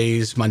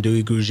beignets,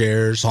 andouille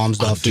gougères, palms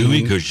dauphine.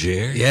 Andouille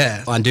gougère?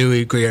 Yeah.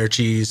 Andouille, Gruyere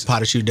cheese, pot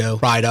de choux dough,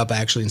 fried up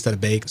actually instead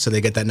of baked, so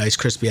they get that nice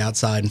crispy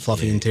outside and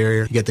fluffy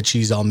interior. You get the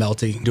cheese all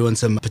melty. Doing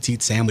some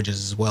petite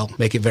sandwiches as well.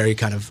 Make it very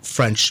kind of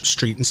French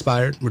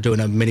street-inspired. We're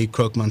doing a mini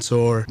croque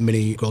monsieur,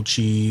 mini grilled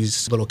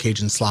cheese, little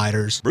Cajun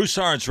sliders.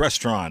 Broussard's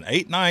Restaurant,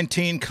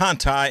 819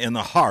 Conti in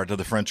the heart of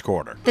the French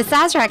Quarter. The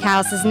Sazerac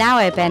House is now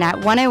open at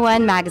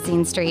 101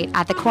 Magazine Street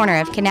at the corner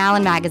of Canal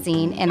and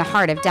Magazine in the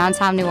heart of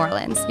downtown New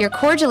Orleans. You're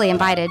cordially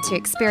invited to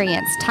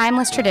experience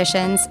timeless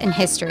traditions and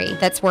history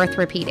that's worth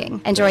repeating.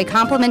 Enjoy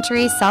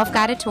complimentary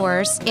self-guided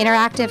tours,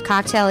 interactive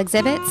cocktail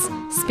exhibits,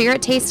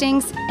 spirit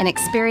tastings, and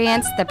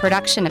experience the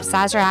production of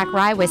Sazerac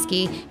rye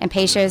whiskey and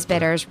Peychaud's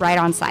bitters right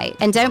on site.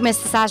 And don't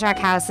miss the Sazerac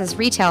House's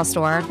retail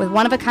store with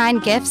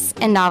one-of-a-kind gifts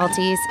and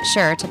novelties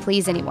sure to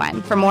please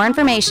anyone. For more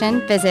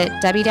information, visit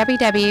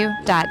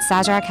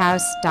www.sazerachouse.com.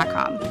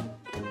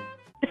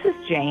 This is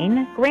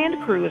Jane.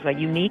 Grand Cru is a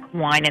unique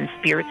wine and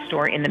spirit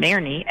store in the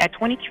Marigny at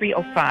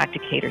 2305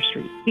 Decatur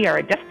Street. We are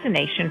a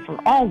destination for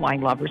all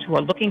wine lovers who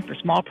are looking for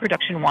small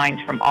production wines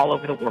from all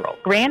over the world.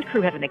 Grand Cru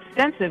has an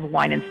extensive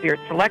wine and spirit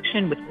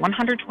selection with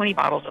 120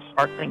 bottles of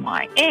sparkling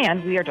wine,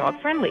 and we are dog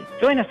friendly.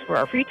 Join us for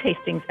our free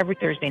tastings every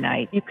Thursday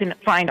night. You can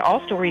find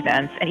all store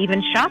events and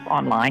even shop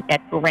online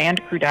at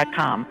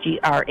grandcru.com,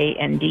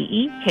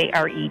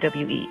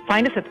 GRANDEKREWE.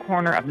 Find us at the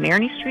corner of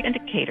Marigny Street and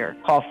Decatur.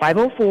 Call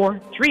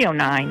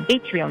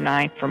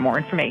 504-309-8309 for more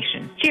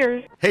information.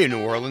 Cheers. Hey,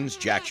 New Orleans,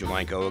 Jack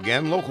Jalanko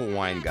again, local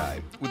wine guy.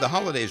 With the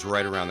holidays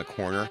right around the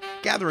corner,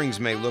 gatherings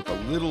may look a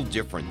little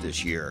different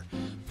this year.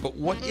 But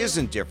what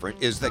isn't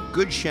different is that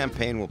good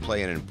champagne will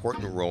play an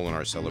important role in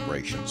our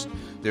celebrations.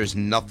 There's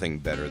nothing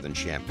better than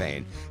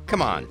champagne.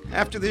 Come on,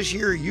 after this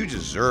year, you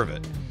deserve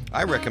it.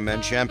 I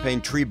recommend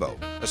Champagne Tribo,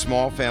 a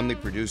small family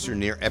producer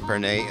near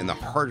Epernay in the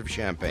heart of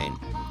Champagne.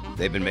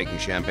 They've been making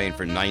champagne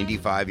for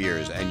 95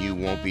 years, and you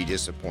won't be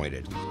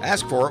disappointed.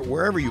 Ask for it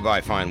wherever you buy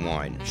fine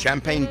wine.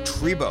 Champagne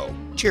Tribo.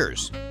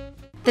 Cheers.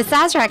 The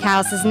Sazerac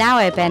House is now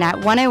open at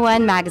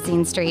 101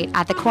 Magazine Street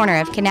at the corner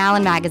of Canal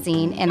and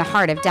Magazine in the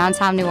heart of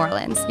downtown New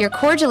Orleans. You're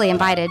cordially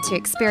invited to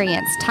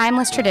experience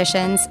timeless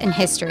traditions and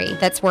history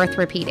that's worth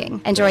repeating.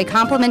 Enjoy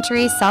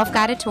complimentary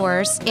self-guided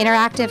tours,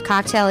 interactive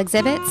cocktail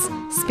exhibits,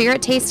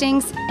 spirit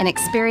tastings, and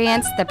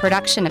experience the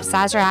production of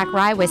Sazerac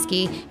rye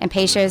whiskey and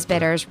Peychaud's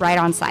bitters right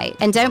on site.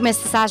 And don't miss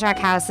the Sazerac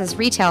House's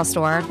retail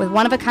store with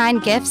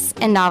one-of-a-kind gifts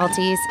and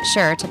novelties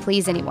sure to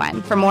please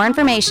anyone. For more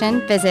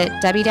information, visit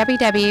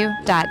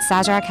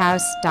www.sazerachouse.com.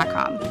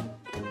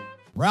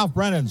 Ralph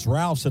Brennan's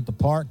Ralph's at the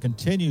Park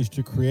continues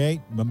to create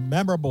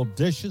memorable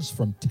dishes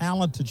from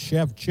talented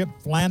chef Chip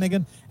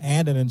Flanagan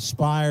and an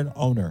inspired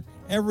owner.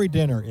 Every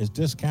dinner is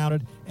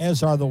discounted,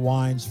 as are the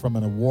wines from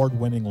an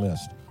award-winning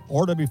list.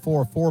 Order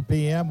before 4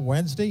 p.m.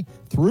 Wednesday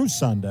through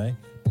Sunday.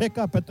 Pick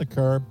up at the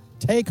curb.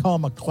 Take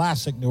home a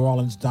classic New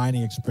Orleans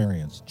dining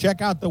experience.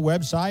 Check out the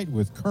website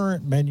with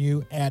current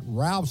menu at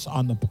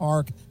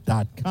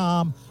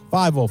ralphsonthepark.com,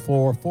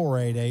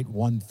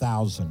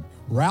 504-488-1000.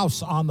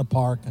 Ralph's on the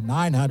Park,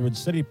 900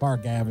 City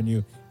Park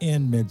Avenue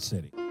in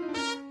Mid-City.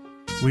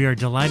 We are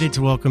delighted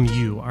to welcome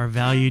you, our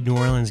valued New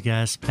Orleans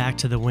guests, back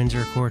to the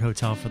Windsor Court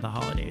Hotel for the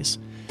holidays.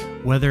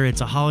 Whether it's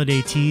a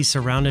holiday tea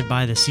surrounded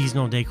by the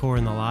seasonal decor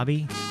in the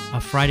lobby,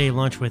 a Friday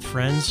lunch with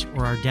friends,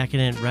 or our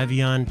decadent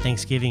Réveillon,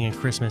 Thanksgiving, and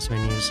Christmas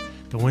menus,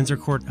 the Windsor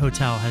Court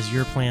Hotel has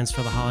your plans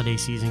for the holiday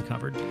season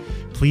covered.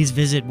 Please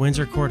visit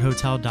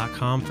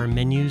windsorcourthotel.com for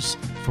menus,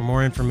 for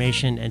more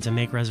information, and to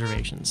make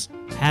reservations.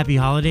 Happy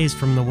holidays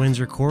from the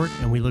Windsor Court,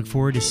 and we look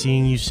forward to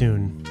seeing you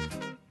soon.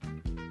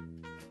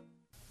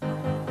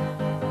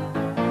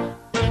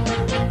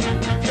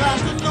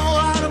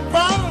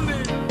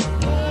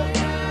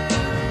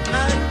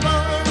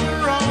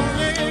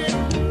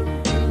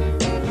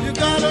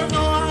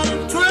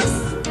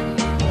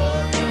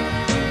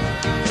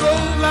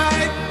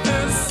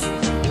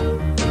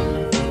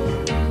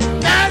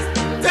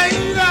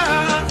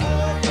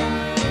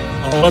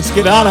 Let's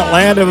get on it,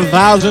 Land of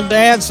 1,000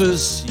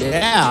 Dances.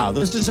 Yeah,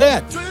 this is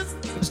it.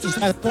 This is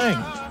that thing.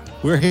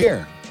 We're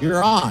here.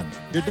 You're on.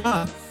 You're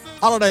done.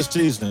 Holiday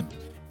season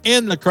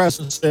in the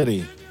Crescent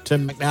City.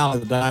 Tim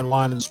McNally, the Dine,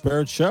 Wine, and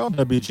Spirits Show,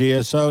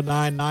 WGSO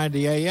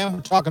 990 AM.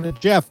 We're talking to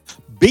Jeff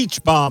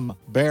Beach Bum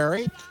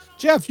Berry.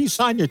 Jeff, you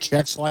sign your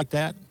checks like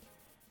that?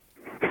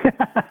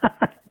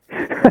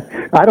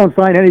 I don't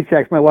sign any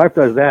checks. My wife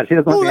does that. She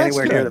doesn't want to be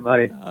anywhere near the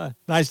money.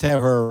 Nice to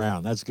have her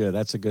around. That's good.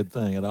 That's a good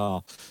thing at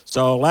all.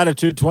 So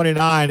Latitude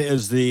 29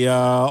 is the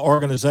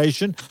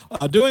organization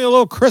doing a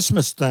little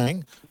Christmas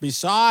thing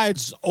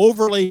besides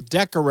overly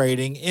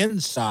decorating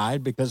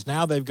inside, because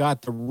now they've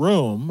got the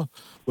room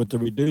with the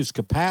reduced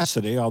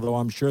capacity, although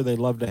I'm sure they'd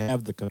love to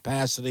have the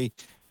capacity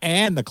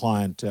and the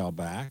clientele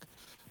back.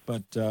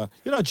 But,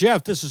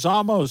 Jeff, this is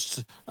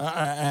almost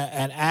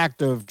an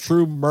act of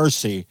true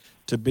mercy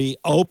to be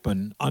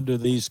open under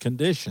these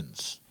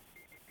conditions.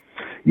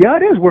 Yeah,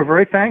 it is. We're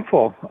very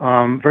thankful.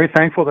 Very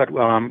thankful that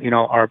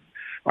our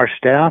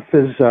staff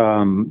is.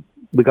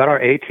 We got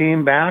our A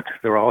team back.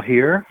 They're all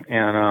here,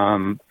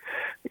 and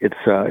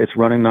it's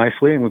running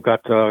nicely. And we've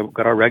got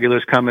our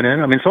regulars coming in.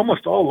 I mean, it's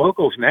almost all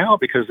locals now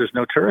because there's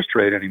no tourist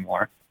trade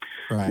anymore,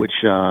 right.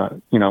 which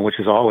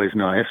is always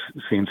nice,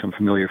 seeing some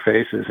familiar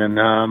faces.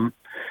 And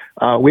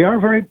we are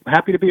very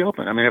happy to be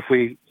open. I mean,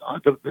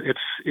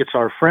 it's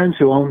our friends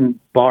who own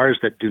bars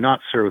that do not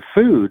serve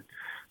food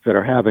that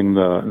are having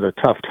the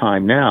tough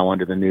time now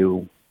under the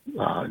new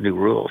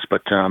rules.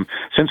 But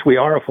since we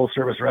are a full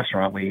service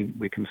restaurant,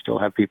 we can still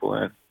have people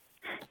in.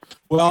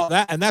 Well,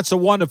 that's a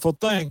wonderful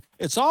thing.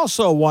 It's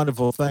also a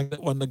wonderful thing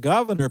that when the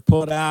governor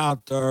put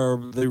out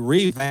the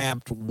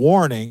revamped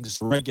warnings,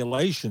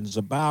 regulations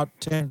about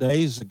 10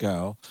 days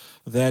ago,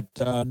 that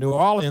New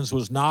Orleans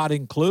was not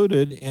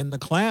included in the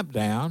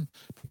clampdown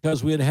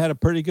because we had had a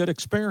pretty good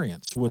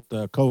experience with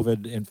the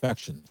COVID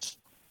infections.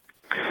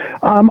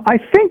 I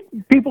think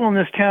people in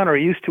this town are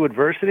used to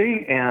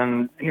adversity,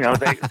 and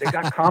they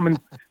got common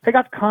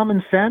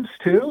sense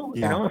too.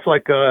 Yeah. It's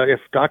like if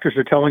doctors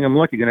are telling them,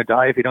 "Look, you're going to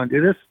die if you don't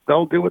do this,"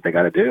 they'll do what they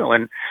got to do,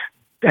 and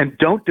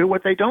don't do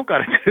what they don't got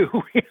to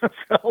do.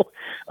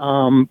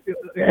 I'm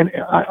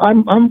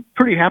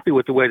pretty happy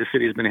with the way the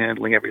city's been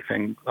handling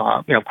everything.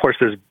 Of course,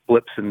 there's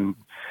blips and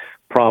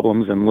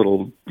problems, and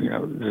little.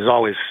 There's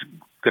always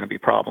going to be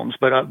problems,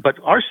 but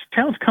our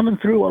town's coming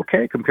through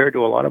okay compared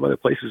to a lot of other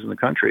places in the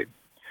country.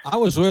 I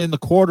was in the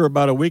Quarter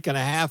about a week and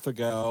a half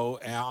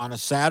ago. On a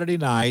Saturday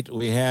night,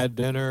 we had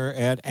dinner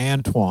at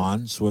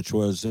Antoine's, which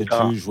was its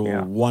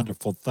usual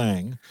wonderful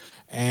thing.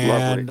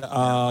 And,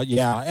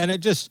 and it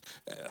just,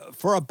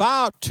 for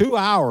about 2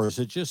 hours,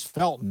 it just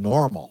felt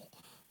normal.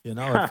 It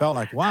felt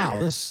like, wow,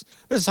 this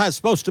is how it's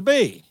supposed to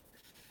be.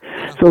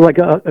 So like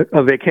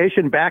a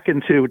vacation back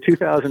into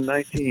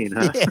 2019,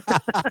 huh?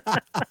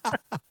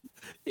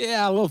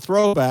 Yeah, a little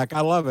throwback.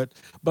 I love it.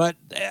 But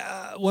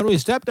when we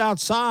stepped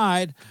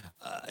outside,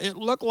 it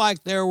looked like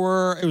it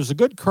was a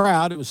good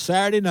crowd. It was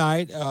Saturday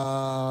night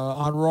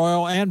on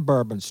Royal and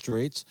Bourbon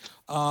Streets.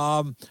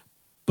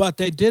 But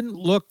they didn't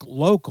look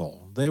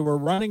local. They were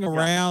running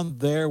around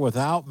there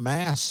without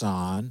masks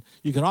on.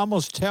 You can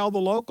almost tell the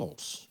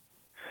locals.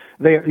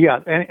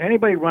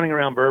 Anybody running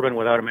around Bourbon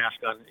without a mask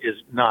on is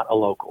not a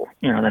local.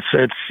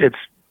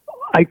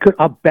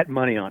 I'll bet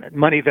money on it.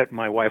 Money that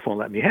my wife won't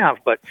let me have,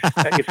 but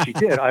if she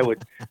did, I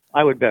would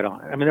bet on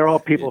it. I mean, they're all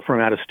people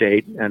from out of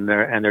state, and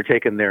they're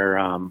taking their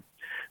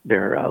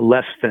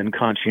less than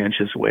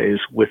conscientious ways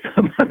with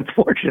them,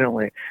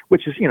 unfortunately.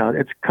 Which is,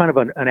 it's kind of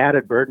an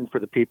added burden for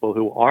the people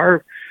who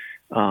are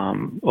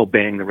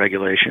obeying the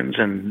regulations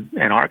and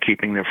are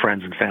keeping their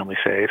friends and family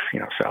safe.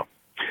 So.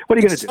 What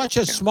are you going to do? It's such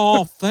a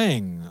small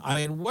thing. I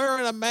mean,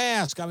 wearing a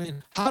mask,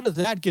 how did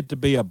that get to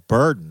be a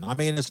burden? I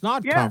mean, it's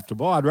not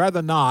comfortable. I'd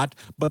rather not,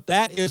 but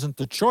that isn't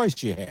the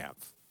choice you have.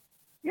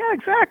 Yeah,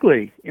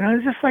 exactly.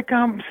 It's just like,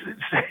 I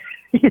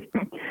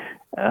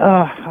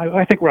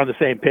think we're on the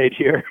same page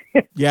here.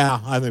 Yeah,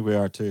 I think we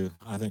are too.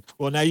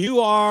 Well, now you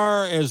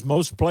are, as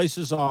most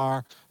places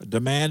are,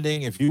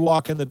 demanding if you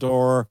walk in the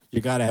door,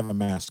 you got to have a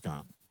mask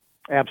on.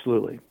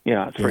 Absolutely.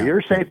 Yeah. It's for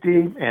your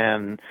safety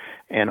and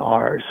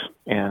ours.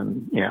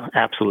 And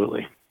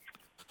absolutely.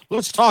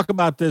 Let's talk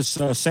about this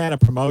Santa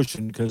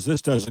promotion, because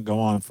this doesn't go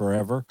on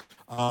forever.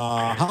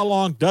 How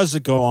long does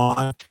it go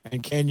on?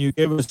 And can you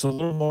give us a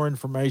little more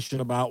information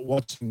about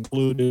what's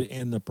included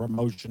in the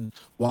promotion,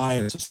 why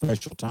it's a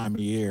special time of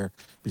year,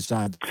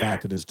 besides the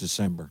fact that it's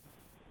December?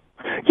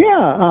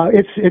 Yeah,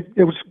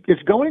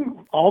 it's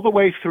going all the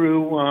way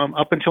through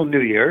up until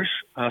New Year's,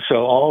 so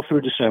all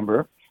through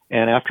December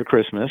and after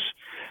Christmas.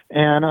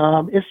 And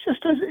it's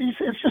just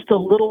a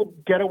little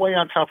getaway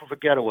on top of a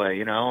getaway,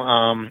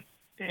 And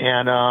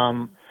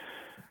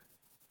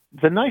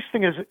the nice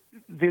thing is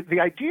the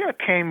idea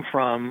came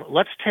from,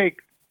 let's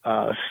take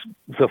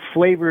the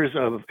flavors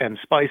and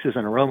spices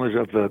and aromas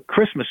of the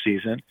Christmas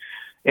season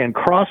and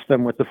cross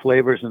them with the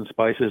flavors and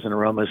spices and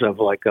aromas of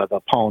like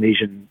the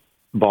Polynesian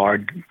bar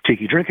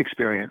tiki drink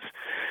experience.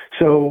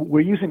 So we're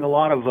using a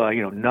lot of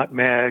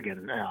nutmeg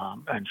and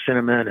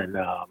cinnamon and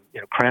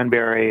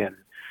cranberry and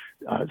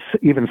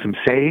even some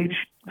sage,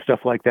 stuff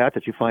like that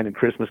you find in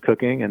Christmas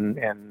cooking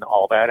and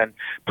all that, and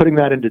putting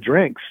that into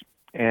drinks.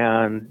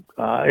 And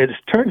it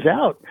turns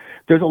out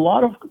there's a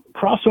lot of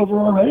crossover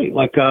already.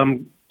 Like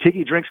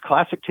tiki drinks,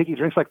 classic tiki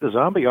drinks like the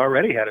Zombie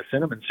already had a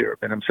cinnamon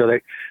syrup in them. So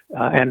they,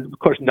 and of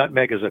course,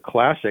 nutmeg is a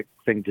classic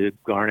thing to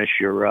garnish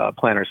your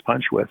Planter's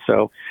Punch with.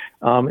 So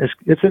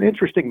it's an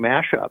interesting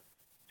mashup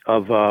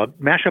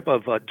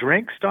of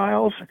drink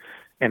styles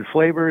and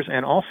flavors,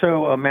 and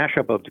also a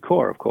mashup of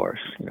decor, of course.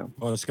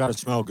 Well, it's got to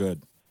smell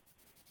good.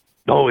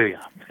 Oh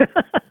yeah.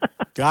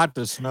 Got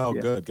to smell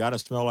good. Got to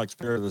smell like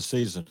Spirit of the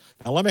Season.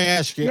 Now let me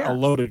ask you a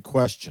loaded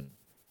question.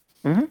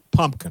 Mm-hmm.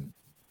 Pumpkin.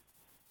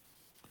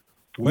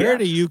 Where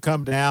do you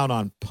come down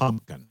on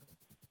pumpkin?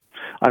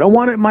 I don't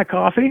want it in my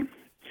coffee,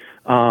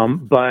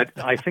 but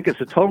I think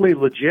it's a totally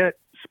legit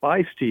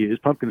spice to use.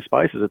 Pumpkin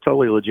spice is a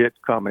totally legit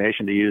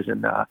combination to use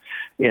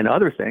in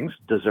other things,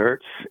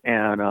 desserts,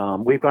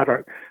 and we've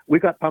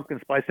got pumpkin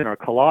spice in our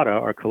colada,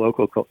 our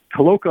Coloca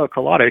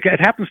colada. It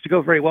happens to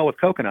go very well with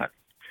coconut.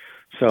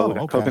 So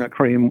coconut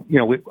cream,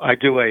 we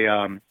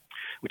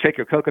take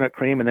your coconut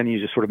cream and then you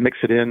just sort of mix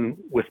it in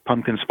with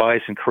pumpkin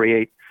spice and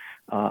create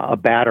a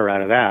batter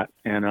out of that,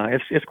 and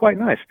it's quite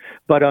nice.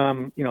 But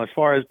as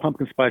far as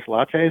pumpkin spice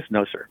lattes,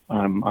 no sir,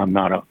 I'm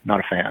not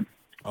a fan.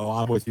 Oh,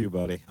 I'm with you,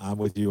 buddy. I'm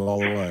with you all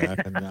the way.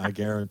 I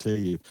guarantee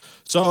you.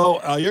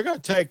 So you're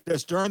going to take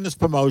this during this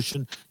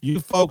promotion. You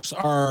folks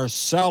are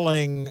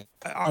selling.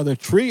 Are there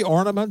tree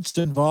ornaments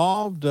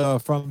involved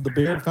from the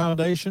Beard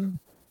Foundation?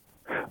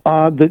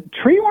 The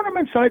tree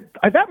ornaments,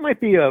 that might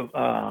be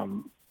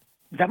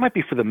that might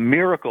be for the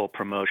Miracle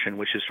promotion,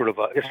 which is sort of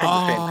it's from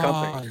the same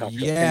company.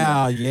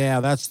 Yeah,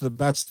 that's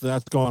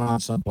going on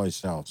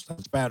someplace else.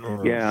 That's Baton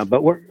Rouge. Yeah,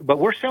 but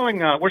we're selling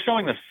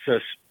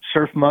the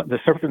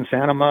Surfing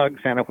Santa mug,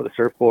 Santa with a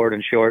surfboard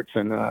and shorts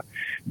and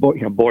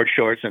board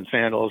shorts and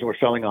sandals. We're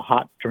selling a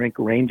hot drink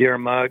reindeer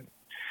mug.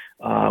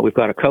 We've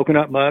got a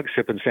coconut mug,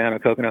 Sippin' Santa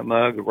coconut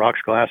mug,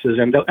 rocks glasses,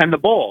 and the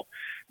bowl.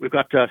 We've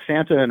got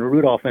Santa and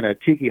Rudolph in a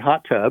tiki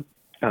hot tub,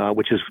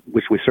 which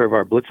we serve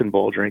our Blitzen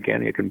Bowl drink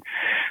in. You can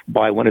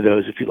buy one of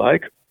those if you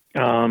like.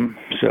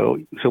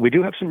 So we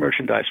do have some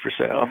merchandise for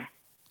sale.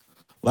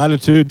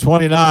 Latitude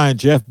 29,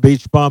 Jeff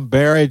Beach Bum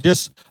Berry.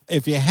 Just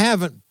if you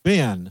haven't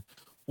been,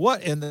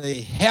 what in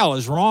the hell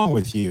is wrong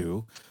with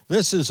you?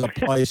 This is a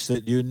place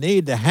that you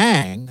need to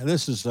hang.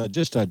 This is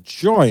just a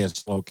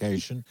joyous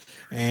location.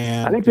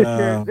 And I think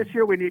this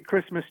year we need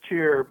Christmas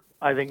cheer,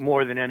 I think,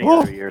 more than any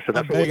other year. So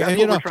that's what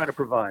we're trying to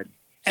provide.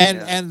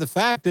 And the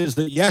fact is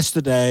that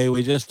yesterday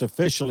we just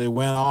officially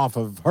went off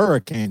of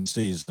hurricane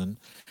season.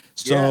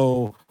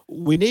 So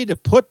we need to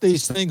put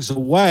these things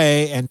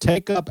away and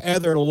take up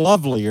other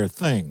lovelier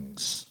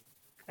things.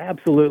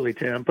 Absolutely,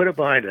 Tim. Put it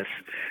behind us.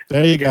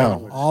 There you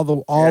go. All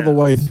the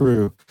way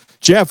through.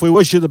 Jeff, we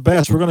wish you the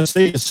best. We're going to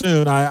see you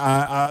soon.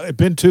 It's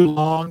been too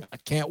long. I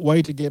can't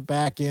wait to get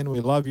back in.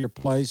 We love your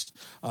place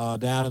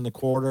down in the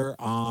quarter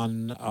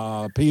on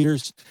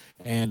Peters.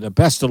 And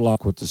best of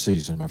luck with the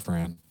season, my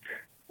friend.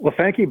 Well,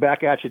 thank you.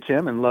 Back at you,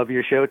 Tim, and love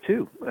your show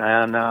too.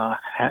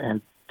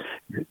 And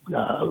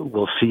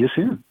we'll see you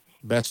soon.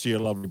 Best to your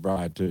lovely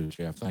bride too,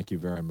 Jeff. Thank you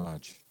very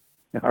much.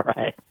 All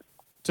right.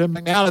 Tim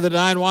McNally, the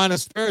Dine Wine and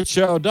Spirit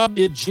Show,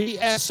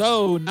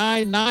 WGSO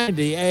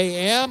 990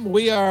 AM.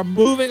 We are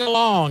moving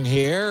along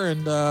here,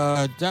 and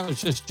that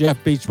was just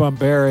Jeff Beach Bum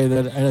Berry.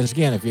 And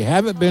again, if you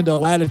haven't been to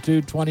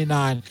Latitude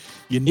 29,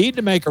 you need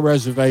to make a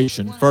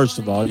reservation. First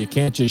of all, you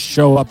can't just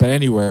show up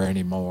anywhere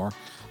anymore,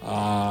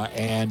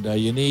 and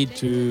you need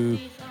to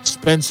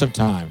spend some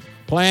time.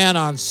 Plan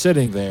on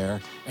sitting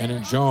there and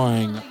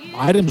enjoying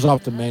items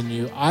off the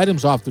menu,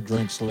 items off the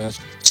drinks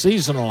list,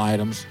 seasonal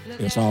items.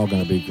 It's all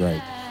going to be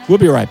great. We'll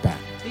be right back.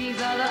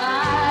 These are the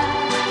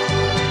eyes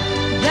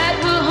that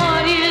will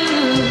haunt you.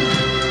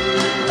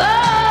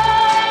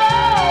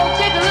 Oh,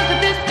 take a look at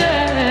this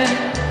girl.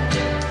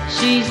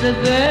 She's the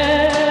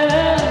girl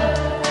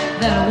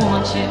that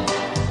wants you.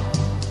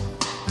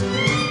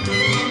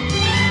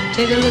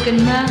 Take a look at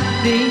my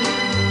feet.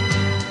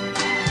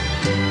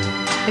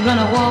 They're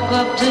gonna walk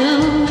up to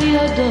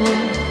your door.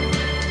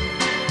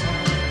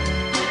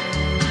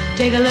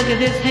 Take a look at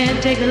this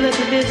hand, take a look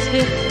at this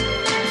hip.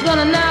 It's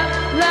gonna knock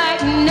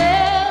like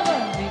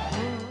never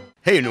before.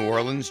 Hey, New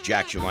Orleans,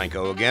 Jack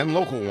Jalanko again,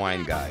 local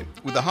wine guy.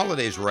 With the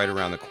holidays right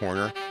around the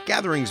corner,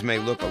 gatherings may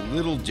look a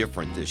little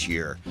different this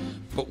year.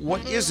 But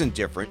what isn't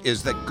different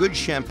is that good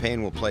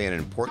champagne will play an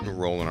important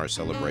role in our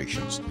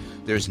celebrations.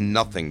 There's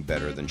nothing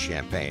better than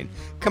champagne.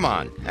 Come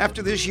on,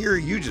 after this year,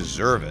 you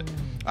deserve it.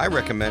 I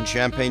recommend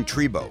Champagne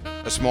Tribo,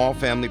 a small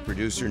family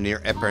producer near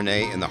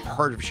Epernay in the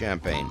heart of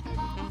Champagne.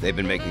 They've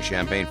been making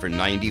champagne for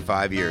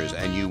 95 years,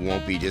 and you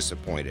won't be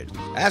disappointed.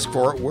 Ask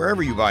for it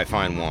wherever you buy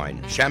fine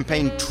wine.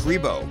 Champagne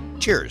Tribo.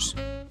 Cheers.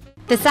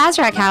 The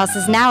Sazerac House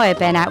is now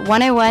open at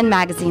 101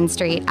 Magazine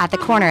Street at the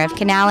corner of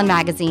Canal and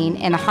Magazine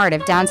in the heart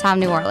of downtown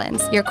New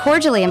Orleans. You're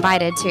cordially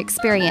invited to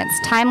experience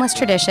timeless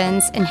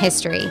traditions and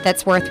history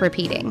that's worth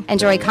repeating.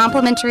 Enjoy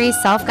complimentary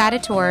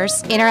self-guided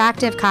tours,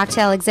 interactive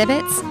cocktail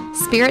exhibits,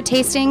 spirit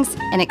tastings,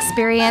 and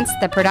experience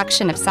the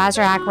production of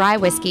Sazerac rye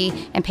whiskey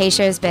and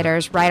Peychaud's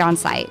bitters right on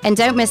site. And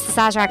don't miss the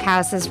Sazerac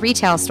House's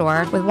retail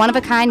store with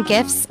one-of-a-kind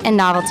gifts and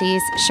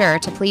novelties sure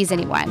to please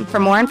anyone. For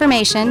more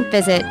information,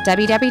 visit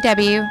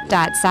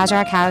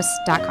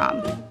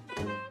www.sazerachouse.com.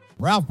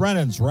 Ralph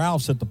Brennan's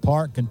Ralph's at the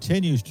Park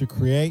continues to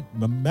create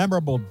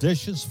memorable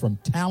dishes from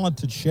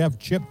talented chef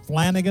Chip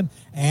Flanagan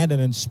and an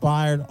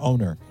inspired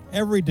owner.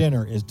 Every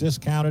dinner is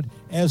discounted,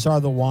 as are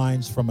the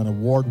wines from an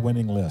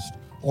award-winning list.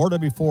 Order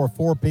before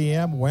 4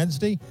 p.m.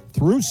 Wednesday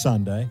through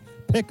Sunday.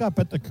 Pick up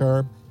at the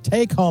curb.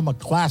 Take home a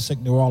classic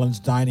New Orleans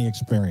dining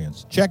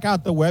experience. Check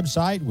out the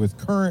website with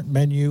current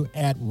menu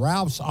at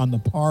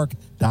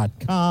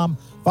ralphsonthepark.com,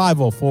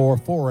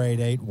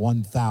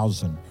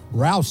 504-488-1000.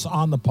 Ralph's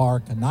on the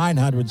Park,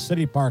 900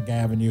 City Park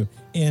Avenue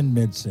in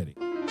Mid-City.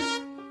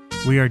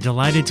 We are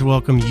delighted to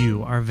welcome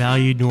you, our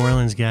valued New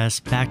Orleans guests,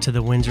 back to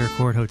the Windsor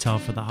Court Hotel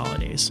for the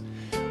holidays.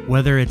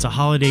 Whether it's a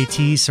holiday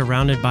tea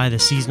surrounded by the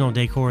seasonal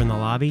decor in the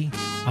lobby,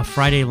 a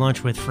Friday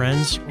lunch with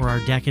friends, or our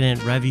decadent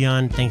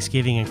Réveillon,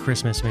 Thanksgiving, and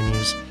Christmas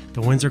menus,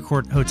 the Windsor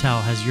Court Hotel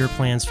has your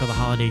plans for the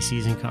holiday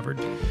season covered.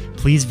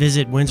 Please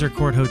visit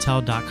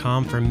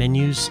windsorcourthotel.com for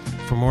menus,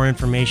 for more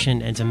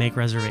information, and to make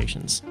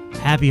reservations.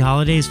 Happy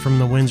holidays from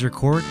the Windsor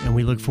Court, and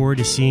we look forward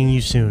to seeing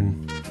you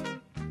soon.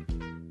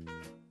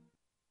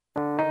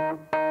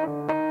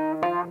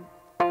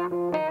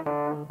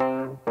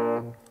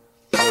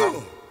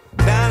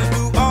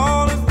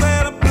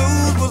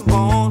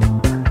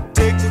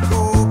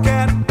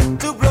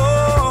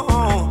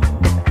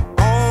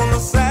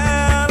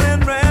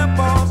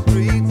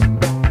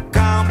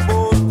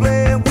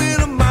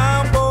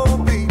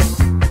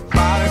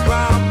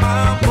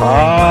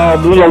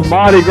 Little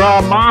Mardi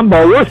Gras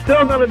Mambo. We're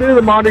still going to do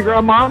the Mardi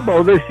Gras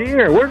Mambo this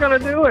year. We're going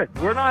to do it.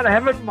 We're not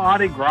having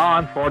Mardi Gras,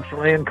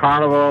 unfortunately, and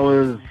Carnival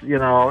is,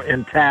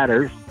 in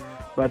tatters.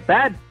 But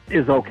that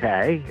is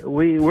okay.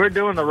 We're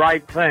doing the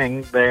right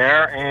thing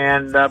there,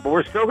 and but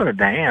we're still going to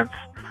dance.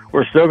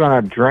 We're still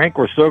going to drink.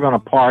 We're still going to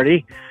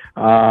party.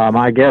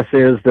 My guess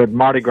is that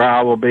Mardi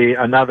Gras will be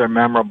another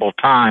memorable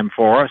time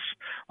for us,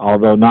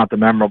 although not the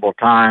memorable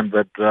time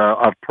that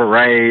of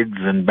parades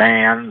and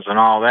bands and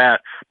all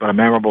that, but a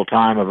memorable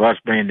time of us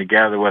being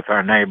together with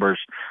our neighbors,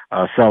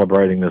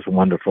 celebrating this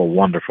wonderful,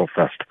 wonderful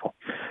festival.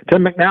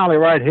 Tim McNally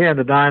right here in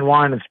the Dine,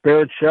 Wine, and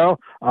Spirits Show.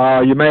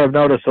 You may have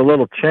noticed a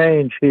little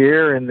change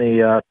here in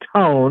the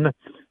tone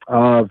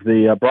of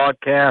the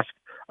broadcast.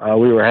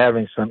 We were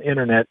having some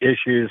internet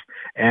issues,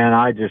 and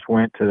I just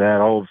went to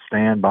that old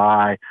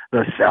standby,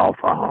 the cell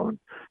phone.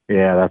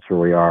 Yeah, that's where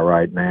we are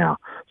right now.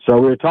 So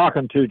we were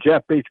talking to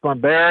Jeff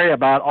Beachbum Berry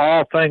about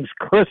all things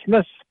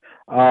Christmas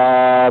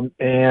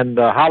and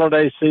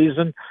holiday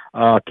season.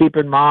 Keep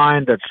in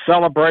mind that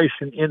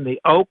Celebration in the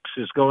Oaks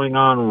is going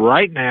on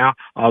right now,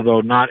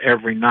 although not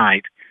every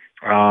night.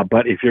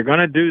 But if you're going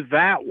to do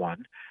that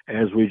one,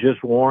 as we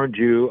just warned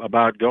you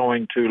about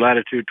going to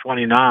Latitude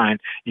 29,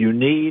 you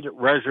need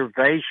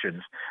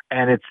reservations,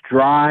 and it's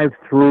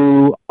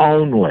drive-through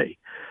only.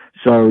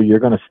 So you're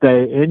going to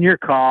stay in your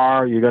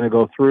car. You're going to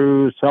go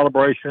through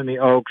Celebration in the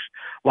Oaks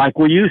like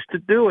we used to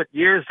do it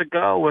years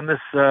ago when this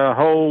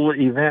whole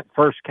event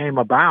first came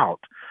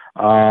about.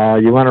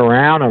 You went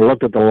around and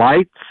looked at the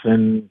lights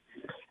and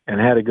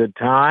had a good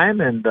time,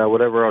 and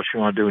whatever else you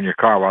want to do in your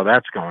car while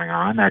that's going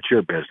on, that's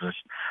your business.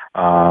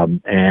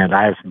 And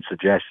I have some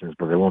suggestions,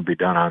 but they won't be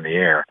done on the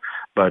air.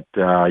 But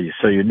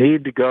so you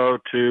need to go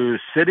to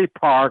City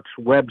Park's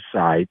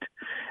website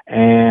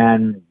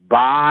and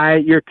buy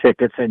your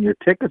tickets, and your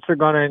tickets are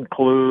going to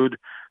include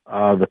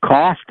the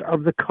cost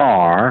of the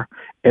car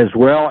as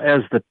well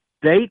as the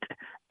date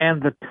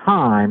and the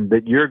time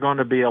that you're going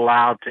to be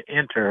allowed to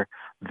enter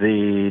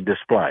the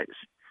displays.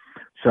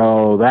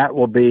 So that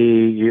will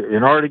be,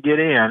 in order to get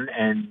in,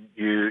 and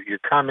you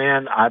come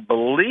in, I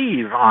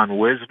believe, on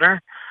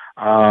Wisner.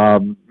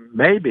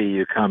 Maybe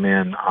you come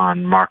in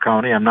on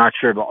Marconi. I'm not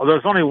sure, but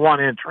there's only one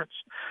entrance,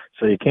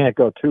 so you can't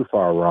go too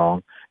far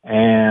wrong.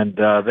 And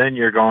then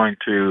you're going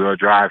to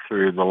drive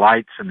through the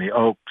lights and the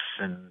Oaks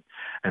and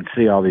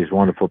see all these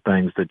wonderful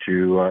things that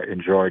you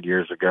enjoyed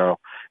years ago.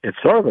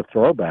 It's sort of a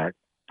throwback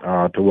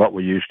to what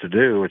we used to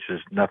do, which is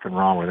nothing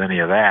wrong with any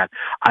of that.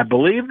 I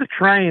believe the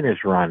train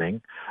is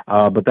running,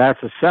 but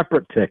that's a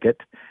separate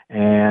ticket,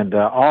 and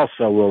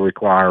also will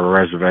require a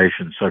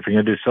reservation. So if you're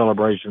going to do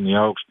Celebration in the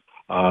Oaks,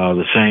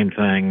 the same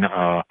thing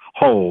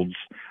holds.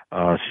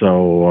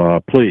 So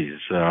please,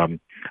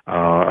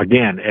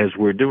 again, as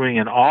we're doing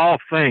in all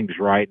things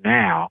right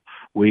now,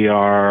 we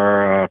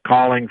are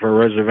calling for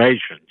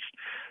reservations.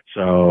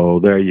 So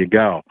there you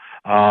go.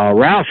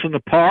 Ralph's in the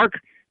Park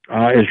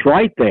is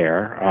right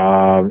there,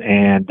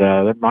 and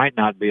that might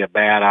not be a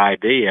bad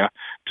idea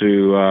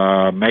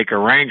to make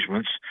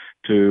arrangements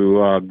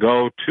to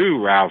go to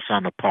Ralph's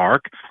on the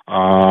Park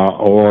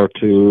or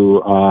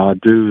to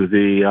do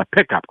the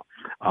pickup.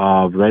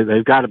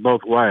 They've got it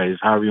both ways,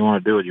 however you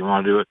want to do it. You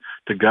want to do it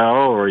to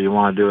go, or you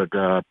want to do it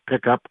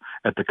pick up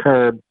at the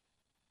curb.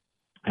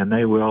 and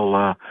they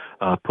will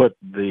put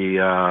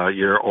the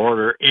your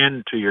order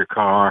into your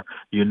car.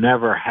 You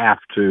never have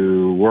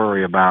to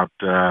worry about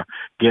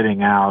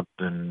getting out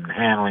and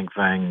handling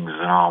things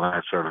and all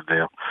that sort of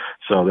deal.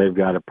 So they've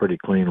got it pretty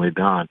cleanly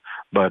done.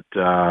 But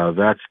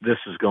this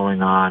is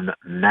going on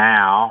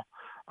now,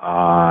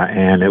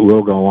 and it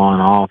will go on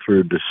all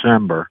through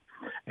December.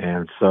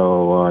 And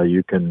so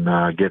you can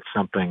get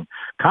something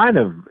kind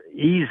of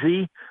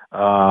easy,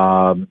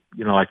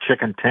 like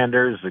chicken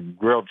tenders, and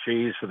grilled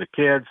cheese for the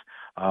kids.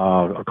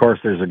 Of course,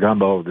 there's a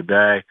gumbo of the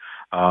day,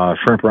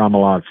 shrimp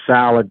remoulade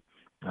salad,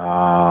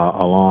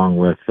 along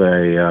with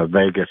a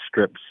Vegas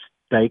strip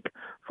steak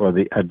for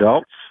the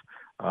adults.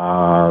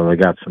 They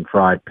got some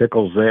fried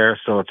pickles there.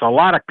 So it's a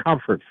lot of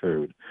comfort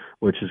food,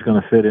 which is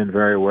going to fit in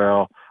very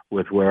well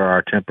with where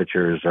our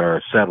temperatures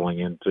are settling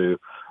into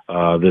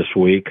this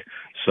week.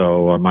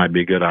 So it might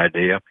be a good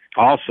idea.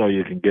 Also,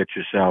 you can get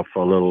yourself a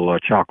little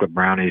chocolate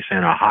brownies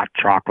and a hot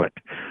chocolate,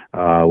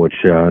 which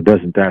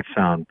doesn't that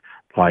sound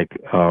like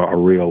a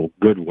real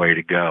good way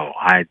to go?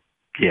 I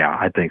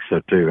think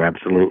so too.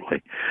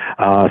 Absolutely.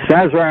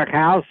 Sazerac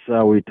House,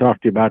 we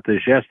talked to you about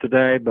this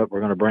yesterday, but we're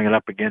going to bring it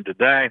up again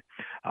today.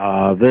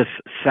 This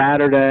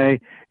Saturday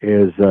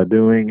is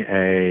doing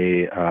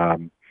a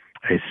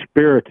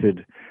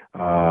spirited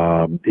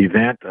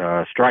event,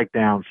 Strike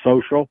Down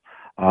Social,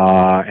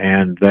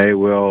 and they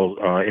will,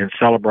 in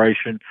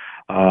celebration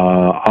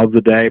of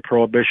the day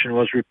Prohibition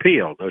was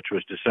repealed, which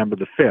was December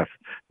the 5th,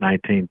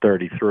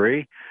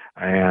 1933.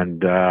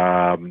 And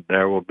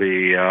there will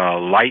be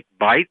light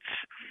bites,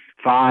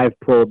 5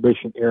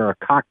 Prohibition-era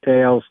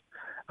cocktails,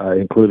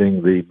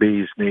 including the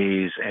Bee's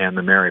Knees and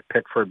the Mary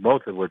Pickford,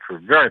 both of which were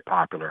very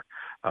popular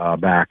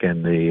back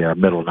in the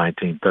middle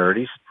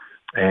 1930s.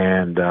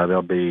 And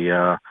there'll be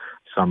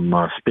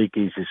some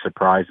speakeasy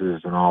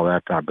surprises and all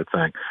that type of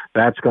thing.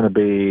 That's going to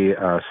be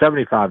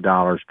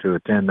 $75 to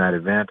attend that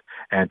event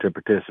and to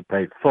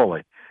participate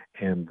fully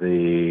in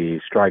the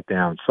Strike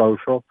Down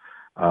Social.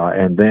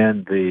 And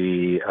then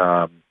the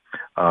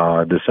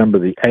December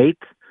the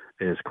 8th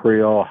is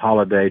Creole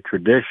Holiday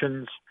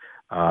Traditions,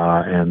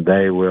 and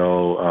they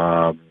will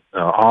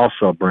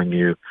also bring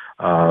you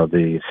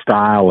the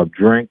style of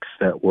drinks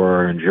that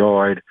were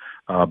enjoyed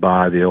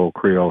by the old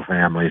Creole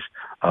families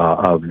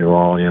of New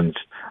Orleans.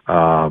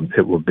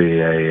 It will be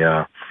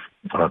a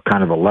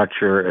kind of a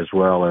lecture as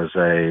well as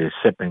a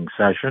sipping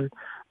session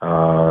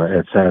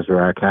at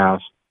Sazerac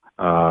House.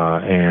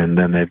 And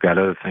then they've got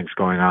other things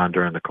going on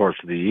during the course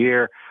of the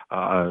year.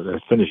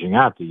 Finishing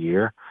out the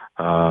year,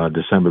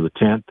 December the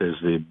 10th is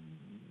the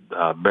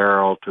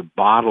barrel to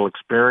bottle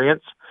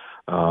experience.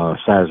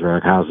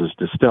 Sazerac House's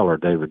distiller,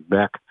 David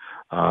Bach,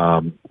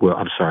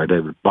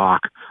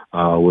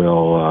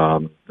 will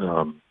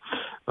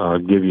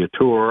give you a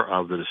tour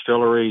of the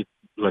distillery,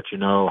 let you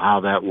know how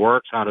that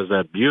works. How does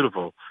that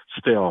beautiful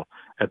still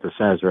at the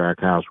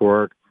Sazerac House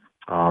work?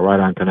 Right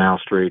on Canal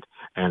Street.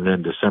 And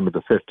then December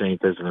the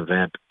 15th is an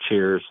event,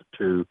 Cheers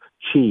to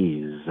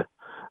Cheese,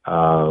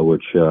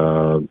 which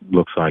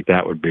looks like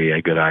that would be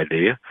a good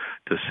idea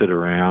to sit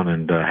around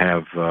and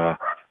have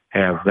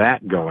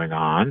that going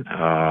on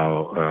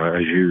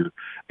as you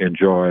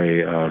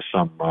enjoy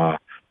some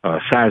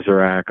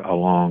Sazerac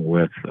along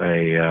with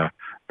the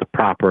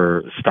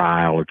proper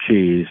style of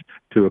cheese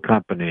to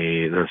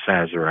accompany the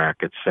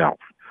Sazerac itself.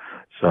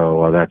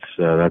 So that's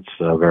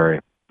a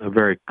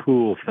very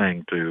cool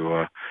thing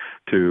to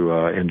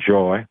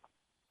enjoy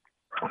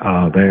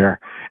there.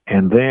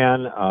 And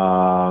then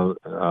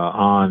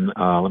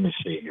let me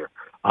see here,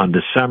 on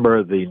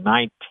December the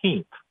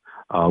 19th,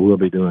 we'll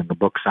be doing a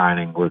book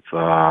signing with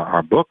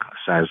our book,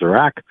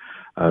 Sazerac,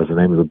 is the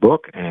name of the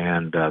book,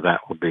 and that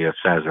will be at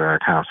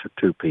Sazerac House at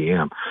 2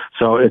 p.m.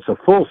 So it's a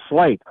full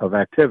slate of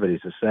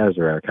activities at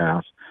Sazerac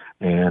House,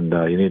 and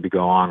you need to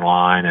go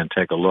online and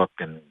take a look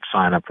and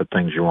sign up for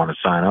things you want to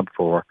sign up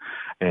for.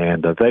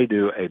 And they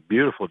do a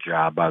beautiful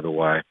job, by the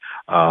way,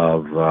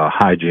 of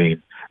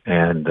hygiene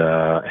and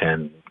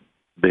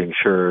being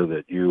sure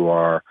that you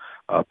are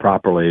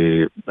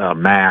properly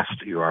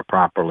masked, you are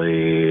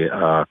properly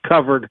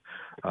covered,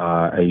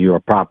 you are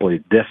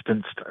properly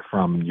distanced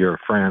from your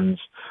friends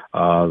that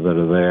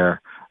are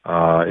there.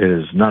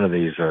 None of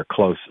these are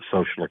close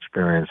social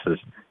experiences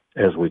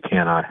as we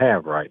cannot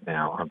have right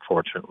now,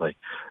 unfortunately.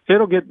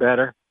 It'll get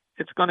better.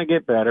 It's going to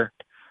get better,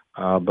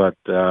 but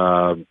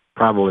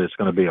probably it's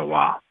going to be a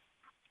while.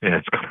 And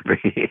it's going to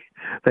be,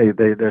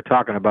 they're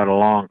talking about a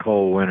long,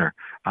 cold winter.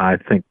 I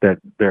think that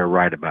they're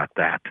right about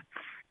that.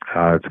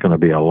 It's going to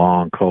be a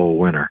long, cold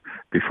winter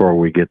before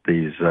we get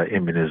these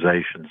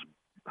immunizations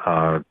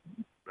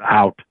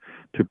out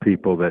to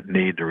people that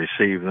need to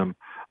receive them,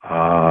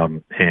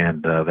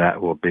 and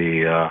that will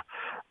be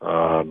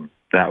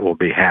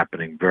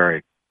happening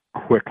very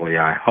quickly,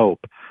 I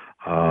hope.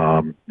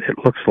 It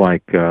looks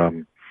like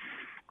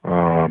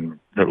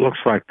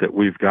that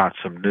we've got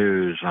some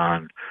news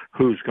on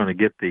who's going to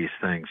get these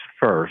things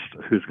first,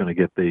 who's going to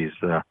get these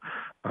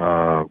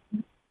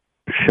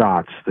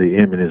shots, the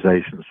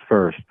immunizations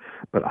first,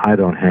 but I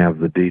don't have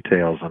the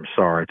details, I'm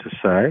sorry to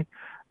say.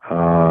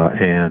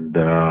 And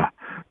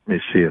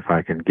me see if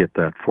I can get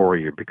that for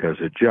you, because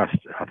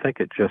I think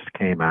it just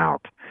came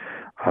out.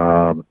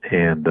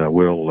 And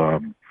we'll,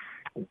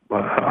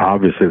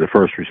 obviously the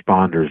first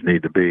responders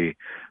need to be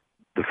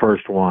the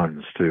first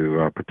ones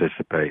to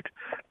participate.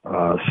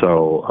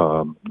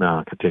 So now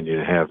I continue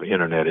to have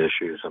internet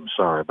issues. I'm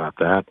sorry about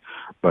that,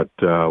 but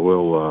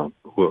we'll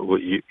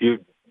you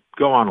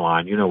go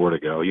online. You know where to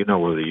go. You know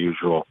where the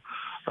usual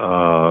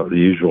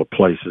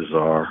places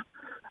are,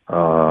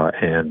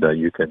 and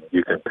you can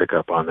pick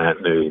up on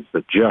that news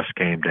that just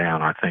came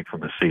down, I think,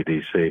 from the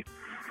CDC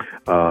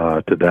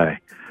today.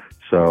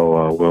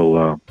 So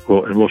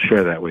we'll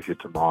share that with you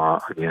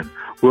tomorrow again.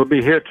 We'll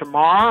be here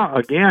tomorrow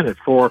again at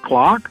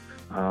 4:00.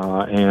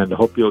 And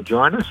hope you'll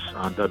join us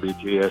on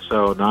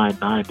WGSO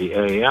 990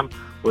 AM.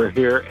 We're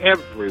here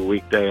every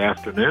weekday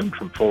afternoon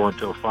from 4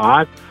 until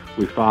 5.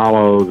 We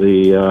follow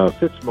the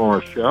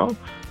Fitzmore Show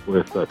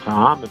with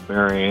Tom and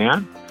Mary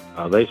Ann.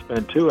 They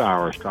spend 2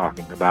 hours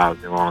talking about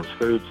New Orleans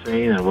food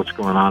scene and what's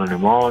going on in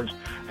New Orleans,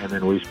 and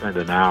then we spend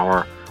an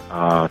hour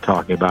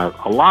talking about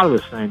a lot of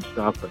the same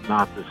stuff, but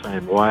not the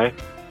same way,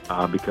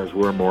 because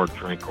we're more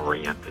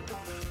drink-oriented.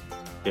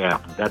 Yeah,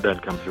 that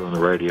doesn't come through on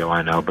the radio,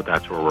 I know, but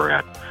that's where we're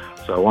at.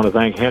 So I want to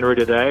thank Henry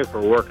today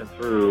for working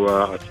through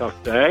a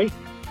tough day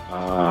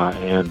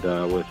and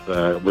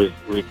with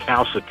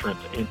recalcitrant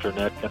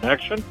internet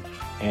connection.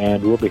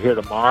 And we'll be here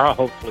tomorrow,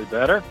 hopefully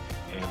better.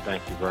 And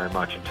thank you very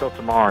much. Until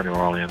tomorrow, New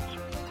Orleans.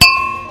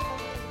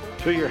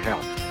 To your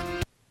health.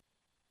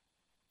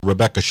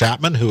 Rebecca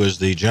Chapman, who is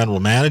the general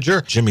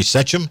manager, Jimmy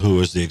Setchum, who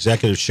is the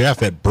executive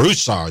chef at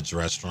Broussard's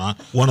Restaurant,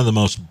 one of the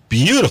most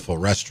beautiful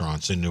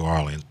restaurants in New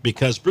Orleans,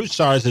 because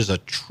Broussard's is a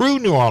true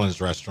New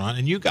Orleans restaurant,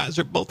 and you guys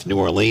are both New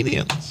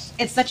Orleanians.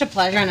 It's such a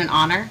pleasure and an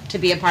honor to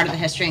be a part of the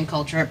history and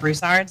culture at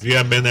Broussard's. If you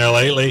haven't been there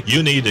lately,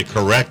 you need to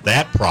correct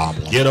that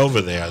problem. Get over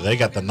there. They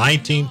got the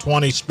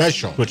 1920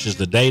 special, which is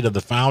the date of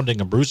the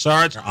founding of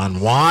Broussard's, on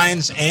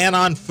wines and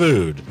on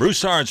food.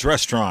 Broussard's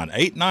Restaurant,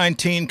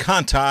 819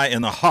 Conti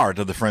in the heart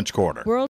of the French Quarter.